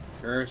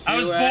 Curse I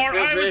was you, born.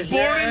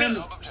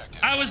 acquisition.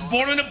 I was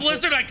born in a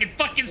blizzard. I can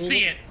fucking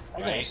see it. I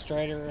got a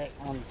strider right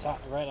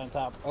on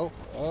top. Oh.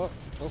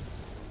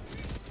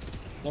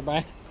 Never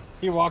mind.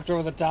 He walked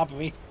over the top of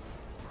me.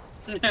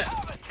 Have a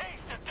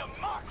taste of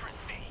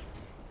democracy.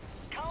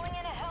 Calling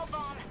in a hell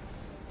bomb.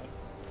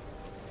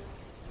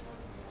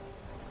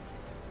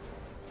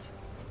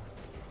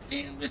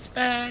 In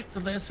respect, the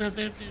lesser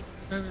than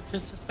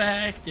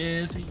disrespect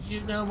is.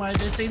 You know why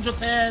this angel's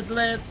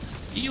headless.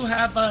 You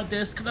have a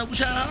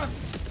disclosure.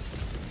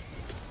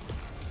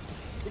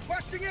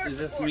 Is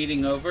this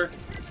meeting over?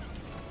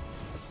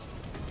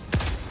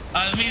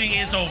 The meeting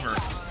is over.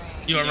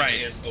 You are right.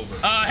 It is over.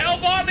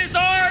 Hellbomb is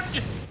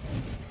armed!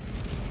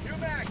 You're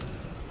back.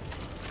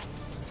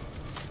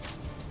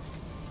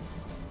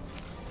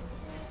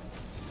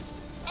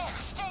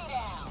 Stay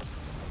down.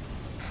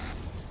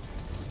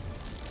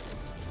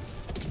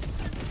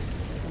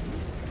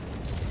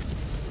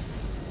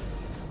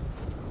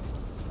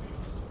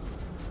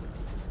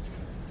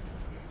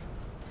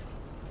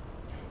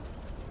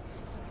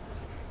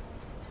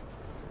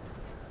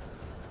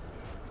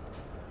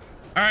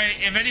 All right,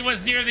 if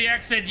anyone's near the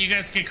exit, you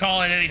guys can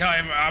call at any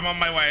time. I'm on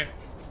my way.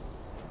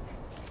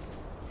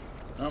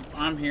 Oh,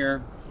 I'm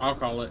here. I'll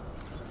call it.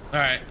 All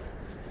right.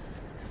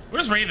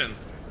 Where's Raven?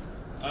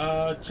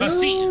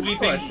 Just C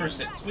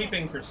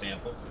sweeping for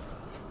samples.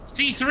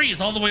 C3 is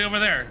all the way over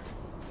there.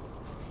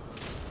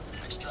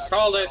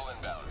 Called it.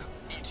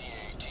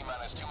 ETA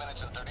T-minus 2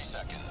 minutes and 30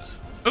 seconds.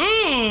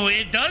 Ooh,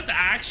 it does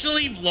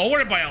actually lower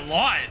it by a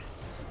lot.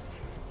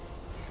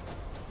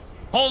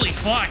 Holy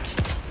fuck.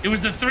 It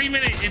was a 3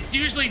 minute, it's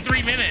usually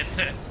 3 minutes.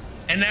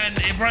 And then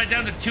it brought it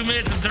down to 2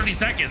 minutes and 30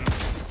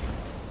 seconds.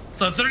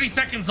 So 30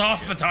 seconds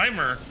off the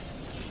timer.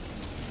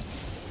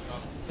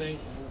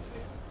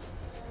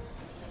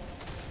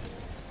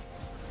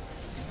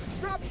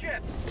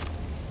 Dropship.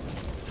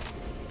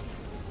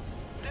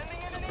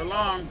 So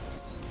long.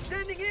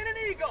 Sending in an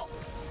eagle.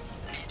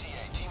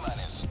 ETA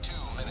T-minus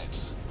 2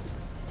 minutes.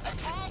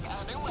 Attack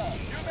underway.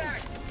 You're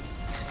back.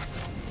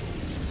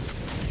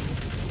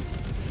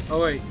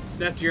 Oh wait,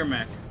 that's your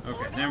mech.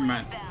 Okay, never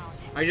mind.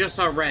 I just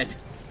saw red.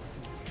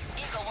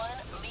 Eagle 1,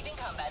 leaving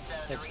combat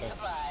zone to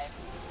resupply.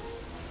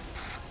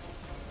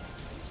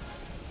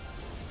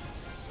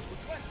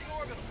 Requesting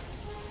orbital.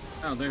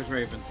 Oh, there's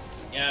Raven.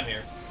 Yeah, I'm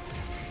here.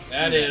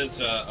 That is,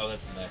 oh,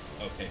 that's the neck.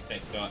 Okay,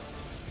 thank God.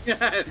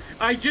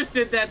 I just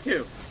did that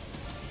too.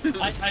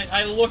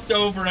 I looked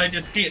over and I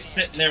just see it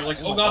sitting there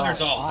like, oh God,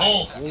 there's a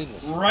hole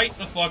right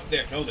the fuck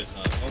there. No, there's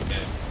not.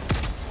 Okay.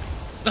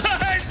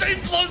 They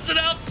blows it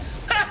up.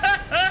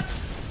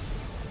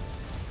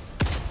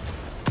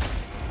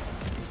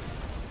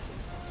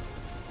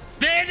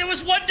 Man, there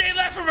was 1 day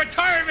left for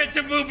retirement,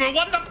 Tabooboo.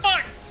 What the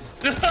fuck?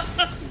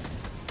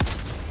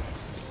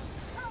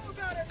 How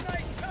about a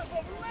nice cup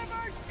of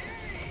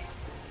liberty?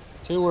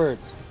 2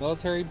 words.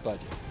 Military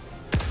budget.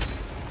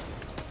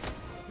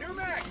 New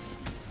Mac.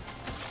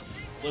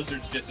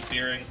 Blizzard's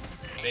disappearing.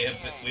 We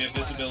have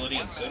visibility,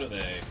 and so do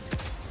they.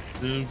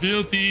 The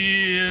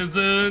filthy is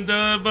a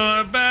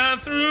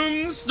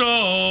bathroom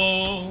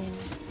stall.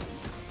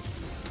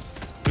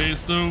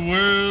 Face the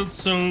world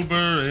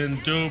sober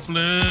and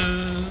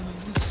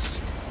dopeless.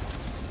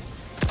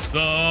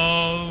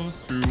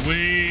 Lost your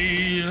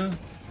way.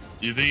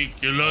 You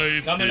think your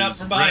life Coming is up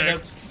from behind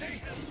wrecked. us.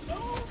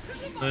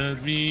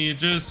 Let me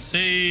just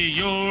say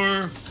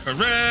you're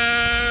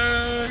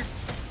correct.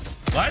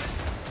 What?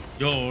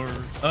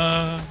 You're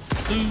a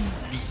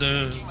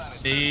loser.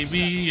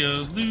 Baby, a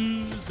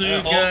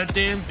loser.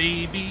 Goddamn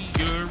baby,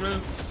 you're a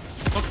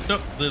fucked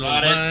up little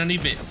whiny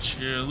bitch.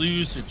 You're a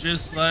loser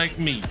just like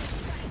me.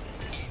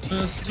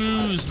 A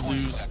snooze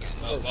loser.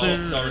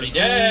 It's already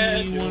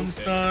dead. Only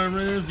 1-star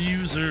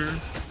reviewer.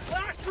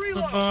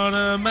 The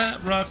bottom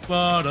at rock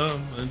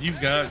bottom, and you've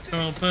got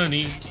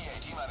company.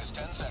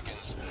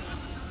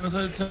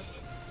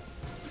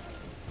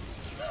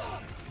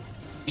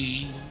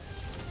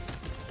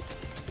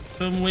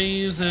 Some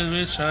ways in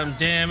which I'm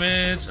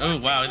damaged. Oh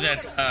wow,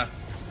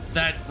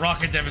 that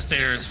rocket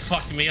devastator is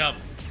fucking me up.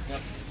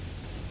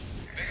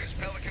 This is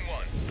Pelican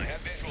 1. I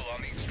have visual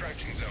on the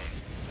extraction zone.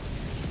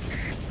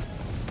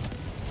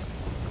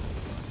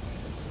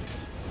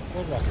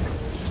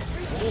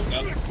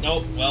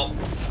 Nope. Well.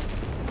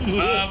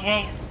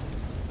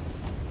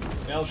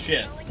 Well,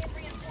 shit.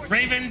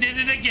 Raven did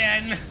it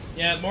again.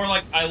 Yeah, more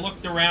like I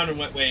looked around and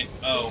went, wait,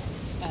 oh.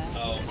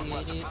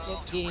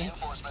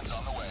 Reinforcements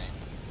on the way.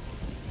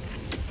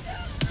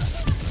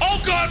 Oh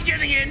god, I'm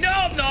getting in. No,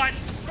 I'm not.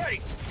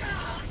 Ready.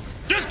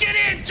 Just get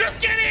in. Just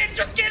get in.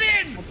 Just get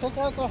in. I took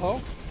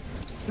alcohol.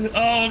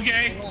 Oh,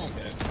 okay.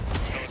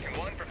 Pelican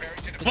 1 preparing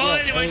to deploy. Well,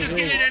 anyway, just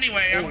get in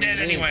anyway. I'm dead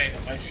anyway.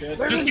 My shit.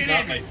 Just get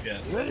in. My shit.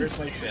 Where's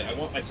my shit? I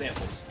want my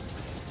samples.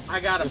 I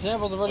got them. The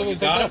samples have already been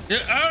got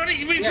picked up.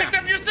 We picked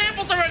up your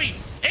samples already.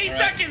 8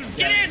 seconds.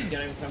 Get in.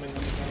 Coming.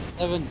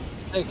 7,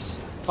 6,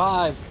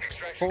 5,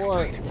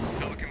 4.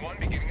 Pelican 1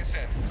 beginning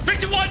ascent.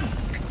 51.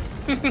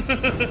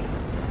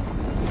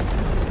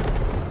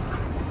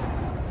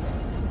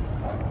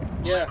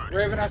 Yeah,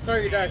 Raven, I saw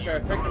your dice. I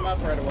picked them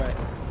up right away.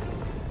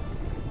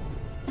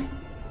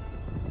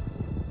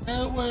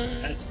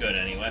 That's good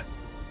anyway.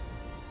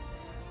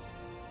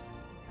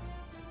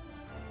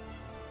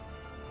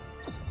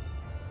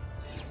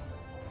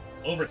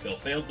 Overkill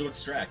failed to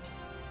extract.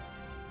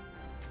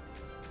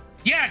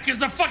 Yeah, because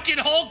the fucking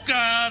Hulk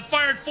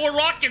fired 4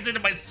 rockets into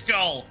my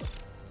skull.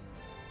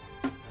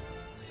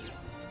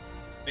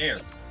 Fair.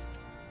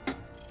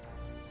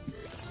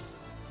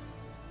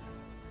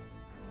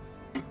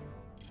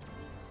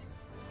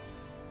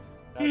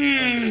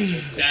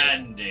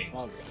 Standing.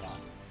 Oh,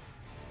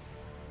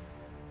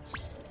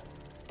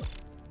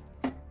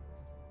 God.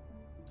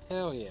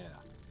 Hell yeah.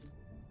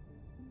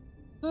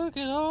 Look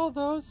at all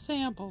those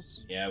samples.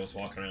 Yeah, I was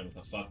walking around with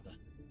a fuck.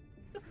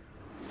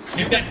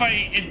 If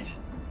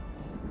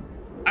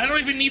I don't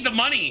even need the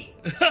money.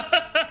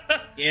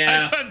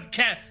 Yeah.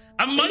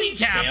 I'm money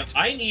capped.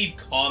 I need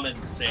common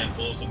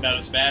samples about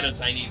as bad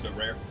as I need the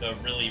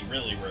really,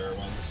 really rare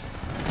ones.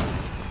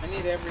 I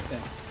need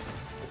everything.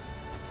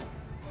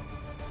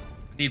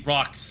 Need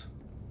rocks.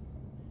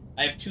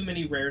 I have too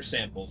many rare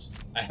samples.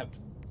 I have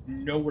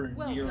nowhere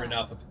near done.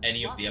 enough of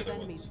any of Lots the other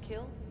enemies ones.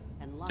 killed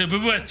and lots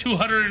Tabooboo has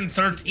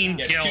 213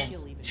 Yeah,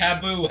 kills.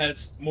 Taboo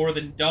has more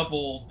than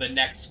double the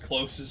next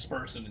closest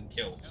person in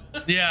kills.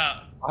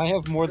 Yeah. I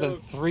have more than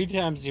 3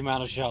 times the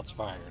amount of shots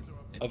fired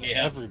of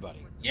Yeah.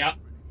 everybody. Yeah.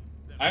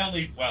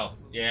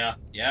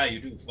 Yeah, you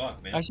do.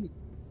 Fuck, man. Actually,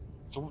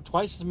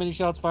 twice as many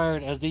shots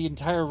fired as the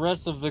entire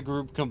rest of the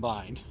group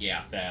combined.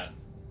 Yeah, that.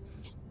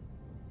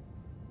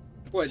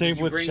 What, Same did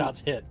you with bring- shots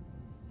hit.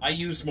 I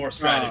use more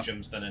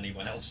stratagems than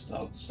anyone else,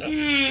 though, so...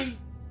 Oh,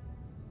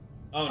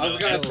 no, I was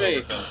gonna that's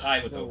say- Overkill.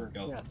 High with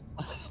Overkill. Yes.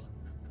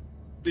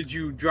 Did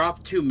you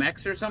drop 2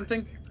 mechs or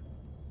something?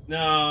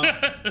 No.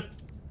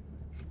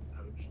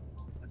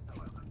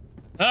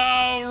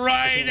 All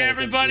right,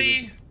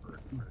 everybody.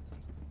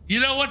 You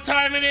know what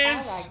time it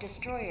is? Allied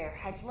destroyer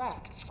has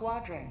left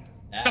squadron.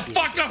 The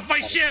fuck off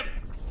my ship!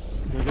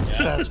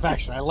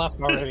 Satisfaction. I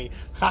left already.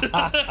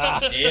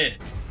 Did.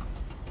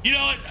 You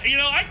know,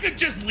 I could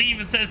just leave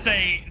instead of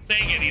saying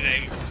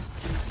anything.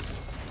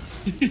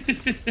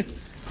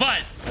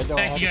 But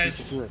thank you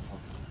guys.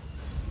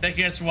 Thank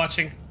you guys for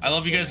watching. I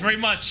love you guys very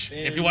much.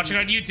 If you're watching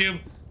on YouTube,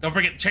 don't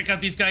forget to check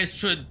out these guys'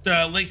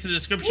 links in the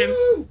description.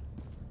 Woo!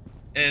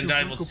 And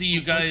I will see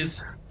you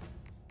guys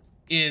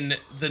in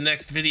the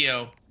next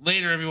video.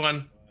 Later,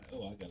 everyone.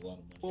 Oh, I got a lot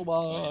of money.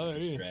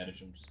 Bye-bye.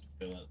 Stratagems to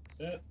fill out the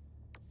set.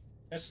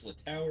 Tesla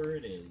Tower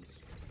it is.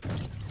 All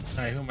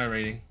right, who am I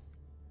rating?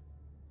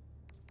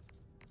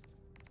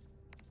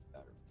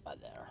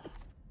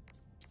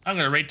 I'm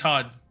gonna rate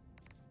Todd.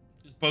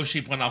 His bow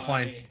sheep went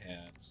offline. I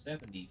have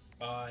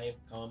 75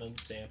 common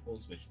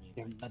samples, which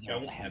means I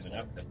don't have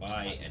enough to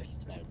buy any.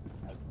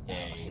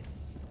 Yay.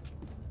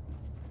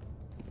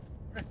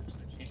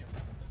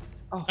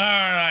 All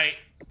right.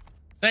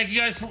 Thank you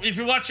guys if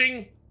you're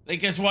watching.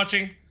 Thank you guys for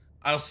watching.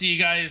 I'll see you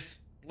guys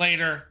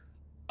later.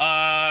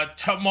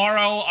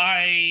 Tomorrow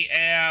I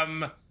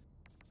am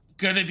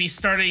gonna be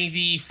starting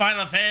the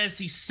Final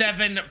Fantasy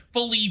VII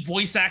fully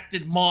voice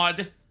acted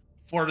mod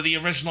for the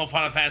original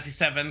Final Fantasy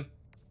VII.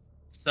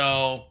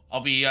 So I'll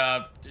be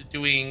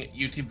doing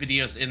YouTube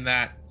videos in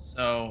that.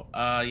 So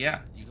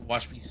yeah, you can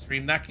watch me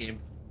stream that game.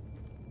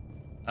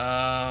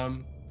 Yeah.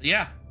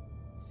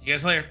 See you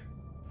guys later.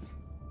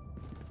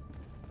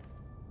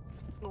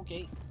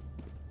 Okay.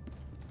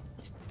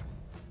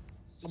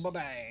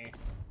 Bye-bye.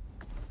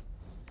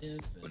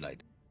 Good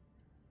night.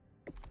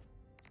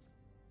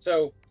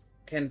 So,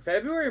 can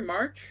February,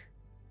 March?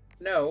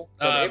 No.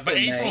 But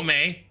April,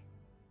 May.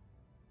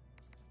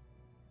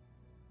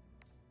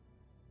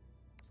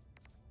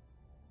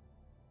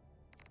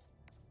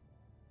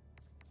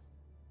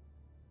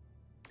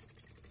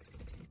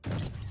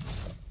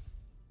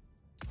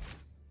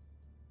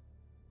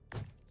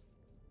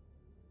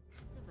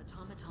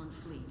 automaton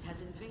fleet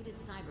has invaded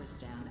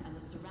Cyberstan and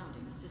the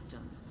surrounding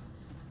systems.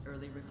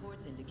 Early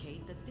reports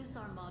indicate that this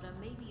armada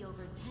may be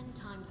over 10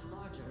 times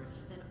larger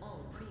than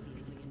all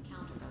previously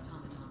encountered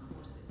automaton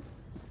forces.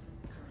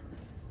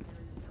 Currently, there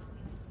is no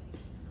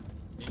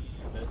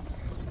information.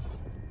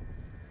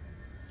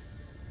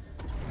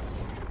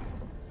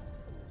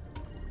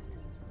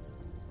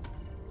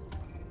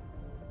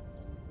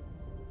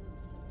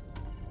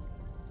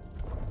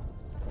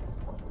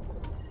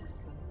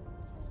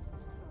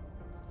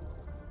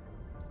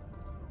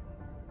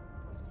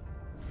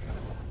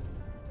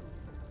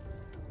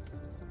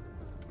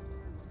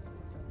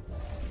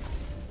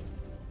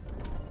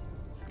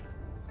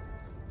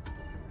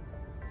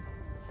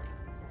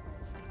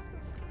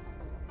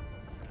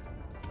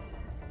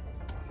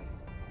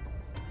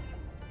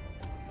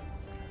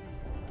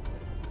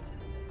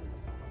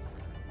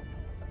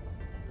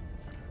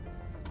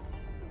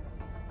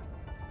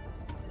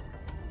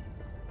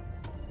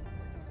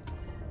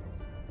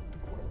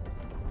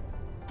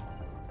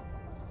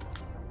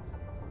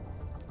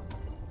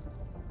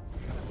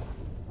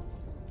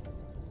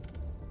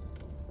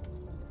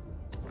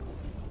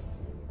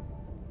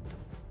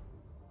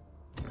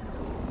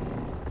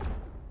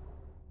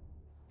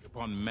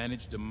 Upon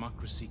managed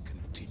democracy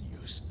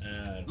continues.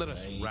 Let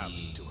us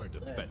rally to her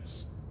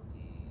defense.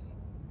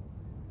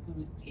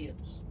 Who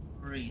is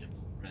freedom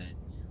right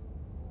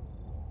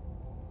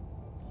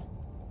now?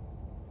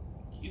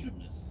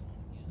 Cuteness.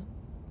 Yeah.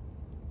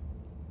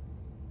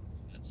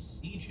 So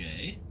that's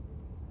CJ.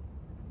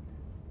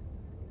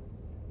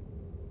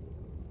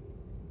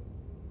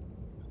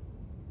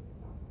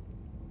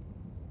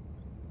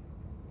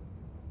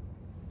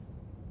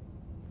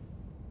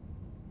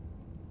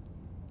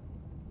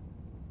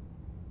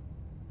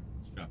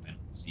 Drop in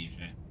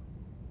CJ.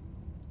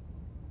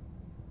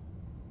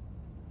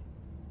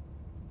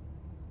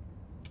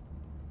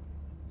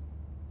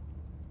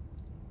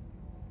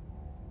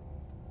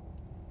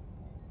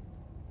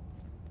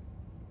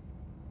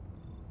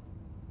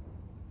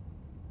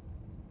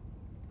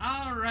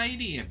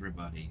 Alrighty,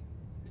 everybody.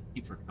 Thank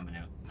you for coming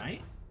out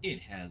tonight. It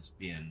has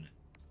been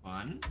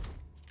fun.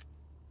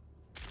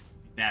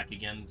 Back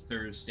again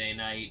Thursday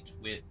night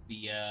with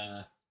the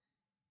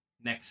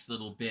next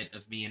little bit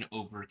of me and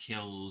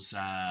Overkill's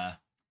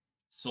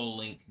Soul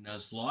Link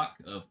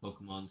Nuzlocke of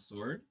Pokemon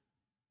Sword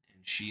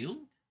and Shield.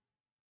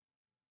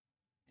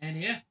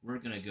 And yeah, we're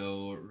going to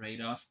go right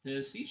off to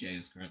CJ,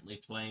 who's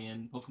currently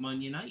playing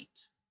Pokemon Unite.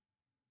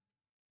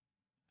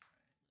 All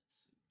right,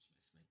 let's see. Where's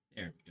my slate?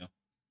 There we go.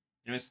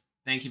 Anyways,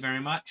 thank you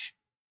very much.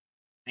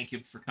 Thank you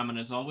for coming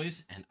as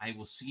always, and I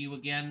will see you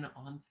again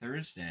on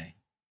Thursday.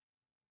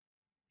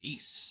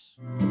 Peace.